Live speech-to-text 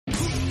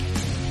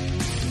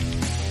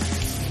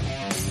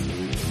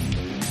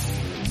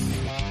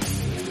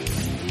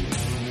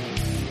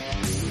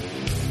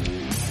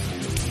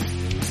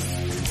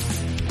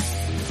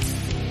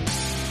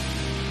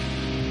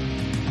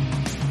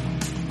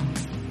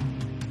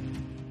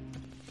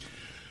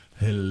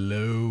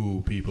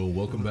Hello, people.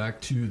 Welcome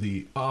back to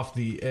the Off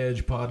the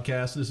Edge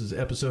podcast. This is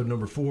episode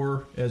number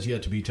 4, as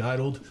yet to be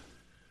titled.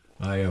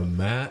 I am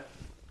Matt,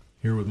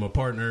 here with my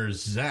partner,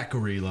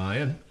 Zachary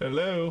Lyon.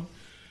 Hello.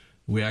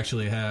 We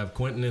actually have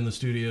Quentin in the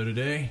studio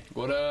today.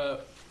 What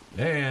up?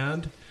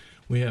 And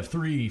we have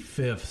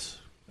 3/5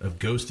 of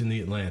Ghost in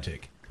the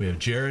Atlantic. We have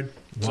Jared,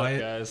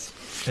 Wyatt, guys?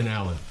 and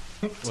Alan.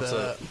 What's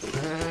up?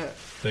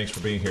 Thanks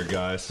for being here,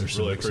 guys. We're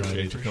so Really excited.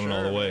 appreciate you coming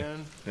all the way.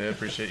 Man. Yeah,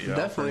 appreciate you.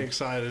 Definitely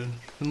excited.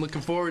 I'm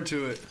looking forward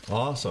to it.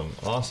 Awesome.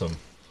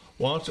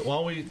 Why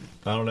don't we,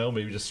 I don't know,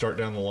 maybe just start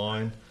down the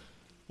line.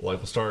 Like,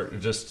 we'll start,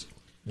 just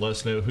let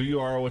us know who you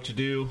are, what you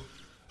do.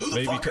 Who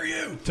the fuck are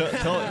you?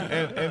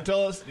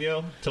 Tell us,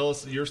 tell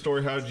us your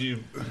story. How'd you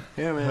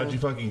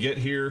fucking get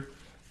here?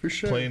 For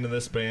sure. Playing in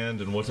this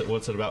band, and what's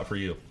it about for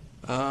you?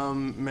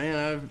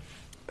 I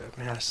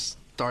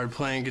started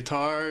playing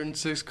guitar in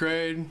 6th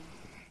grade,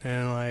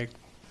 and I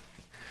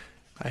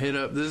hit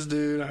up this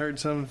dude. I heard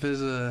some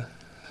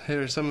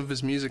of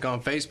his music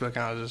on Facebook, and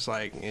I was just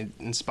like, it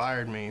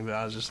inspired me. But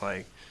I was just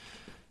like,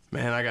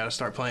 man, I got to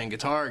start playing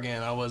guitar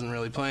again. I wasn't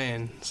really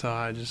playing, so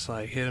I just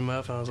hit him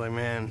up, and I was like,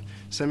 man,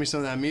 send me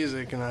some of that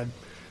music, and I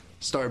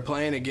started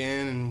playing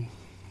again, and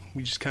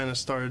we just kind of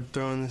started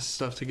throwing this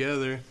stuff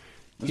together.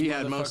 He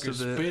had most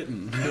of it.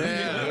 Spitting.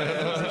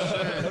 Yeah.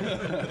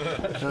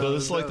 So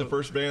this is like the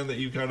first band that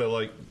you kind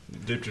of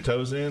dipped your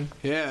toes in?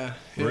 Yeah.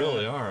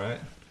 Really? All right.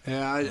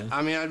 Yeah,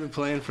 I mean, I'd been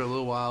playing for a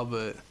little while,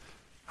 but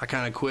I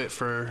kind of quit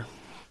for a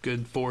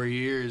good 4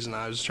 years, and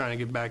I was trying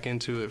to get back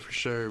into it for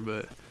sure.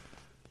 But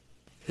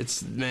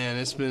it's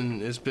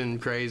been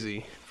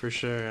crazy for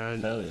sure.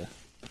 Hell yeah.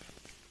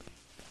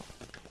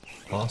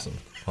 Awesome.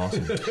 I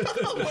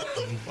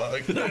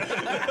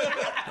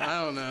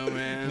don't know,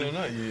 man. No,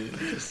 not you.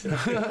 Just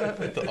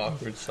the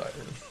awkward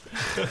silence.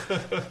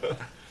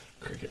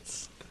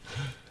 Crickets.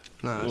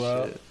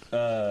 Nah, shit.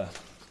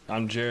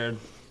 I'm Jared,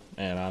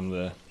 and I'm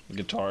the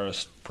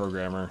guitarist,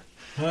 programmer.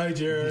 Hi,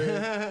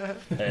 Jared.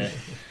 Hey.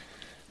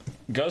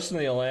 Ghost in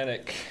the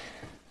Atlantic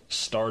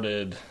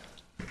started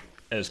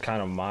as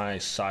kind of my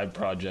side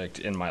project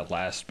in my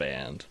last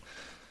band.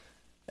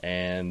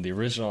 And the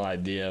original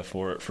idea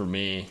for it, for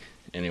me,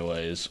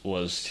 anyways,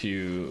 was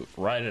to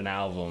write an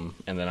album,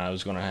 and then I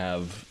was going to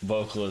have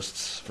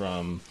vocalists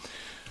from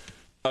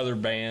other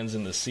bands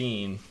in the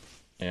scene,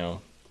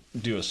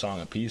 do a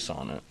song a piece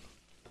on it.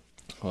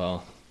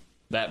 Well,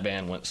 that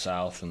band went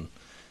south, and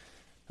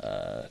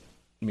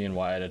me and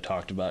Wyatt had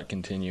talked about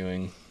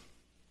continuing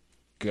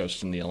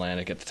Ghost in the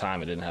Atlantic. At the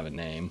time, it didn't have a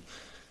name,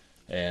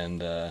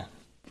 and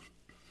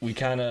we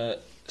kind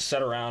of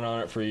sat around on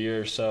it for a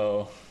year or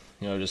so,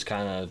 just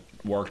kind of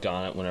worked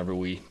on it whenever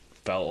we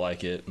felt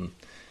like it, and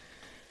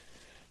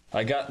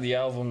I got the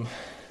album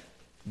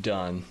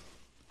done,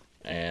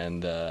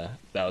 and that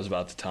was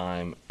about the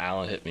time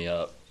Alan hit me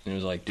up, and he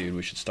was like, dude,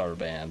 we should start a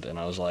band. And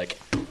I was like,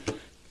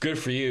 good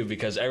for you,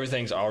 because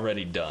everything's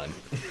already done.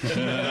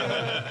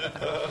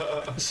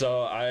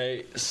 So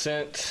I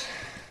sent,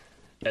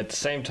 at the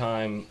same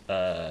time,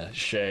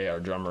 Shay, our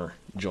drummer,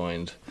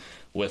 joined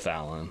with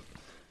Alan,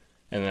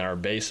 and then our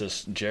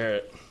bassist,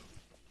 Jarrett,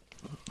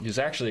 he's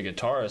actually a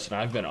guitarist, and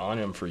I've been on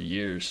him for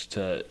years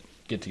to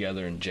get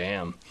together and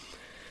jam,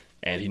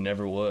 and he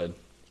never would.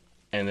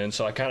 And then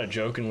so I kind of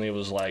jokingly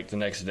was like, the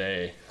next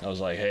day, I was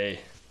like, hey,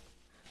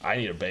 I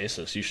need a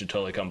bassist. You should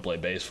totally come play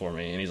bass for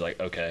me. And he's like,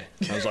 okay.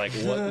 I was like,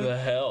 what the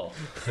hell?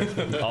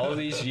 All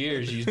these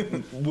years,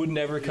 you would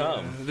never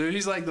come. Yeah. Dude,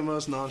 he's the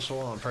most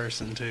nonchalant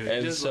person, too.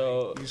 And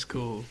so he's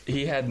cool.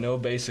 He had no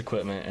bass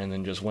equipment, and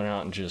then just went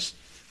out and just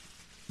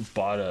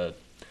bought a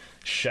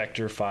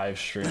Schecter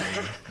 5-string,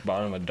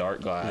 bought him a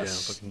dark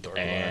glass fucking dark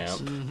amp,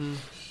 glass. Mm-hmm.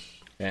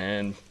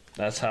 and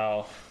that's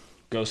how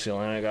Ghost in the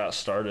Atlantic got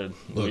started.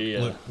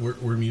 Look,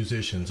 we're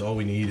musicians. All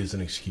we need is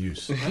an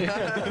excuse.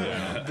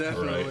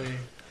 Definitely.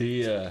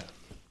 Right.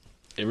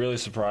 It really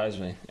surprised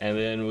me. And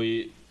then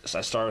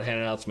I started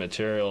handing out some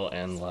material,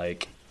 and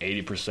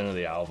 80% of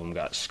the album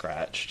got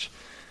scratched.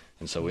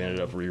 And so we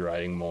ended up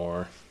rewriting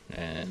more,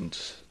 and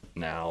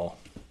now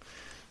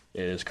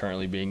it is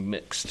currently being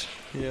mixed.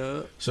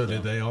 Yeah. So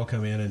did they all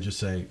come in and just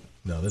say,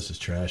 no, this is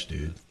trash,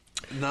 dude?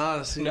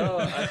 Nah, see. No,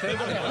 I think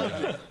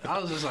I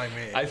was just like,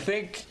 man. I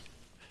think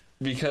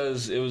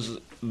because it was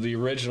the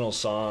original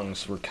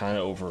songs were kind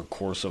of over a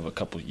course of a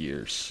couple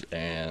years,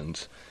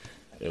 and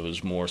it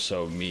was more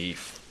so me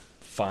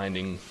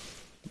finding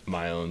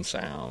my own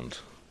sound.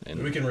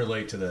 And We can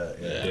relate to that.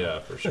 Yeah,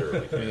 for sure.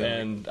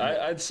 and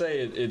I'd say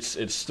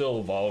it's still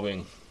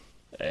evolving,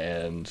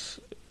 and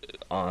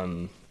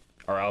on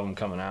our album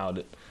coming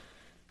out,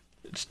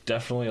 it's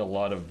definitely a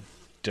lot of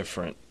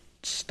different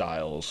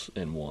styles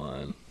in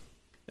one.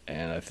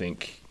 And I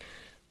think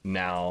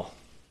now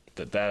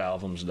that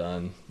album's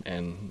done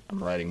and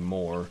I'm writing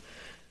more,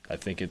 I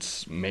think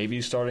it's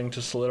maybe starting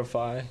to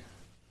solidify.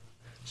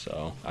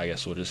 So I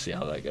guess we'll just see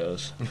how that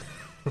goes.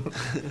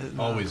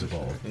 Always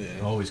evolve. Yeah.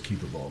 Always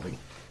keep evolving.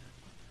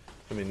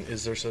 I mean,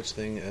 is there such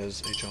thing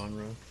as a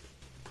genre?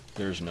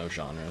 There's no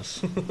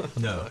genres.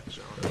 No,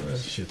 that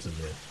shit's a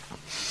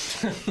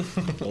myth.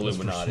 That's for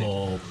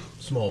Illuminati.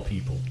 small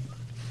people.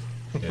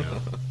 Yeah.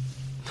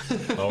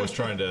 Always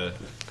trying to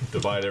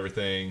divide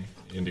everything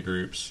into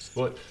groups.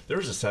 What? There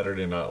was a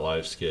Saturday Night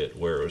Live skit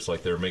where it was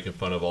like they were making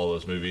fun of all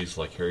those movies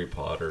like Harry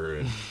Potter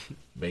and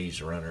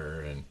Maze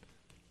Runner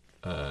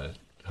and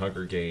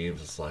Hunger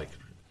Games. It's like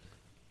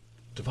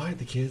divide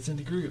the kids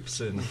into groups,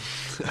 and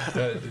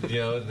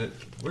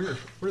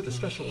we're the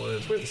special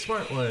ones, we're the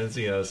smart ones.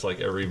 It's like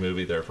every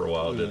movie there for a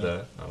while did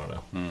that. I don't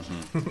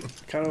know.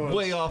 Kind of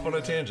Way off on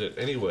a tangent.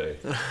 Anyway,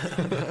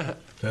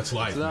 That's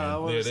life,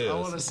 No, man. It is. I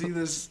want to see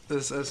this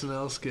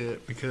SNL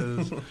skit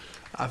because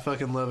I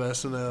fucking love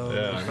SNL.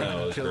 yeah, I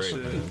know it's Kill great.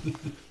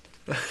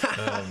 shit.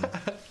 Man.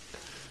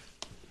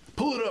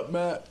 Pull it up,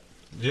 Matt.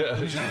 Yeah,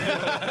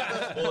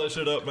 pull that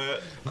shit up,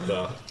 Matt.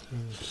 No.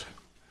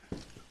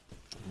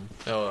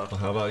 Oh,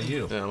 How about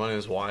you? yeah, my name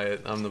is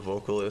Wyatt. I'm the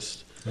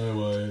vocalist.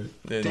 Damn,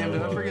 did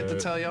I forget to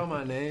tell y'all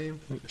my name?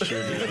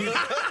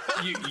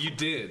 You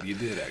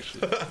did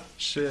actually.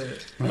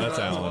 Shit. That's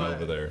Alan why.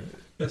 over there.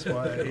 That's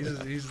why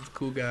he's a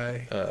cool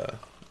guy.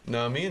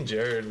 No, me and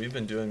Jared, we've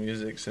been doing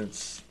music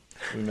since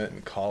we met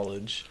in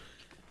college.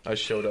 I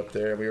showed up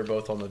there. We were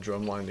both on the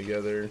drum line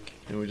together,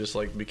 and we just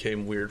like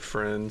became weird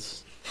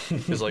friends.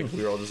 Cause like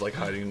we were all just like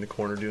hiding in the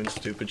corner doing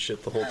stupid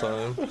shit the whole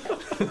time.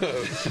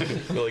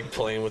 We're like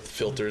playing with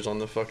filters on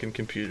the fucking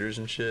computers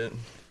and shit.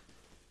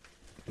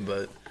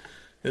 But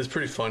it was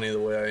pretty funny the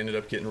way I ended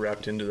up getting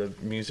wrapped into the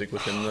music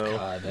with him, though.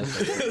 God, that's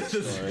a great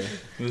story.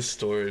 This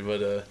story,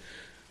 but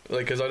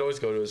like, cause I'd always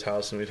go to his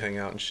house and we'd hang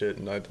out and shit,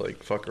 and I'd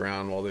like fuck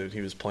around while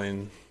he was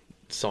playing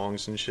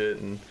songs and shit,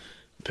 and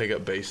pick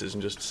up basses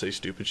and just say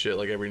stupid shit.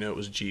 Like every note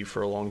was G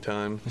for a long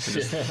time, and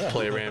just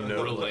play a random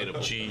note.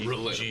 Relatable. G,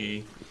 Relatable.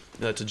 G,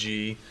 that's a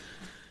G.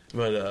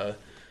 But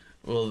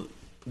well,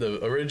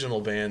 the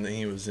original band that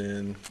he was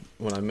in,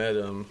 when I met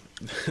him,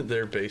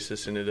 their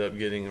bassist ended up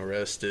getting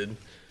arrested.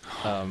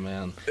 Oh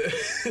man.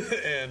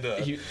 And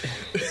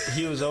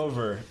he was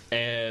over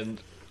and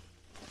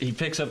he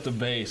picks up the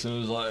bass and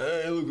was like,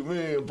 "Hey, look at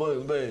me, I'm playing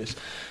the bass."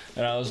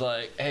 And I was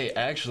like, "Hey,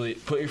 actually,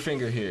 put your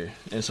finger here."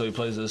 And so he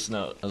plays this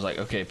note. I was like,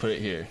 "Okay, put it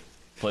here."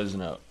 Plays the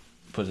note.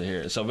 Puts it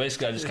here. So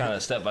basically, I just kind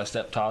of step by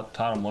step taught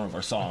him one of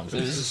our songs.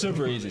 It was a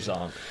super easy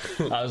song.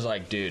 I was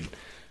like, "Dude,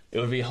 it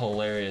would be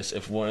hilarious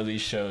if one of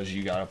these shows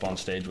you got up on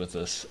stage with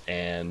us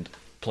and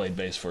played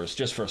bass for us,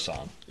 just for a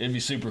song. It'd be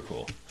super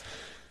cool."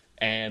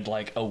 And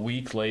like a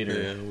week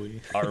later,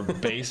 our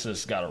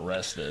bassist got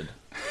arrested.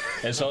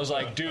 And so I was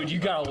like, "Dude, you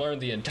gotta learn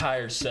the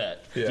entire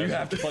set. Yeah. You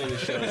have to play the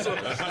show." so I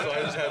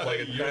just had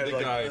like You're the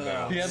guy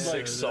now. He had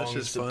like 6 that's songs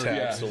just to funny.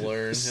 tabs to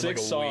learn. in 6 like a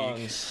week.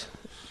 songs,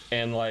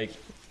 and like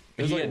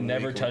was he like had a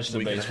never week- touched the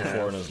week and bass a half.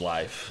 before in his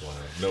life. Wow.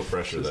 No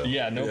pressure though.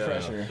 Yeah, no Yeah.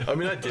 pressure. I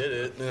mean, I did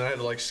it, and I had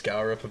to like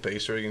scour up a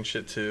bass rig and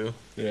shit too.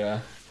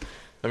 Yeah.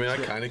 I mean, I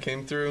kind of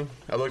came through.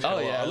 I looked. Oh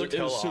hella, yeah, I looked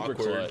it was hella super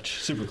awkward. clutch.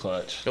 Super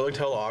clutch. It looked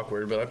hella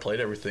awkward, but I played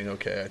everything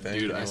okay. I think.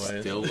 Dude, I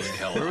anyway. still look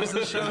hell. Where was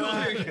the show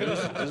like?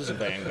 This is a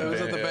bang. Was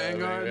it the Yeah,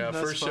 Vanguard? Yeah,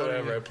 That's first show funny.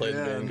 ever I played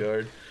Yeah.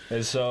 Vanguard.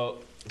 And so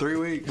 3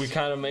 weeks. we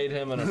kind of made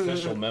him an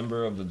official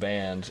member of the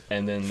band,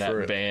 and then that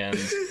For- band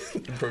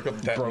Broke up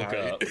that broke night.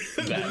 up.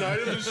 The That, night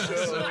of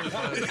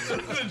the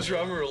show, the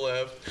drummer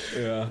left,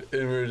 yeah.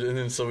 and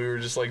then so we were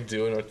just like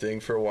doing our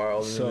thing for a while,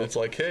 and So- then it's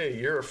like, hey,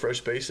 you're a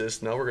fresh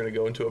bassist. Now we're gonna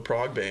go into a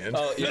prog band.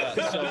 Oh yeah.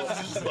 So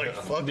It's like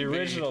fuck the me.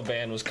 original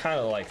band was kind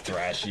of like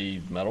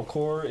thrashy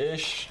metalcore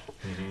ish,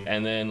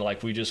 and then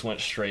like we just went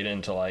straight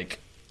into like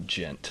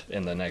gent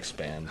in the next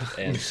band,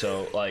 and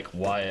so like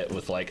Wyatt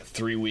with like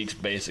 3 weeks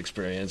bass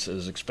experience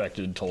is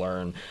expected to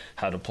learn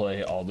how to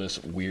play all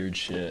this weird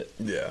shit.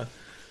 Yeah.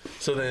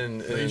 So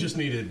then, You just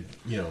needed,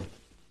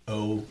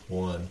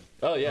 01.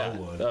 Oh yeah.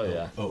 01, Oh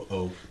yeah.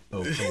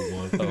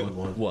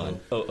 01. One.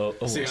 Oh.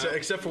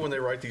 except for when they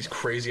write these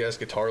crazy ass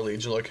guitar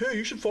leads, you're like, hey,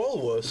 you should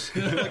follow us.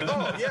 You're like,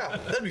 oh yeah,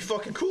 that'd be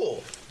fucking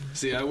cool.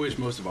 See, I wish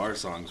most of our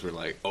songs were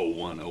like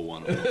 01,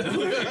 01,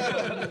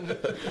 01.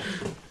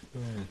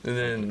 And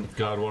then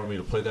God wanted me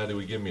to play that. He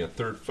would give me a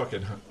third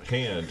fucking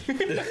hand.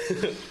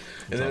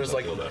 And then it was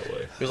like feel that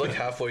way. it was like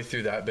halfway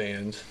through that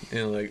band,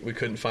 and like we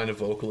couldn't find a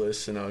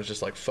vocalist, and I was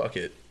just like, fuck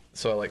it.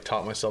 So I like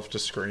taught myself to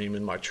scream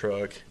in my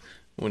truck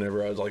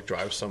whenever I'd like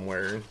drive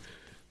somewhere, and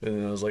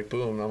then I was like,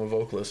 boom, I'm a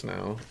vocalist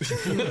now.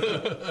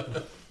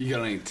 You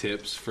got any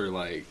tips for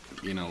like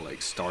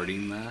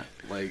starting that?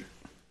 Like,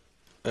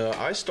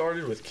 I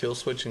started with Kill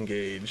Switch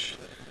Engage,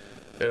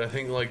 and I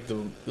think like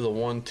the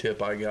one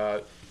tip I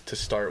got to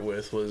start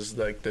with was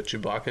like the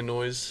Chewbacca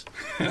noise,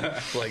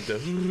 like the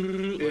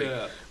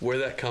Yeah. where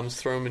that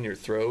comes from in your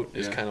throat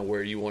is Yeah. kind of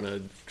where you want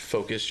to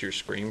focus your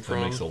scream That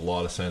from. makes a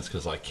lot of sense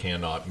because I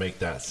cannot make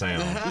that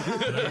sound.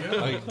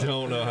 I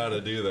don't know how to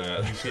do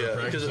that. Yeah,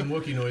 Practice some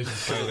Wookiee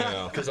noises. I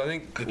know. because I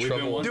think the we've been,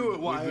 trouble. wanting, Do it, we've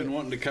Wyatt. been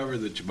wanting to cover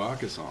the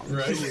Chewbacca song.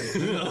 Right?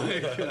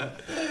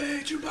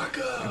 Hey,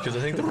 Chewbacca! Because I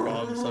think the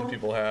problem some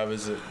people have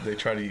is that they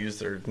try to use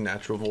their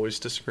natural voice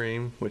to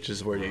scream, which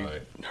is where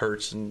Right. you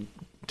hurts and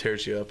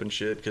tears you up and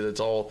shit because it's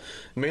all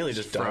mainly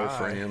just Fry.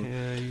 diaphragm.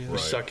 Yeah, you You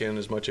suck in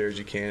as much air as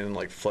you can and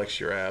like flex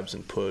your abs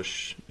and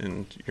push,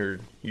 and you're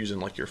using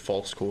like your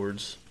false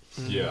chords.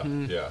 Yeah,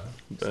 yeah,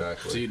 So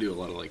exactly. you do a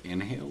lot of like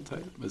inhale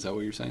type? Is that what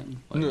you're saying?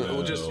 Like, No,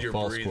 well, just your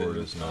false breathing. chord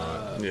is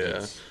not. Yeah,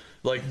 it's-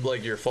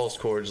 like your false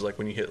chords, like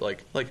when you hit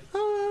like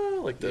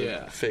the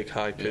Yeah. fake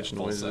high pitched Yeah,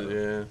 noises.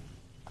 falsetto.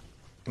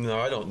 Yeah. No,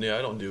 I don't. Yeah,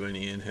 I don't do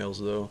any inhales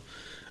though.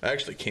 I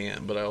actually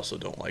can, but I also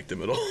don't like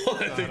them at all.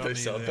 I think they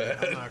sound I'm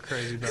bad. not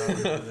crazy about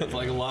it.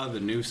 like a lot of the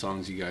new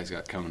songs you guys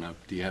got coming up.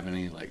 Do you have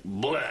any like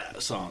blah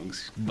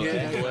songs? Blah.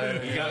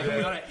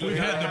 Yeah. We've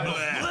had the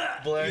blah.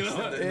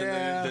 Black's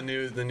Yeah.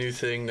 the new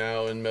thing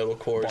now in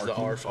metalcore is the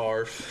arf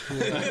arf.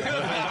 Like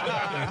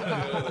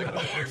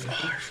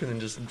arf arf, and then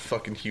just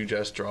fucking huge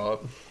ass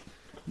drop.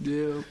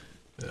 Yeah.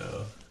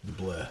 No, the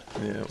blah.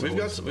 Yeah, It's we've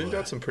always the got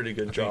blah. some pretty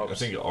good I drops.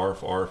 think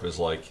arf arf is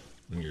like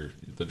when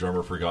the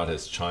drummer forgot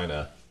his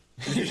china.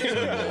 He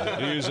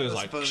usually is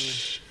like.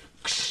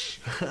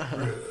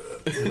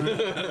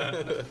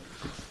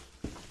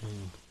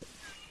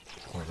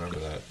 I remember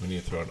that. We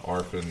need to throw an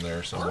arf in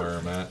there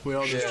somewhere, Matt. We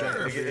all just drank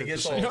our it beer at the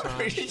gets all same time.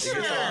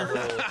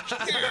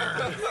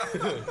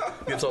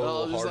 gets all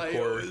Oh, little just like,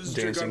 hardcore let's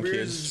drink our dancing beers at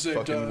kids the same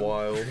fucking time.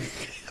 wild.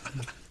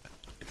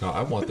 No,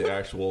 I want the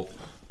actual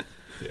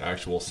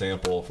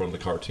sample from the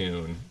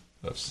cartoon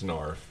of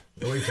Snarf.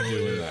 We can do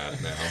Doing that.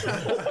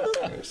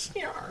 that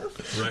now.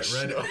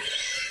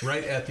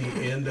 Right at the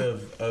end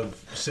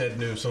of said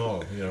new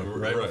song,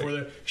 right Right. before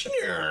the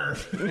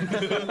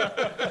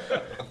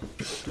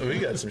We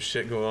got some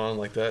shit going on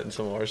like that in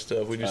some of our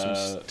stuff. We do some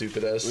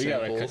stupid ass We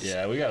samples.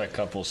 got a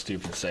couple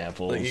stupid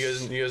samples. Like you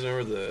guys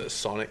remember the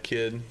Sonic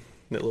kid?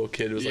 That little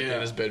kid was like Yeah.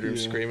 in his bedroom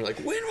screaming like,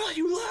 "When will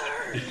you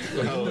learn?"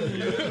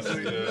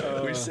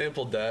 We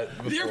sampled that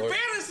before.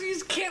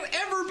 fantasies can't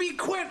ever be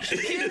quenched,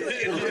 kid.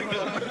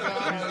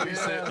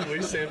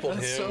 We sampled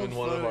him so in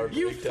one of our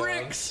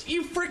breakdowns.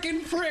 You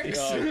freaking fricks.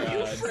 Oh,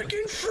 God.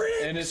 Freaking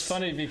frick! And it's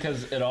funny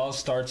because it all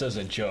starts as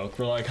a joke.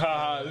 We're like,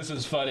 haha, this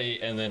is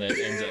funny. And then it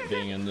ends up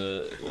being in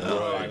the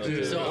final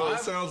Dude, two. that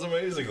sounds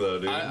amazing though,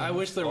 dude. I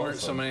wish there weren't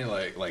so Awesome. many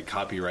like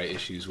copyright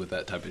issues with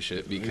that type of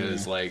shit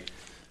because like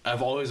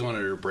I've always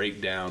wanted a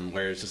breakdown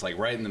where it's just like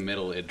right in the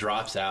middle it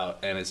drops out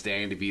and it's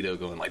Danny DeVito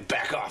going like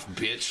back off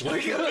bitch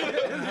like it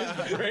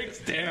just breaks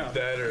down.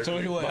 That or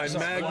my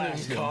Magnum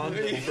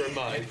condom for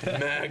my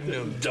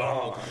Magnum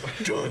dong.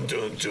 Dun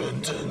dun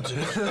dun dun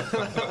dun.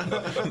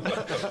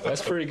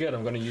 That's pretty good.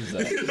 I'm going to use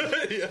that.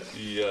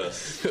 Yes.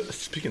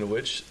 Speaking of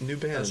which, new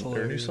band or new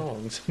hilarious.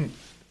 songs.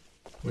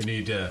 We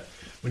need to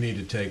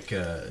take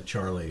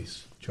Charlie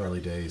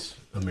Day's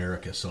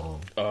America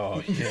song.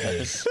 Oh,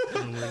 yes.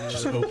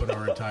 Just open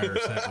our entire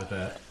set with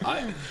that.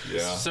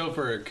 Yeah. So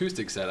for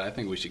acoustic set, I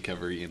think we should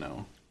cover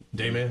Dayman.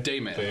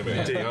 Dayman.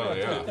 Oh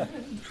yeah.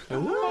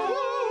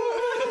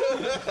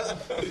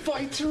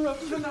 Fighter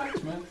of the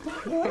night, man.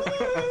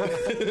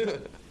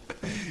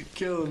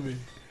 Killing me.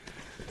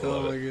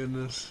 Oh my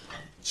goodness.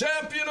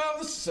 Champion of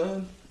the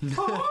sun.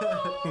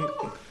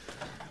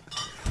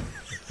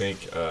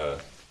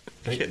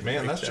 I think,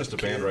 man, that's just a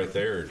band right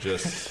there.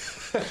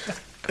 Just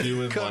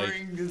doing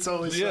Covering It's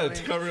Always yeah, Sunny.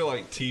 to cover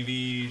like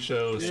TV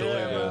shows,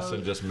 silliness,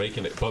 and just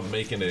making it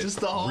Just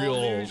the whole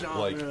real, new genre.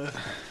 like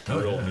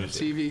real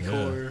music. TV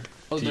core.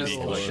 TV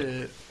Metal core.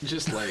 shit.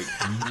 Just like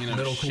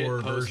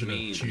Metalcore shitpost version of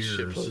memes. Cheers.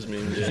 Shitpost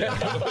memes.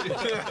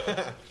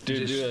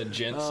 Dude, do a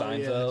Gent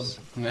Seinfeld.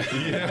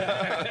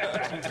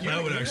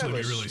 That would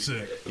actually be really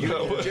sick.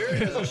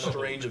 Jared has a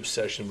strange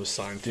obsession with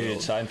Seinfeld. Dude,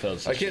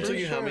 Seinfeld's I can't tell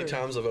you how sure. many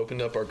times I've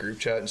opened up our group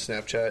chat and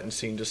Snapchat and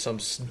seen just some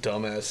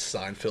dumbass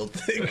Seinfeld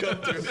thing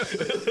come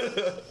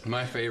through.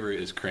 My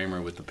favorite is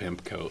Kramer with the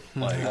pimp coat.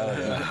 Like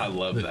I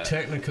love The that.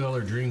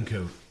 Technicolor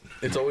Dreamcoat.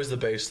 It's always the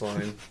bass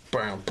line.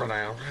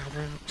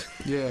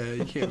 Yeah,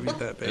 you can't beat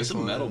that bass It's a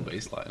line. metal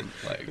bass line.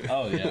 Like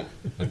Oh, yeah.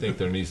 I think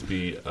there needs to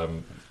be a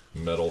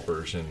metal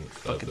version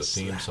of the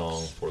theme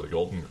song for the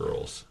Golden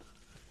Girls.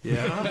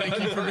 Yeah. Thank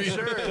you for being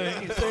sure.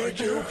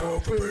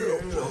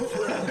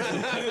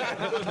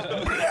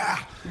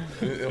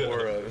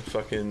 Or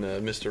fucking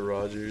Mr.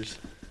 Rogers.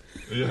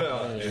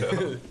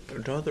 Yeah.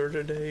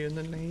 Another day in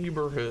the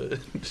neighborhood.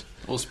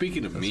 Well,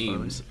 speaking of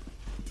memes,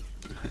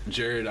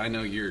 Jared, I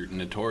know you're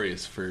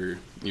notorious for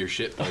your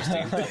shit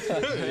posting.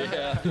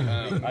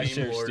 I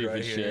share lord stupid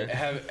right here. shit.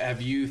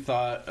 Have you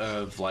thought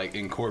of like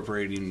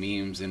incorporating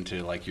memes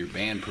into like your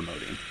band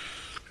promoting?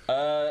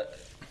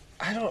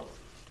 I don't.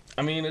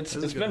 I mean, it's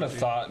been a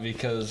thought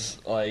because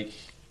like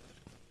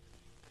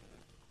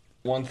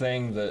one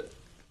thing that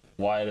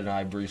Wyatt and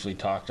I briefly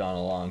talked on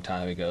a long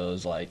time ago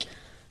is like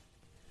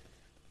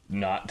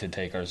not to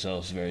take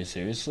ourselves very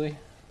seriously.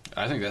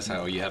 I think that's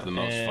how you have the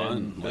most fun.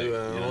 And- Like, you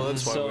Well, know?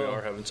 that's why So- we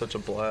are having such a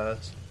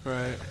blast.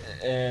 Right.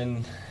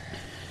 And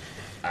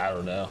I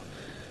don't know.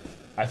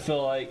 I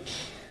feel like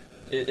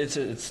it's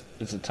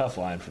a tough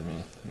line for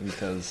me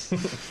because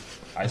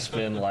I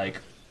spend like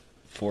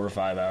 4 or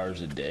 5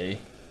 hours a day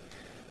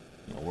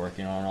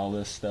working on all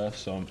this stuff.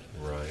 So I'm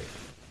Right.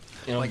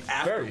 like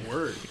After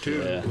work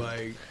too. Yeah.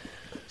 Like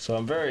So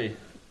I'm very.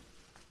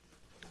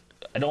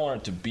 I don't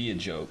want it to be a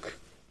joke,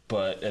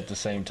 but at the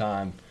same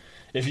time,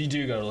 if you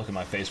do go to look at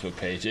my Facebook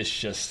page, it's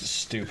just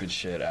stupid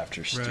shit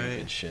after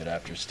stupid shit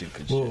after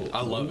stupid shit.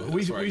 I love it.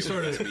 We That's where I get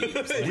started. the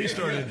memes. We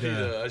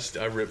started.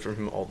 I rip from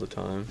him all the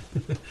time.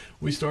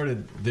 We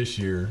started this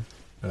year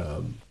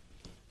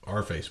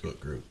our Facebook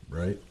group,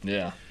 right?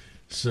 Yeah.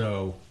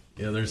 So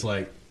there's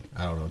like,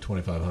 I don't know,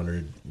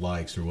 2,500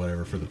 likes or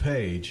whatever for the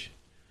page,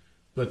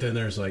 but then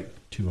there's like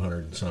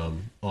 200 and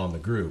some on the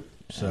group.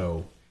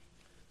 So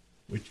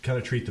we kind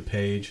of treat the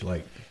page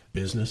like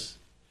business,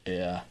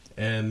 Yeah.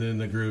 and then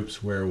the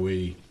groups where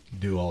we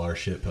do all our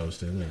shit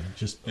posting and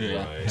just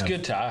Yeah. It's a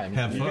good time.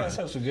 have You fun. guys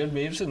have some good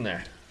memes in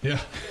there. Yeah.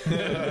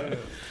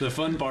 The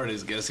fun part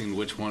is guessing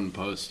which one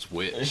posts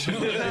which.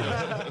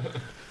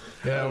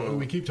 Yeah,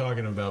 we keep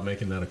talking about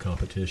making that a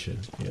competition,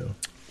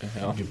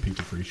 Yeah. Give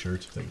people free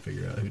shirts if they can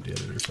figure out who did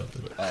it or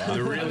something.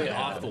 The really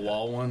off the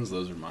wall ones,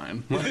 those are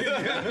mine.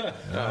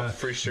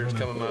 Free shirts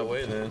coming my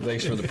way then.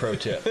 Thanks for the pro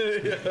tip.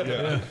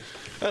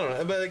 I don't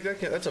know, but like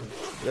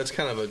that's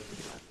kind of a.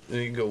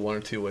 You can go one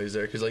or two ways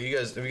there because like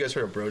have you guys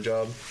heard of Bro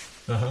Job?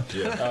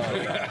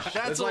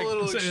 That's a like-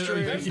 liting Say-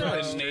 extreme. that's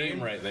Not a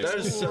name right there. That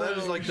is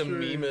like the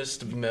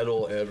meanest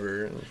metal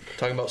ever.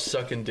 Talking about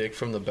sucking dick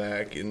from the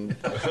back and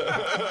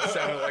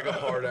sounding like a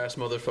hard ass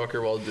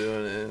motherfucker while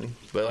doing it.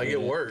 But like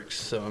it works.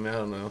 So I mean I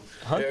don't know.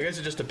 Yeah, I guess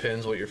it just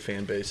depends what your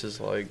fan base is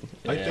like.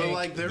 I Yeah. think But,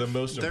 like, they're- the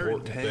most they're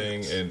important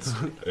thing, intense.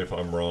 and if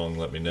I'm wrong,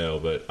 let me know.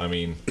 But I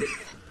mean,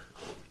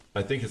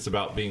 I think it's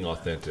about being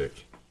authentic,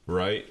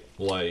 right?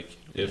 Like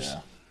if Yeah.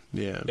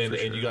 Yeah,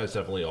 and you guys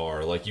definitely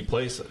are. Like you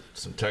play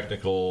some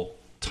technical,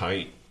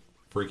 tight,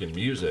 freaking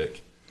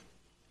music,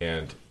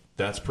 and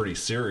that's pretty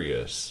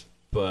serious.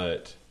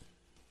 But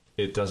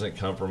it doesn't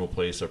come from a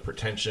place of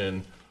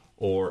pretension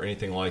or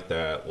anything like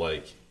that.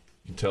 Like you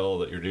can tell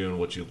that you're doing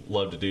what you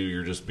love to do.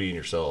 You're just being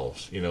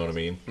yourselves. You know what I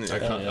mean?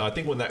 Yeah. I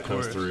think when that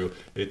comes course. through,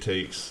 it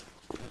takes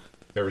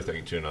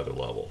everything to another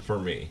level for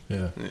me.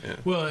 Yeah.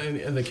 Well,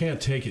 and they can't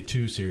take it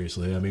too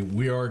seriously. I mean,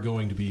 we are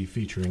going to be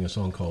featuring a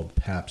song called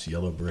Pap's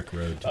Yellow Brick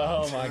Road.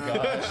 Oh my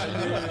gosh.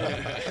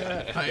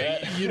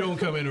 You don't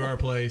come into our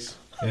place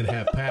and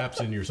have Paps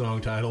in your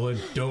song title and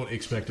don't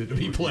expect it to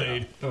be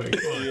played. I mean,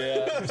 come on.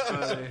 Yeah.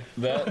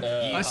 That,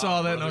 I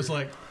saw that and I was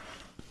like,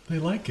 they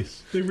like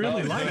us. They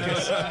really like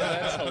us.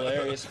 that's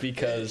hilarious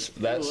because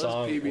that it was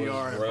song PBR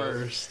was at wrote,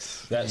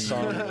 first. that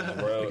song was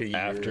wrote Like a year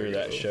after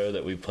that ago. show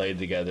that we played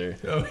together.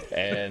 Oh.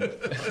 And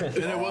And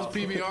it was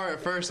PBR at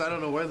first. I don't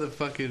know where the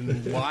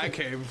fucking Y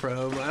came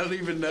from. I don't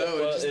even know.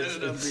 well, It just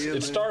ended up being it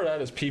there. started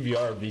out as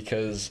PBR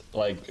because,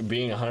 like,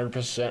 being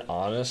 100%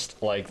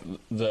 honest, like,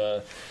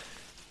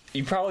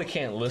 you probably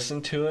can't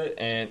listen to it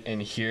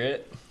and hear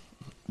it,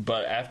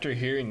 but after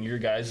hearing your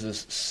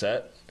guys'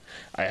 set,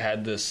 I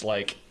had this,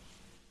 like,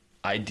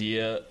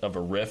 idea of a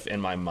riff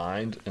in my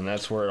mind, and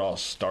that's where it all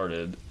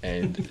started.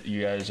 And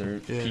you guys are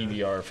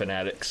PBR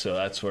fanatics, so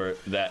that's where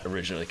that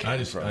originally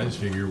came from. I just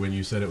figured when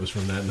you said it was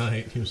from that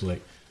night, he was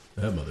like,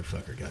 that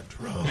motherfucker got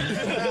drunk.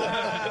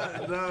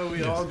 No,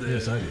 we all did.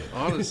 Yes, I did.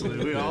 Honestly,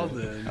 we all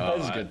did. That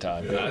was a good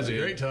time. That was a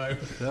great time.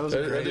 That was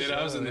a great Dude, I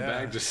show, was in the yeah.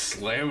 back just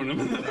slamming them.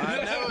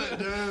 I know it,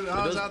 dude.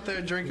 I was out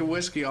there drinking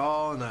whiskey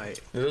all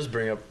night. It does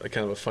bring up a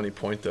kind of a funny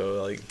point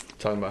though, like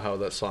talking about how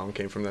that song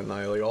came from that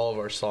night. Like all of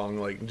our song,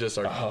 like just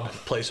our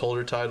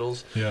placeholder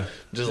titles, Yeah.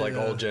 just like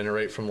Yeah. all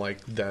generate from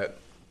like that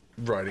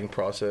writing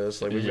process.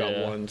 Like we've got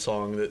Yeah. one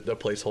song that the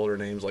placeholder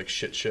name's like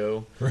Shit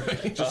Show,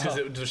 Right. just because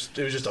it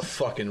was just a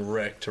fucking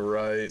wreck to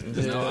write. And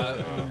just-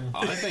 No,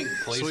 I think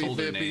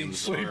placeholder Bippy.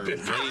 names are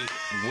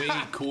way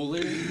cooler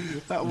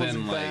That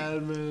wasn't than like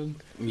bad, man.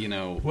 you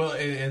know. Well,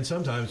 and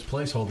sometimes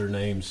placeholder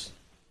names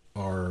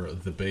are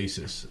the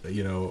basis.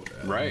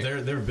 Right. There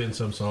have been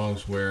some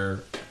songs where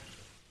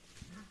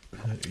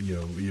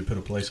you put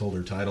a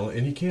placeholder title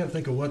and you can't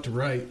think of what to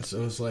write,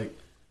 so it's like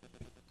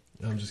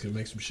I'm just gonna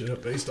make some shit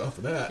up based off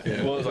of that.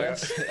 Yeah, Well,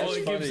 that's Oh,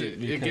 it gives funny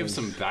it gives because-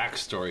 some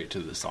backstory to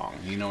the song.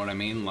 You know what I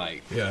mean?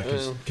 Like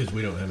because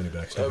we don't have any I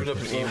opened up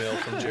backstory. an email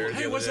from Jared.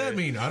 Hey, the what's other that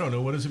day. mean? I don't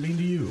know. What does it mean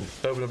to you?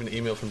 I opened up an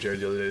email from Jared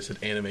the other day that said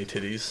anime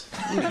titties.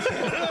 and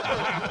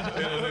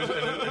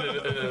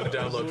a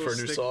download for a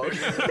new song.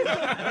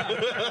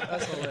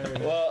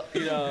 Well,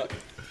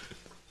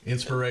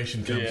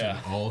 Inspiration comes Yeah.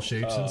 in all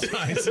shapes and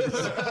sizes.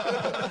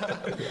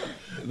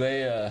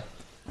 they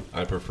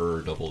I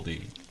prefer Double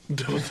D.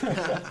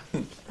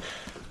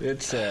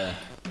 it's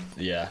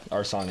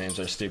our song names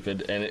are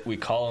stupid, and we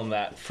call them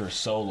that for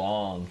so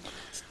long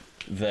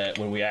that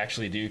when we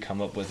actually do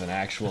come up with an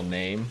actual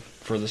name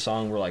for the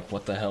song, we're like,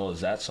 what the hell is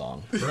that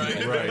song?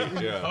 Right.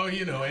 Right, yeah. Oh,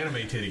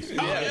 anime titties.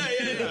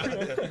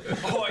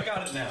 Oh, I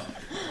got it now.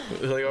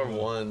 Like our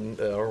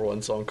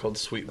one song called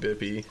Sweet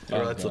Bippy.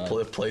 Oh, That's the God.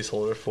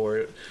 placeholder for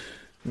it.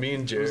 Me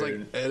and Jared, was like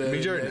Edda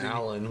me, Jared, and and Eddie.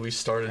 Alan, we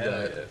started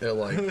that at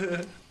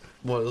like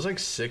Well, it was like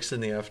 6 in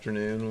the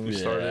afternoon when we Yeah.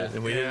 started,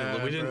 and we Yeah,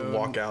 didn't bro.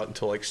 walk out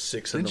until like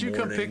 6 Didn't in you the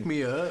come morning. pick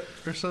me up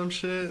or some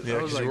shit? Yeah,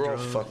 I was 'cause you were all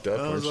drunk. fucked up,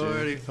 I was weren't you?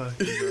 already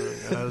fucking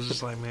drunk. I was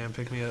just like, man,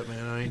 pick me up,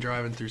 man. I ain't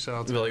driving through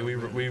South. But, like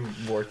we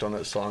worked on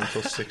that song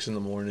until 6 in the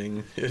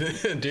morning,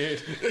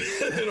 dude.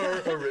 And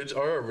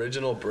our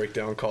original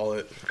breakdown call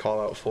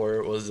out for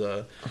it was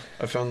I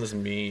found this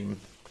meme,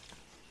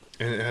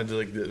 and it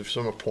had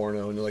from a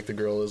porno, and like the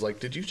girl is like,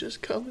 "Did you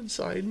just come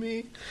inside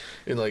me?"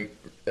 And like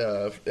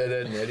Ed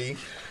and Eddie,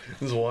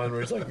 there's one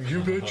where he's like, "You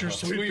bet your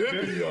sweet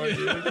baby I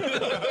did."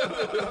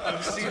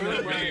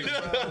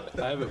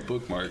 I have it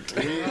bookmarked.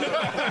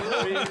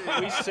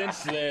 We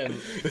since then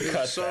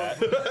cut that.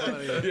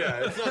 funny.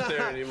 Yeah, it's not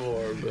there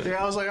anymore. But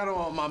Yeah, I was like, I don't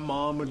want my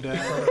mom or dad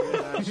to do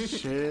that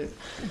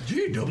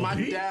shit. My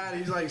dad,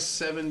 he's like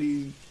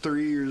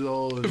 73 years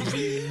old, and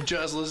he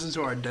just listened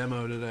to our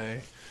demo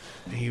today,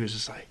 and he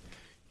was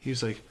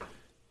like,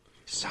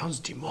 sounds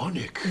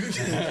demonic.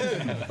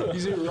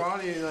 He's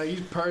Iranian, like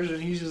he's Persian.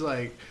 He's just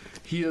like,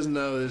 he doesn't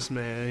know this,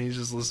 man. He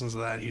just listens to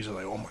that. And he's just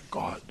like, oh my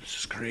god, this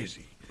is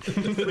crazy.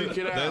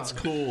 Freaking out. That's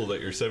cool that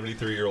your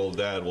 73-year-old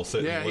dad will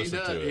sit Yeah, and he listen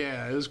does. to it.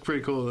 Yeah, it was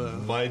pretty cool though.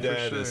 My for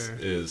dad sure.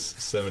 is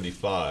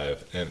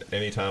 75, and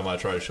anytime I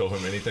try to show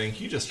him anything,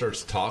 he just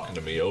starts talking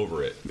to me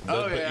over it.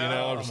 Oh, But, yeah. you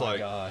know, I'm Oh just my like,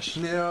 gosh.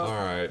 Yeah. all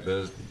right,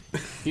 there's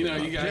You know,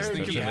 you guys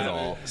think you Jared have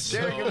can- it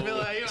Derek would be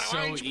like, so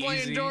why ain't you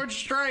playing easy. George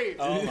Strait?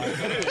 Oh my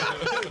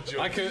god.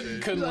 I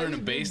couldn't learn a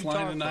bass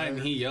line tonight,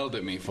 and he yelled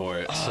at me for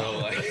it. So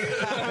like,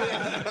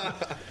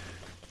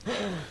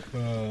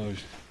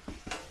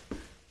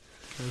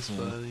 That's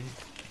funny.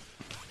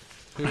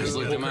 I just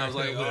looked at him. I was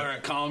like, "All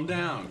right, calm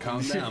down,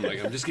 calm down.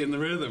 Like, I'm just getting the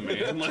rhythm,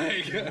 man.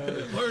 Like,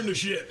 Learn the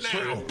shit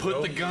now.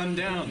 put the gun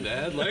down,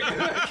 Dad. Like,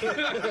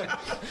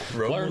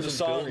 Learn the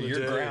song or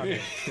you're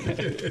grounded.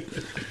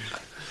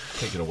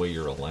 taking away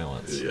your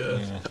allowance.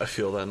 Yeah. I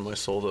feel that in my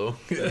soul though.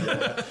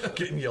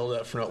 Getting yelled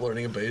at for not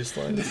learning a bass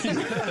line.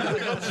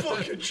 Like, I'm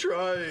fucking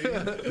trying.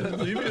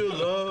 Leave me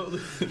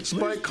alone.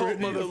 Spike Colt,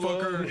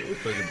 motherfucker.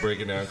 Fucking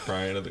breaking down,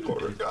 crying in the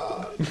corner.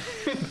 God,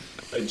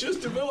 I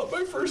just developed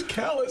my first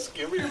callus.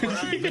 Give me a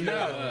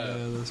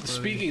break.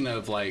 speaking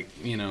of like,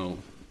 you know,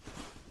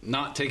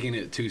 not taking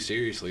it too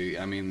seriously.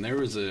 I mean,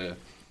 there's a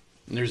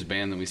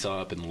band that we saw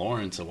up in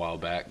Lawrence a while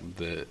back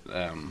that.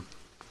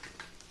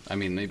 I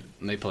mean,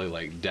 they play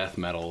like death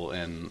metal,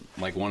 and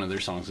like one of their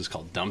songs is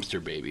called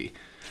Dumpster Baby.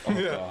 Oh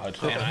god.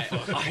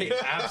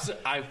 And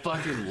I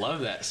fucking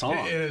love that song.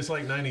 And it's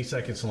like 90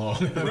 seconds long.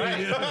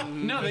 Right?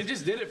 No, they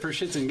just did it for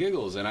shits and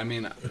giggles. And I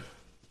mean,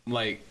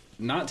 like,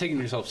 not taking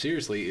yourself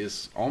seriously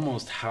is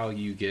almost how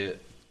you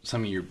get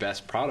some of your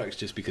best products,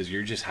 just because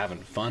you're just having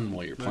fun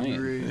while you're playing.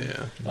 Agreed.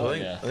 Yeah. Oh, I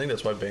yeah. think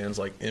that's why bands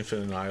like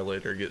Infinite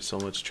Annihilator get so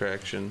much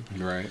traction.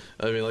 Right.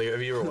 I mean, like,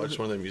 have you ever watched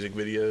one of their music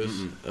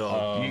videos?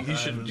 Oh,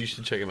 you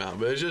should check them out.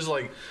 But it's just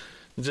like,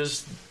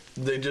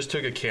 they just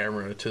took a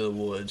camera to the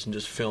woods and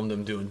just filmed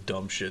them doing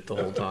dumb shit the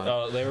whole time.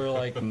 Oh, they were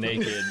like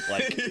naked,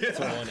 like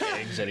throwing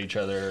eggs at each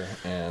other,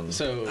 and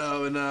So,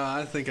 Oh no,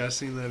 I think I've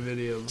seen that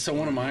video. so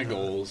one of my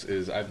goals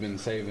is I've been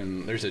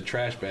saving. There's a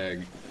trash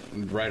bag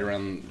right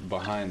around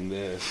behind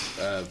this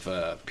of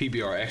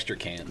PBR extra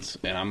cans,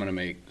 and I'm gonna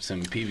make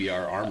some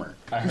PBR armor.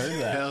 I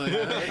heard that. Hell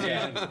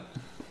yeah.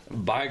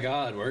 And by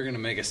God, we're gonna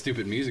make a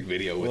stupid music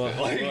video with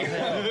it. Like,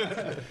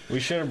 Hell, we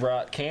should have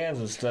brought cans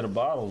instead of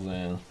bottles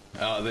in.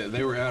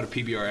 they were out of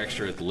PBR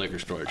extra at the liquor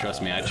store.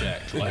 Trust me, I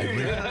checked. Like,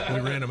 We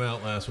ran them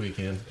out last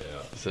weekend.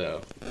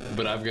 so,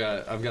 but I've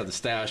got the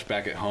stash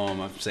back at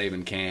home. I'm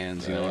saving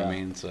cans. You know what I Yeah.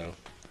 mean? So,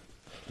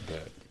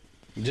 but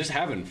just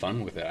having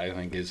fun with it, I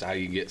think, is how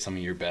you get some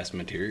of your best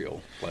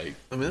material. Like,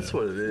 I mean, that's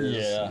what it is.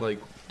 Yeah. Like,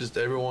 just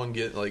everyone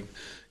get, like,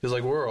 because,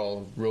 like, we're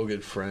all real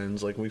good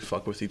friends. Like, we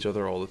fuck with each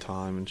other all the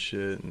time and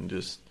shit. And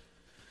just,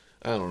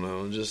 I don't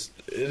know. It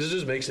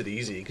just makes it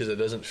easy because it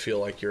doesn't feel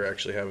like you're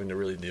actually having to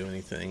really do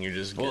anything. You're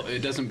just well, it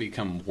doesn't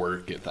become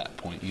work at that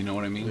point. You know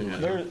what I mean?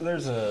 Like,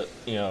 There's a,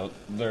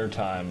 there are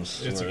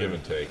times It's a where, give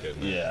and take,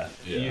 isn't it? Yeah,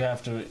 Yeah. you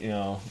have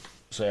to,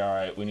 say, all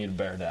right, we need to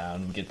bear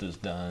down and get this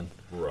done,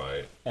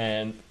 Right.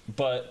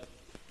 but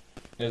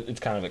it's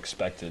kind of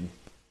expected,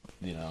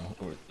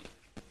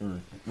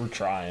 we're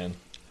trying.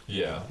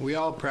 Yeah. We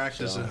all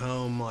practice So- at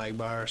home, like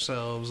by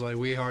ourselves. Like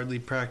we hardly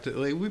practice.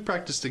 Like we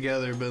practice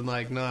together, but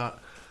like not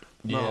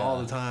Yeah.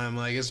 all the time.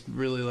 Like it's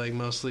really like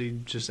mostly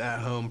just at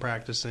home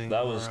practicing.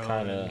 That on was our own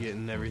kinda- and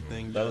getting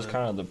everything. That was done.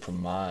 kind of the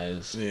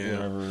premise. Yeah.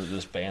 Whenever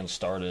this band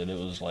started, it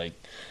was like,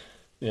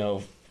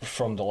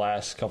 from the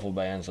last couple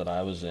bands that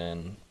I was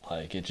in,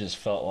 like it just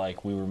felt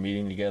like we were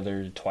meeting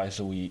together twice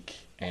a week,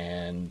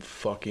 and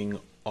fucking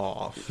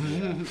off.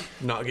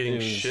 Not getting It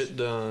was- shit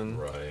done.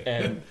 Right.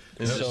 and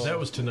so That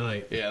was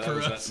tonight. yeah, that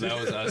was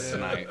us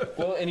tonight.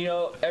 well, and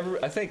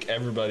I think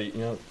everybody,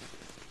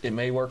 it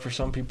may work for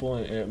some people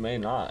and it may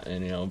not,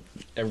 and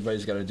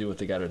everybody's got to do what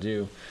they got to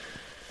do.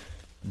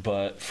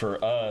 But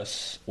for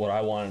us, what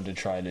I wanted to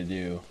try to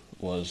do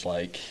was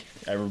like,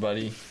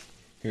 everybody,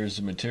 here's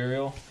the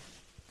material,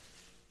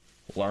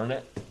 learn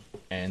it,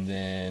 and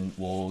then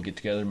we'll get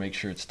together, make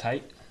sure it's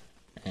tight,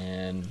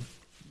 and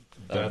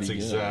That'd That's be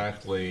good.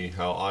 exactly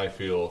how I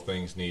feel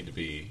things need to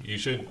be. You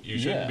shouldn't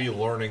Yeah. be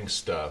learning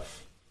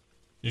stuff.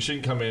 You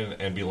shouldn't come in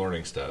and be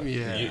learning stuff.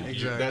 Yeah,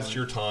 exactly. That's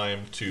your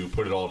time to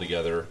put it all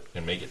together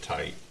and make it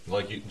tight.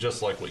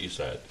 Just like what you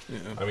said.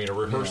 I mean, a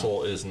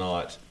rehearsal is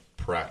not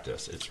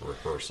practice; it's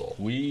rehearsal.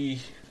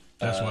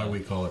 That's why we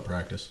call it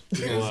practice.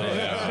 Well,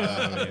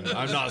 yeah, I mean,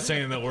 I'm not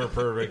saying that we're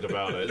perfect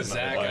about it.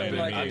 Zach, by I've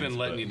any been means,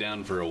 letting you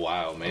down for a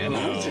while, man.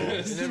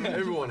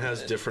 Everyone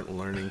has different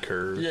learning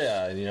curves.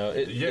 Yeah,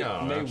 it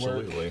may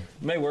absolutely. work.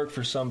 May work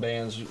for some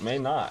bands, may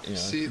not.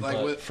 See, like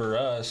but with- for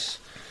us,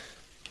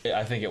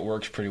 I think it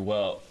works pretty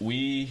well.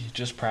 We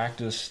just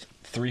practiced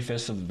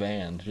 3/5 of the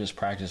band just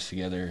practiced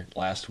together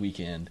last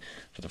weekend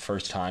for the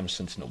first time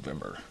since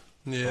November,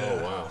 Yeah.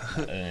 Oh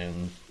wow!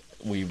 and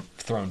we've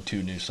thrown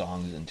 2 new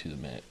songs into the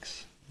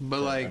mix. But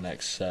for like our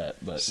next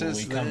set, but when since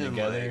we come then,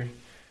 together,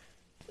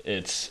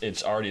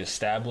 it's already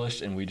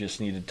established, and we just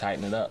need to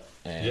tighten it up,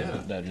 and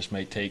Yeah. that just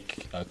may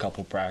take a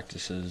couple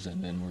practices,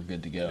 and then we're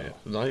good to go.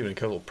 Not even a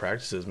couple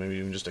practices, maybe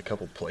even just a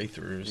couple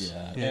playthroughs.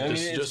 Yeah. Yeah. I mean,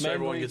 Just, it's just so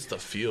everyone mainly- gets the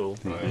feel.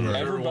 Right. If Everybody-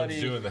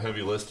 everyone's doing the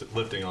heavy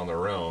lifting on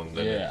their own,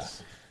 then Yeah.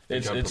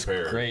 it's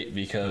prepared. Great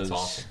because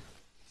That's awesome.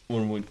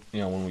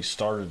 when we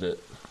started it,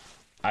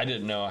 I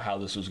didn't know how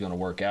this was going to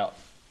work out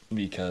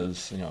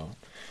because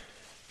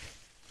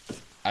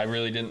I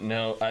really didn't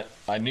know.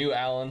 I knew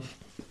Alan,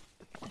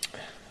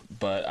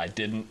 but I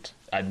didn't.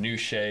 I knew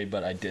Shay,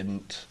 but I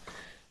didn't.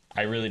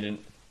 I really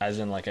didn't. As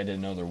in, like, I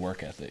didn't know their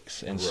work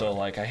ethics, and so Right.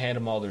 like I hand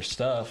them all their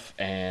stuff,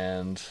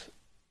 and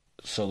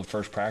so the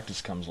first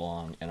practice comes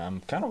along, and I'm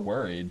kind of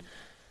worried,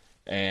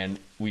 and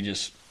we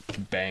just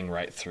bang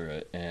right through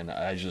it, and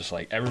I just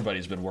like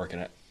everybody's been working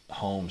at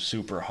home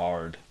super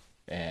hard,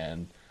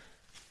 and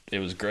it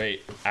was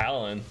great.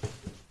 Alan,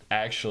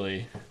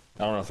 actually,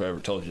 I don't know if I ever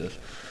told you this,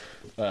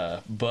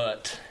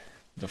 but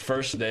the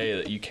first day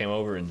that you came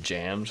over and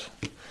jammed,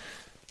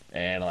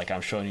 and like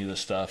I'm showing you this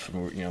stuff,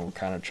 and we're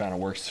kind of trying to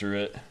work through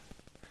it.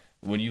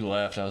 When you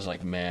left, I was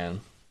like,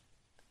 man,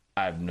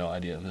 I have no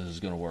idea if this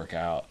is gonna work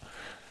out.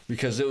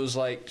 Because it was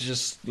like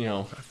just,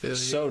 feel you.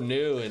 so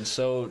new and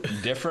so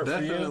different for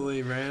you.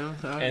 definitely, man.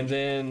 And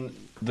then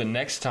the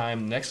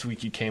next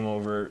week you came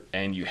over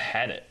and you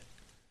had it.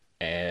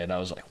 And I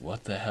was like,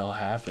 what the hell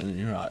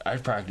happened? I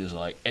practiced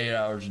like 8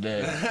 hours a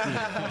day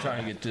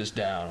trying to get this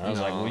down. And I was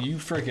like, well, you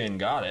freaking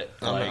got it.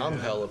 I'm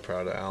hella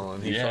proud of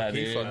Alan. He Yeah,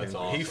 dude. That's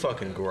awesome. he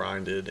fucking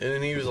grinded, and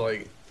then he was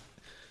like,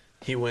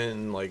 he went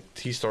and like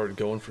he started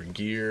going for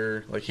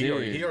gear. Like he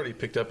already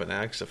picked up an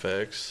Axe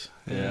FX.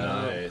 Yeah.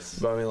 Nice.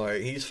 But I mean,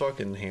 like he's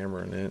fucking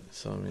hammering it.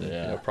 So I mean,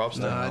 Yeah. props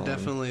to No, I Alan.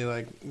 definitely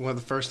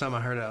the first time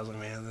I heard it, I was like,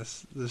 man,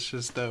 this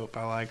shit's dope.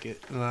 I like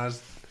it. And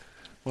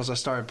once I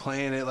started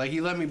playing it, like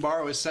he let me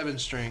borrow his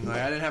 7-string. Like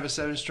I didn't have a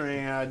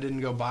 7-string, I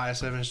didn't go buy a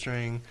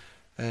 7-string,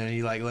 and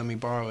he like let me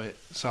borrow it.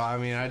 So I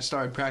mean, I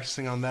started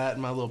practicing on that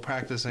in my little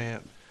practice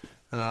amp,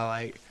 and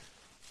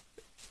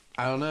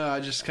I don't know,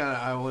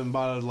 I went and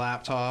bought a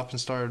laptop and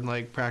started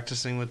like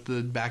practicing with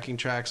the backing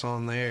tracks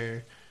on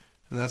there,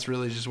 and that's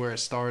really just where it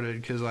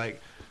started. Cause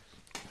like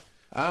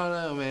I don't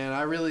know, man.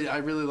 I really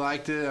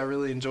liked it. I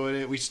really enjoyed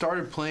it. We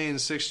started playing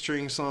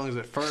 6-string songs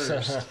at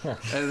first, and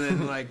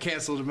then like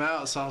canceled them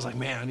out. So I was like,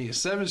 man, I need a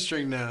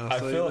 7-string now.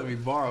 So they let me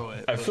borrow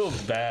it. I feel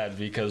bad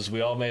because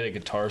we all made a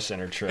Guitar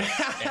Center trip,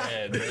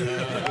 and we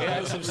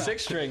had some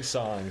 6-string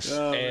songs,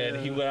 and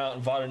he went out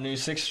and bought a new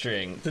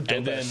 6-string, and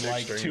then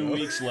like 6-string, 2 though.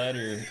 weeks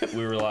later,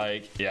 we were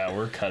like, yeah,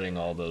 we're cutting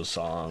all those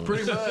songs.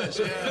 Pretty much,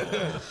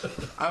 yeah.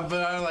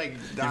 But I like.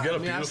 got a I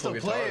beautiful still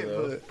guitar, play it,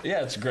 though. but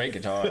Yeah, it's a great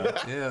guitar.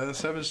 yeah, the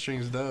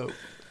 7-string's dope.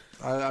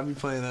 I be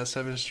playing that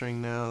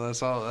 7-string now.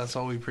 That's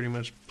all we pretty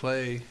much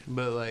play.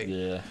 But like,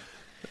 Yeah.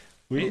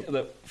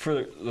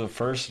 For the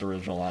first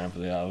original lineup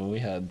of the album, we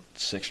had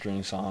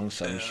 6-string songs,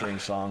 7-string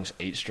songs,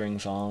 8-string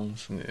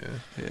songs. Yeah.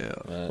 yeah.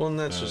 Well, and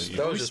that's just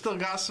that We was just still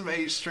got some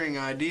 8-string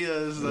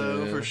ideas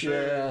though, for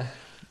sure. Yeah.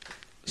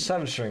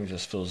 7-string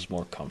just feels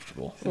more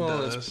comfortable.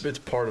 well, does. it's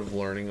part of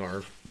learning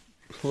our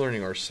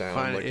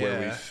sound, like where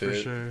we fit. for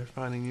sure.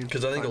 Finding you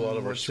Because I think a lot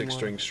of our what you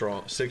want.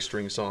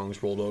 6-string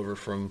songs rolled over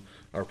from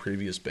our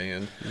previous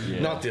band. Yeah.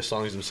 Not the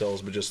songs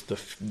themselves, but just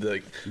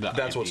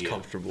that's what's idea.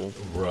 comfortable.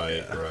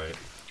 Right.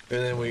 And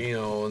then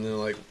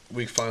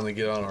we finally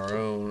get on our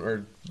own.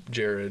 Or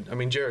Jared,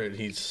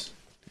 he's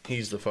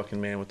the fucking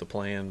man with the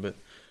plan. But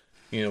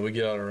we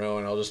get on our own.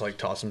 And I'll just like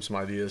toss him some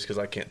ideas because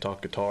I can't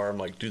talk guitar. I'm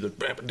like, do the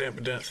bam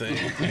thing. Just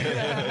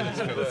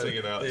kind of sing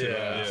it out. Too.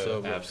 Yeah,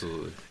 so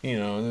Absolutely.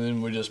 and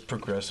then we just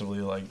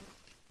progressively like,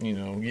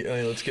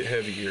 let's get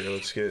heavier,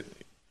 let's get,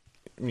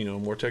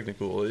 more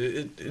technical.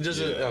 It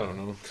doesn't, Yeah. I don't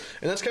know.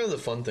 And that's kind of the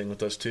fun thing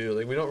with us too.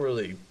 Like we don't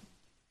really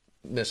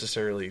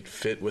necessarily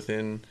fit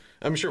within.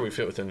 I'm sure we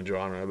fit within a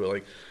genre, but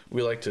like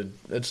we like to.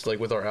 It's like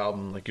with our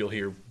album, like you'll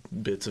hear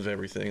bits of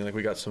everything. Like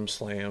we got some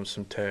slam,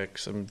 some tech,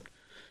 some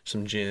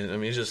gin. I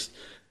mean,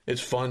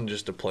 it's fun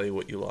just to play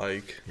what you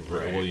like.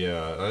 Right. Well,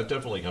 yeah, that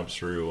definitely comes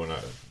through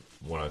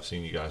when I've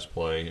seen you guys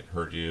play,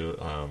 heard you.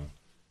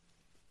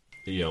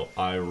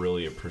 I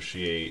really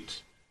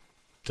appreciate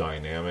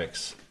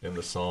dynamics in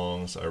the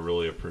songs. I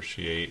really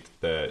appreciate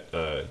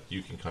that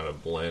you can kind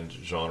of blend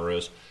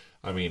genres.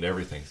 I mean,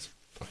 everything's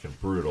fucking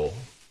brutal,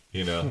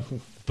 you know,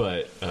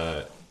 but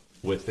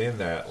within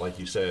that, like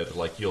you said,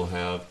 like you'll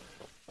have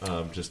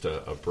just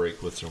a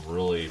break with some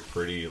really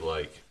pretty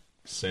like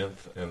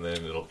synth, and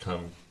then it'll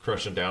come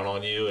crushing down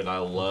on you, and I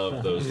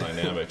love those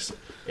dynamics,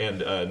 and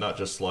not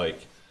just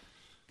like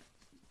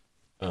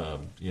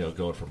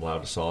going from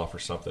loud to soft or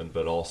something,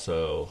 but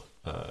also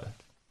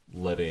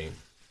letting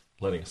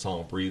a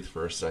song breathe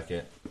for a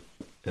second,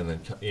 and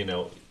then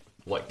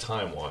like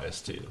time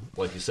wise too,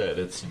 like you said,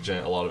 it's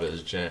gent, a lot of it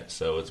is gent,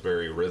 so it's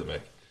very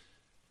rhythmic,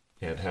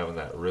 and having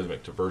that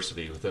rhythmic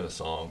diversity within a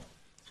song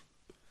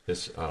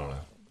is, I don't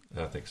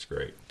know, I think it's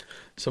great.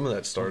 Some of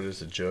that started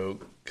as a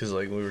joke because,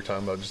 like, we were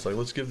talking about just like,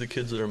 let's give the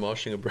kids that are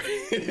moshing a break.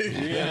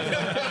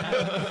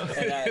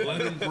 And let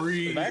them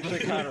breathe. I've actually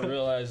kind of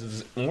realized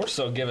it's more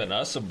so giving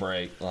us a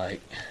break.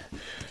 Like,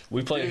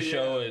 we played a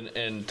show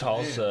in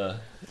Tulsa,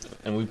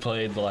 and we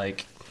played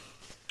like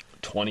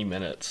 20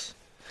 minutes.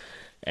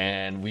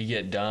 And we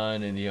get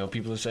done, and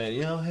people are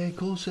saying, hey,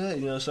 cool set.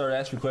 Start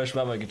asking me questions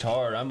about my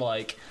guitar, and I'm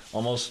like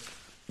almost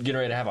getting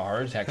ready to have a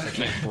heart attack because I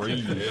can't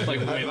breathe. You're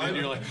like,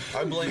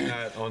 I blame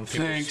that on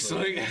people. Thanks.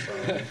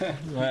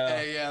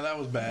 Hey, yeah, that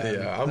was bad.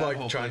 Yeah, I'm That like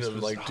whole trying to place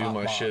was like do hot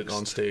my box. shit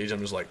on stage. I'm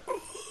just like,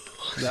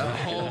 That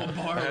whole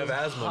bar I have was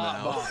asthma hot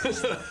now.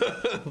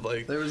 box.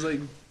 Like There was like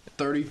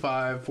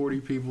 35,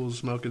 40 people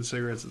smoking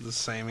cigarettes at the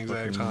same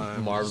exact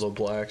time. Marlboro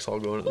Blacks all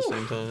going at the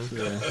same time.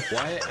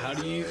 Why?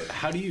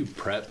 How do you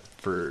prep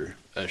for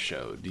a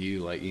show? Do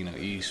you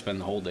you spend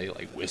the whole day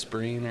like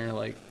whispering or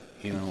like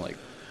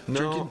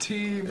Drinking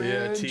tea, man.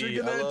 Yeah, tea.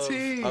 Drinking that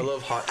tea. I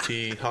love hot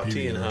tea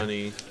and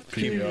honey.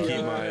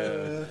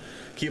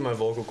 Keep my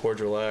vocal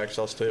cords relaxed.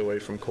 I'll stay away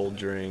from cold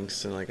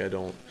drinks, and like I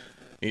don't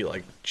eat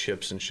like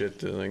chips and shit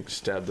to like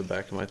stab the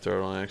back of my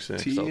throat on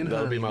accident. Tea and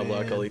that'll be my honey,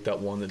 luck. man. I'll eat that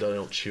one that I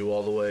don't chew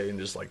all the way, and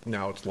just like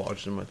now it's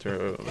lodged in my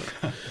throat.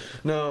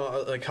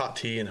 No, like hot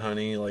tea and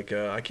honey. Like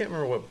I can't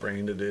remember what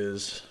brand it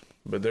is,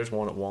 but there's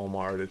one at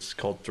Walmart. It's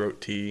called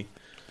Throat Tea.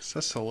 It's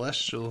that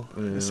celestial.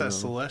 It's that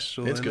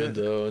celestial. It's isn't good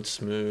it? though. It's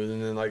smooth,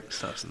 and then like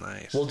Stuff's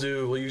nice.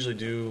 we'll usually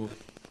do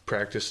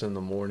practice in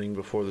the morning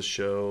before the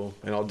show,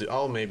 and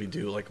I'll maybe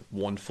do like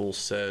one full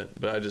set,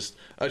 but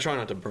I try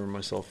not to burn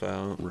myself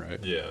out.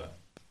 right? Yeah.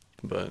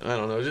 But I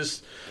don't know,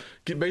 just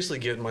basically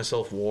getting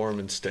myself warm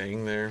and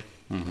staying there.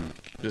 Mm-hmm.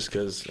 Just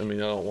because I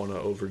don't want to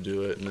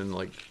overdo it and then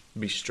like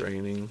be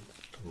straining.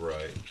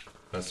 Right.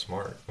 That's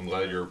smart. I'm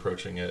glad you're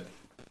approaching it,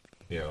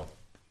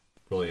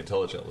 really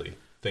intelligently,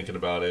 thinking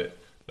about it,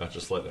 not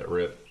just letting it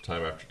rip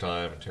time after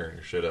time and tearing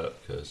your shit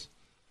up, because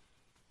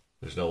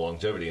there's no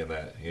longevity in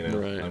that,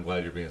 Right. I'm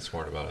glad you're being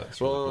smart about it. It's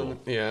Well, really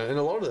cool. yeah, and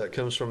a lot of that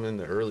comes from in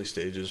the early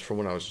stages, from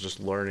when I was just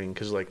learning,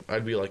 because like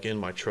I'd be like in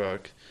my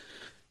truck,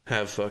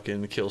 have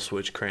fucking Kill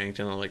Switch cranked,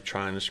 and I'm like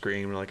trying to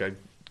scream, and like I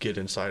get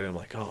inside, and I'm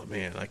like, oh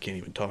man, I can't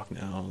even talk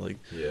now. Like,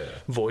 Yeah.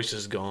 voice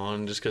is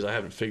gone just because I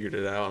haven't figured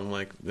it out. I'm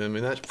like,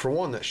 that for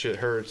one, that shit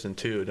hurts, and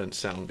two, it doesn't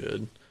sound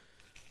good.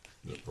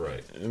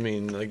 Right.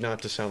 Like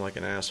not to sound like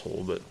an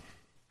asshole, but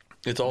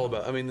it's all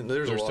about.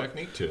 There's a lot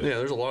technique to it. Yeah,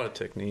 there's a lot of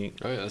technique.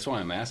 Oh yeah, that's why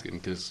I'm asking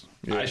because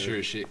Yeah. I sure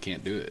as shit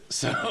can't do it.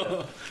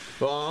 So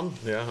Well,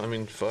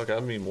 fuck,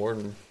 I'd be more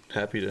than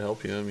happy to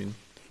help you.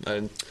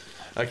 I'm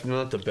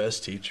not the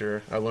best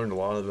teacher. I learned a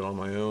lot of it on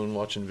my own,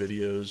 watching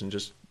videos and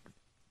just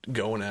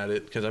going at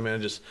it.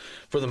 Because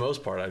for the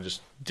most part, I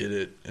just did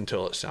it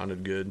until it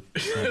sounded good.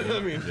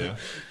 Yeah.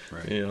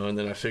 right. And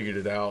then I figured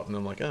it out, and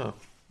I'm like, oh,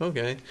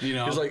 okay.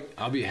 It's like,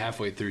 I'll be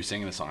halfway through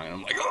singing a song and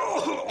I'm like,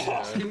 oh,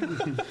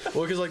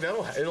 well, because like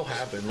it'll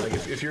happen. Like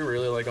if you're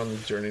really like on the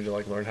journey to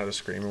like learn how to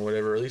scream or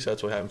whatever, at least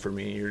that's what happened for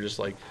me. You're just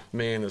like,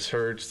 man, this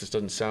hurts. This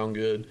doesn't sound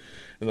good.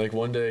 And like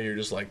one day you're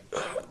just like,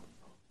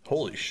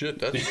 holy shit,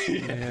 that's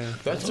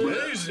that's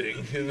amazing.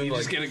 And then You like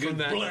just get a good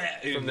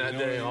from that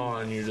day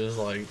on, you're just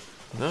like,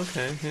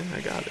 okay, yeah,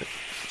 I got it.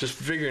 Just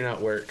figuring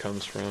out where it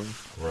comes from.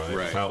 Right.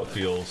 Right. How it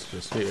feels,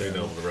 just Yeah. being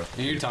able to replicate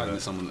and you're talking that.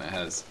 to someone that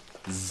has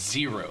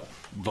zero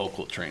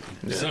vocal training.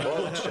 Yeah.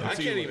 Well, I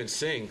can't even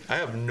sing. I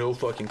have no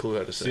fucking clue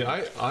how to sing. See,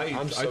 I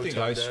I'm so think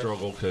I tone deaf.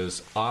 struggle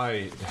because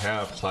I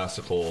have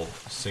classical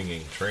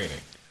singing training,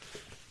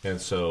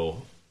 and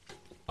so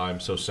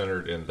I'm so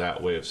centered in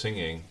that way of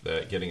singing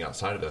that getting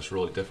outside of that's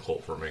really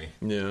difficult for me.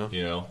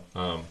 Yeah.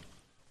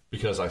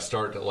 Because I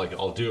start to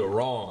I'll do it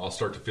wrong. I'll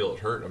start to feel it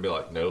hurt, and I'll be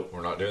like, nope,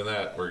 we're not doing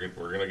that. We're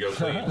gonna go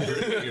clean.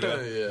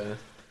 Yeah.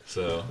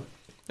 So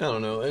I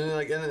don't know, and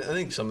I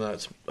think some of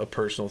that's a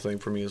personal thing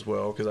for me as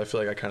well, because I feel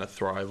like I kind of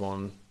thrive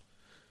on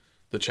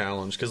the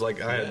challenge. Because like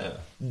I had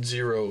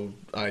zero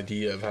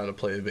idea of how to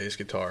play a bass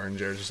guitar, and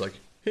Jared's just like,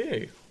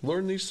 "Hey,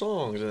 learn these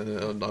songs,"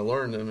 and I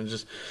learned them, and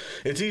just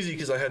it's easy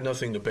because I had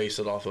nothing to base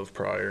it off of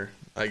prior.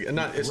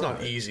 It's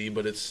not easy,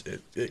 but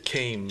it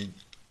came.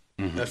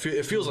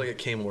 It feels like it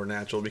came more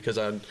natural because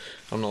I'm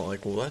not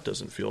like, well, that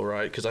doesn't feel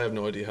right, because I have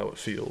no idea how it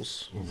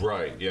feels.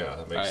 right, yeah,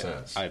 that makes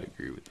sense. I'd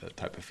agree with that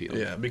type of feeling.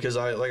 Yeah, because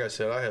like I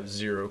said, I have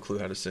zero clue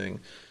how to sing.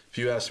 if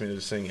you asked me to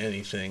sing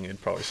anything,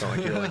 it'd probably sound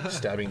like you're like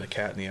stabbing the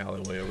cat in the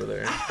alleyway over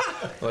there.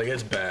 Like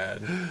it's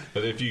bad.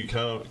 But if you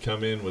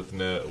come in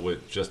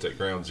with just at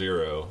ground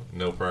zero,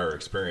 no prior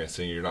experience,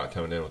 then you're not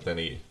coming in with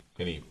any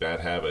bad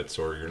habits,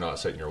 or you're not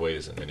setting your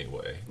ways in any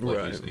way. Like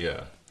Right.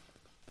 Yeah.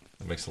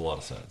 It makes a lot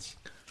of sense.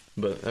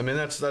 But I mean,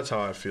 that's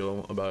how I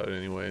feel about it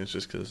anyway. It's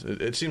just because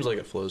it seems like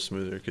it flows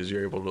smoother because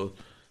you're able to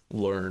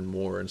learn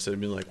more instead of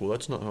being like, well,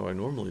 that's not how I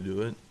normally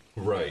do it.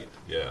 Right.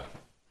 Yeah.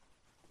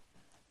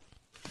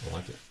 I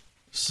like it.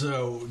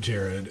 So,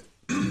 Jared,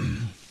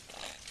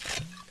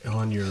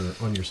 on your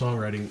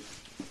songwriting,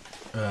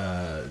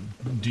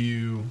 do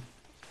you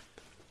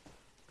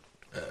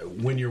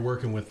when you're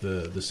working with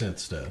the synth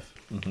stuff,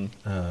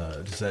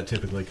 does that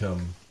typically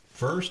come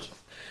first,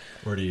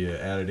 or do you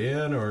add it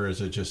in, or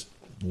is it just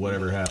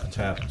whatever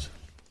happens?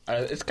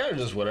 It's kind of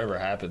just whatever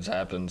happens.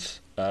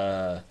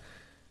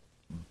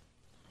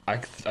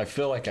 I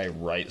feel like I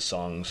write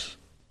songs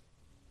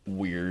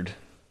weird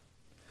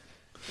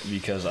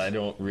because I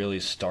don't really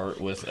start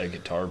with a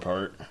guitar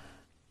part.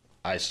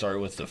 I start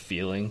with the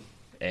feeling,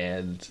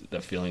 and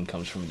the feeling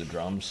comes from the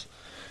drums.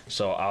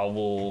 So I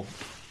will,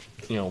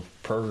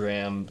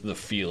 program the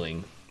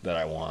feeling that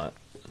I want,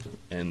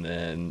 and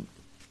then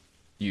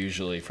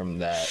usually from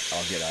that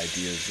I'll get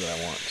ideas that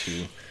I want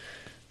to.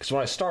 Because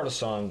when I start a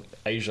song,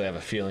 I usually have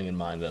a feeling in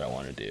mind that I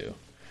want to do.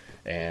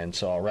 And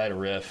so I'll write a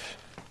riff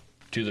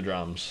to the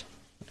drums,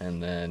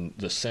 and then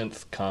the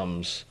synth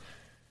comes.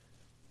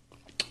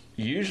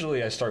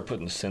 Usually I start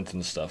putting synth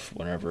and stuff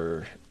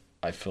whenever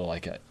I feel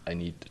like I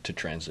need to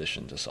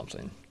transition to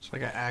something. It's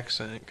like an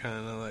accent,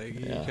 kind of like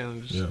you Yeah. kind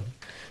of just.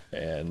 Yeah.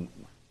 And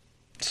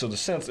so the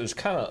synth is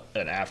kind of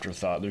an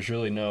afterthought. There's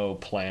really no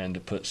plan to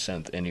put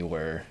synth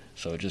anywhere,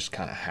 so it just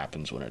kind of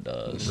happens when it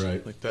does.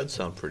 Right. Like that'd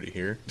sound pretty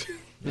here.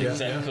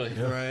 Exactly.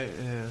 Yeah. Right,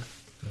 yeah.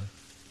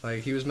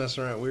 Like he was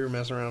messing around. We were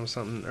messing around with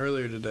something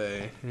earlier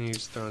today, and he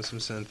was throwing some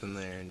synth in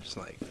there, and just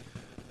like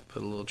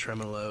put a little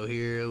tremolo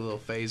here, a little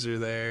phaser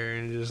there,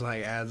 and just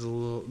like adds a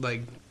little,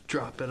 like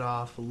drop it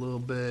off a little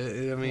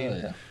bit. I mean, Oh,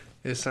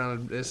 yeah. it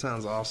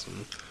sounds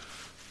awesome.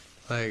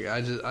 Like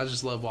I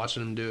just love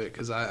watching him do it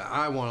because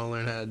I want to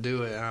learn how to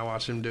do it, and I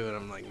watch him do it.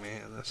 I'm like,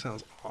 man, that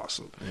sounds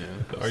awesome.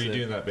 Yeah. Are you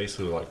doing that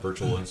basically with, like,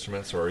 virtual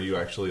instruments, or are you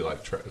actually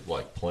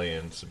like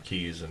playing some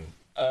keys and?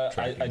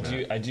 tracking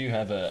that? I do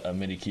have a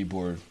MIDI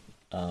keyboard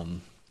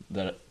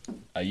that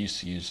I used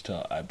to use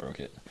till I broke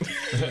it.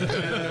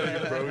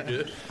 Broke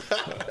it.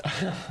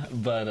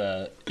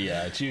 But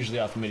yeah, it's usually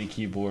off the MIDI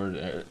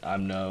keyboard.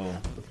 I'm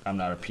not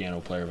a piano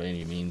player by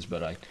any means,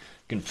 but I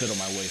can fiddle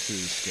my way through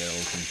the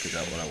scales and figure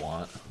out what I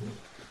want.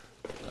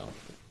 So,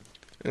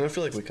 And I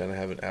feel like we kind of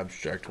have an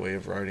abstract way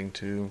of writing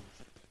too.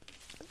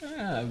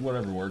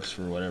 whatever works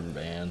for whatever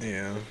band.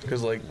 Yeah,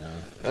 because like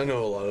I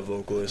know a lot of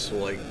vocalists will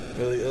like.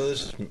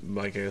 This is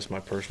I guess my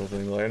personal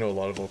thing. Like I know a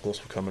lot of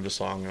vocalists will come into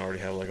song and already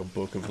have like a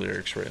book of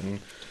lyrics written.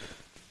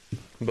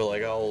 But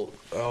like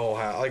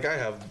I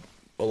have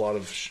a lot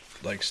of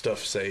like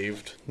stuff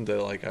saved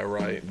that like I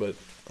write, but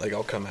like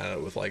I'll come at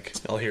it with like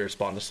I'll hear a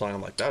spot in the song,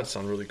 I'm like that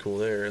sounds really cool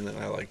there, and then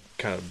I like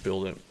kind of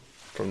build it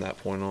from that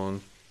point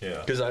on.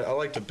 Yeah. Because I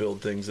like to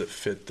build things that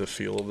fit the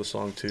feel of the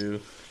song too.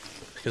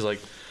 Because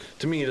like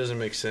to me it doesn't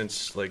make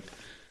sense like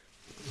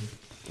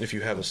if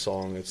you have a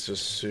song that's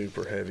just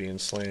super heavy and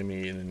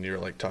slammy and then you're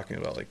like talking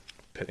about like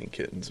petting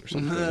kittens or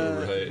something.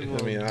 Right.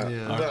 I mean,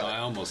 I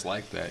almost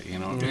like that, you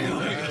know what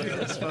I mean?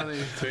 That's funny.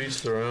 to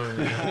each their own.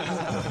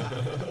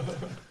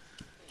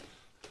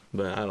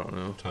 But I don't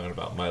know. Talking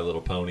about My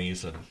Little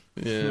Ponies and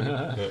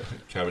Yeah.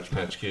 Cabbage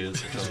Patch Kids.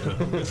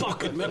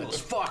 Fucking metal as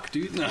fuck,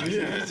 dude. No.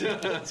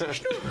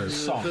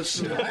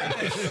 Songs.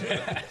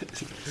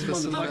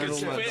 Fucking my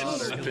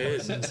daughter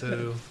Spit.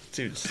 into.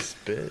 Dude,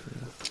 spit.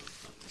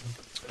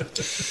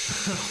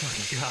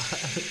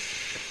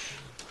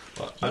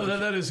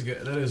 That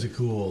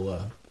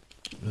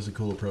is a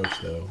cool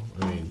approach though.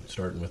 I mean,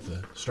 starting with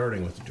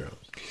the drums.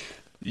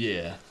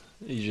 Yeah,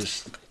 you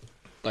just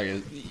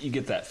you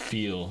get that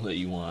feel that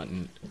you want,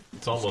 and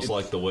It's almost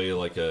like the way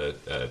like a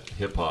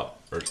hip hop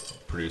or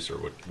producer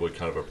would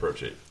kind of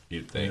approach it.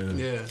 You'd think.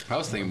 Yeah. I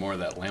was thinking more of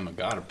that Lamb of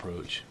God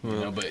approach, you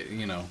know, but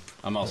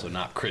I'm also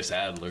not Chris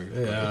Adler.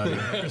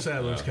 Yeah, Chris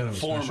Adler's kind of a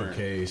Former. special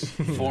case.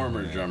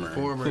 Former drummer.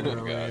 Former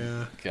drummer, God.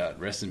 yeah. God,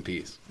 rest in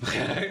peace. Oh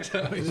my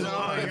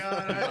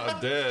god!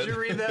 I'm dead. Did you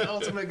read that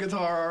Ultimate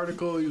Guitar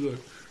article? He's like,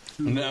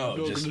 No,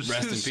 This just is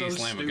rest in so peace,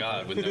 Lamb of stupid.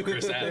 God, with no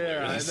Chris Adler.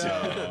 Yeah, I So,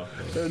 know.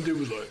 That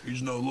dude was like,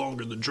 he's no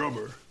longer the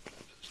drummer.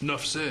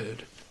 Enough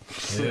said.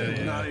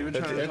 Yeah. Not even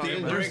trying to At talk the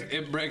end, about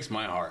it breaks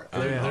my heart.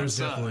 There's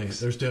sucks.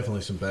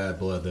 definitely some bad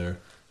blood there.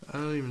 I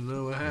don't even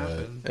know what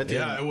happened. At the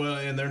Yeah, end, well,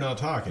 and they're not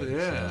talking.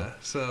 Yeah.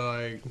 So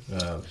like,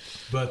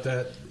 But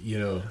that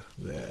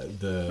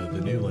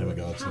the new Lamb of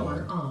God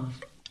Power song.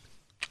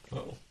 on.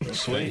 Oh.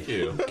 Thank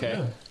you.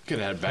 Okay. Could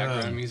have had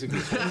background music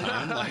this whole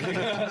time.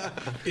 Like,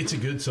 It's a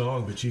good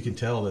song, but you can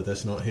tell that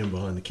that's not him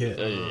behind the kit.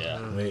 Yeah.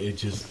 I mean, it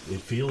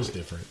feels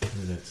different,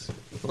 and it's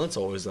Well, it's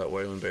always that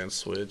way when bands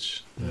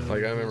switch.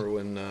 Like I remember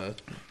when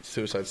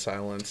Suicide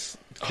Silence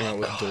came out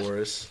with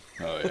Doris.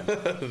 oh yeah.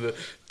 The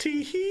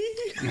tee-hee.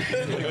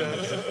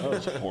 That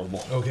was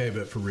horrible. okay.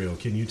 But for real,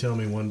 can you tell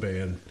me one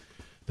band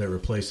that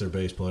replaced their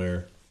bass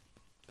player,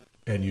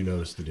 and you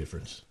noticed the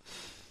difference?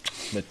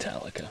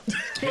 Metallica.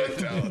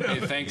 Hey,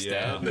 thanks,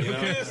 Yeah. Dad. You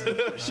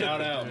know?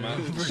 Shout out,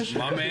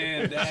 my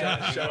man,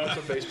 Dad. Shout out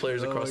to bass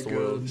players across the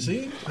world.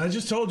 See, I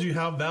just told you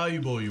how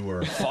valuable you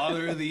were.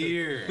 Father of the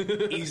year,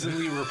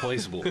 easily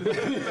replaceable.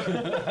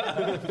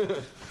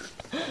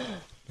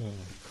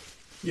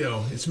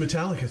 Yo, it's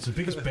Metallica. It's the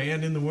biggest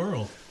band in the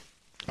world.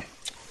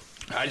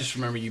 I just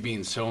remember you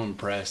being so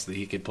impressed that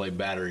he could play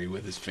battery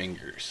with his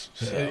fingers.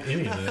 So.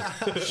 Any of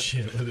that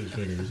shit with his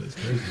fingers. That's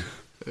crazy.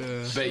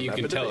 Bet you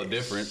can tell a Bass.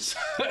 difference.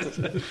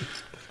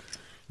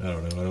 I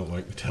don't know. I don't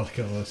like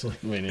Metallica, honestly.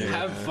 Me neither.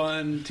 Have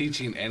fun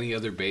teaching any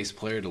other bass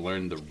player to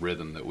learn the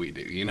rhythm that we do.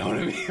 You know what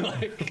I mean?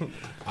 Like,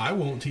 I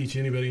won't teach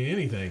anybody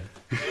anything.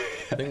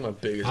 I think my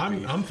biggest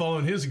beef. I'm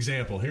following his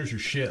example. Here's your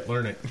shit.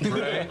 Learn it.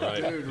 Right.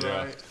 Dude, Yeah.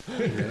 right.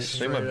 I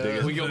think my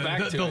biggest. we go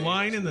back to the it.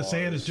 line in the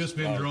sand has just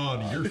been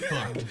drawn. You're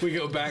fucked. We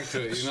go back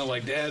to it. You know,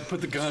 like, Dad,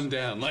 put the gun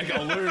down. Like,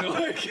 I'll learn.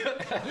 Like,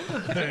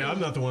 Hey, I'm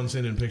not the one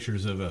sending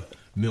pictures of a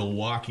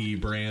Milwaukee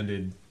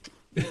branded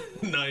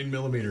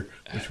 9mm,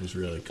 which was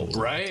really cool.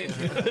 right?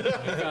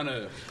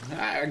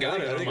 I got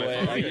it. on my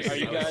Wait, phone. are you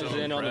I was guys so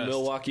in on the impressed.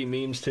 Milwaukee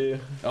memes too?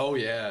 Oh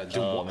yeah, dude,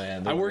 Oh,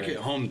 man, they're I work great.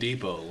 at Home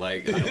Depot.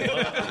 Like,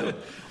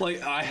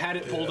 like I had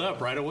it pulled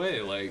up right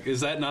away. Like,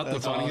 is that not the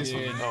funniest?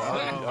 Dude,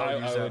 I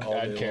would use that all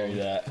I'd day carry long.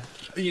 that.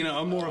 You know,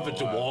 I'm more of a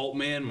DeWalt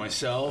man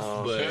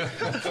myself,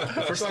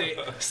 but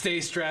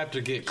stay strapped or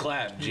get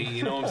clapped. G,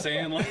 you know what I'm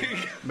saying?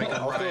 Like,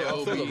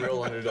 I'll feel the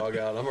real underdog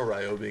out. I'm a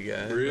Ryobi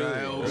guy.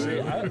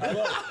 really?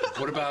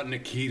 What about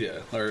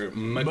Nikita or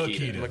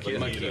Makita?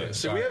 Makita.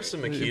 So we have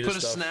some Makita You put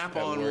a stuff snap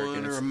at on work, one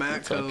and or a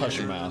it's- Matco. Hush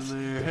your mouth.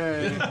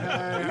 Hey,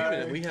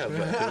 hey. we have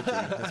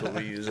that's what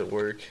we use at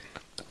work.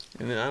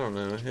 And then, I don't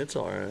know. It's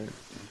all right.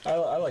 I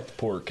like the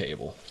Porter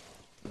cable.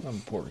 I'm a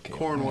Porter cable.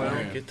 Cornwell.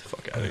 Get the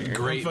fuck out of here.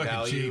 Great I'm fucking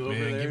value cheap, over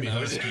man. there. Give me No,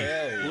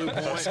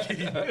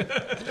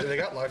 Husky. They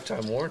got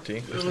lifetime warranty.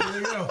 There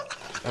you go.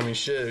 I mean,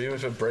 shit. Even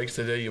if it breaks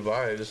the day you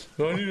buy it, just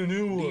I need a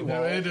new one.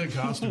 No, it doesn't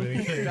cost him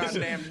anything.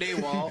 Goddamn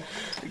D-Wall.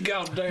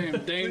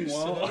 Goddamn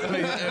Dingwall. I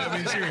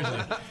mean, seriously.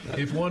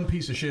 If one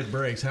piece of shit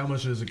breaks, how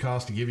much does it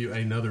cost to give you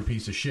another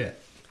piece of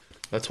shit?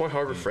 That's why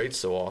Harbor Freight's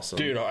so awesome.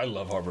 Dude, I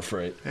love Harbor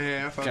Freight.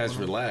 Yeah, I fuck Guys, with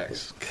him.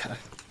 relax. God.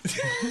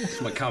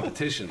 It's my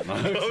competition.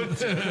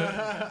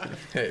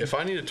 Hey, if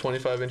I need a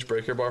 25-inch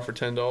breaker bar for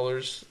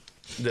 $10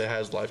 that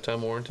has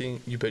lifetime warranty,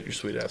 you bet your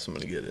sweet ass I'm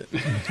gonna get it.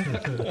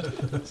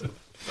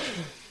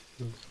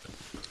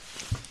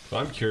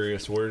 I'm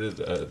curious, where did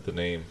the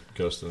name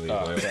Ghost in the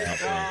Atlantic come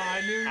from?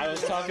 I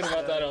was talking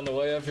about that on the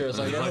way up here. I was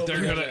like, oh,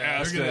 They're gonna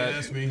ask They're gonna that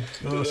ask me.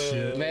 Oh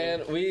shit.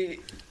 man,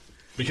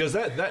 because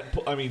that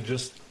I mean,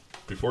 just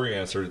before you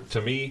answer,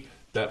 to me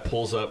that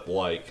pulls up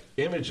like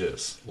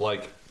images.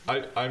 Like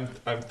I'm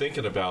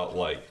thinking about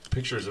like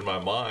pictures in my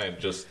mind.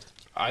 Just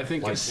I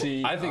think Like, it's,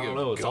 see, I think I don't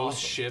of know, it's Ghost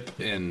awesome. Ship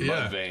and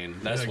Yeah.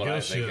 Mudvayne. That's Yeah, what I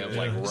Ghost think Ship, of,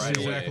 yeah. like right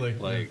Exactly. away.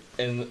 Like,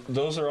 and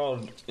those are all,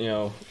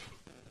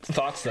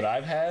 thoughts that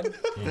I've had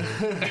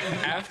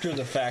after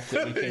the fact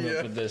that we came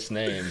up with this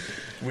name.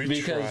 We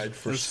Because tried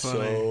for it's funny.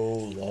 so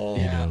long.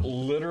 Yeah,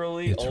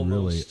 literally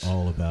almost.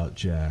 all about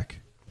Jack.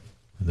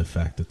 The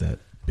fact that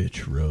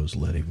bitch Rose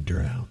let him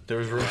drown. There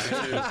was room for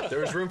two. There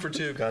was room for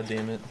two. God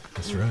damn it.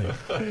 That's right.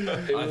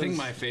 I think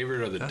my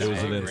favorite are the It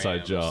was an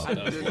inside job.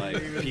 of like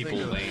people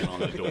laying on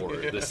the door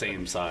the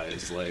same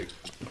size. Like,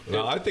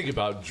 now I think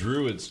about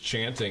druids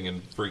chanting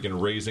and freaking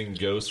raising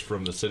ghosts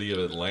from the city of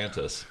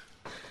Atlantis.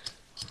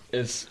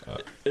 It's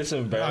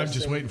embarrassing. I'm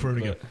just waiting for him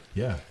to go.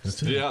 Yeah,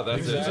 that's it. Yeah,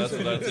 that's it.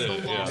 That's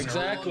it. Yeah.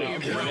 Exactly.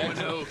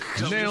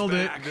 Nailed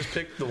it. Just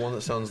pick the one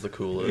that sounds the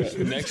coolest.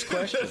 Next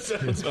question.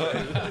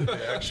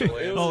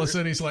 Actually, All of a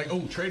sudden he's like,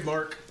 "Oh,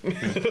 trademark."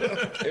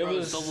 It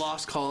was The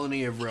lost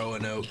colony of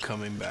Roanoke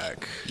coming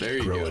back. there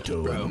you go.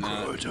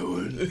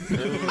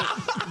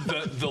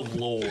 The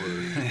Lord.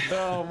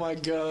 Oh my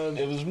god.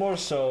 It was more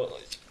so.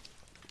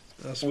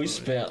 That's We funny.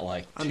 spent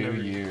like I'm 2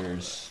 never-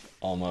 years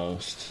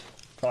almost.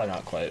 Probably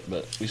not quite,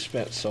 but we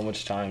spent so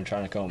much time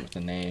trying to come up with a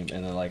name,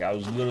 and then like I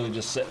was literally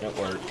just sitting at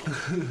work.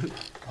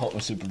 Hope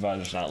my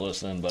supervisor's not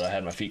listening, but I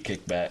had my feet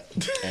kicked back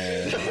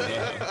and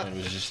it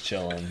was just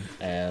chilling,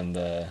 and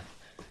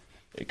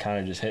it kind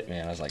of just hit me,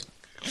 and I was like,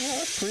 "Oh,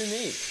 that's pretty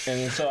neat." And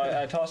then so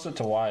I tossed it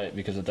to Wyatt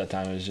because at that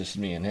time it was just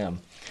me and him,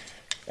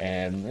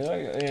 and we're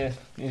like, "Yeah,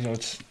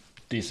 it's a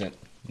decent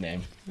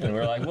name," and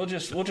we're like, "We'll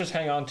just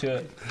hang on to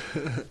it,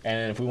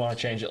 and if we want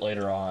to change it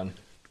later on,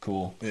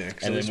 cool. Yeah,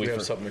 because And at then least we have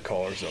for- something to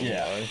call ourselves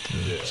Yeah.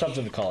 by.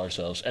 something to call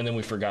ourselves. And then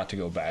we forgot to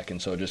go back,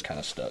 and so it just kind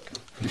of stuck.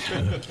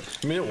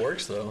 I mean, it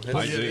works though. It's,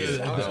 I do. it's-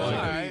 Yeah, All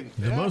right.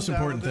 The Yeah, most I'm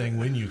down important with it. thing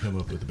when you come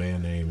up with the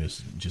band name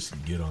is just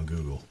get on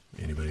Google.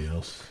 Anybody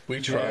else?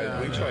 we tried.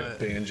 Yeah, we I tried know it.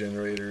 band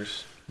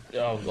generators.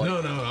 Oh, No,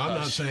 I'm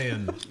not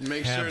saying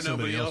Make have sure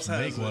somebody nobody else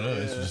make has one it, of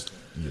it. It's yeah.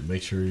 just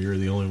make sure you're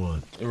the only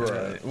one.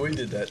 Right. We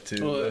did that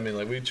too. Well, I mean,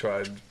 like we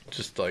tried.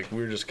 Just like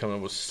we were just coming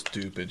up with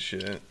stupid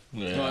shit.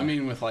 yeah. Well, I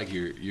mean, with like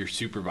your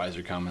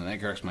supervisor comment, that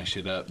cracks my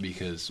shit up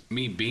because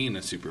me being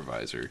a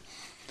supervisor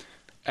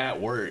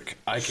at work,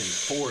 I can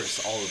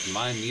force all of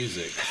my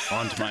music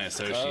onto my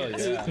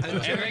associates, yeah. and they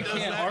Jared does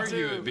can't that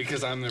argue too. it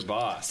because I'm their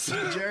boss.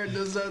 Jared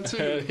does that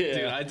too. yeah.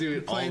 Dude, I do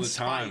it all Playing the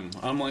time.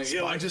 I'm like,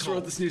 yo, I just Spiteful.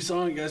 wrote this new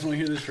song. You guys want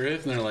to hear this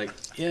riff? And they're like,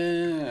 yeah.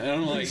 And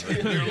I'm like,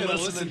 you're gonna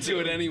listen to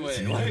it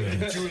anyway.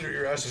 Like, Junior,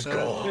 your ass is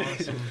gone.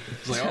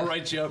 it's like, I'll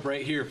write you up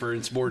right here for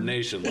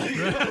insubordination. Like,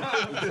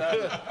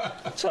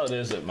 That's how it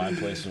is at my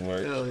place of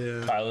work. Hell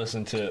yeah. I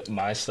listen to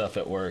my stuff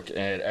at work,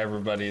 and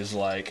everybody's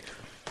like,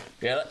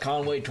 yeah, that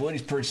Conway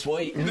 20's pretty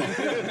sweet.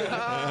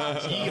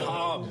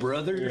 yeehaw,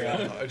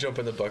 brother. I jump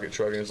in the bucket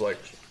truck and it's like,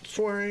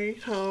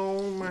 sweet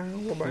home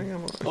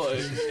Alabama. Well,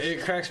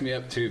 it cracks me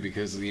up too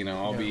because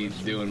I'll be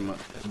doing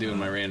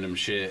my random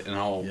shit and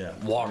I'll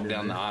walk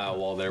down the aisle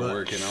while they're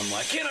working. I'm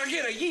like, can I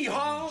get a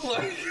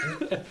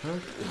yeehaw? Like,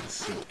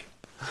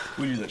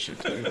 We do that shit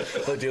too.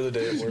 Like the other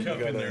day at work, we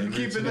got a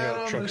Keeping that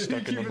on truck the,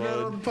 stuck in the keeping that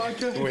on mud. the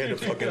podcast. We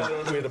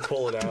had to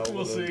pull it out.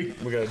 We'll see.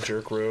 We got a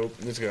jerk rope.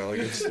 It's got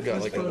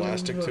like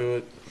elastic to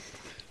it.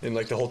 And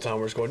like the whole time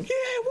we're just going,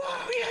 yeah,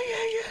 wow,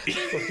 yeah.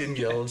 Fucking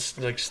yelling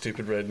like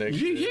stupid redneck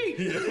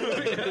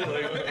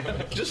shit.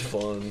 Like, just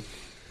fun.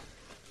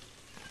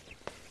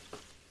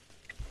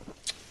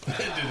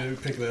 Did we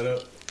pick that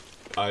up?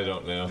 I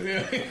don't know.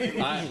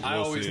 I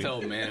We'll always see.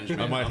 tell management.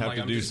 I might I'm have like,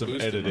 to I'm do just some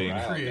boosting editing.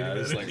 morale,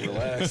 guys. Like,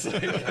 relax.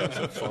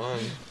 Fun.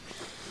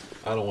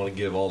 I don't want to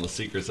give all the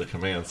secrets of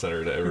Command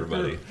Center to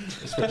everybody,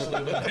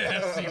 Especially the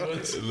nasty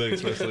ones.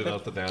 especially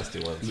not the nasty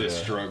ones. The Yeah.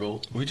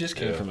 struggle. We just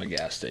came Yeah. from a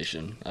gas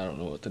station. I don't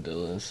know what the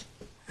deal is.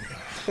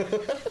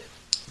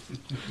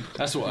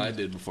 That's what I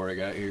did before I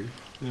got here.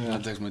 I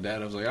texted my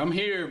dad. I was like, I'm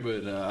here,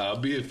 but I'll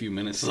be a few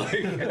minutes.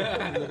 Like, Need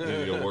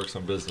to go work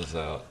some business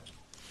out.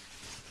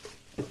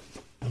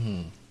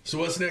 So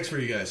what's next for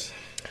you guys?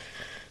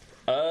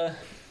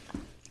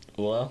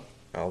 Well,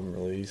 Album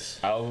release.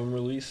 album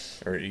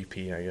release. Or EP,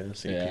 I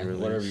guess. EP Yeah, release.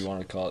 whatever you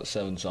want to call it.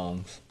 7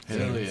 songs.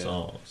 hell yeah.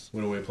 Songs.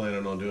 When are we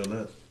planning on doing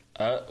that?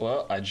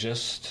 Well, I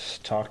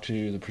just talked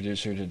to the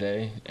producer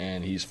today,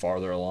 and he's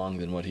farther along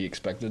than what he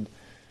expected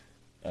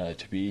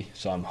to be.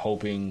 So I'm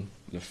hoping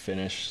the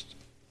finished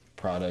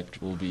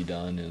product will be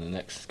done in the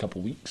next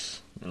couple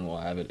weeks, and we'll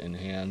have it in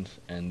hand.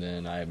 And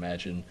then I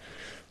imagine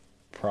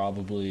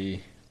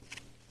probably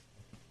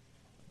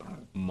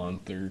a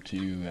month or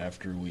two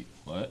after we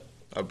what?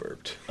 I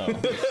burped.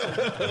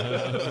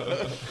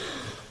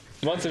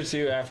 Month or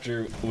two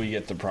after we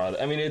get the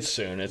product. I mean, it's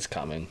soon. It's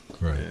coming.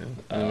 Right. And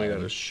then we got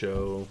a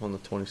show on the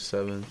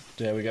 27th.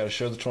 Yeah, we got a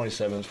show the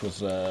 27th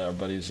with our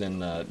buddies in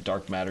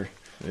Dark Matter.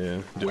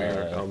 Yeah, doing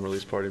our Uh, album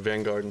release party,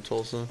 Vanguard in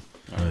Tulsa.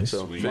 Nice.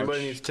 So Sweet. if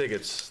anybody needs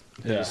tickets,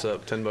 hit Yeah. us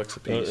up. $10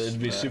 a Well, piece. it'd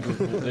be super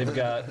cool. They've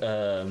got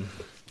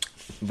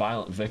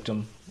Violent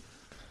Victim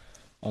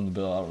on the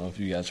bill. I don't know if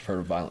you guys have heard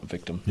of Violent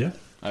Victim. Yeah.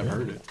 I've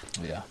heard it.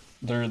 Yeah.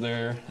 They're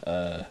there.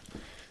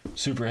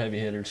 Super heavy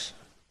hitters.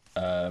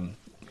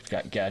 We've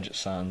got Gadget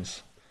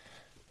Sons,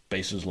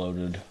 Bases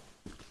Loaded,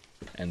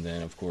 and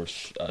then, of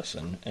course, us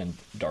and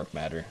Dark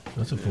Matter.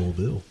 That's a full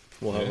bill.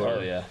 We'll have Oh,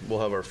 our yeah. we'll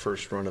have our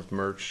first run of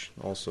merch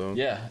also.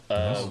 Yeah.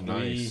 Oh,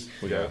 nice.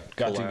 We Yeah.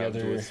 got collabed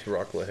together- with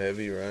Rockla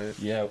Heavy, right?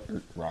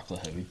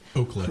 Rockla Heavy.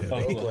 Oakland.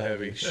 Rockla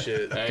Heavy,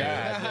 shit. Hey, I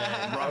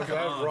have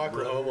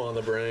Rocklahoma on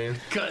the brain.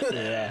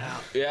 Yeah.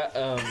 Yeah.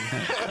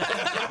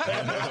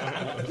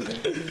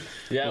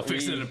 Yeah. we'll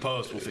fix it in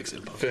post. We'll fix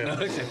it in post.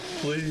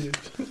 Please.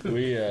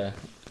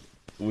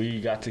 We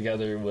got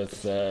together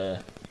with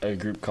a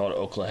group called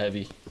Oklahoma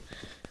Heavy,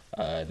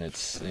 and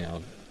it's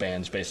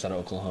bands based out of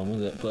Oklahoma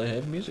that play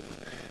heavy music,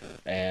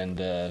 and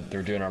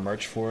they're doing our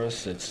merch for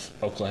us. It's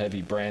Oklahoma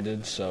Heavy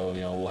branded, so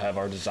we'll have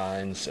our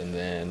designs, and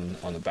then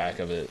on the back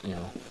of it,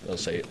 they'll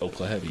say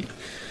Oklahoma Heavy,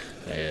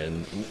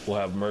 and we'll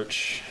have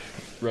merch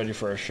ready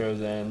for our show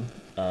then.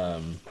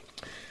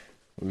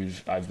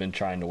 I've been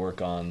trying to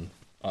work on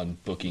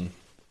booking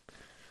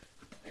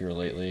here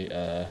lately.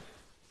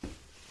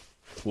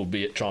 We'll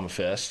be at Trauma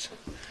Fest.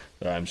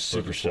 I'm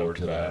super Looking forward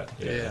stoked to about.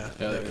 that.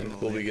 Yeah,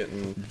 And we'll be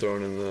getting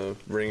thrown in the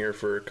ringer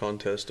for a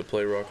contest to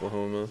play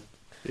Rocklahoma.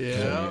 Yeah,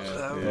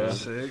 that would Yeah. be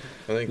sick.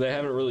 I think. They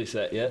haven't released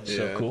that yet,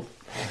 so Yeah. cool.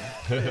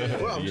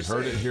 Well, I'm You just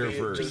heard saying, it here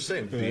first. Just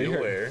saying, be Yeah, you heard-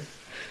 aware.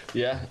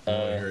 Yeah. I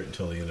heard it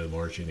until the end of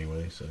March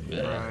anyway. So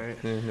Yeah. Right.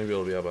 Yeah, maybe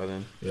it'll be out by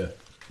then. yeah.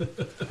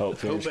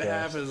 Hope Hope it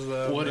happens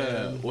though.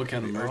 man. What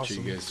kind of Be merch are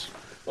awesome. you guys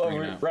Well,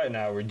 bringing out? right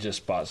now we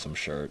just bought some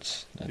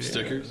shirts. That's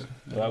Stickers?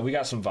 we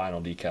got some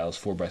vinyl decals,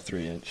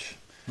 4x3 inch.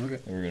 Okay.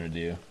 That we're gonna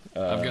do.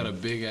 I've got a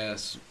big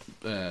ass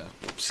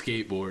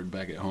skateboard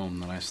back at home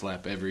that I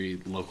slap every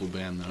local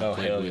band that I Oh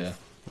played hell with. yeah!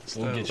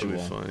 We'll get That'll you be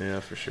one. fun, yeah,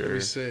 for sure. That'd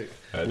be sick.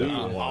 I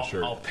definitely want a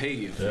shirt. I'll pay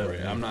you for Yeah, it.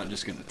 yeah. I'm not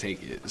just gonna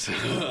take it. So,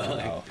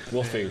 Oh,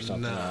 we'll figure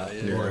something Nah, out.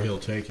 yeah. Or he'll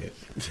take it.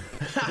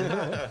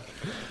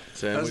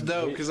 That's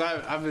dope because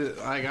I've been,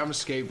 like, I'm a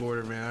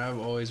skateboarder, man. I've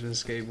always been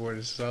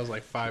skateboarding since I was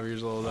like 5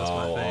 years old. That's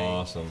my Oh, thing.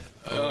 awesome!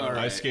 All I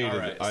right, skated. all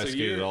right. I So skated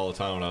you're- all the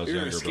time when I was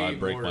you're a younger, but I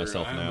break skateboarder.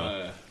 myself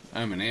now.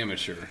 I'm an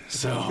amateur,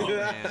 so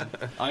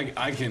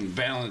I can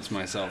balance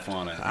myself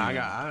on it. I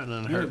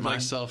done hurt Like,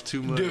 myself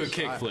too much. do a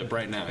kickflip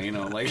right now, you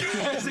know, like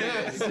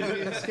Yeah, give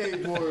me a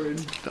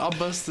skateboard. I'll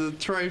bust the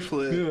tray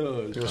flip. You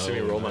want to see me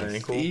roll my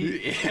ankle?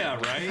 yeah,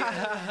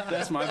 right.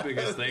 That's my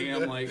biggest thing.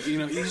 I'm like, you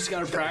know, you just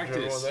gotta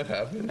practice. that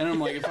happened? And I'm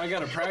like, if I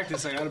gotta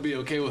practice, I gotta be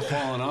okay with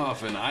falling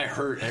off, and I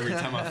hurt every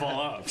time I fall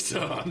off,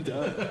 so I'm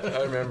done.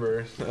 I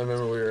remember we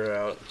were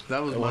out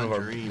That was at my one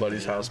of dream. our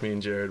buddies' man. house. Me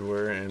and Jared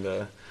were,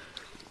 and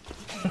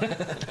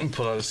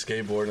pulled out a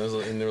skateboard,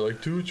 and, and they were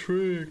like, "Do a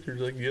trick," or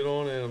like, "Get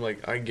on it." And I'm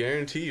like, "I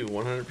guarantee you,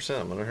 100%,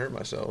 I'm gonna hurt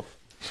myself."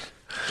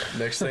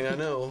 Next thing I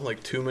know,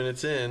 like 2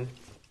 minutes in,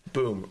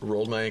 boom,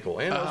 rolled my ankle,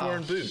 and I was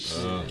wearing boots.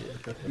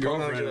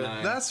 Girlfriend and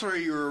I. That's where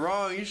you were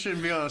wrong. You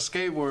shouldn't be on a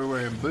skateboard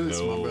wearing boots,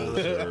 my No,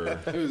 brother. sir.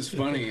 It was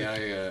funny.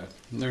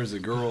 There was a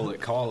girl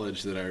at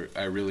college that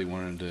I really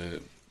wanted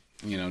to,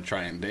 you know,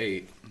 try and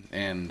date,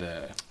 and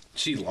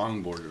she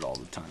longboarded all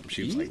the time.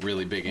 She was like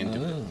really big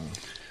into it,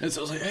 and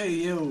so I was like, "Hey,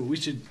 yo, we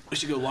should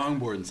go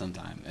longboarding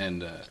sometime."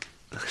 And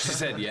she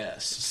said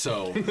yes.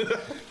 So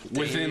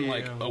within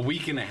like a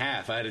week and a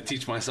half, I had to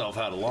teach myself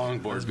how to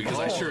longboard because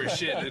I sure as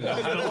shit didn't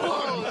know how to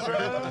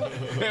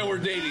longboard. And we're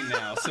dating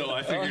now, so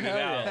I figured it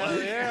out.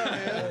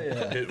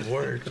 Like, It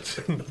worked.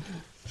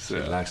 so,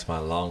 Likes my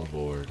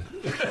longboard.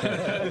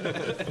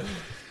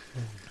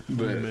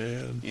 but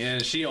Man. yeah,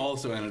 she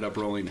also ended up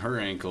rolling her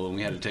ankle, and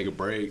we had to take a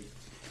break.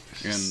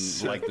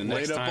 And like the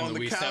next Laid up time on that the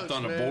we stepped couch,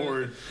 on a man.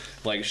 board,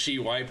 like she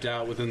wiped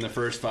out within the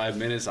first 5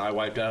 minutes. I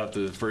wiped out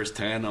after the first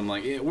 10. I'm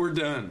like, yeah, we're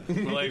done.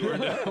 We're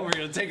done. We're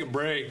gonna take a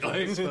break.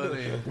 Like,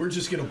 Funny. We're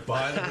just gonna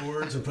buy the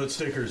boards and put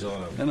stickers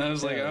on them. and I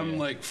was like, I'm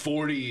like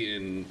 40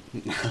 in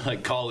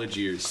like college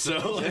years,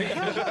 so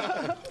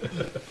like,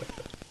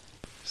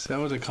 So I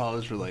went to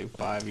college for like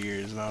 5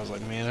 years, and I was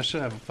like, man, I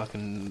should have a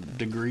fucking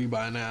degree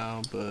by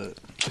now, but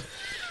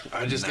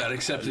I just got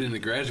accepted into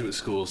graduate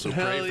school. So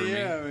pray hell for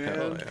yeah, me.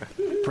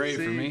 man. Pray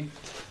See? for me.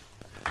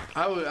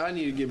 I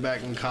need to get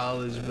back in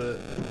college, but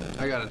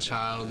I got a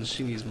child and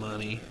she needs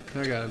money.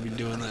 I gotta be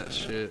doing that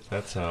shit.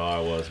 That's how I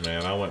was,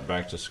 man. I went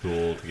back to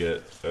school to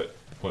get,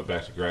 went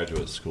back to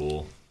graduate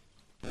school,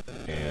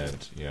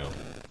 and you know,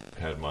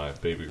 had my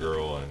baby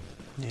girl, and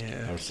I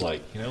Yeah. was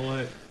like, you know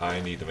what?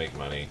 I need to make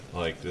money.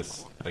 Like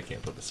this, I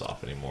can't put this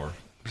off anymore.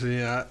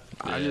 See, I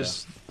Yeah.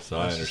 just So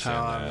I that's just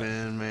how I've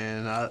understand been,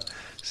 man.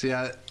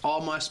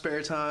 All my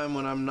spare time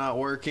when I'm not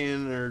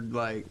working or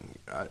like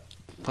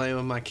playing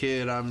with my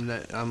kid,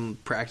 I'm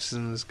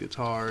practicing this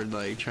guitar,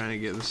 like trying to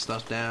get this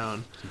stuff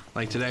down.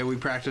 Like today, we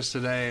practiced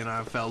today, and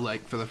I felt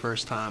like for the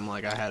first time,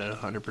 like I had it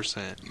 100%.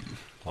 that.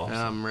 Awesome.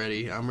 And I'm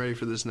ready. I'm ready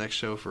for this next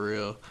show for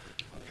real.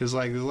 Cause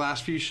like the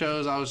last few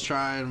shows I was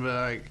trying, but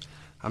like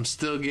I'm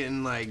still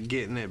getting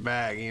it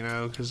back, you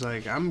know. Cause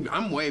like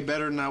I'm way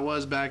better than I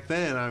was back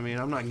then. I mean,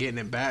 I'm not getting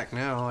it back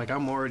now. Like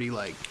I'm already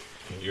like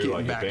You're getting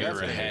like back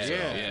advancing up ahead.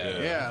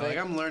 yourself. Yeah. Like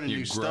I'm learning You're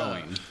new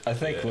growing. stuff. I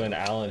think when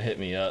Alan hit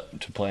me up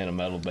to play in a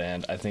metal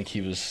band, I think he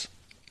was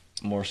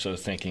more so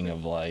thinking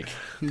of like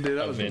Dude,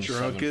 I was Avenged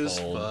drunk as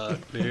Sevenfold.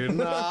 fuck, dude.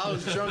 No, I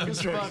was drunk as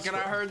fuck, and I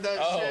heard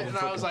that shit, and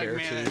I was like,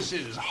 man, that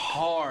shit is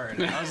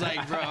hard. I was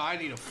like, bro, I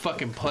need to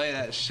fucking play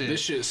that shit.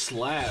 This shit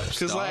slaps.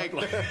 Cause dog.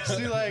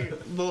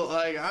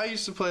 like I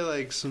used to play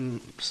like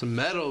some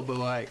metal, but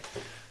like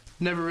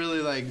never really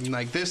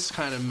like this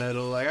kind of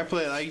metal. Like I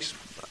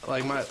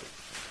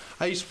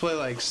used to play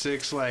like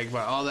Six, like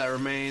by All That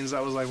Remains.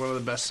 That was like one of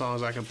the best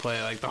songs I could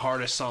play, like the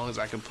hardest songs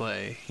I could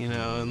play, you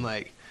know. And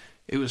like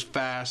it was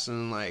fast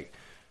and like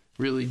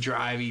really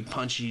drivey,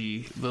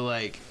 punchy, but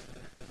like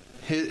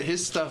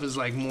his stuff is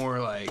like more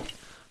like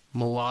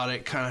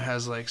melodic, kind of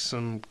has like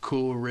some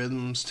cool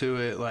rhythms to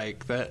it,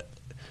 like that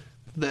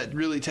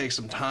really takes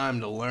some time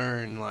to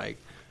learn. Like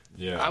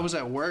Yeah. I was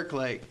at work,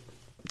 like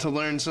to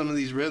learn some of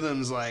these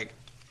rhythms, like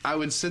I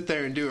would sit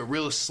there and do it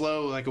real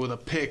slow, like with a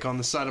pick on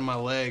the side of my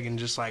leg, and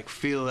just like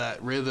feel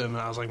that rhythm.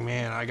 And I was like,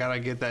 man, I gotta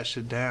get that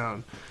shit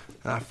down.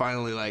 And I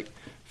finally like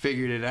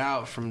figured it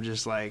out from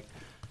just like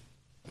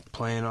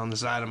playing on the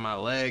side of my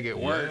leg at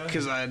work Yeah.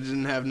 because I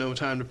didn't have no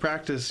time to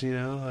practice, you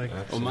know, like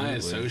Well, my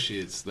Absolutely.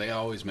 associates, they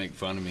always make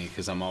fun of me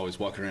because I'm always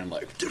walking around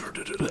like,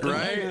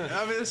 right.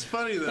 I mean, it's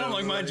funny though. And I'm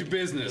like, mind your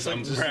business.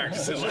 I'm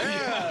practicing.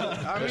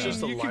 Yeah, I It's just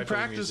a mean, you life can of a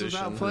practice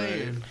musician, without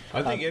playing.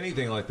 I think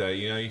anything like that,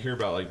 you know, you hear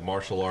about like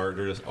martial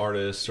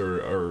artists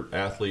or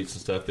athletes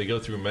and stuff. They go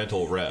through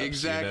mental reps.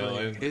 Exactly, You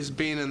know? And it's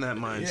being in that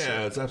mindset.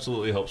 yeah, it's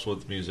absolutely helps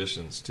with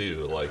musicians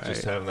too. Like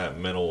just Right. having that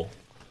mental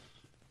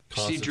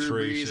see Drew Brees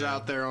concentration.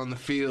 out there on the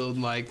field,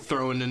 like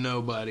throwing to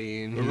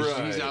nobody, and he's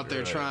Right, out there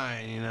right.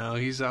 trying. You know,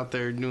 he's out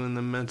there doing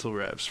the mental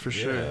reps for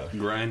sure. Yeah.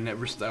 Grind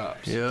never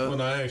stops. Yeah.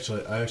 Well, I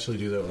actually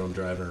do that when I'm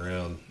driving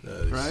around.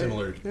 Right?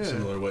 Similar Yeah.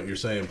 to what you're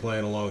saying,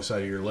 playing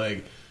alongside of your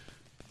leg,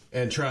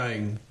 and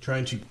trying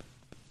to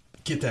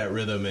get that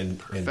rhythm and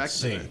Perfecting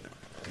sing. it.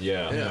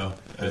 Yeah, Yeah.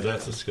 And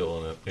that's a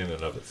skill in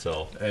and of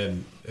itself.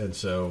 And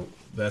so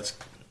that's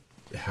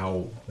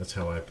how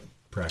I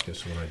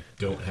practice when I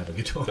don't have a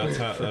guitar. That's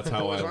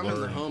how I I'm in the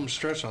learn. home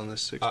stretch on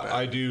this 6-pack.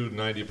 I do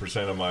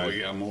 90% of my We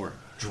got more.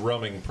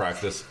 drumming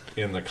practice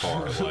in the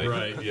car. Like,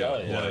 Right. Yeah.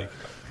 Oh, yeah. Like,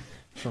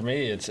 For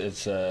me, it's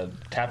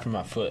tapping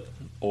my foot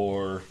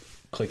or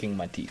clicking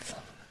my teeth.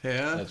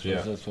 yeah.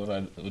 That's what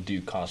I would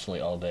do constantly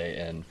all day,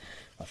 and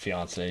my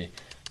fiance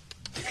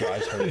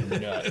drives her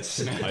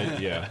nuts.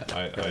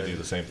 I do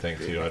the same thing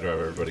too. I drive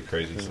everybody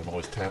crazy because I'm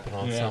always tapping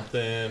on Yeah.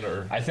 something.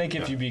 Or I think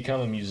if you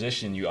become a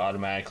musician, you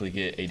automatically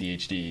get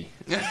ADHD.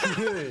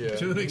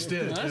 to an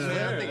extent.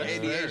 I think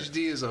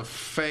ADHD is a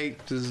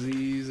fake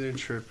disease. They're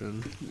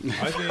tripping.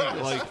 I think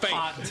like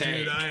Hot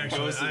take.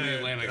 Goes to the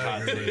Atlantic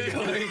hot take.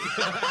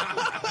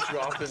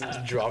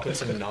 dropping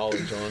some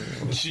knowledge on.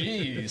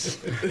 Jeez.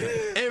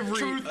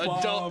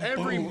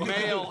 Every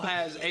male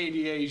has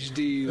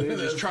ADHD. They're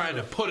just trying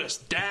to put us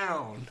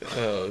down.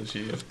 Oh,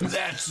 jeez.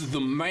 That's the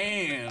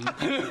man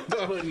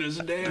putting us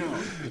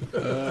down.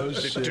 Oh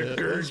shit.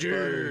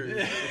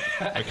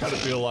 I kind of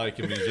feel like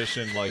a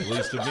musician, like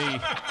least to me.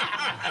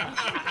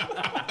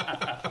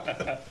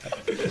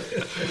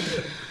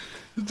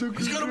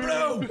 He's gonna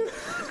blow.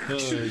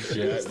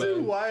 This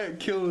dude Wyatt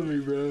killing me,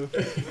 bro.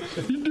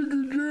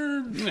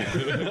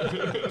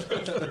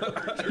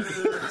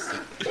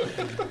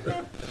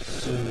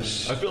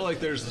 I feel like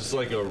there's just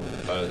like a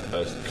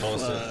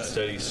constant,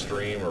 steady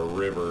stream or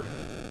river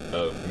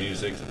of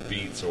music,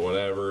 beats, or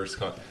whatever.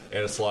 And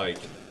it's like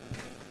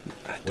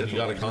when you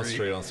got to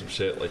concentrate on some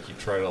shit, like you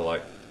try to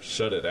like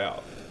shut it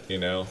out, you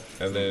know.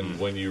 And then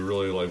when you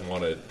really like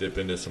want to dip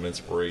into some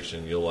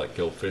inspiration, you'll like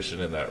go fishing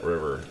in that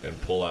river and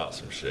pull out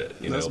some shit,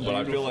 you know. But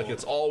I feel like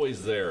it's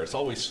always there. It's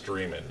always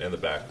streaming in the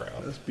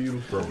background. That's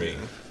beautiful. For me.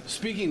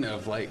 Speaking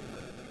of like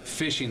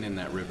fishing in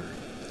that river,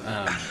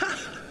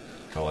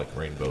 I like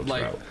rainbow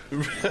like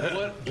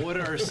trout. what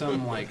are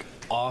some like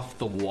off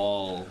the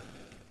wall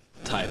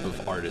type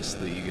of artists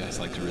that you guys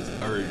like to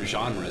or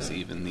genres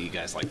even that you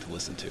guys like to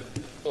listen to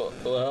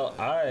Well,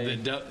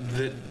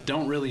 that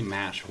don't really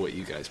match what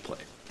you guys play?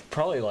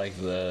 probably like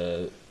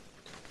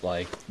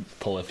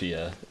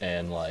Polyphia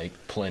and like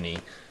Pliny,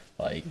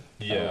 like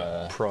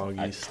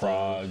Proggy stuff.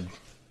 prog.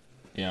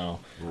 You know,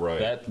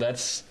 Right.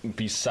 That's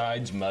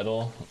besides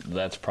metal.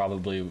 That's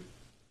probably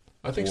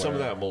I think some of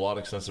that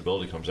melodic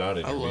sensibility comes out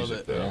in your love music,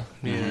 it. though.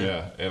 Yeah.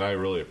 Yeah, and I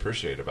really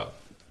appreciate about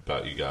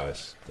you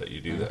guys that you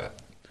do that.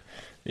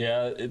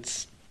 yeah.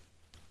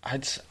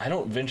 I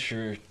don't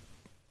venture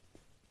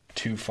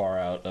too far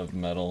out of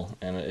metal,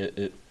 and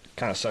it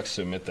kind of sucks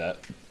to admit that,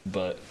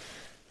 but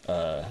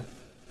I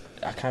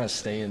kind of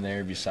stay in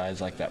there.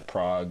 Besides like that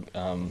prog,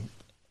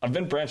 I've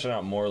been branching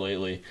out more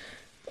lately.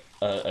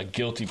 A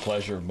guilty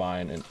pleasure of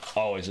mine, and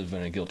always has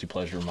been a guilty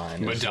pleasure of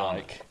mine. Is Madonna.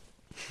 like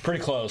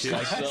pretty close,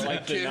 like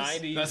the Kiss.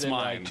 90s That's and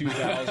mine. like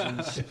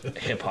 2000s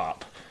hip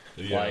hop,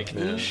 Yeah. like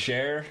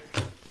Cher.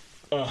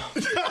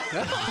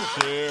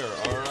 Sure,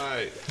 all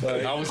right.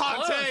 I was Hot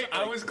close. take.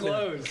 I was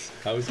close.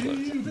 I was close.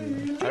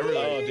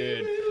 Oh,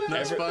 dude.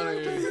 That's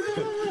funny.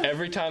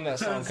 Every time that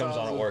song That's comes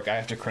on awesome. at work, I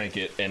have to crank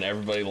it, and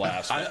everybody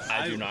laughs. But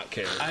I I- do not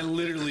care. I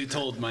literally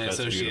told my That's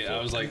associate, beautiful.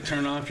 I was like,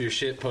 turn off your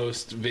shit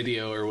post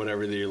video or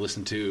whatever that you're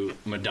listening to.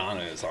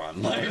 Madonna is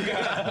on. Like,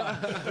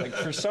 Like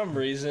for some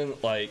reason,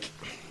 like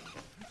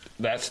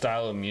that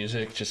style of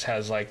music just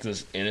has like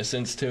this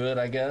innocence to it,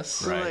 I guess.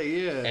 So, like,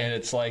 yeah. And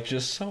it's like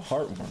just so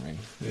heartwarming.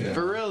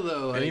 For real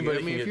though, like, Anybody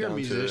I mean, can if get you're a down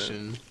to it.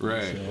 musician,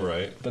 right.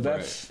 Right. But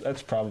that's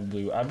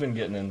probably I've been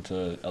getting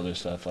into other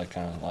stuff like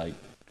kind of like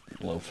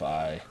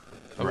lo-fi.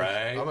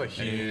 Right. I'm a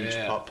huge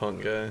Yeah. pop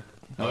punk guy.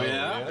 Oh,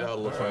 yeah? I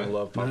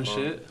love pop No punk.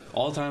 shit.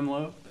 All time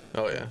low.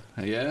 Oh yeah.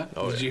 Yeah.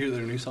 Oh, Did yeah. you hear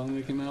their new song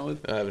they came out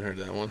with? I haven't heard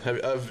that one.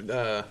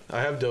 I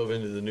have dove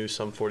into the new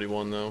Sum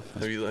 41 though.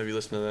 Have you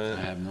listened to that?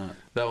 I have not.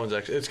 That one's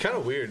actually it's kind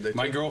of weird. They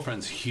My take-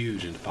 girlfriend's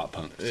huge into pop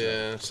punk. So.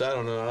 Yeah, so I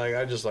don't know.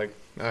 I just like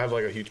I have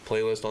like a huge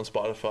playlist on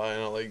Spotify,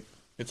 and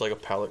it's like a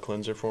palate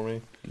cleanser for me.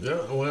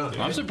 Yeah, well,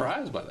 I'm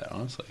surprised by that,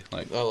 honestly.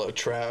 Like, I love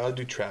trap. I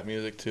do trap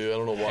music too. I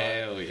don't know why.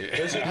 hell yeah.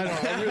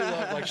 I really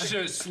love like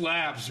Shit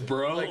slaps,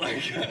 bro. like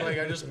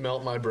I just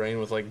melt my brain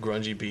with like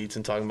grungy beats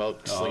and talking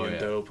about slinging yeah.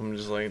 dope. I'm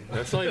just like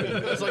that's not even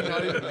not even me. It's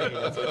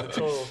like the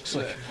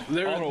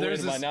total. On the way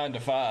to my 9 to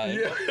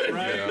 5.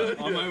 right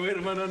on my way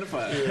to my 9 to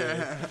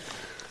 5.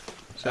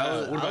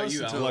 What about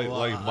you, Al?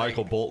 Like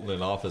Michael Bolton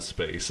in Office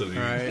Space. And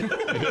right?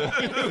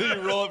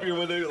 you roll up your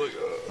window, you're like,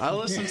 I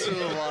listen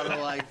to a lot of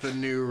like the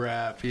new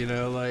rap, you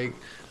know, like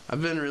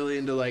I've been really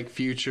into like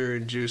Future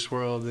and Juice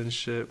WRLD and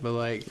shit, but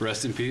like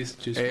Rest in peace.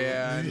 Juice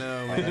yeah, I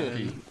know,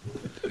 man.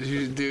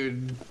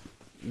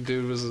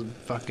 Dude was a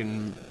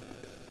fucking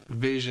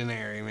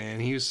visionary, man.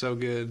 He was so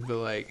good, but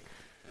like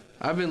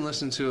I've been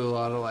listening to a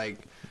lot of like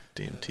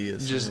DMT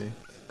is just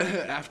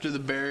after the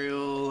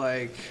burial.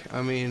 Like,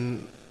 I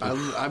mean,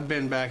 I've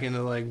been back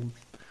into like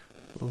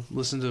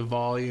listen to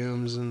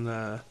volumes and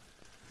man,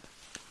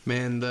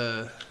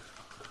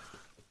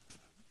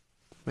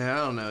 I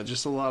don't know,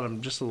 just a lot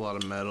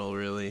of metal,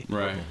 really.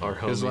 Right. our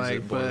homies like,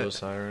 at Born of but-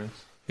 Osiris.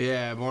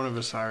 Yeah, Born of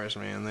Osiris,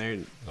 man, they're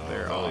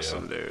hell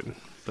awesome, dude.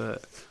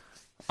 But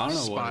I don't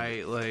know what.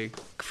 Spite, like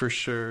for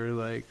sure,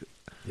 like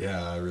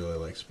Yeah, I really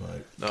like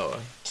Spike. Oh,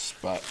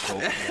 Spot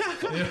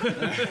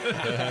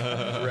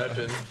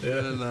repping.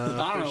 and,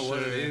 I don't for know what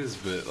it sure. is,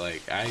 but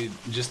like I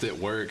just at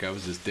work, I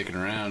was just dicking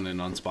around,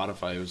 and on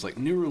Spotify it was like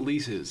new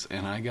releases,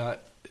 and I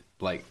got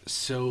like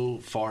so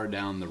far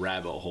down the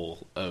rabbit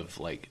hole of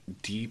like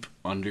deep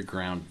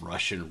underground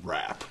Russian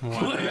rap.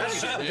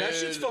 That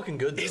shit's fucking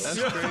good though.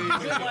 That's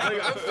crazy.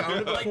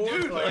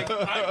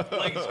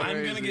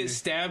 I'm gonna get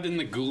stabbed in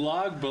the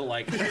gulag, but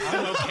like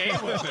I'm okay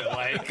with it.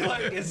 Like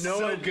it's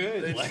so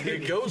good. Like,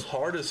 It goes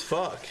hard as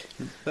fuck.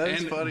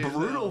 That's and funny. as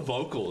brutal hell.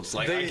 vocals.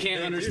 Like I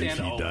can't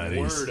understand a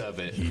word of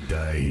it. He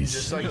dies.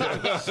 Just like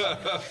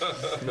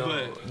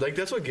no, like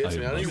that's what gets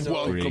me. I don't even know.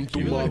 Welcome to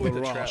Even like with the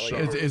Mother track, Russia.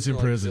 like, It's in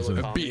like prison, so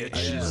Zilla bitch.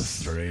 Comics,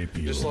 must rape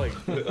you. just like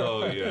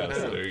Oh yeah,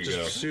 there you just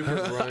go. super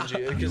grungy.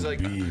 Because like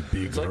be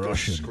big it's like they're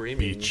Russian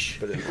screaming, bitch.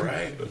 but it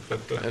right.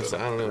 That's, I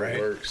don't know. It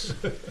works.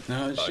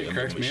 No, it shit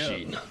cracks me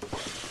machine. up.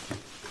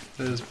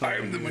 That's funny,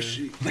 I'm the dude.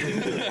 machine.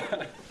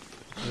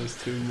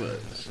 That's too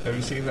much. Have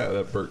you seen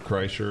that Burt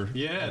Kreischer?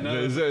 Yeah, no.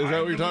 Is that what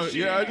you're the talking?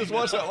 machine. Yeah, I just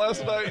watched that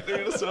last night,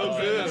 dude. It's so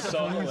good.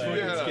 So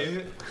hilarious.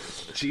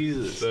 Yeah.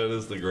 Jesus. That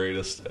is the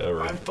greatest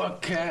ever. I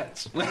fuck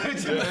cats.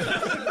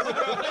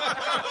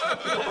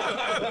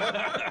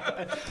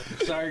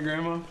 Sorry,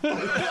 Grandma.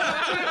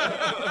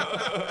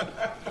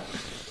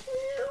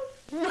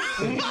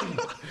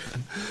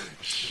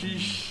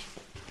 Sheesh.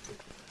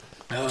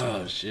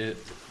 Oh shit.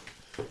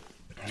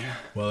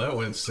 Well, that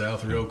went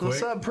south real quick.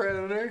 What's up,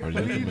 Predator? Are What you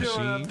are the you doing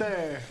machine? up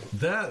there?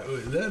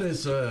 That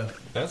is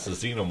That's the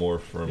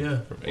xenomorph from What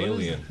is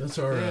Alien. it? That's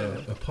our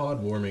a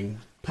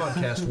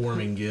podcast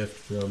warming gift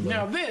from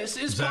this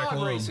is Zach pod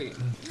Lum. racing.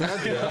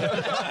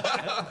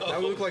 I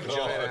look like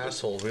giant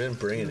assholes. We didn't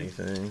bring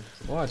anything.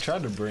 Well, I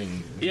tried to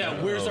bring.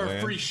 Yeah, where's our man.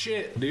 free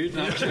shit, dude?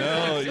 No,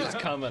 It's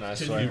coming, I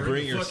swear. you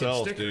bring fucking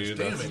yourself, stickers, dude.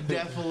 damn That's it.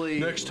 Definitely.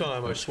 Next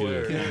time, I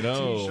swear. good. Get a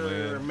No, t-shirt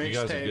or a man. You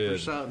guys are mixtape or good.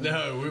 something.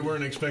 No, we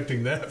weren't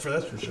expecting that.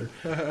 That's for sure.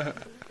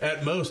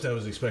 At most, I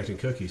was expecting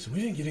cookies.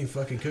 We didn't get any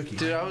fucking cookies.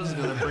 Dude, I was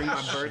gonna bring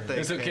my birthday.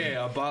 It's okay. cake.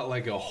 I bought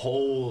like a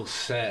whole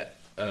set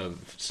of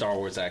Star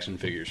Wars action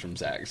figures from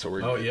Zach, so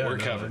we're Oh, yeah, we're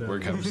no, covered. I know. We're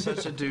covered.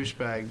 Such a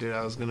douchebag, dude.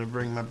 I was gonna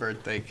bring my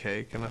birthday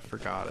cake and I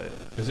forgot it.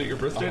 Is it your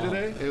birthday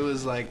today? It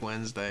was like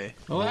Wednesday.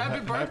 Well,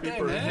 happy birthday,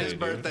 birthday. man. His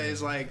birthday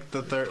is like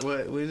the third.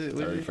 What?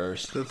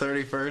 31st. The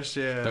 31st.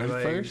 Yeah.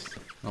 31st.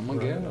 I'm gonna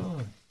get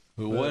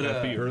it. What?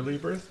 Happy early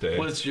birthday.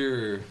 What's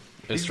your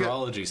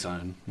astrology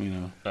sign? You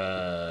know.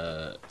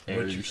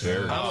 Aries.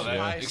 Aries. Oh, that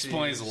Pisces.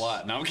 explains a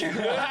lot. No, I'm kidding.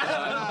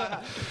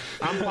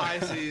 I'm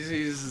Pisces.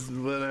 He's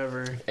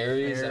whatever.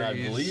 Aries, and I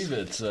believe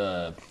it's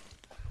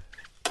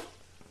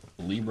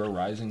Libra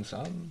rising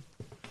sun.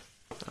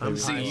 I'm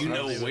See, you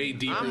know way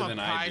deeper I'm a than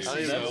I do.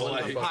 Pisces. know So, what the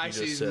like, fuck you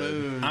Pisces just said.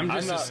 moon. I'm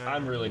I'm just. not.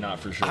 I'm really not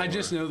for sure. I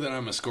just know that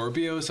I'm a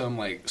Scorpio, so I'm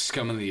like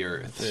scum of the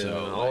earth. Yeah,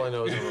 So all I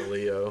know is I'm a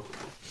Leo.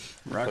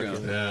 rock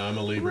on. Yeah, I'm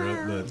a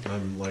Libra, but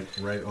I'm like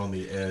right on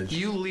the edge.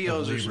 You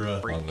Leos of are Libra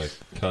some on freaks.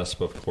 the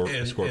cusp of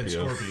and Scorpio? and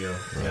Scorpio.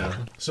 Yeah.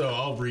 So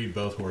I'll read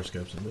both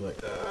horoscopes and be like,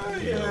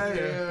 Yeah.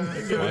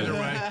 go either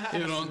way.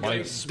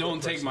 You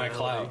don't take my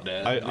clout,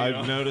 Dad.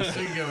 I've noticed.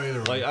 You can go either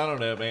way. Like I don't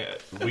know, man.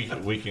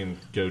 We can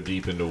go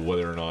deep into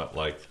whether or not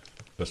like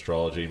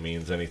astrology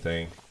means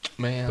anything,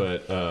 man.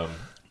 but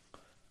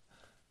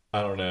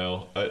I don't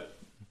know.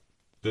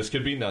 This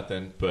could be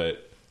nothing,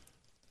 but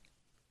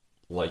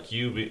like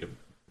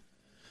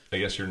I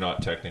guess you're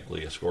not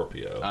technically a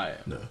Scorpio. I am.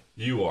 No.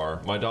 You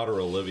are. My daughter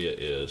Olivia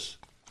is.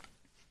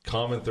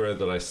 Common thread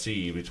that I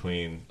see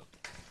between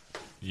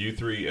you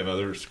three and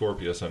other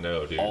Scorpios I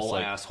know, dude. All it's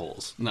like,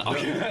 assholes.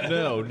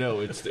 No. no,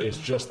 it's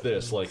just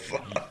this. Like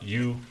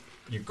you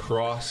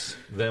cross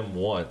them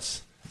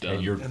once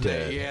and you're And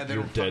dead. they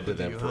You're don't dead fuck to with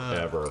them you, huh?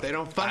 forever. They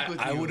don't fuck with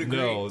you. I would agree.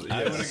 No,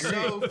 I would yes.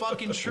 agree. So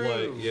fucking true.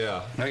 Like,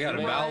 yeah. I got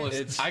a vow.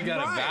 It's- I got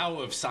a Right. vow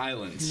of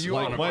silence You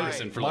on are a right.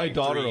 person for My like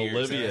daughter 3 years,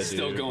 Olivia, and it's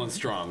still dude. going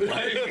strong.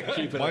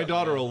 Like, My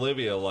daughter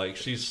Olivia, like,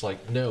 she's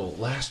like, no,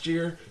 last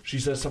year she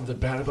said something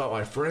bad about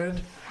my friend,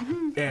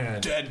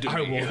 and Dead to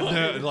I me. will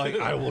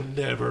I will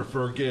never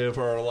forgive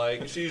her.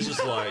 Like, she's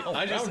just like,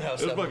 I just,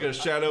 it's like a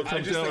shadow I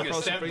comes just down think of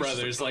across her Step face.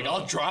 Brothers. Like,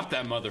 I'll drop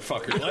that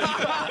motherfucker.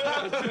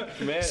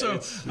 Like, man, So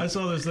I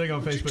saw this thing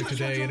on Facebook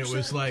today, and it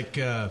was like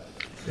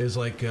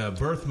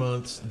birth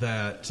months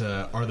that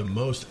are the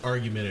most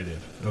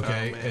argumentative.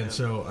 Okay, and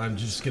so I'm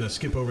just gonna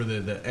skip over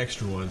the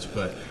extra ones,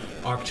 but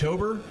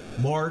October,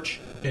 March,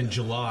 and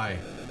July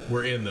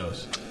were in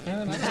those. It's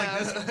like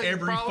that's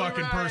every Probably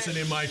fucking right. person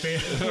in my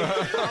family.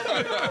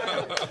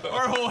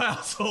 Our whole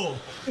household.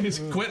 It's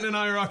Quentin and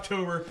I are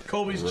October,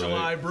 Colby's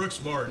July,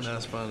 Brooks March.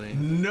 That's funny.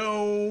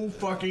 No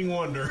fucking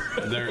wonder.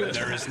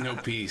 There is no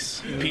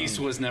peace. Peace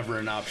was never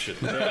an option.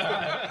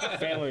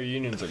 Family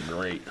reunions are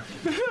great.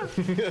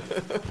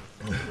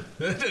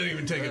 That doesn't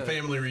even take a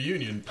family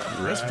reunion.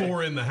 That's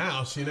 4 in the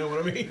house, you know what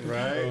I mean?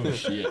 Right. Oh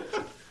shit.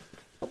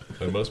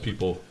 And most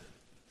people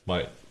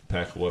might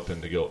pack a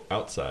weapon to go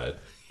outside.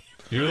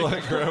 You're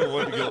like grabbing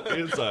one to go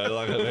inside.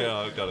 Like, yeah,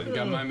 I've got to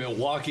Got my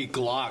Milwaukee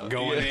Glock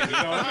going in. You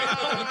know what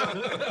I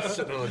mean?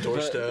 Sitting on the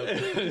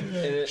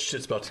doorstep.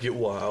 Shit's about to get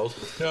wild.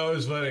 No, it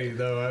was funny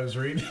though. I was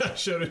reading. I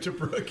showed it to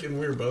Brooke, and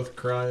we were both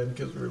crying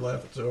because we were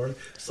laughing so hard.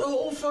 It's the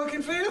whole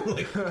fucking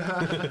family.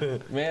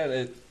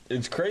 Man,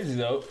 it's crazy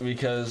though,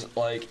 because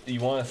like you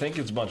want to think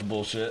it's a bunch of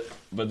bullshit,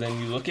 but then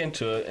you look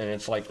into it and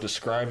it's like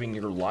describing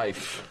your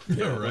life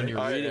Yeah, when right.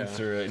 you're reading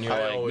through it, and you're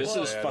I like, always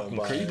this is say I don't fucking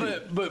buy creepy.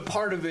 it. But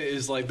part of it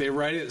is like they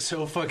write it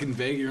so fucking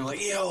vague. You're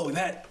like, yo,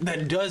 that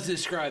does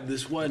describe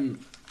this one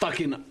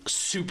fucking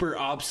super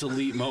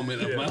obsolete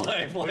moment of my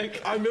life.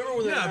 Like, I remember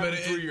when that Yeah, happened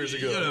but 3 years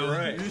ago. You know,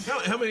 Right.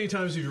 how many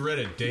times have you read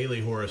a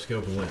daily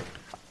horoscope and went,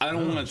 I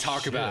don't want to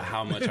talk about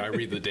how much I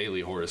read the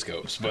daily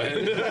horoscopes, but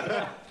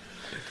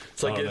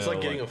It's like Oh, it's no,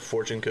 like getting like- a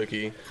fortune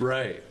cookie.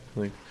 right.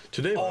 Like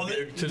today, Oh,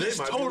 today this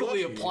might be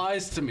totally lucky.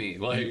 applies to me.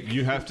 Like,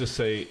 You have to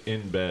say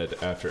in bed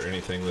after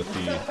anything that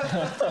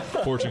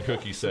the fortune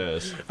cookie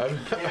says.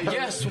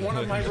 yes, one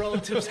of my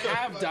relatives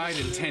have died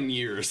in 10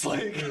 years.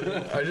 Like,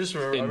 I just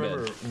remember. I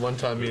remember one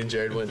time me and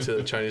Jared went to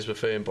the Chinese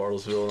buffet in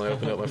Bartlesville, and I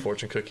opened up my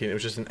fortune cookie, and it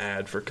was just an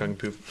ad for Kung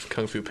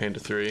Fu Panda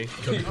 3.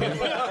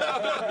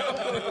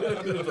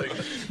 Like,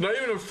 not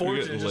even a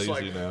fortune, getting just lazy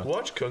like now.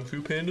 watch Kung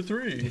Fu Panda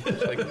 3.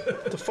 It's like,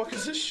 what the fuck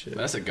is this shit?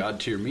 that's a god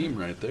tier meme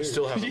right there.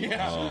 Still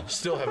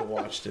haven't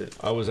watched it.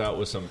 I was out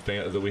with some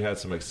we had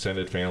some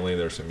extended family.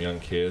 There were some young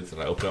kids,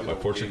 and I opened up my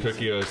fortune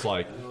cookie. I was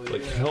like,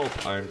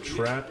 help! I'm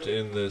trapped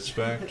in this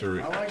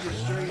factory.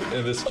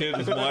 And this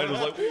kid's mind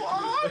was like,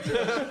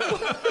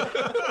 what?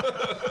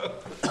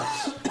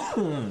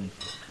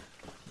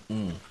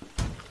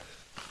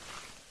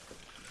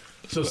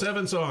 so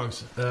 7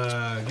 songs.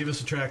 Give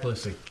us a track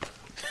listing.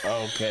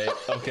 Okay.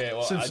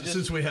 Well,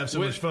 Since we have so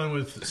much fun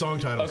with song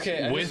titles.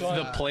 okay, I With just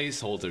wanna- the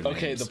placeholder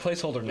Okay, names. the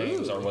placeholder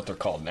names are what they're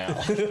called now.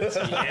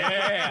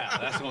 Yeah,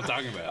 that's what I'm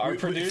talking about. Our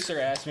producer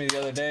asked me the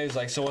other day, he's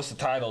like, so what's the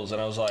titles?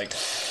 And I was like,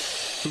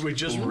 We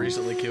just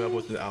recently came up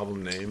with the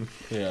album name.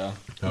 yeah.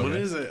 Okay. What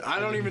is it? I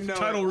don't even know.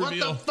 Title it.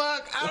 reveal. What the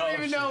fuck? I don't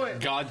even know it.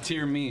 God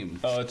tier meme.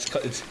 Oh,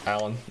 it's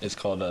Alan. It's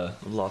called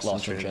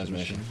Lost in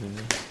Transmission.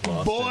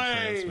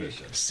 Boy,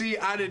 see,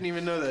 I didn't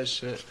even know that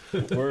shit.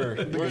 We're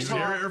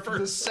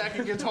The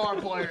second guitar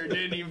player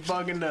didn't even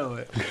fucking know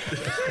it.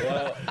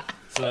 well,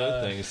 It's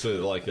another thing.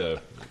 So like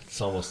it's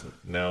almost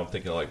now I'm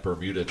thinking like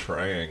Bermuda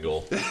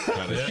Triangle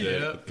kind of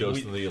shit. yeah.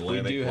 Ghost in the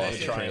Atlantic. we do have Lost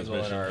in triangle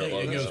in Transmission. our It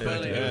logo. goes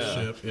back to Yeah. Ghost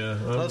Ship. Yeah.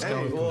 That's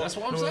cool. That's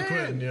what I'm Well, saying.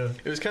 Quentin, yeah.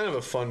 It was kind of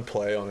a fun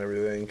play on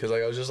everything because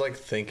like I was just like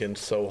thinking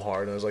so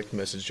hard. And I was like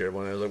messaged Jared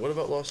one. I was like, "What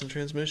about Lost in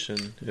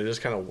Transmission?" And it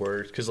just kind of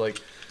worked because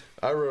like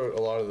I wrote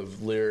a lot of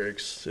the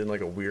lyrics in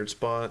like a weird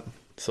spot,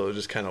 so it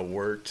just kind of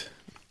worked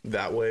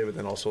that way. But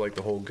then also like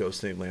the whole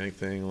Ghost in the Atlantic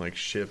thing, like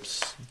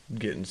ships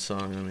getting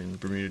sung. I mean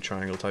Bermuda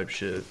Triangle type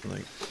shit.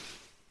 Like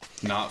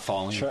Not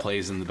falling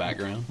plays in the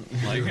background.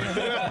 Like,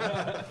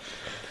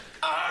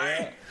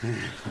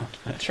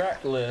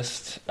 Track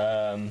list.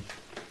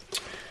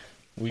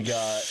 We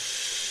got.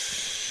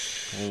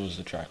 What was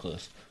the track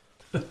list?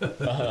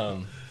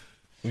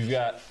 We've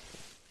got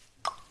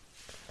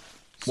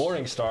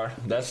Morning Star.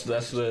 That's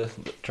the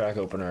track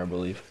opener, I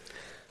believe.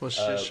 What's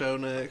shit show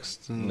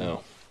next? And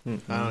No. I don't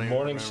even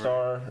Morning remember.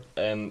 Star,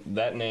 and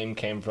that name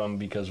came from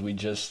because we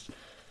just,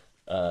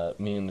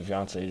 me and the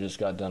fiance just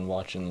got done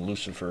watching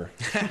Lucifer.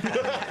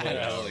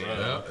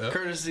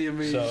 Courtesy of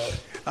me. So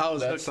I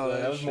was that's hooked on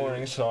that. that was shit.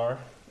 Morning Star.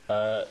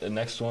 The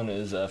next one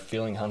is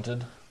Feeling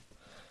Hunted.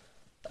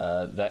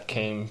 That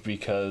came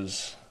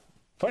because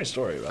funny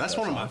story about That's that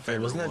one of song. my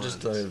favorite. wasn't that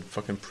just a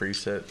fucking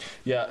preset?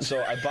 Yeah,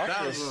 so I bought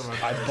That was this. one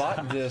of my I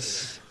bought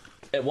this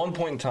at one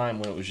point in time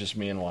when it was just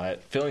me and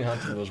Wyatt. Feeling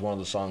Hunted was one of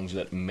the songs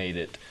that made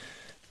it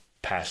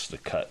past the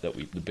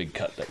big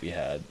cut that we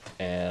had,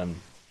 and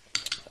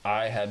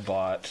I had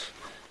bought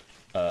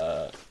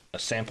a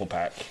sample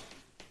pack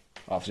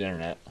off the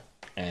internet,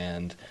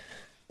 and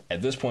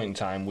at this point in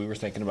time, we were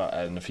thinking about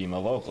adding a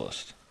female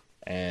vocalist,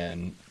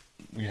 and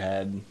we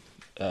had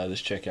this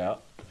chick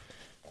out,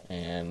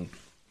 and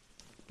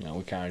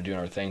we kind of doing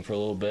our thing for a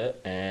little bit,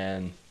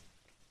 and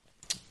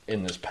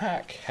in this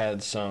pack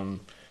had some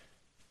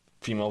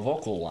female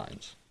vocal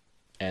lines,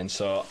 and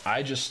so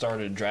I just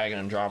started dragging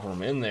and dropping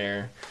them in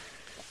there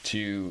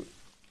to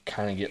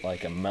kind of get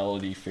like a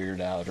melody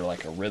figured out or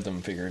like a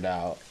rhythm figured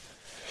out,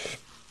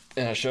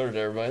 and I showed it to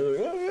everybody.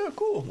 Like, oh yeah,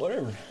 cool,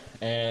 whatever.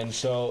 And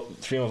so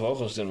the female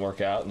vocals didn't work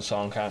out, and the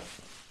song kind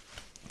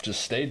of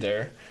just stayed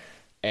there.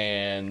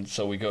 And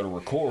so we go to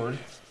record,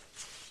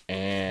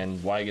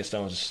 and Wyatt gets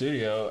done with the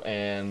studio,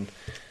 and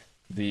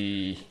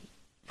the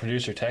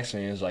producer texted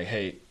me and was like,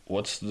 "Hey,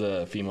 what's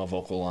the female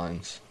vocal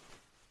lines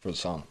for the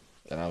song?"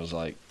 And I was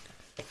like,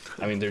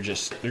 "I mean, they're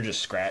just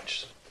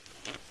scratched.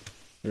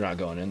 They're not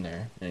going in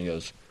there." And he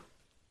goes,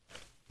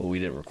 "Well, we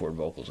didn't record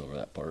vocals over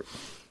that part."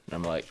 And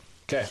I'm like,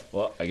 "Okay,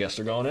 well, I guess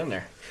they're going in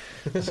there."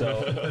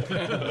 So,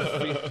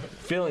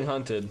 "Feeling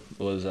Hunted"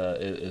 was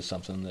is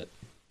something that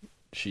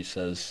she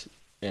says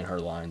in her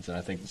lines, and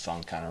I think the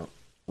song kind of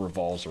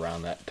revolves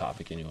around that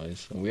topic,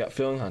 anyways. And we got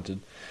 "Feeling Hunted,"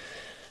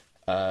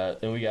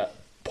 then we got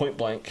 "Point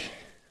Blank"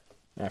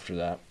 after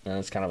that, and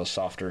it's kind of a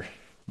softer,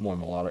 more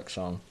melodic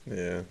song.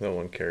 Yeah, that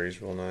one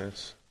carries real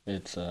nice.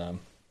 It's a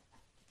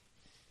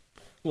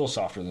little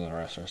softer than the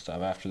rest of our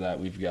stuff. After that,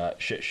 we've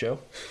got "Shit Show."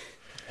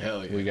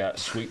 Hell yeah. We got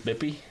 "Sweet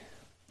Bippy."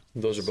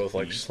 Those are both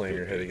like slam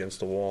your head against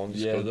the wall and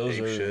just Yeah, go those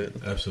ape are- shit.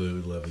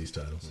 Absolutely love these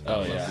titles.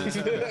 Oh yeah,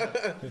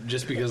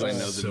 Just because I know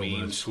the So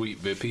meme much.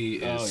 Sweet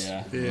Bippy is, oh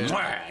yeah.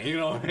 mwah, you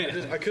know,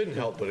 I couldn't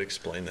help but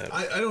explain that.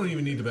 I don't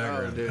even need the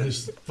background. dude. I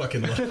just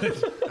fucking love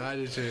it. I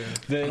do too.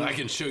 Then I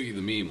can show you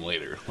the meme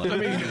later. I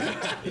mean,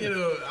 you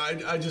know,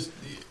 I just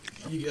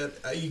you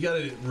got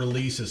to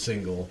release a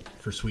single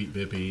for Sweet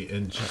Bippy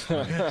and just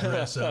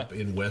dress up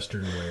in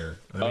Western wear.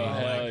 I mean,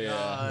 hell like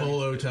yeah.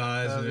 bolo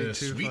ties That'd and be a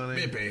too Sweet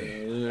funny.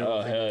 Bippy.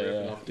 Oh hell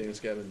Ripping yeah. off Dance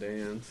Gavin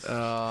Dance.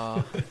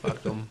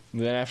 Fuck them.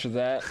 Then after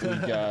that, we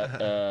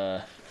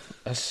got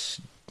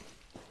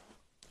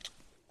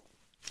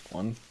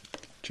 1,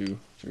 2,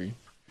 3,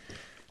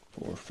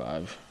 4,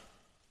 5.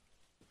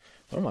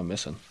 What am I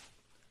missing?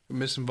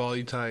 Missing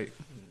Volutite.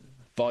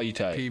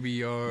 Volutite.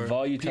 PBR.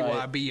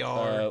 Volutite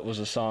PYBR. was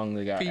a song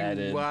that got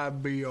added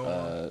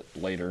PYBR.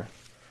 later.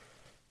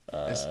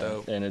 It's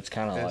dope. And it's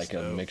kind of It's like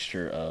a dope.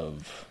 mixture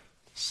of.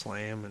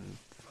 Slam and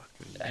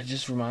fucking. It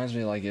just reminds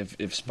me like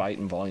if Spite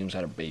and Volumes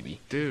had a baby.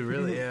 Dude,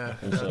 really? Yeah.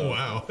 And so,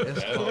 Wow.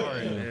 It's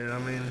hard, dude. I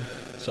mean,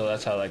 so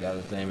that's how that got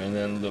its name. And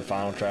then the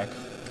final track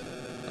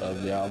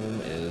of the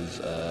album is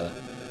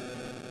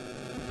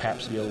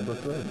Pabst Yellow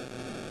Brick Road.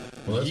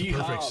 Well, that's a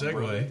Yeehaw, perfect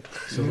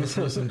segue. So let's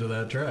listen to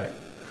that track.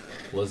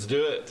 Let's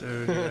do it.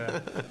 dude, yeah.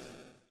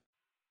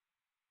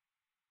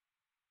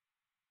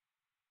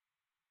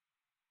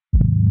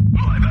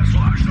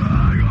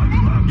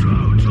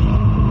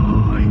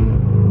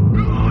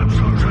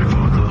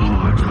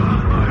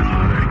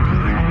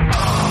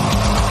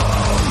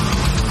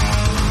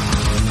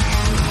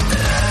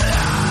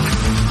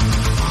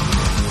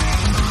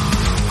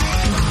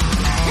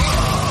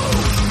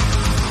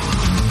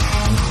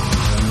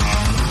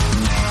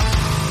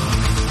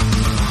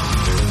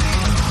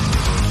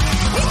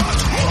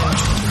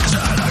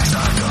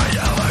 Exactly.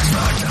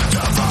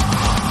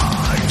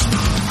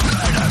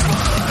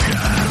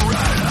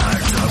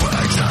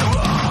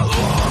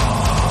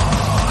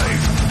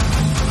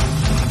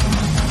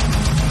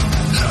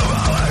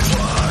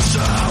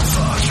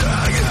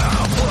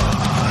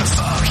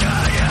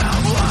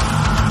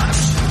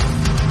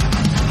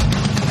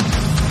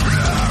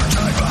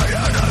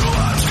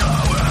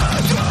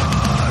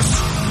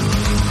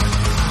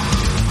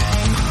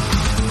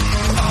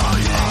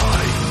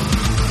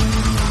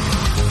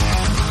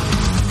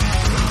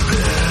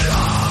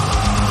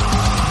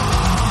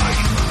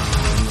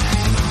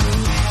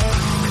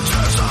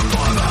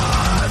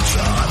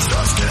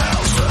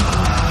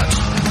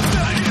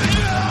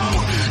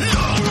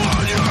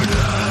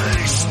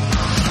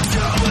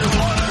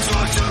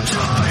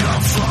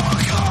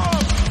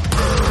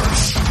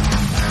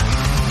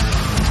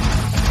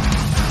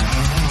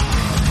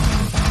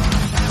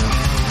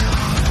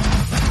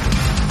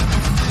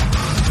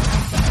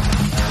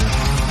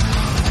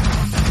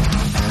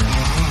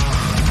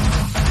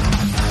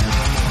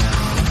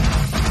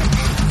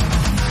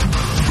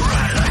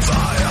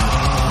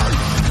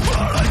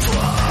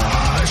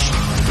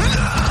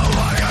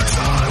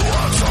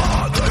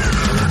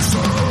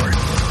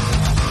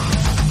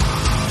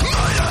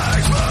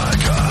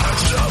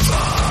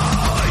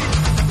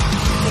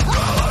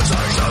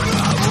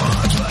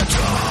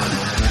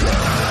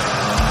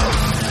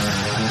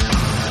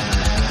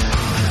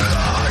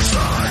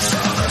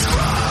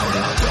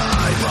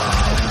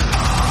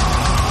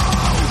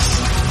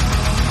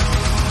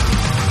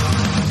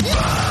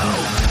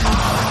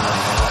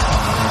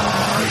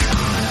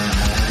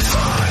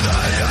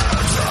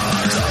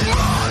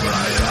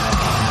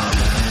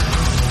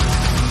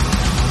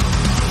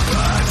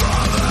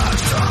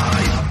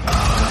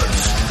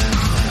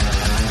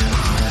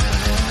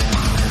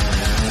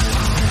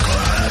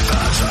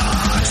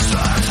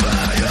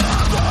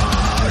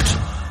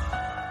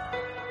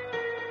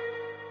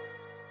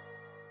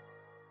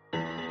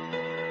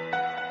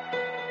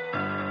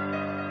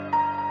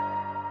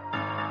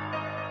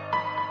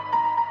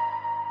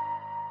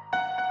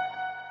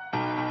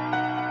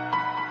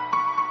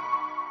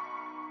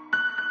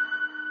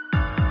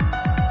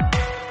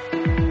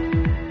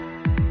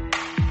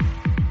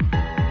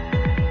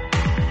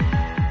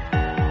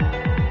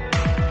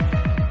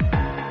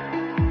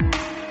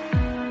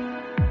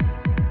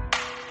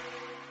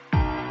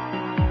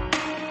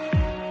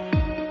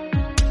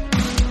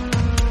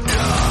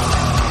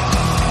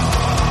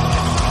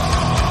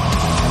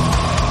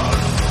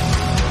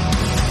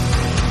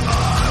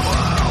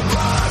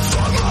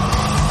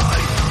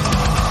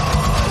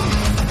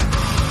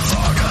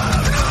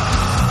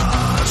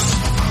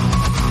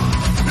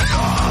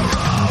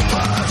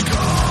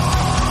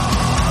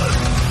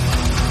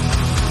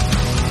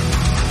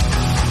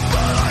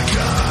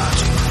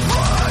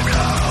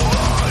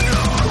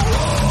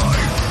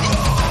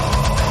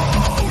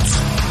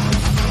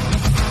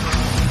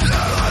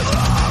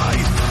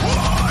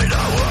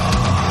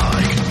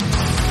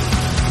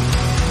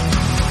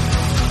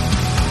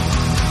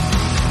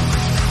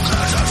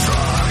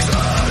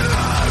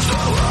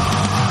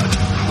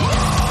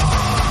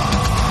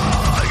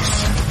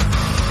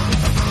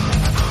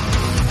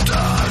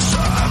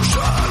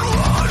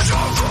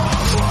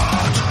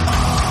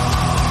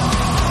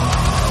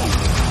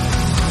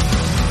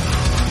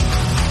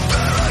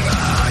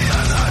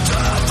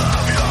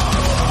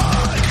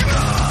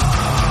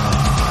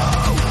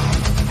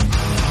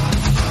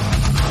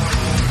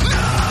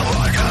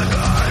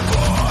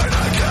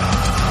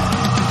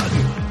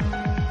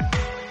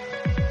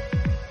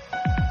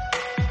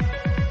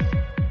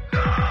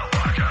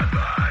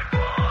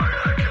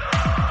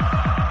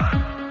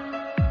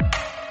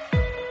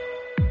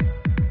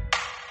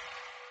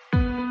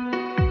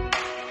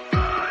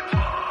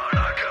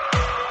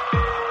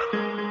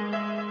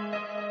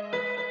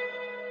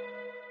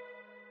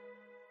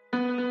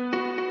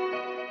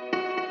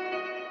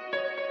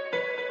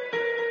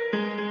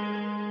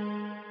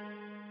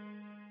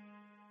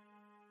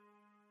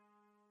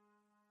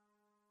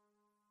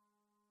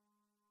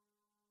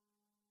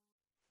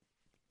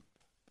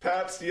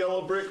 Pat's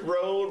Yellow Brick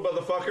Road,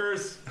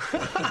 motherfuckers.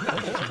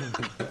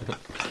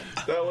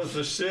 That was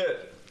the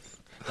shit.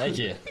 Thank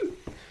you.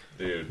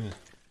 Dude.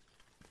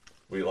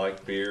 We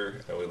like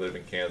beer and we live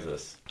in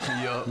Kansas.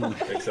 Yup.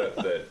 Except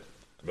that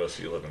most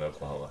of you live in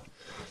Oklahoma.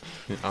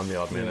 I'm the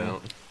odd man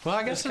out. Well,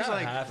 I guess It's there's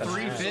kinda like half and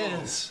half.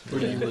 3/5.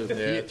 Where do you live?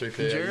 Yeah,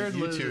 3/5. Jared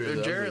You lives. two are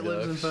the Jared ugly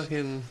lives in ducks.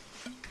 fucking.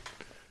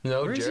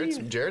 No, Where is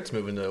he? Jared's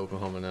moving to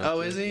Oklahoma now. Oh,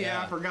 too. is he?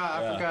 Yeah, I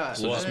forgot. I forgot.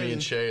 So just me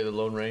and Shay, the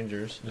Lone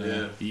Rangers.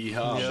 Yeah.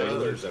 Yeehaw. Yeah.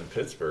 Sailors in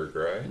Pittsburgh,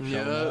 right?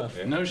 Yeah.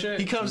 Yeah. No shit.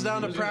 He comes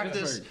down to Who's in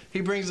practice. Pittsburgh?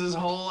 He brings his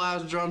whole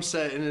ass drum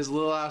set in his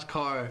little ass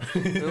car. The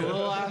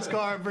little ass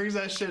car brings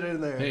that shit in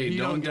there. Hey, He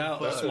don't give a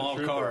doubt a fuck. small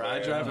car. I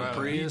drive a Bro,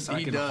 Prius. he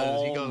I can does. He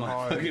haul goes my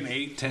hard. fucking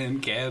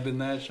 810 cab in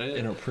that shit.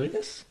 In a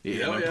Prius?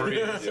 Yeah, in a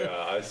Prius. Yeah,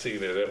 I've seen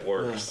it. It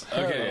works.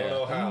 I Okay. don't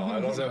know how. I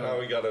don't know how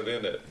we got it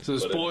in it. So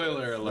but it-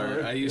 spoiler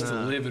alert, I used to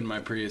live in my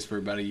Prius for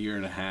about a year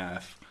and a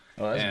half.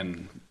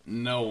 And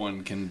no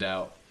one can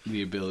doubt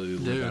the ability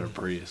to live out a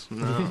Prius.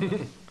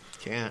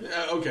 Can't.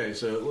 Okay,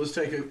 so let's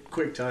take a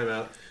quick time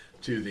out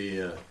to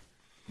the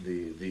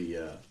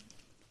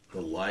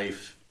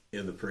life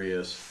in the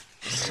Prius.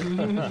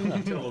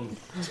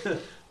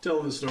 tell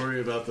them the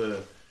story about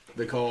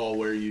the call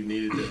where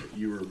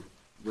you were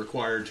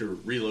required to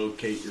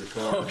relocate your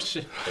car. Oh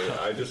shit! Hey,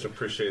 I just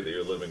appreciate that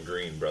you're living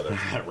green, brother.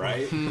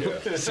 Right?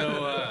 Yeah.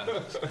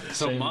 So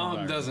Same mom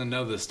environment. doesn't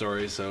know the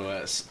story. So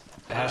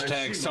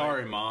hashtag she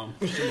sorry, mom.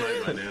 She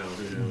might by now.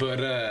 You know.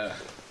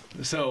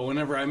 But so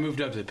whenever I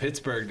moved up to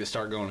Pittsburgh to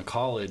start going to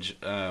college,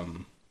 I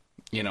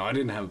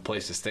didn't have a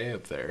place to stay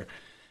up there,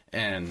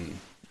 and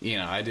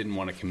I didn't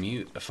want to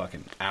commute a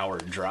fucking hour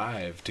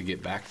drive to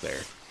get back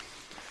there.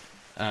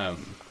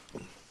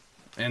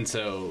 And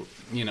so,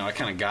 I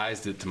kind of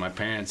guised it to my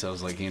parents. I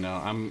was like,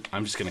 I'm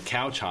just gonna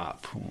couch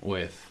hop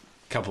with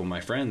a couple of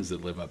my friends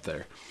that live up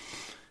there.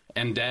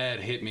 And Dad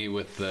hit me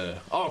with the,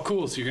 oh,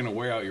 cool, so you're going to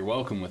wear out your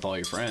welcome with all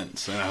your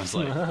friends. And I was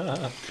like,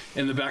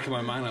 in the back of my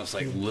mind, I was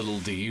like, little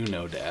do you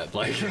know, Dad.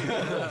 Like,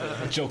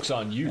 Joke's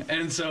on you.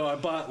 and so I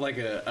bought like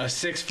a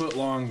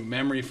 6-foot-long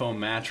memory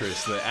foam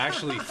mattress that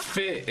actually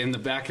fit in the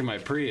back of my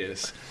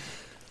Prius.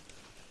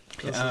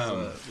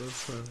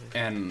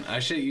 And I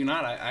shit you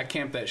not, I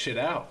camped that shit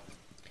out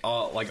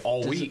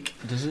all week.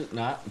 Does it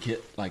not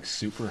get like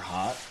super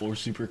hot or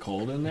super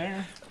cold in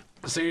there?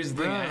 So here's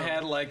the thing: I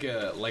had like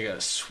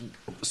a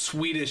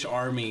Swedish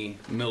Army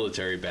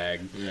military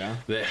bag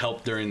that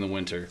helped during the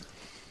winter,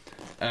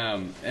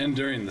 and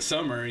during the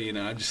summer,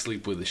 I just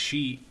sleep with a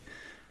sheet.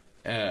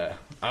 I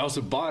also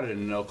bought it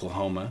in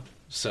Oklahoma,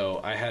 so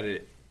I had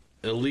it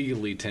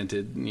illegally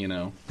tinted,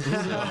 so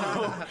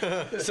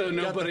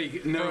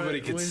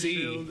nobody could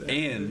see,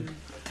 and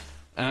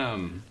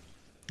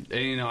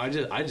I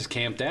just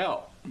camped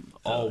out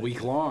all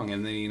week long,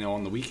 and then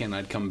on the weekend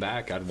I'd come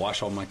back, I'd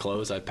wash all my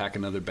clothes, I'd pack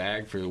another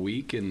bag for the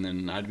week, and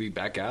then I'd be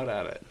back out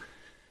at it.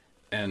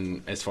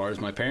 And as far as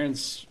my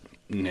parents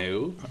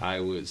knew, I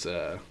was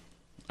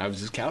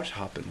just couch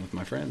hopping with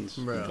my friends.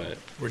 Bro. But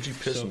Where'd you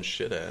piss some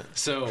shit at?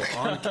 so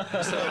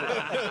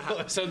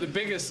the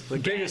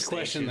biggest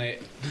question they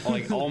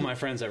all my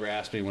friends ever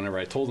asked me whenever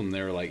I told them,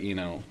 they were like,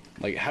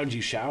 how'd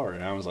you shower?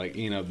 And I was like,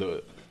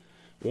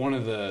 one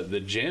of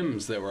the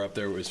gyms that were up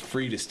there was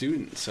free to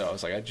students. So I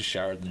was like, I'd just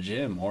shower at the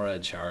gym, or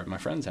I'd shower at my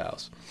friend's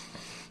house.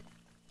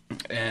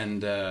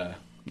 And,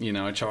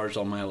 I charged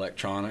all my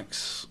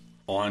electronics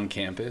on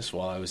campus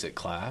while I was at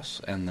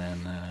class. And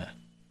then,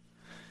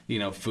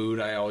 food,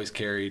 I always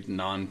carried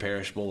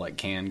non-perishable, like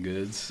canned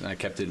goods. I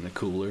kept it in a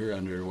cooler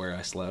under where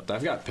I slept.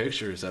 I've got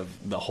pictures of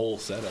the whole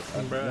setup. I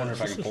wonder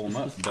if I can pull them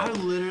up. I But,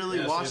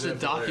 literally watched a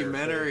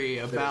documentary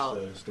about.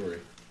 the story.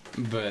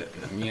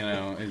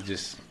 it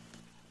just...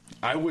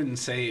 I wouldn't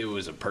say it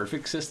was a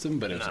perfect system,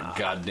 but it was a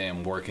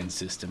goddamn working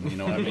system. You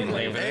know what I mean?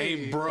 Like, if it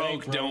ain't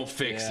broke, don't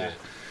fix it.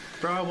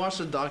 Bro, I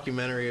watched a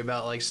documentary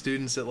about like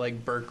students at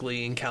like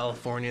Berkeley in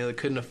California that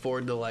couldn't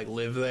afford to like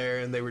live there,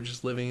 and they were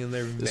just living in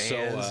their vans So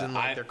and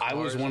like their cars I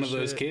was one and of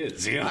those shit.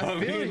 kids. You know what I I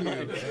feel mean?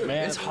 you.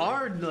 Man. It's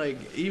hard, like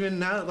even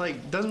now,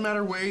 like doesn't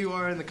matter where you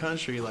are in the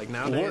country. Like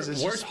nowadays,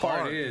 it's Worst just part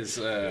hard is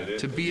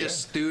to be a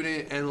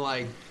student and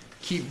like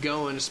keep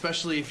going,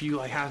 especially if you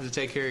like have to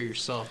take care of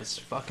yourself. It's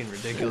fucking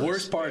ridiculous. the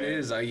worst part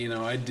is I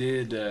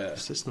did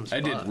System's I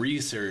did fucked.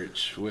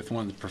 research with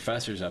one of the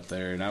professors up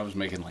there, and I was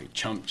making like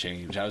chump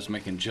change. I was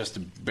making just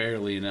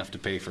barely enough to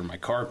pay for my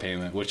car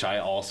payment, which I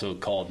also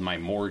called my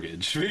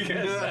mortgage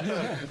because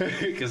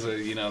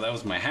that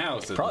was my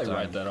house at Probably the time.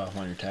 write that off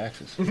on your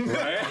taxes.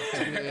 Right?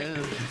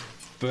 Yeah.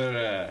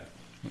 But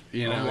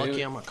I'm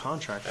lucky I'm a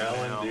contractor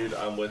Alan, now. dude,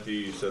 I'm with you.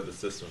 You said the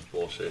system's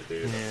bullshit,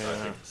 dude. Yeah. I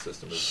think the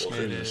system is It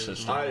bullshit.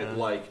 is.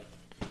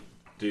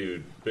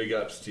 Dude, big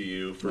ups to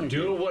you for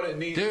doing what it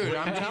needs. Dude, what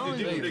I'm you need telling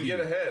to do you. to get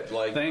ahead.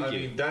 Like, Thank I you.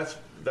 mean, that's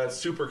that's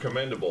super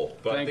commendable.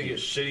 But I Thank think you.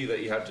 it's shitty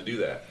that you have to do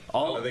that.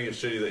 I think it's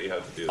shitty that you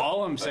have to do that.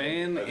 All I'm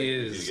saying I think you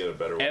is get a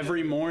better way.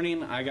 every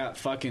morning I got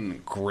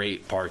fucking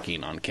great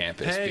parking on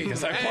campus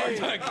because I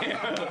parked on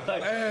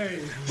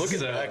campus. Looking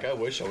So- back, I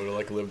wish I would have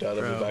like lived out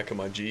of the back of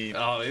my Jeep.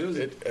 Oh, it was.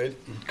 It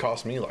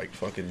cost me like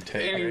fucking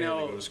 10 And, you grand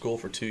know- to go to school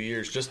for 2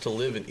 years just to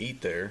live and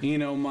eat there. You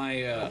know,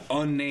 my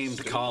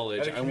unnamed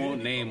college, I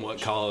won't name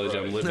what college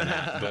I'm living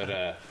at,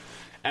 but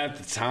at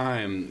the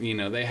time, you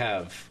know, they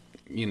have,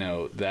 you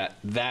know,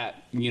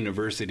 that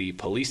university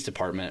police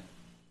department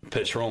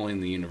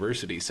patrolling the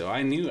university, so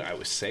I knew I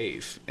was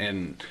safe.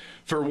 And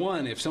for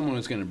one, if someone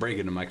was going to break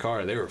into my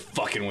car, they were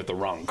fucking with the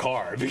wrong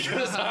car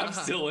because I'm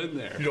still in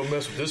there. You don't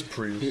mess with this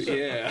Prius.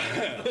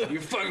 Yeah,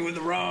 you're fucking with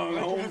the wrong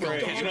hombre.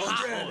 You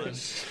know?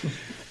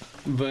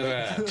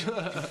 But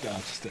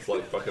It's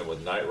like fucking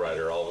with Knight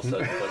Rider. All of a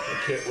sudden, fucking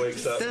kid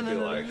wakes up and be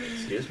like,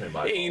 "Excuse me,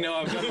 Michael." you know,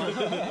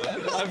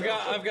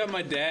 I've got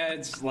my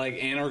dad's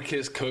like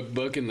anarchist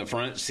cookbook in the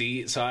front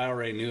seat, so I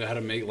already knew how to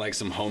make like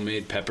some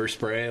homemade pepper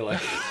spray. Like,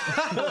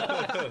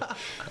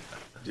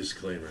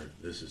 Disclaimer: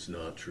 this is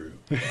not true.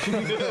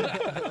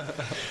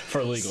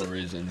 For legal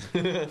reasons.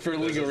 for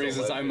legal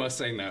reasons, I must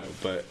say no.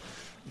 But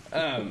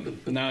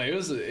no, it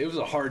was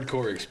a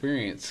hardcore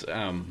experience.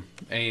 And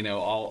you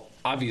know,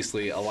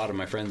 obviously a lot of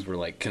my friends were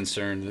like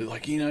concerned. They're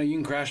like, you know, you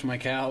can crash my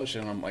couch,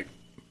 and I'm like,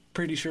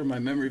 pretty sure my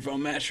memory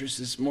foam mattress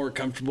is more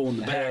comfortable in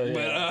the back.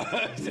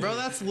 But Bro,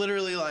 that's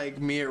literally like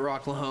me at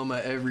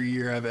Rocklahoma every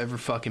year I've ever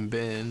fucking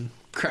been.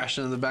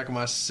 Crashing in the back of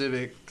my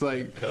Civic.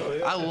 Like,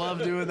 yeah. I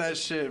love doing that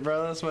shit,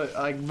 bro. That's what,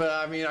 like, but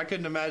I mean, I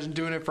couldn't imagine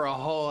doing it for a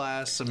whole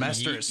ass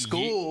semester at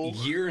school.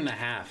 Year and a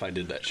half, I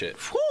did that shit.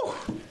 Whew.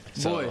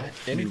 Boy,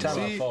 Anytime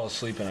I See- fall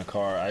asleep in a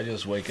car, I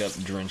just wake up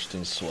drenched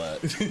in sweat.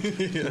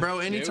 bro,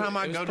 anytime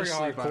I it was go to pretty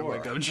sleep, I hardcore.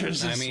 wake up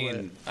drenched in I sweat.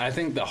 mean, I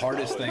think the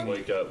hardest I would thing.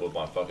 wake up with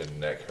my fucking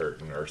neck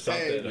hurting or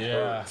something.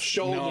 Yeah.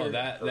 Shoulder. No,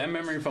 that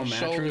memory foam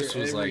Shoulder mattress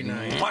was every like,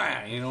 night.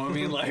 mwah, you know what I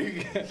mean?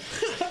 Like,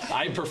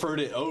 I preferred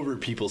it over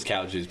people's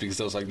couches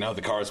because I was like, no,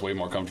 the car is way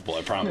more comfortable.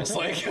 I promise.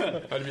 Like,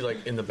 I'd be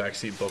like in the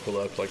backseat, buckled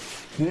up, like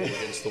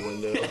against the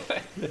window.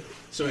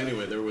 So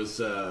anyway, there was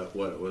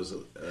what was a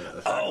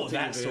faculty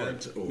that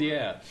event, sort. or-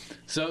 Yeah.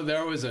 So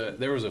there was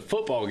a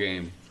football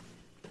game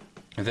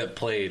that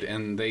played,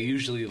 and they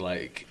usually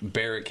like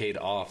barricade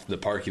off the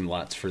parking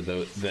lots for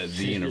the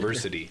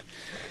university.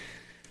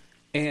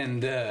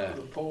 And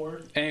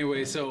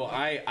anyway, so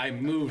I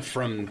moved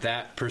from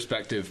that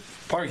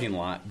perspective parking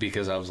lot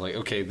because I was like,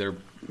 okay, they're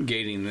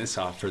gating this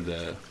off for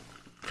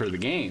the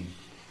game.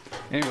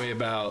 Anyway,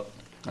 about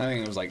I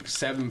think it was like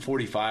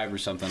 7:45 or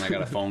something. I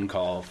got a phone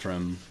call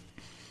from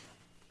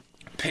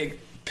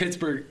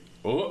Pittsburgh.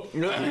 Oh,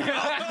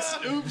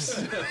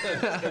 oops!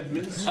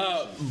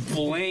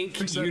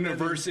 Blank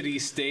University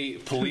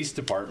State Police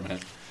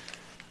Department.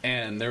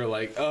 And they were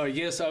like, "Oh,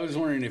 yes, I was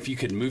wondering if you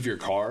could move your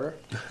car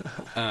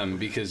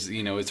because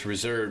you know it's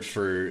reserved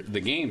for the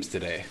games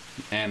today."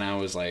 And I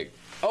was like,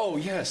 "Oh,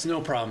 yes,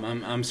 no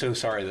problem. I'm so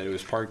sorry that it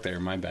was parked there.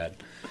 My bad."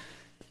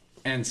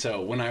 And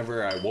so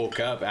whenever I woke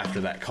up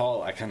after that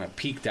call, I kind of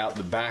peeked out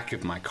the back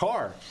of my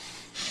car,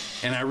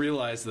 and I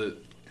realized that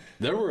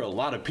there were a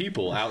lot of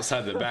people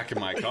outside the back of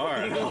my car,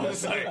 and I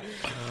was like,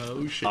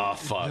 "Oh shit! Oh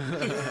fuck!"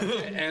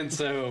 And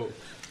so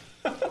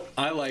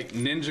I like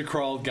ninja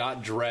crawled,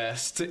 got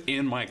dressed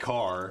in my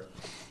car,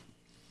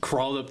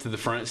 crawled up to the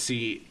front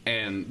seat,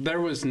 and there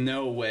was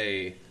no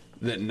way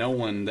that no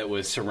one that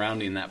was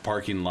surrounding that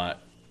parking lot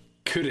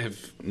could have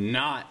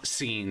not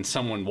seen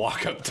someone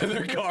walk up to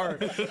their car.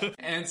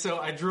 And so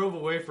I drove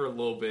away for a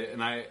little bit,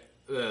 and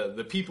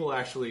the people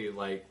actually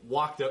like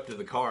walked up to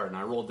the car, and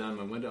I rolled down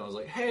my window. I was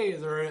like, "Hey,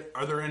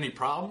 are there any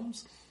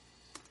problems?"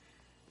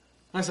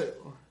 I said,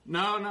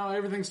 No,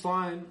 everything's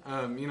fine.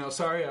 You know,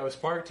 sorry, I was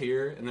parked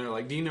here. And they're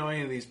like, "Do you know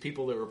any of these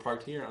people that were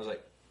parked here?" And I was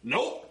like,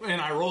 "Nope." And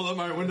I rolled up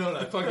my window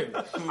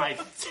and I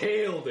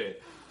tailed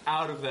it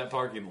out of that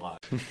parking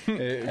lot.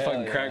 It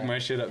fucking cracked my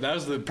shit up. That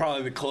was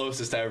probably the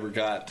closest I ever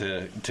got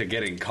to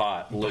getting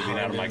caught living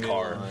out of my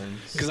car.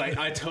 Because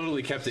I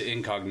totally kept it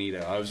incognito.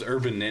 I was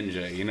urban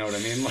ninja, you know what I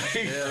mean? Like,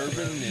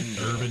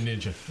 Urban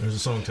Ninja. There's a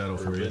song title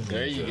for you.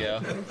 There you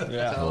go.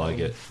 Yeah. I like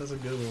it. That's a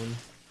good one.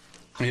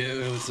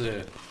 it was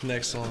a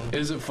Next song. It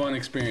was a fun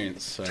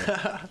experience. So.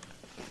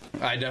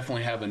 I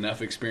definitely have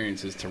enough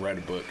experiences to write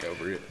a book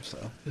over it. So,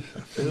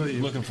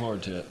 Looking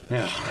forward to it.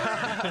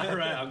 all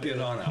right, I'll get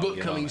on it. Book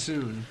coming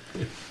soon.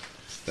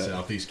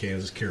 Southeast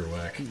Kansas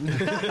Kerouac.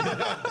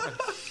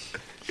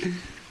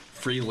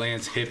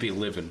 Freelance hippie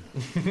living.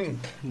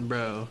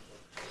 Bro.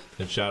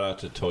 And shout out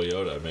to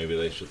Toyota. Maybe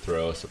they should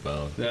throw us a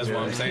bone. That's what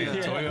I'm saying.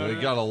 Toyota.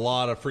 We got a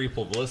lot of free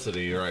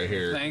publicity right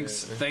here.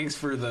 Thanks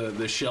for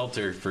the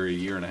shelter for a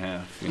year and a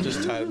half.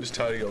 Just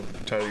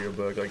title your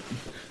book like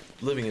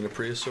living in a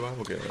Prius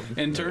survival guide.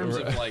 In terms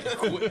of like,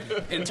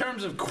 in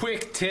terms of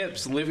quick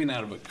tips living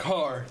out of a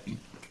car,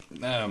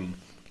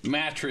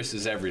 mattress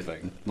is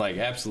everything. Like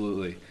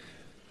absolutely.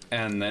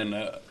 And then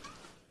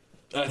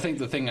I think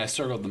the thing I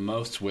struggled the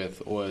most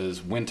with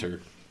was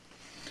winter,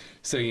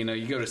 So, you know,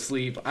 you go to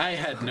sleep. I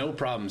had no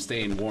problem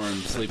staying warm,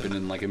 sleeping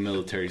in like a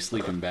military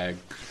sleeping bag.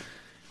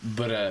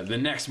 But the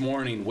next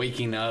morning,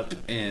 waking up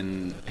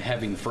and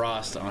having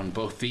frost on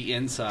both the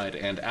inside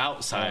and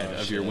outside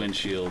of your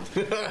windshield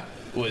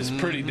was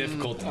pretty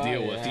difficult to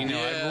deal with. You know,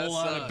 I'd roll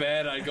out of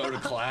bed, I'd go to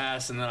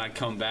class, and then I'd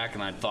come back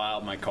and I'd thaw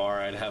out my car.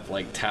 I'd have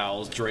like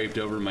towels draped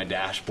over my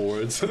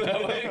dashboard so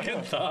that way it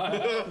could thaw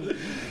out.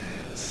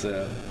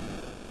 So,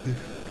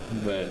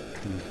 but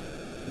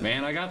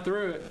man, I got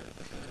through it.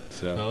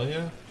 So, Hell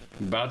yeah.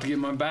 about to get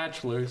my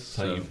bachelor's.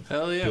 How So, you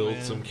Hell yeah, build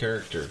man. some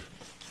character.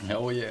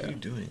 hell yeah. What are you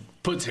doing?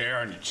 Puts hair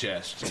on your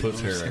chest. you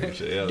Puts know? hair on your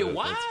shit. Yeah,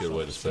 that's a good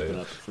way to say Stepping it.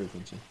 up the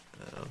frequency.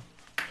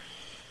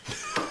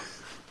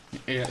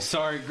 Yeah,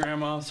 sorry,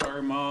 Grandma.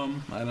 Sorry,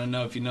 Mom. I don't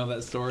know if you know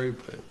that story,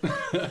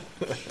 but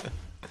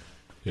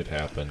It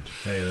happened.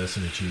 Hey, that's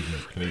an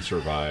achievement. And he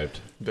survived.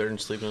 Better than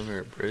sleeping under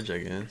a bridge, I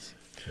guess.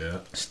 Yeah.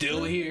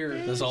 still here.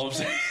 That's all I'm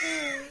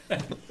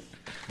saying.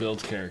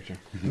 Builds character.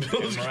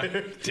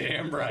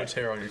 Damn right. Puts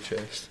hair on your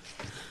chest.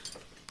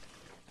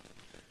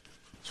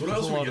 So what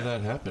There's else a we lot of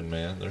got? that happen,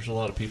 man. There's a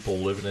lot of people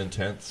living in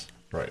tents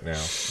right now in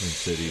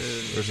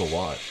cities. There's a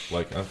lot.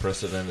 Like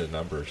unprecedented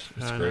numbers.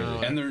 It's I crazy.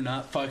 know. And they're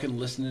not fucking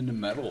listening to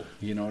metal.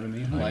 You know what I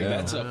mean? Like, know.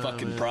 that's a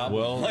fucking problem.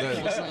 Well, Like,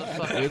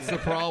 it's the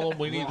problem.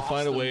 We need to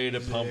find a way to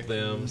pump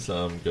them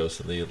some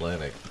Ghosts of the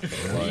Atlantic.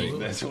 Like,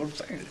 that's what I'm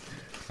saying.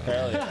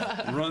 Hell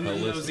yeah. Run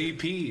those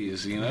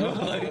EPs, you know?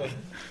 Like,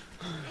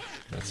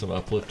 that's some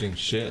uplifting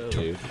shit,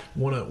 dude.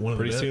 One of the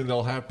Pretty best, soon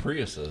they'll have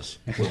Priuses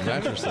with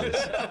mattresses.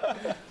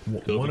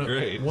 It'll one be of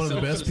great. one of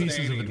the best pieces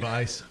of Self-sustaining.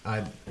 advice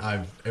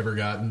I've ever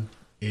gotten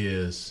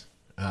is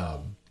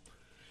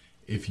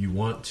if you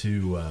want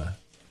to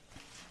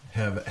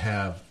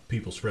have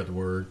people spread the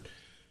word,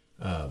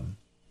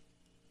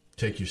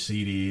 take your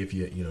CD if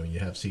you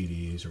have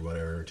CDs or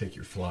whatever, take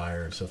your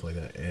flyer and stuff like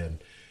that,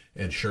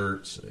 and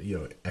shirts,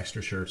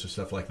 extra shirts and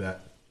stuff like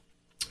that,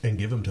 and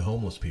give them to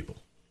homeless people.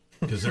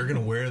 Because they're going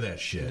to wear that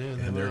shit,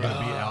 and they're going to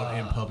be out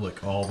in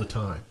public all the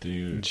time.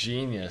 Dude.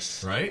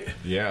 Genius. Right?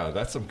 Yeah,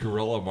 that's some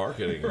guerrilla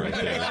marketing right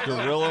there.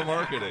 Guerrilla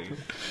marketing.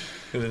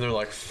 And then they're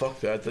like, fuck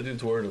that. That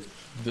dude's wearing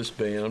this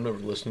band. I'm never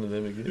listening to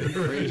them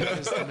again.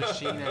 Just the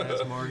machine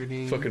ass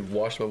marketing. Fucking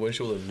wash my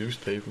windshield with a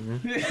newspaper.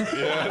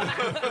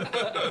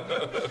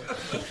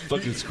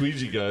 Fucking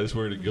squeegee guy's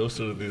wearing a Ghost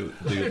of the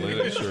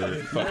Atlantic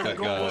shirt. Fuck that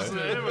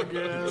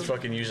guy.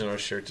 Fucking using our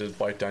shirt to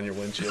wipe down your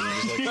windshield.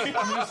 And just like, you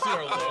just see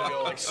our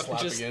logo like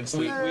slap against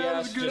We it.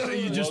 asked just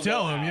You just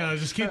tell them,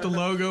 just keep the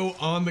logo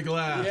on the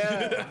glass.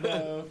 Yeah,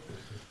 no.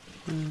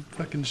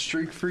 Fucking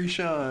streak free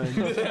shine.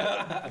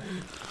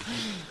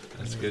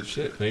 That's good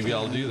shit. Maybe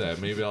I'll do that.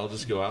 Maybe I'll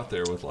just go out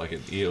there with like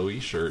an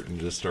EOE shirt and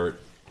just start.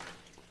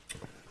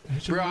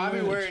 Bro, I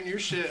be wearing your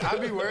shit. I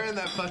be wearing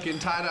that fucking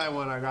tie dye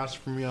one I got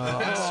from y'all.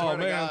 I swear Oh to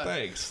man, God.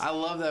 thanks. I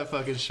love that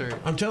fucking shirt.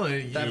 I'm telling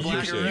you, That you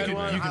black can, and red you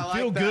one, can I like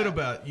feel good that.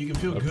 about good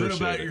Appreciate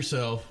about it.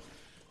 yourself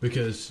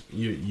because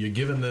you're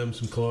giving them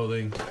some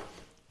clothing.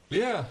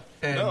 Yeah.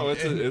 And- No,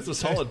 it's a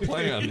solid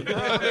plan.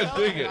 I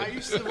dig I it.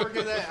 used to work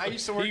at that. I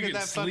used to work You at could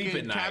that sleep fucking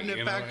at night, cabinet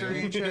you know?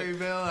 factory in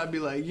Cherryville. I'd be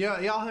like,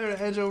 y'all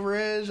heard Edge Over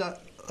Edge?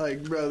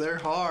 Like, bro, they're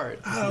hard.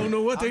 I don't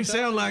know what they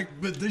sound like,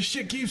 but this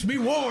shit keeps me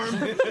warm.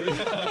 That's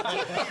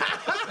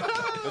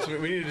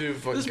what we need to do.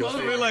 This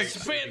motherfucker like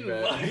spitting.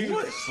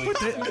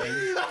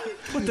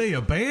 what they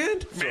a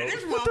band?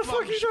 What the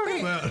fuck are you talking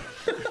about?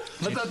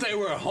 I thought they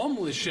were a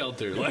homeless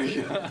shelter. Like,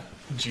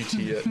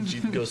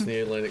 Ghost in the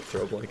Atlantic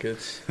throw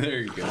blankets. there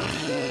you go.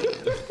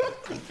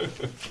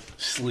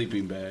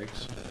 Sleeping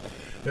bags.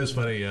 It was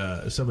funny.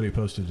 Somebody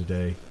posted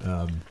today.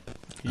 I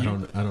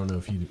don't know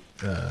if you.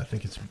 I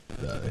think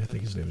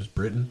his name is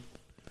Britton.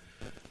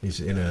 He's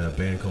in a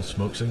band called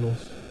Smoke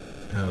Signals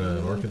out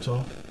of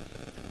Arkansas.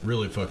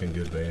 Really fucking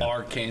good band.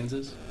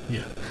 Arkansas.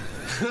 Yeah.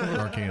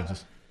 Arkansas.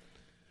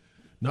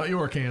 Not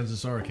your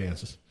Kansas,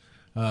 Arkansas.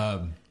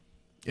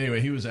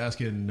 Anyway, he was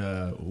asking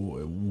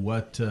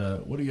what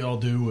do y'all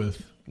do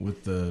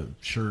with the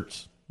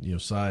shirts,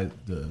 size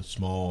the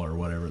small or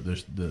whatever.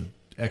 There's the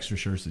extra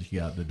shirts that you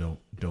got that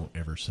don't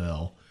ever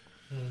sell.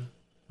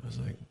 I was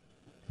like,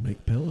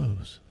 make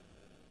pillows.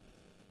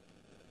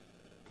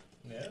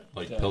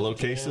 Like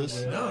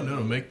pillowcases? No,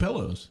 make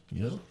pillows.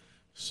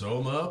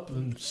 Sew them up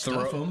and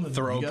stuff them. And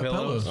throw you got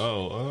pillows.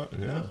 Oh,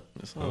 yeah.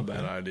 That's not a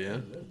bad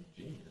idea.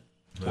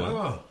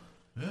 Wow.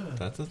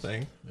 That's a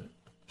thing.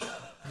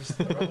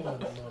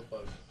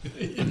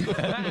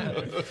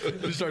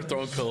 We start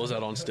throwing pillows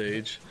out on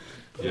stage.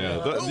 Yeah,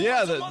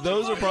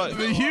 those are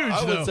probably huge,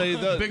 I would though.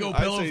 say Big old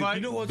I'd pillow say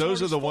fight.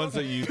 Those are the ones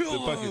that you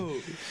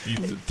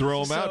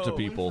throw them out to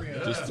people.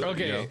 Just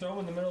Okay. Throw 'em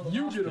in the middle of the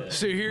mosh pit.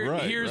 So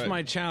here's right.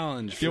 my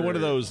challenge. Get one for-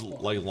 of those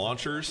like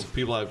launchers.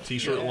 People have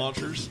T-shirt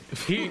launchers.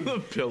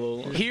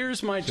 Pillow.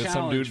 Here's my some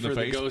challenge dude in the for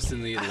the face. Ghost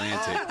in the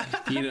Atlantic.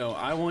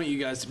 I want you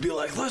guys to be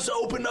like, let's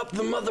open up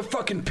the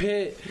motherfucking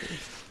pit.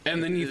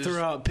 And then you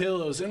throw out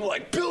pillows and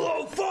like,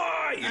 pillow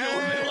fight! You know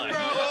what I mean? Like,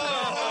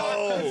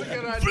 That's a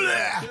good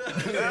idea.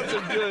 That's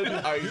a good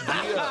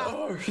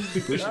idea.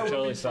 We should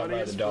totally stop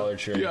by the Dollar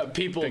Tree. You got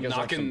people Pick us up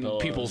some knocking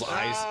pillows. people's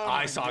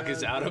eye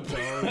sockets out of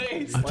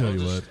place. I tell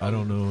you what, I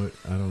don't know it.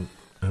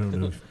 I don't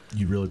know if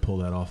you really pull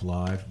that off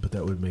live, but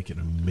that would make an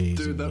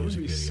amazing Dude, that would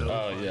music be video. so-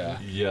 Oh yeah.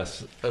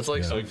 Yes. That's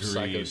like Yeah. some Agreed.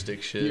 psycho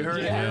stick shit. You heard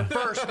it here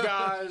first,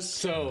 guys.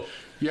 So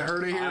You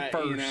heard it here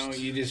first. You know,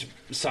 you just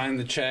sign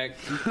the check,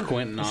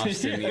 Quentin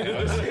Austin. You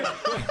know,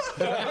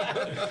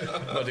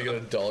 About to get a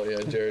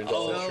dollar, Jared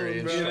Dollar Tree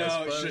and bro. shit. you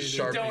know, It's you just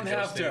Sharpie don't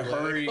have to ghosting, like-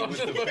 hurry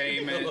with the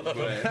payment.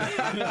 But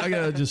I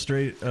gotta just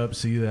straight up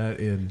see that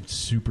in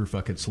super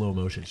fucking slow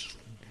motion.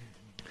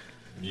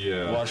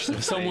 Yeah. Watch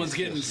the someone's face.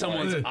 getting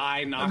someone's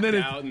eye knocked And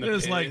then out in the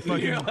it's pit. like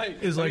fucking, You're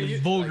it's like I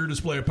mean, vulgar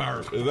display of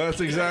power.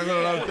 That's exactly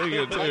what I'm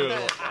thinking too.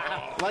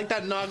 Like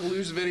that knock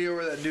loose video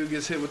where that dude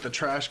gets hit with the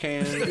trash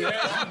can. Here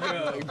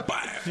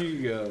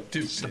you go.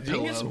 Dude, you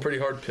can get some pretty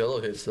hard pillow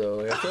hits though.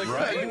 Like, I feel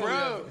like people,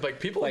 bro. like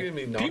people are gonna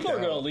be knocked People are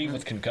out. gonna leave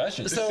with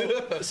concussions. So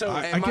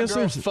And I my guess girl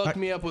there's- fucked I-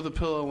 me up with a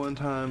pillow one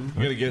time.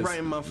 You're gonna get Right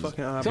in my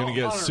fucking eye. gonna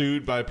get on a-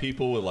 sued by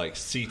people with like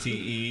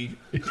CTE.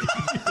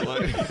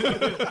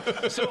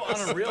 Like, So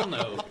on a real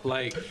note,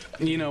 like,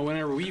 you know,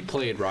 whenever we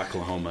played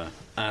Rocklahoma,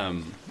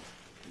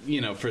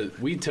 you know,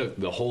 we took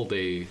the whole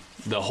day,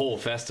 the whole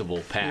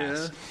festival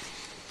pass,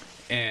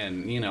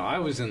 and you know, I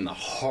was in the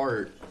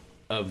heart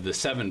of the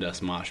Seven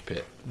Dust mosh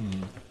pit,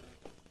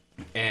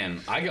 and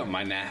I got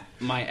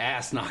my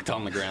ass knocked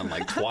on the ground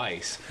like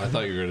twice. I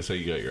thought you were gonna say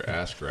you got your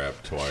ass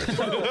grabbed twice.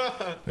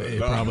 It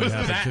probably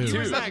happened too.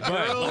 Was that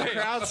girl But-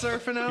 crowd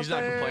surfing out He's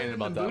not there? complaining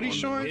about in that booty one.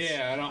 shorts?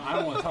 Yeah, I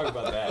don't want to talk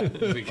about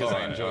that because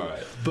I enjoy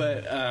it.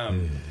 But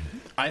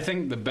I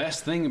think the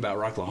best thing about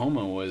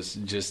Rocklahoma was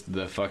just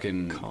the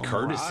fucking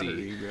courtesy.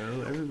 Camaraderie,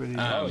 bro. Everybody.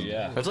 Oh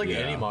yeah. That's like Yeah.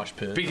 any mosh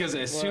pit. Because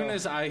as soon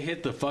as I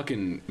hit the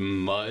fucking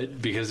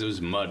mud, because it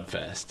was Mud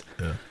Fest,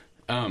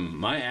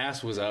 my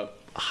ass was up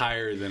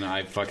higher than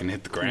I fucking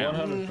hit the ground.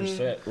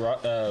 100%.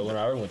 When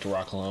I went to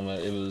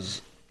Rocklahoma, it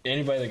was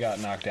anybody that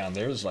got knocked down.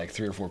 There was like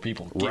 3 or 4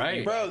 people.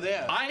 Right, Bro,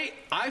 yeah.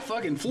 I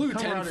fucking flew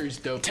 10 Camaraderie's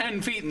dope.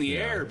 feet in the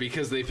air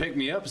because they picked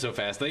me up so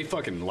fast. They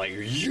fucking like,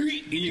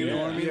 yeet, you know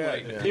what I mean?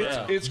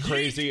 Like, It's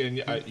crazy,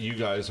 and you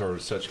guys are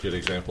such good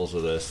examples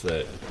of this.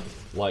 That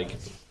like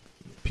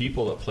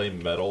people that play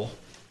metal,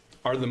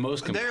 are the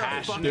most They're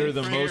compassionate. they're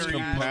the most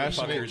caring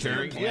compassionate, motherfuckers on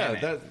the caring. Yeah,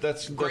 planet.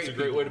 that's a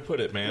great way to put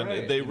it, man.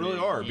 Right. They really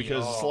are,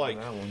 because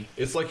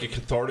it's like a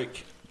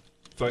cathartic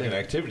fucking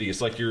activity.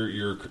 It's like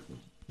you're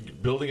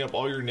building up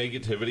all your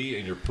negativity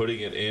and you're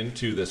putting it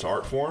into this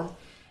art form,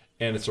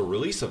 and it's a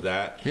release of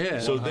that. Yeah,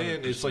 So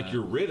then it's like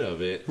you're rid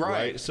of it, Right.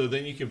 right? So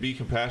then you can be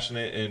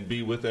compassionate and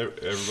be with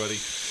everybody.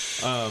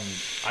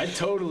 I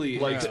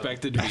totally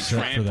expected to be Except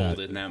for trampled that.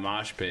 in that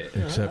mosh pit.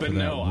 Except but for that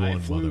no, I one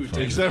flew motherfucker.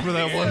 to Except for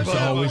that one. There's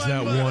always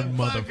that one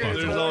motherfucker.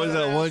 There's always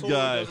that one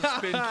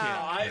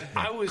guy.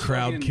 I was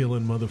Crowd fucking-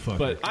 killing motherfucker.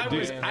 But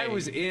I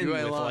was in You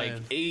ain't with like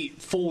lying.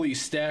 8 fully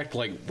stacked,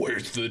 like,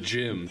 where's the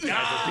gym type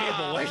of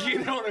people, like, you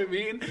know what I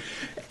mean?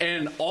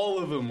 And all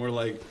of them were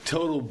like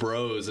total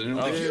bros, and it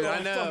was like, dude, "Yo,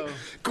 I know.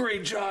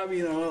 great job,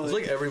 you know. It's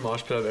like every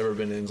mosh pit I've ever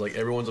been in. It's like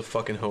everyone's a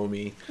fucking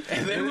homie.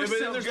 And they were But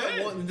so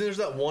then there's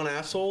that one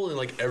asshole, and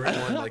like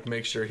everyone like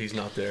makes sure he's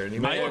not there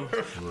anymore.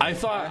 I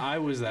thought I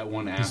was that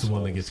one asshole. It's the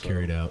one that gets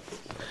carried out.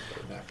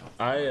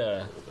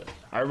 I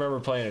remember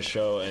playing a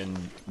show in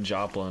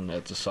Joplin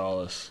at the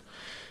Solace,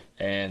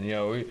 and you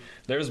know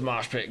there was a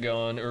mosh pit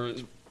going, or it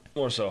was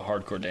more so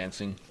hardcore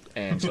dancing,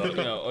 and so you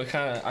know I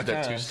kind of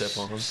That two-step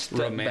on him.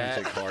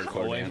 Romantic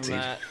hardcore away dancing.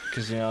 from that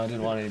because you know I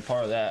didn't want any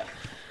part of that.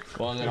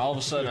 Well, then all of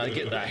a sudden I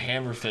get that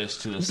hammer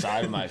fist to the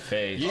side of my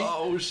face.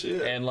 Oh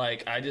shit! And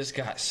like I just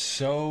got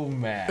so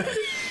mad,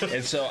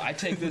 and so I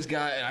take this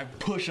guy and I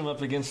push him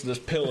up against this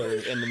pillar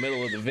in the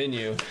middle of the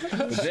venue.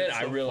 But then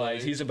I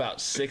realized he's about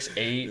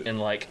 6'8" and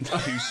like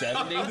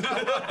 270, and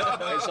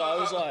so I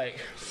was like,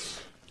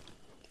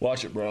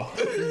 "Watch it, bro."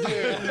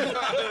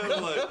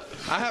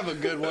 I have a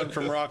good one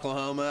from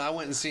Rocklahoma. I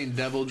went and seen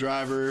Devil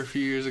Driver a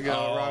few years ago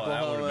Oh, at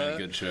that would have been a Rocklahoma.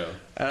 good show.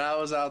 And I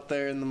was out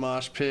there in the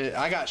mosh pit.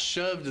 I got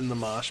shoved in the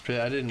mosh pit.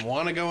 I didn't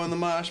want to go in the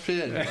mosh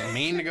pit. I didn't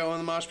mean to go in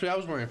the mosh pit. I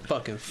was wearing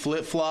fucking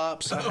flip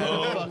flops. I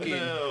had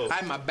I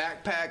had my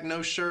backpack,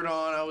 no shirt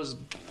on. I was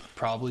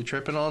probably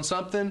tripping on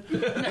something.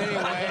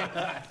 Anyway,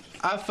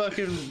 I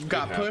fucking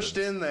got pushed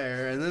in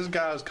there, and this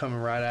guy was coming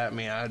right at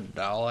me.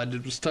 All I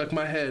did was tuck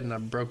my head, and I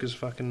broke his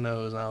fucking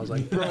nose. And I was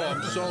like, "Bro,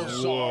 I'm so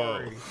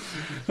sorry."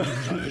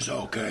 It's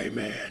okay,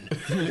 man.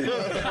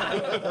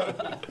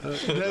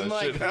 Then,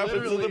 like, shit happens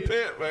in the literally,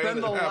 pit, man. Then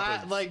It the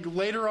happens. like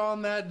later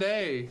on that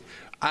day,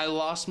 I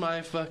lost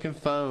my fucking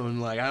phone.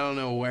 Like, I don't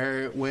know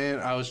where it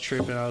went. I was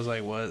tripping. I was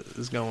like, "What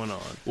is going on?"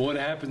 What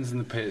happens in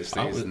the pit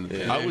stays in the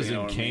pit. I was you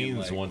know in what I mean?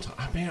 Canes Like, one time.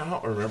 I mean, I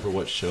don't remember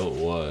what show it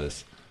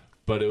was,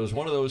 But it was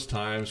one of those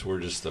times where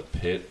just the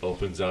pit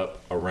opens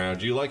up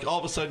around you. Like, all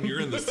of a sudden, you're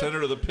in the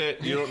center of the pit.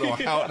 And you don't know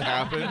how it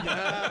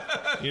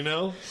happened, you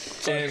know?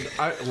 And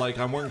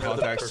I'm wearing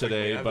contacts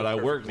today, but I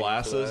wear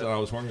glasses, and I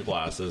was wearing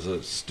glasses.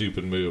 A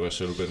stupid move. I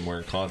should have been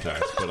wearing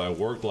contacts, but I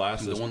wore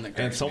glasses.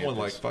 And someone,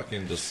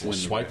 fucking just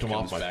swiped them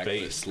off my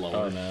face.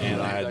 Oh, no.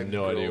 And I had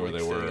no idea where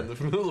they were.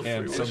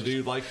 And some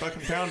dude,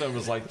 fucking pounded them,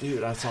 was like,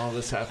 dude, I saw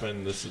this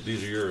happen.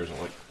 These are yours.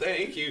 I'm like,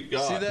 thank you,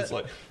 God. See that? It's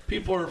like,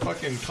 people are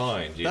fucking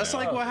kind. That's know?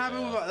 like what happened.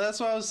 That's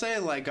what I was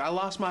saying. Like, I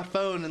lost my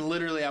phone, and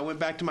literally, I went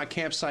back to my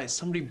campsite.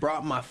 Somebody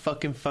brought my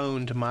fucking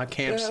phone to my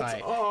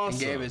campsite awesome. and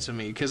gave it to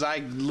me. Because I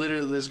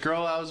literally, this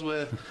girl I was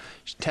with,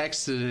 she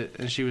texted it,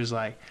 and she was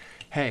like,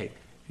 "Hey,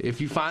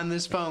 if you find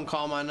this phone,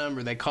 call my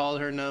number." They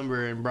called her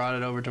number and brought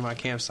it over to my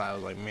campsite. I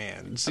was like,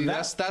 man, see,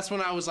 that's when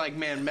I was like,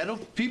 man, metal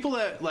people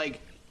that like.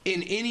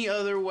 In any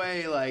other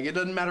way, like, it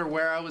doesn't matter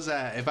where I was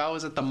at. If I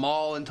was at the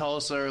mall in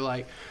Tulsa or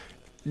like.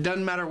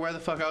 Doesn't matter where the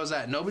fuck I was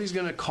at. Nobody's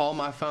gonna call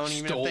my phone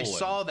even if they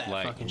saw that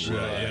fucking shit.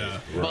 Yeah.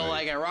 But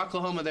like at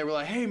Rocklahoma, they were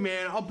like, "Hey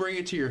man, I'll bring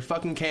it to your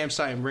fucking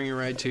campsite and bring it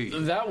right to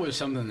you." That was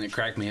something that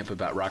cracked me up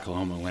about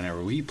Rocklahoma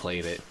whenever we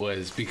played it,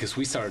 was because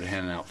we started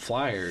handing out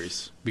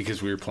flyers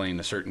because we were playing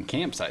a certain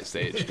campsite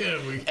stage.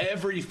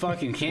 Every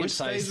fucking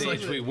campsite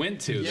stage we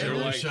went to, they were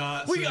like,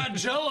 shots. "We got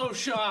Jello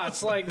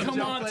shots!" Like,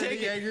 come on,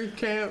 take it. Jaeger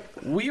camp.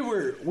 We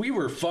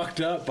were fucked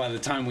up by the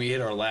time we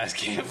hit our last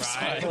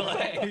campsite.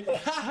 Like,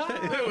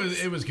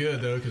 It was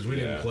good though because we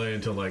didn't play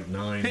until like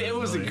 9. it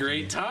was a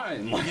great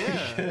time. Like,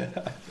 Yeah.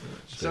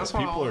 That's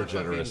why People all are the fucking-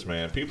 generous,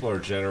 man. People are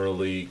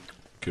generally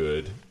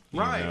good.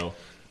 Right. You know?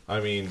 I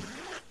mean,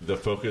 the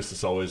focus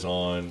is always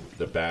on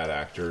the bad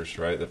actors,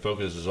 right? The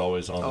focus is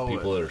always on the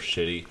people that are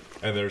shitty.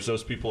 And there's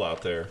those people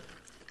out there.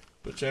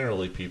 But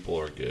generally, people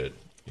are good.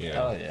 You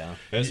know? Oh, yeah.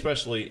 And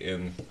especially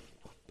in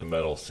the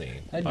metal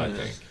scene, I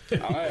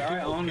think. I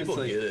People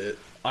honestly get it.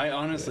 I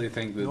honestly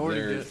think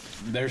that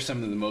they're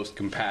some of the most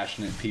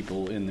compassionate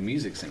people in the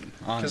music scene.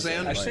 Because Honestly, they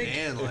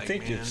understand, I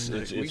think man, it's-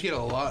 like, it's- we get a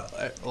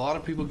lot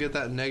of people get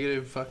that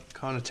negative fucking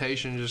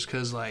connotation just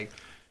because, like,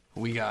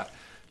 we got,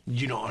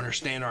 you don't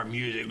understand our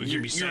music. We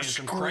could be saying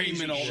some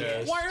crazy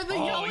shit. Why are they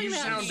yelling you at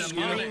sound me?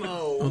 demonic.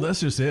 Well,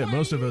 that's just it.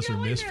 Most of us are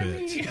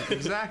misfits.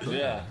 Exactly.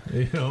 Yeah.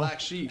 You know, Black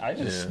sheep. I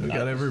just, we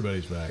got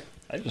everybody's back.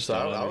 I just So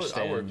don't I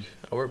understand.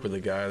 work with a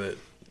guy that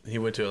he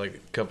went to like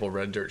a couple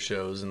Red Dirt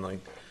shows, and like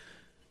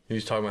he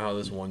was talking about how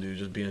this one dude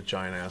just being a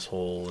giant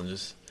asshole and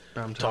just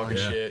I'm talking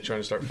you. shit, trying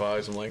to start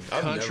fights. I'm like,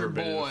 I've Country never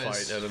been in a boys.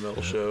 fight at a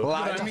metal show.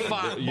 Like to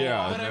fight.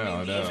 Yeah, But I no,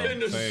 mean, no.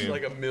 And there's Same.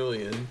 like a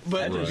million.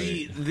 But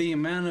Right. the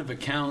amount of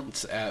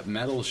accounts at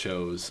metal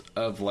shows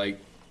of like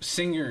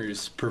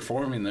singers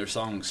performing their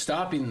songs,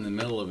 stopping in the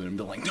middle of it and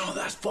being like, "No,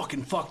 that's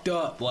fucking fucked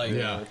up." Like,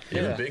 Yeah.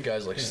 Even big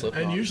guys like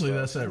Slipknot. And usually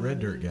stuff. that's that Red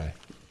Dirt guy.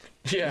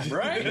 yeah,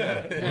 right?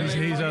 And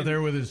He's out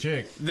there with his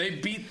chick. They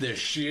beat the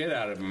shit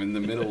out of him in the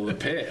middle of the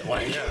pit.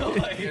 Like,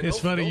 It's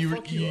funny they'll you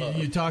fuck you up.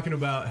 you talking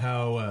about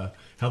how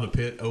the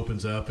pit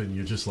opens up and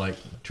you're just like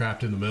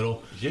trapped in the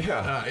middle.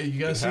 Yeah. You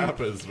guys It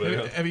happens,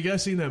 man. Have you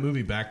guys seen that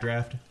movie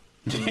Backdraft?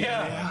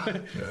 yeah.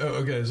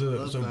 Okay, so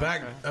Been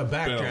a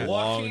backdraft.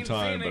 long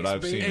time, but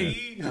I've seen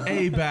it.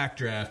 A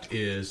backdraft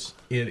is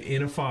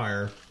in a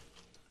fire.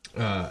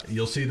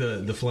 You'll see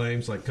the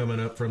flames like coming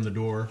up from the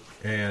door,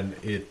 and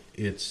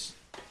it's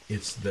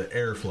the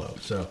airflow.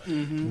 So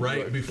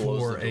right Like before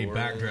blows the a door.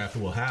 backdraft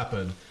will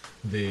happen,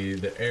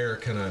 the air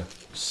kind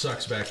of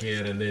sucks back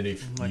in, and then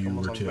if Like you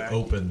almost were like to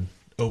vacuum.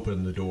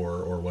 open the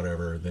door or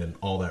whatever, then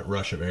all that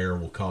rush of air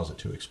will cause it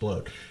to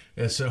explode.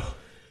 And so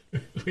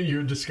when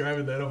you're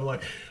describing that,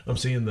 I'm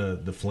seeing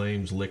the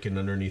flames licking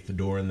underneath the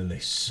door, and then they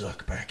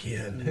suck back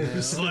in.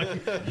 It's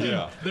like,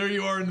 Yeah. there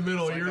you are in the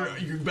middle.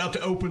 You're about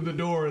to open the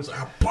door. It's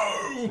like,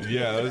 boom.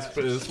 Yeah,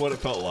 that's what it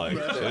felt like.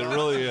 It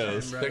really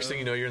is. Next thing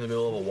you know, you're in the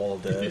middle of a wall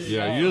of death.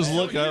 Yeah, you just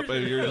look up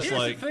and you're just Here's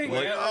like, the thing,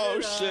 oh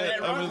shit,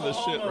 at I'm in the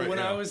shit Rocklahoma, right when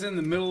I now. was in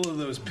the middle of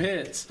those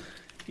pits,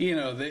 you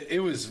know, it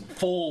was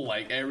full,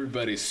 like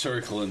everybody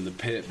circling the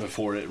pit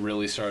before it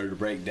really started to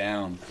break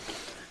down.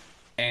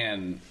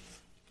 And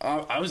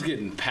I was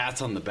getting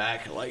pats on the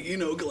back, like, you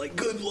know, like,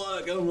 good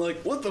luck. I'm like,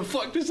 what the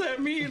fuck does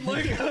that mean?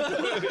 Like, just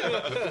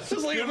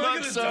like, Good am I luck,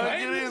 gonna son. die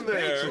Get this in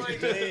there. bitch?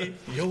 Like, it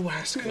Yo,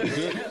 ask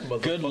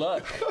Good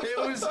luck.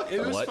 was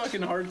What?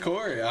 fucking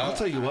hardcore. I'll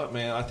tell you what,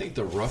 man. I think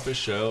the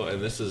roughest show,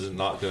 and this is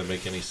not going to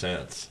make any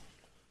sense,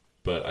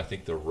 but I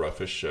think the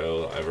roughest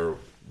show I ever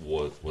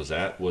was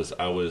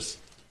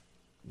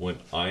when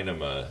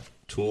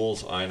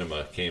Tool's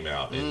Inema came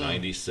out in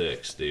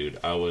 '96, dude.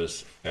 I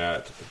was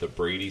at the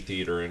Brady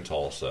Theater in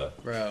Tulsa,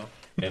 Bro.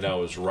 and I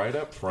was right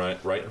up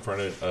front, right in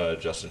front of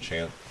Justin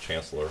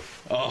Chancellor.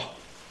 Oh,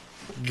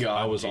 God.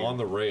 I was dude. on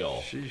the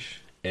rail,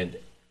 and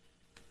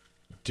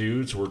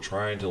dudes were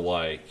trying to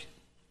like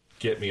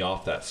get me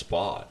off that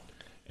spot,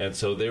 and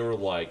so they were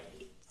like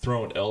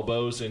throwing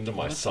elbows into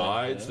my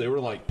sides. They were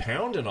like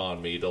pounding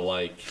on me to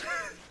like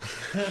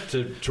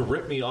to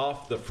rip me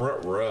off the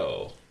front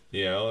row.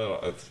 You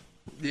know,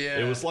 Yeah.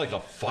 it was like a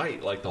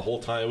fight like the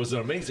whole time. It was an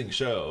amazing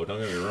show. Don't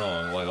get me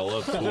wrong. Like I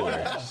love Tool,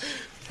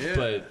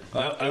 But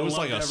It was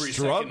like a loved every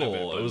second of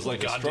struggle. but It was like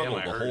a goddamn, struggle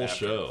I the heard whole after.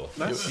 show.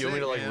 You want me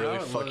to like really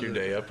fuck your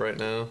day up right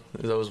now?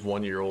 'Cause I was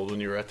 1 year old when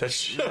you were at that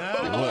show.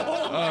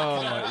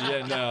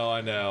 Yeah, no,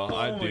 I know.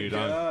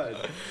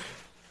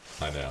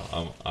 I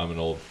know. I'm an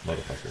old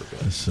motherfucker.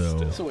 But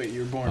So So wait,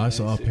 you were born. I in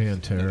saw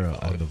 96.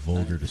 Pantera on the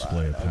Vulgar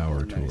Display of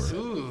Power tour.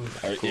 Ooh.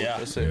 Yeah, That's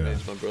the same Yeah. age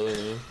as my brother.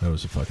 Man. That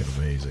was fucking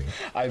amazing.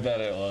 I bet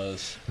it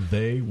was.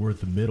 They were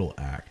the middle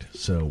act.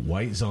 So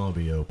White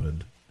Zombie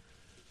opened,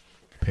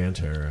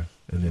 Pantera,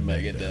 and then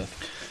Megadeth.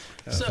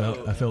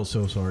 Megadeth. I felt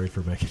so sorry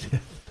for Megadeth.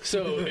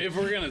 So if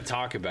we're gonna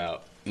talk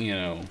about,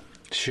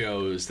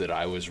 shows that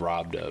I was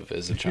robbed of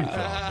as a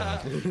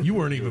child, You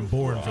weren't even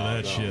born for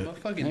that shit. My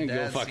fucking go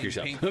dad fuck seen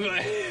yourself. Pink-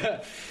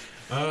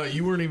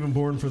 You weren't even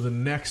born for the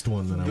next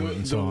one that I went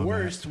and The saw.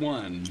 worst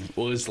one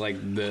was like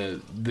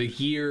the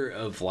year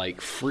of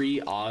like free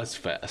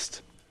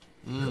Ozfest.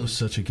 That was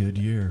such a good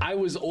year. I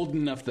was old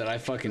enough that I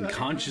fucking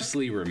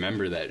consciously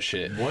remember that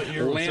shit. What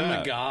year was Lamb that?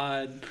 of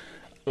God,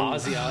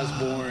 Ozzy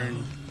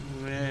Osbourne,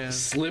 Man.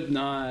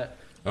 Slipknot.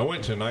 I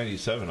went to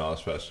 97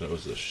 Ozfest and it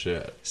was the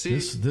shit. See,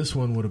 This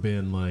one would have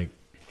been like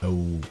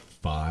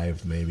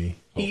 05 maybe.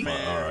 All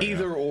right,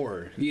 Either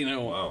or,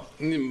 Wow.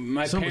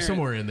 my parents.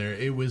 Somewhere in there.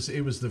 It was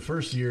the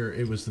first year.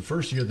 It was the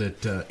first year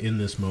that In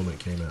This Moment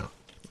came out.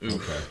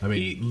 Okay. I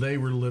mean, they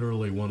were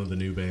literally one of the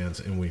new bands,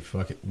 and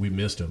we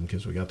missed them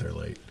because we got there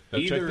late. Now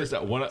check Either- this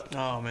out.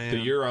 oh man, The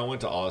year I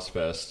went to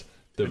Ozfest,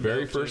 the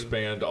very first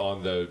band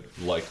on there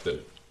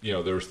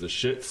was the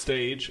shit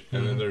stage,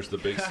 and then there's the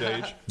big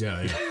stage.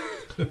 Yeah, yeah.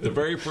 The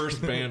very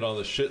first band on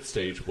the shit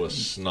stage was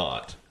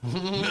Snot.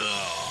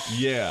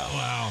 Yeah.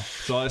 Wow.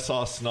 So I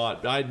saw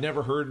Snot. I'd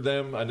never heard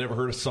them. I never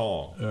heard a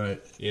song. All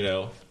right.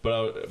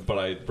 But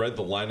I read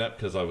the lineup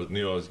because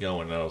knew I was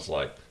going, and I was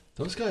like,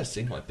 those guys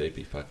seem like they'd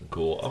be fucking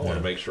cool. I want Yeah.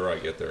 to make sure I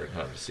get there in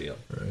time to see them.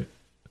 All right.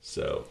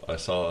 So I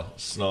saw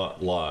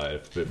Snot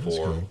live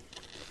before,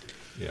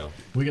 cool.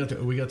 We got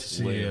to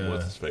see. Liam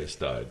what's his face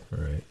died.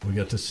 All right. We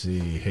got to see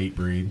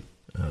Hatebreed.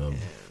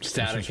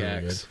 Static which was really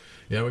X. good.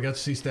 Yeah, we got to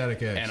see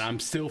Static X. And I'm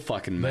still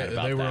fucking mad They,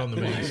 about they were that. on the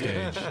main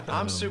stage.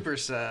 I'm super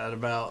sad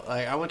about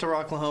I went to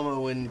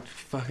Rocklahoma when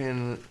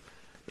fucking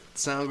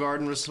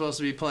Soundgarden was supposed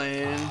to be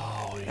playing,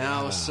 and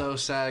I was so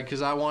sad because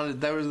that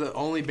was the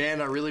only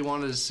band I really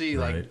wanted to see.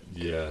 Right.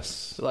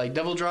 Yes. Like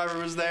Devil Driver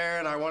was there,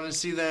 and I wanted to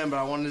see them, but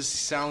I wanted to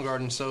see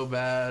Soundgarden so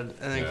bad.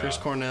 And then Chris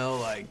Yeah. Cornell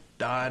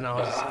died, and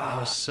I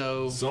was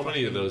so. So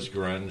many of those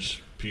grunge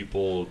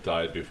people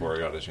died before I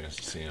got a chance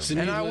to see them.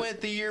 And I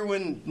went the year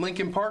when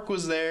Linkin Park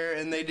was there,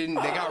 and they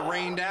got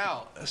rained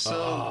out.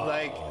 So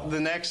the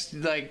next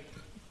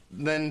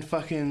then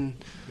fucking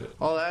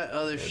all that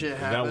other shit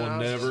That happened. will I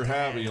was never just-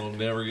 happen. You'll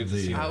never get to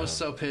see I them. was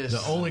so pissed.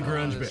 The only I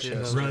grunge wanted to see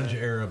those guys.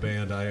 era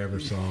band I ever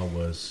saw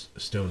was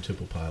Stone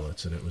Temple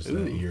Pilots, and it was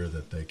that year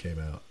that they came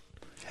out.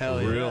 Hell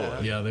yeah.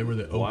 Really? Yeah, they were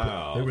the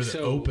Wow. they were the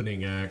So-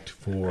 opening act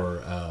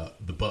for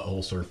the Butthole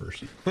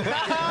Surfers.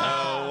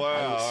 Oh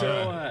wow!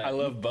 So, I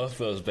love both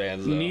those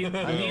bands. Though.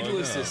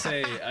 needless to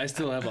say, I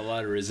still have a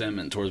lot of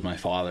resentment towards my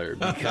father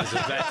because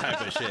of that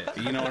type of shit.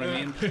 You know what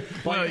I mean?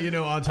 Well,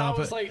 on I top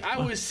was of like, I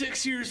was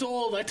 6 years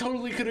old. I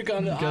totally could have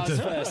gone to Got to-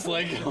 Ozfest.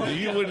 Like,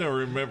 You wouldn't have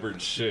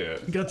remembered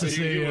shit. got to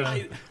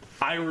see.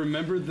 I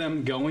remember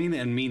them going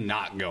and me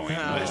not going.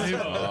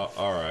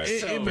 All right.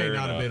 It may Fair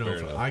not have been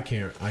enough, over. fair I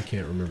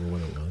can't remember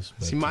when it was.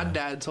 But, See, my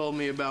dad told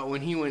me about when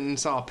he went and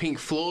saw Pink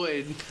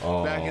Floyd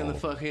back in the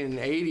fucking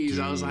 80s.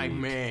 I was like,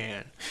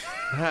 man,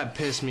 that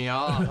pissed me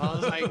off. I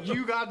was like,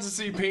 you got to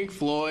see Pink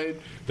Floyd.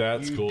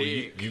 That's You cool.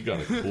 dick. You got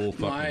a cool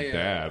fucking My,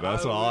 dad.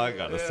 That's all I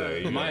gotta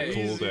say. You got a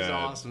cool He's dad.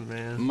 awesome,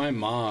 man. My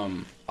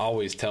mom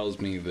always tells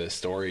me the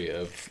story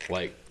of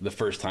like the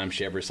first time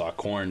she ever saw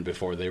Korn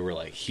before they were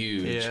like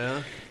huge.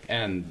 Yeah.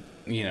 And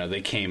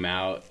they came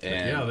out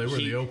and yeah, they were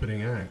the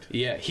opening act.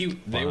 Yeah,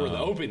 they were the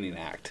opening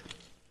act.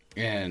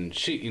 And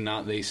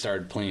they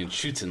started playing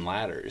Chutes and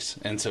Ladders.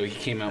 And so he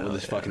came out with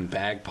his fucking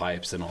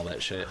bagpipes and all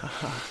that shit.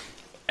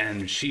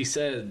 And she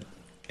said,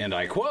 and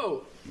I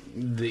quote,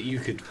 that you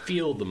could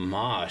feel the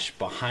mosh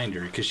behind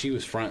her because she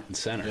was front and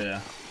center.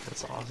 Yeah.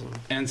 That's awesome.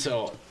 And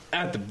so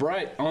on the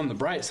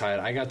bright side,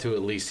 I got to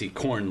at least see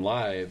Korn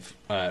live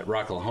at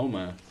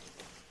Rocklahoma.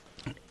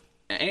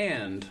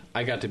 And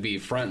I got to be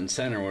front and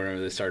center whenever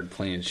they started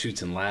playing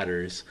Chutes and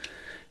Ladders.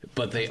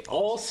 But they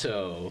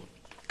also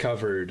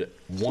covered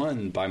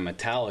One by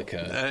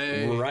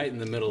Metallica right in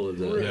the middle of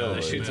the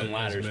Chutes and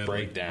Ladders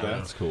breakdown.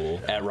 That's cool.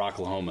 At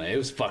Rocklahoma. It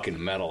was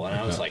fucking metal. And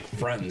I was like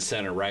front and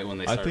center right when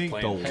they I started think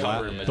playing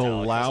covering the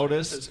Metallica.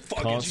 loudest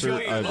Fucking concert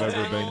shit. I've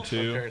ever been My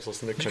to. parents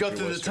listen to Did you go country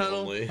through the western tunnel?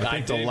 only. I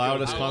think the did go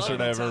loudest through-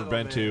 concert I I've love ever the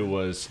been tunnel, to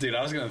was Dude,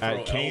 I was going to throw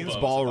at Kane's elbows if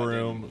I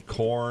Ballroom,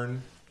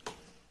 Korn.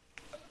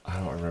 I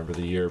don't remember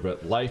the year,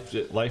 but Life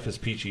is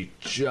Peachy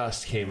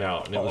just came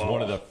out, and it was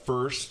one of the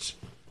first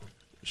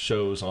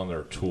shows on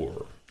their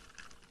tour.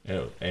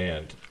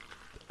 And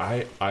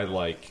I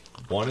like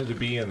wanted to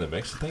be in the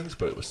mix of things,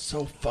 but it was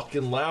so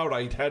fucking loud.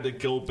 I had to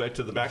go back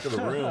to the back of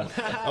the room.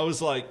 I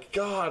was like,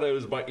 God,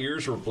 my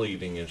ears were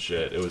bleeding and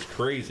shit. It was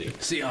crazy.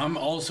 See, I'm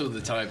also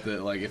the type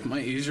that, like, if my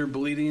ears are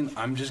bleeding,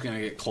 I'm just gonna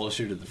get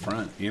closer to the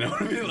front. You know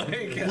what I mean?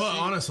 Like, Well,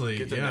 honestly,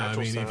 Get the yeah. I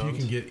natural mean, if you sounds.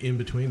 can get in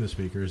between the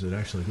speakers, it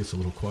actually gets a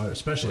little quiet,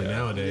 especially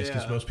nowadays,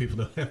 because Yeah. most people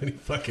don't have any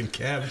fucking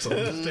cabs on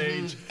the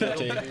stage.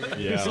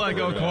 Yeah, It's like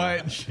all yeah.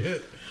 quiet and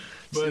shit.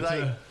 But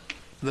like,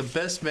 the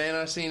best band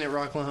I've seen at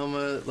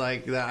Rocklahoma,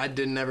 like that I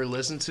didn't ever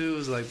listen to,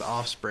 was like the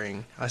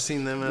Offspring. I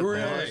seen them up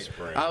there.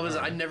 Offspring,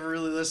 I never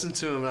really listened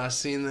to them, and I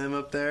seen them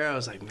up there. I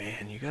was like,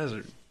 man, you guys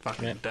are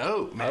fucking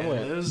dope, man.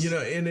 went- It was- you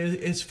know, and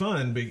it's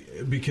fun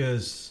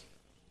because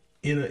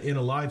in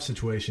a live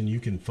situation, you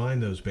can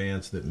find those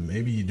bands that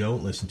maybe you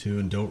don't listen to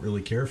and don't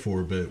really care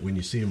for, but when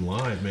you see them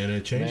live, man,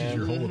 it changes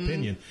your whole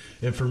opinion.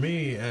 And for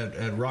me, at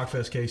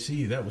Rockfest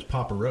KC, that was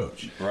Papa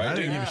Roach. Right. I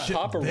didn't give a shit.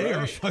 Papa They are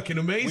Roach. fucking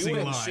We amazing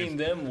went and live. seen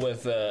them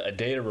with A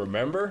Day to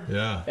Remember.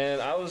 Yeah. And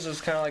I was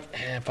just kind of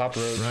like, Papa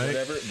Roach, Right.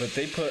 whatever. But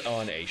they put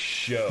on a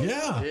show.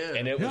 Yeah. Yeah.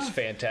 And it was Yeah.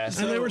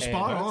 fantastic. And they were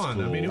spot that's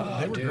on. I mean, cool.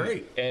 they were Dude,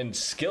 great. And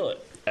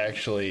Skillet,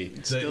 actually.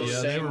 They were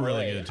same really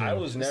way. good, too. I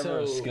was never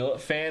a So- Skillet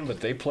fan, but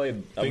they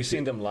played. We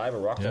seen them live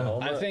at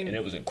Rocklahoma, I think- and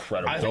it was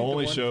incredible. I The think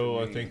only one show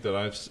for I me- think that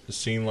I've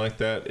seen like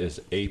that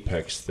is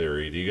Apex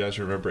Theory. Do you guys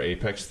remember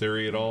Apex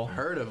Theory at all?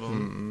 heard of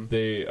them.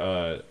 They,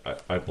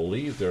 I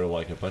believe they're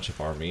like a bunch of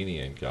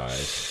Armenian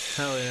guys,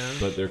 Hell yeah.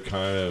 but they're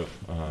kind of,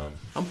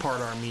 I'm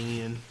part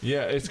Armenian.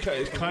 yeah, it's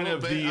kind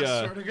of Little bit, the.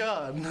 I swear to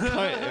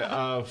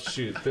God.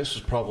 Shoot, this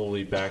was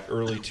probably back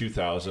early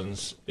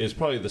 2000s. It's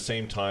probably the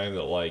same time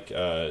that like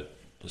the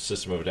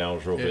System of a Down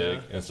was real big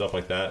and stuff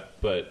like that.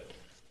 But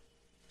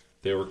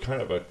they were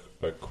kind of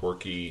a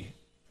quirky.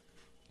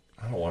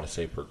 I don't want to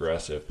say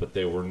progressive, but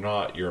they were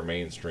not your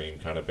mainstream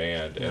kind of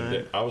band.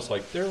 And I was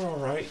like, they're all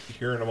right.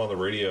 Hearing them on the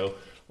radio,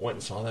 went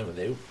and saw them, and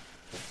they were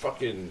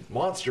fucking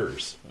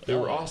monsters. They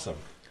were awesome.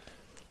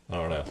 I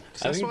don't know. I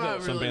That's think why I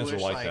that some really bands are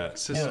wish, like that.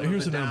 System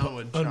Here's of an a Down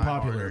would try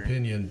unpopular harder.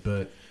 opinion,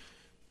 but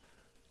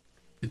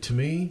to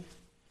me,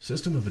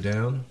 System of a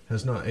Down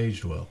has not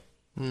aged well.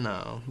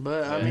 No,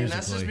 but I mean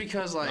that's just Musically.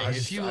 because like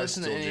if you I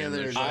listen to still any jam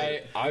other, their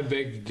like, I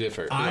beg to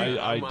differ. I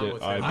I'm on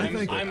with him. I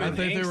think I'm an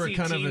they were angsty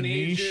kind of a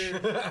niche.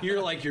 teenager.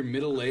 You're like your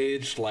middle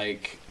aged,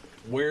 like,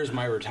 where's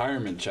my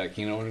retirement check?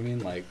 You know what I mean?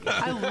 Like,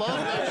 I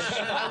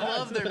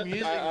love their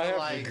music. I have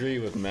like, to agree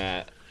with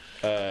Matt.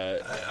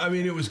 I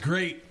mean, it was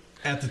great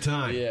at the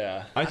time.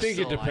 Yeah. I think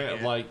it still like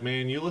depends. it. Like,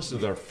 man, you listen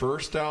to their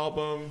first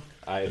album.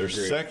 I Their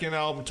agree. second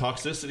album,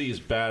 Toxicity, is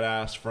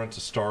badass front to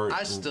start.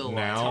 I still like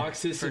now.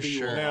 toxicity For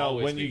sure. will Now,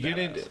 always when be you get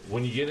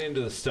badass.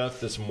 into the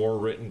stuff that's more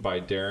written by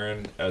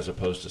Darren as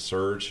opposed to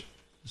Serge,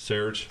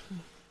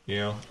 you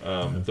know,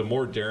 the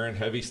more Darren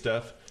heavy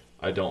stuff,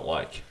 I don't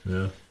like.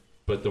 Yeah.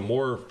 But the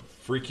more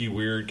freaky,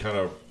 weird, kind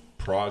of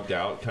progged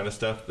out kind of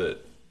stuff that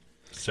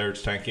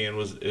Serge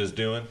Tankian is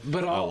doing,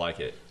 But I I'll- like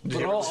it.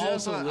 But I'll See,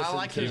 also I listen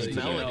like to his you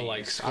know, melodies.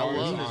 like I Scars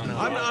love his on.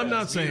 melodies. I'm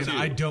not me saying too.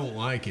 I don't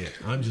like it.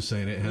 I'm just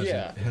saying it hasn't.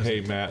 Yeah. hasn't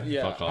Hey, Matt,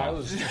 Yeah, fuck off. I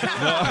was.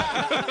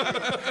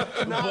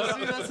 No,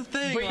 see, that's the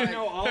thing. But you like,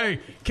 know, I'll, Hey,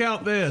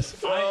 count this.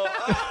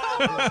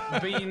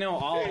 but you know,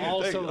 I'll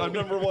also I'm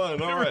number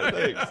one. All right,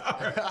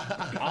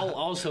 thanks. I'll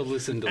also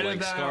listen to like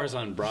that out. Scars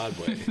on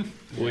Broadway,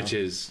 which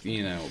is,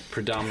 you know,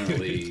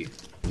 predominantly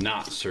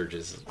not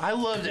Surge's. I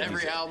loved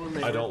every album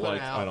they I ever don't put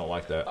like. out. I don't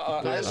like that.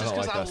 That's I just don't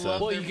because like I that stuff.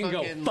 love Well, their you can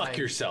go fucking, fuck like,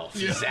 yourself,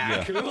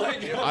 Zach.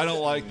 Like, I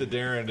don't like the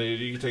Darren, dude.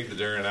 You can take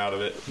the Darren out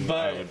of it, and But-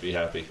 I would be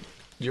happy.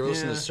 You ever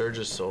listen Yeah. to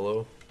Surge's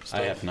solo?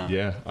 I have not.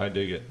 Yeah, I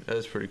dig it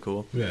That's pretty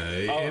cool. Yeah,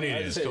 and it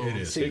I'd is. say- It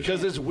is.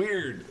 because it's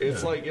weird.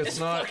 It's like it's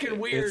not fucking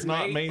weird, It's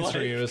not mate.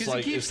 mainstream. It's Because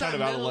like he keeps it's kind that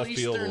of out of Middle left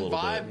field a Eastern little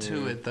vibe bit.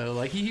 to it, though.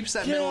 Like he keeps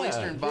that Middle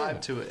Eastern vibe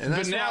to it, and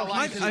that's now what I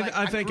like. he's 'cause, like,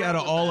 I think grew out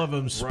up of with all that. of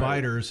them,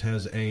 Spiders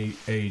has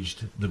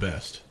aged the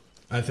best.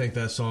 I think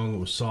that song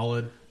was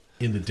solid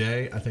in the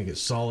day. I think it's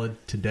solid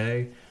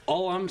today.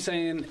 All I'm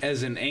saying,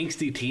 as an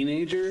angsty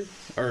teenager,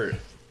 or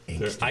I can't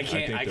there's a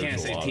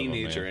say lot of them,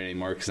 teenager man.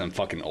 anymore because I'm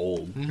fucking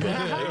old.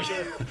 Yeah,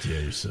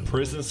 you're so.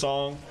 Prison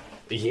song,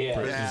 Yeah.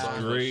 Yeah.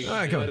 great. All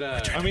right, go.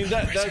 But, I mean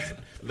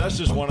that's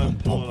just one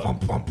of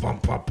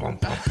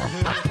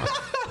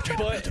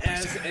but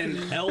as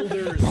an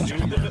elder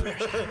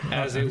Zoomer,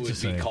 as it would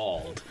just be saying.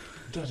 called,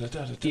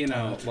 you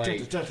know,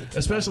 like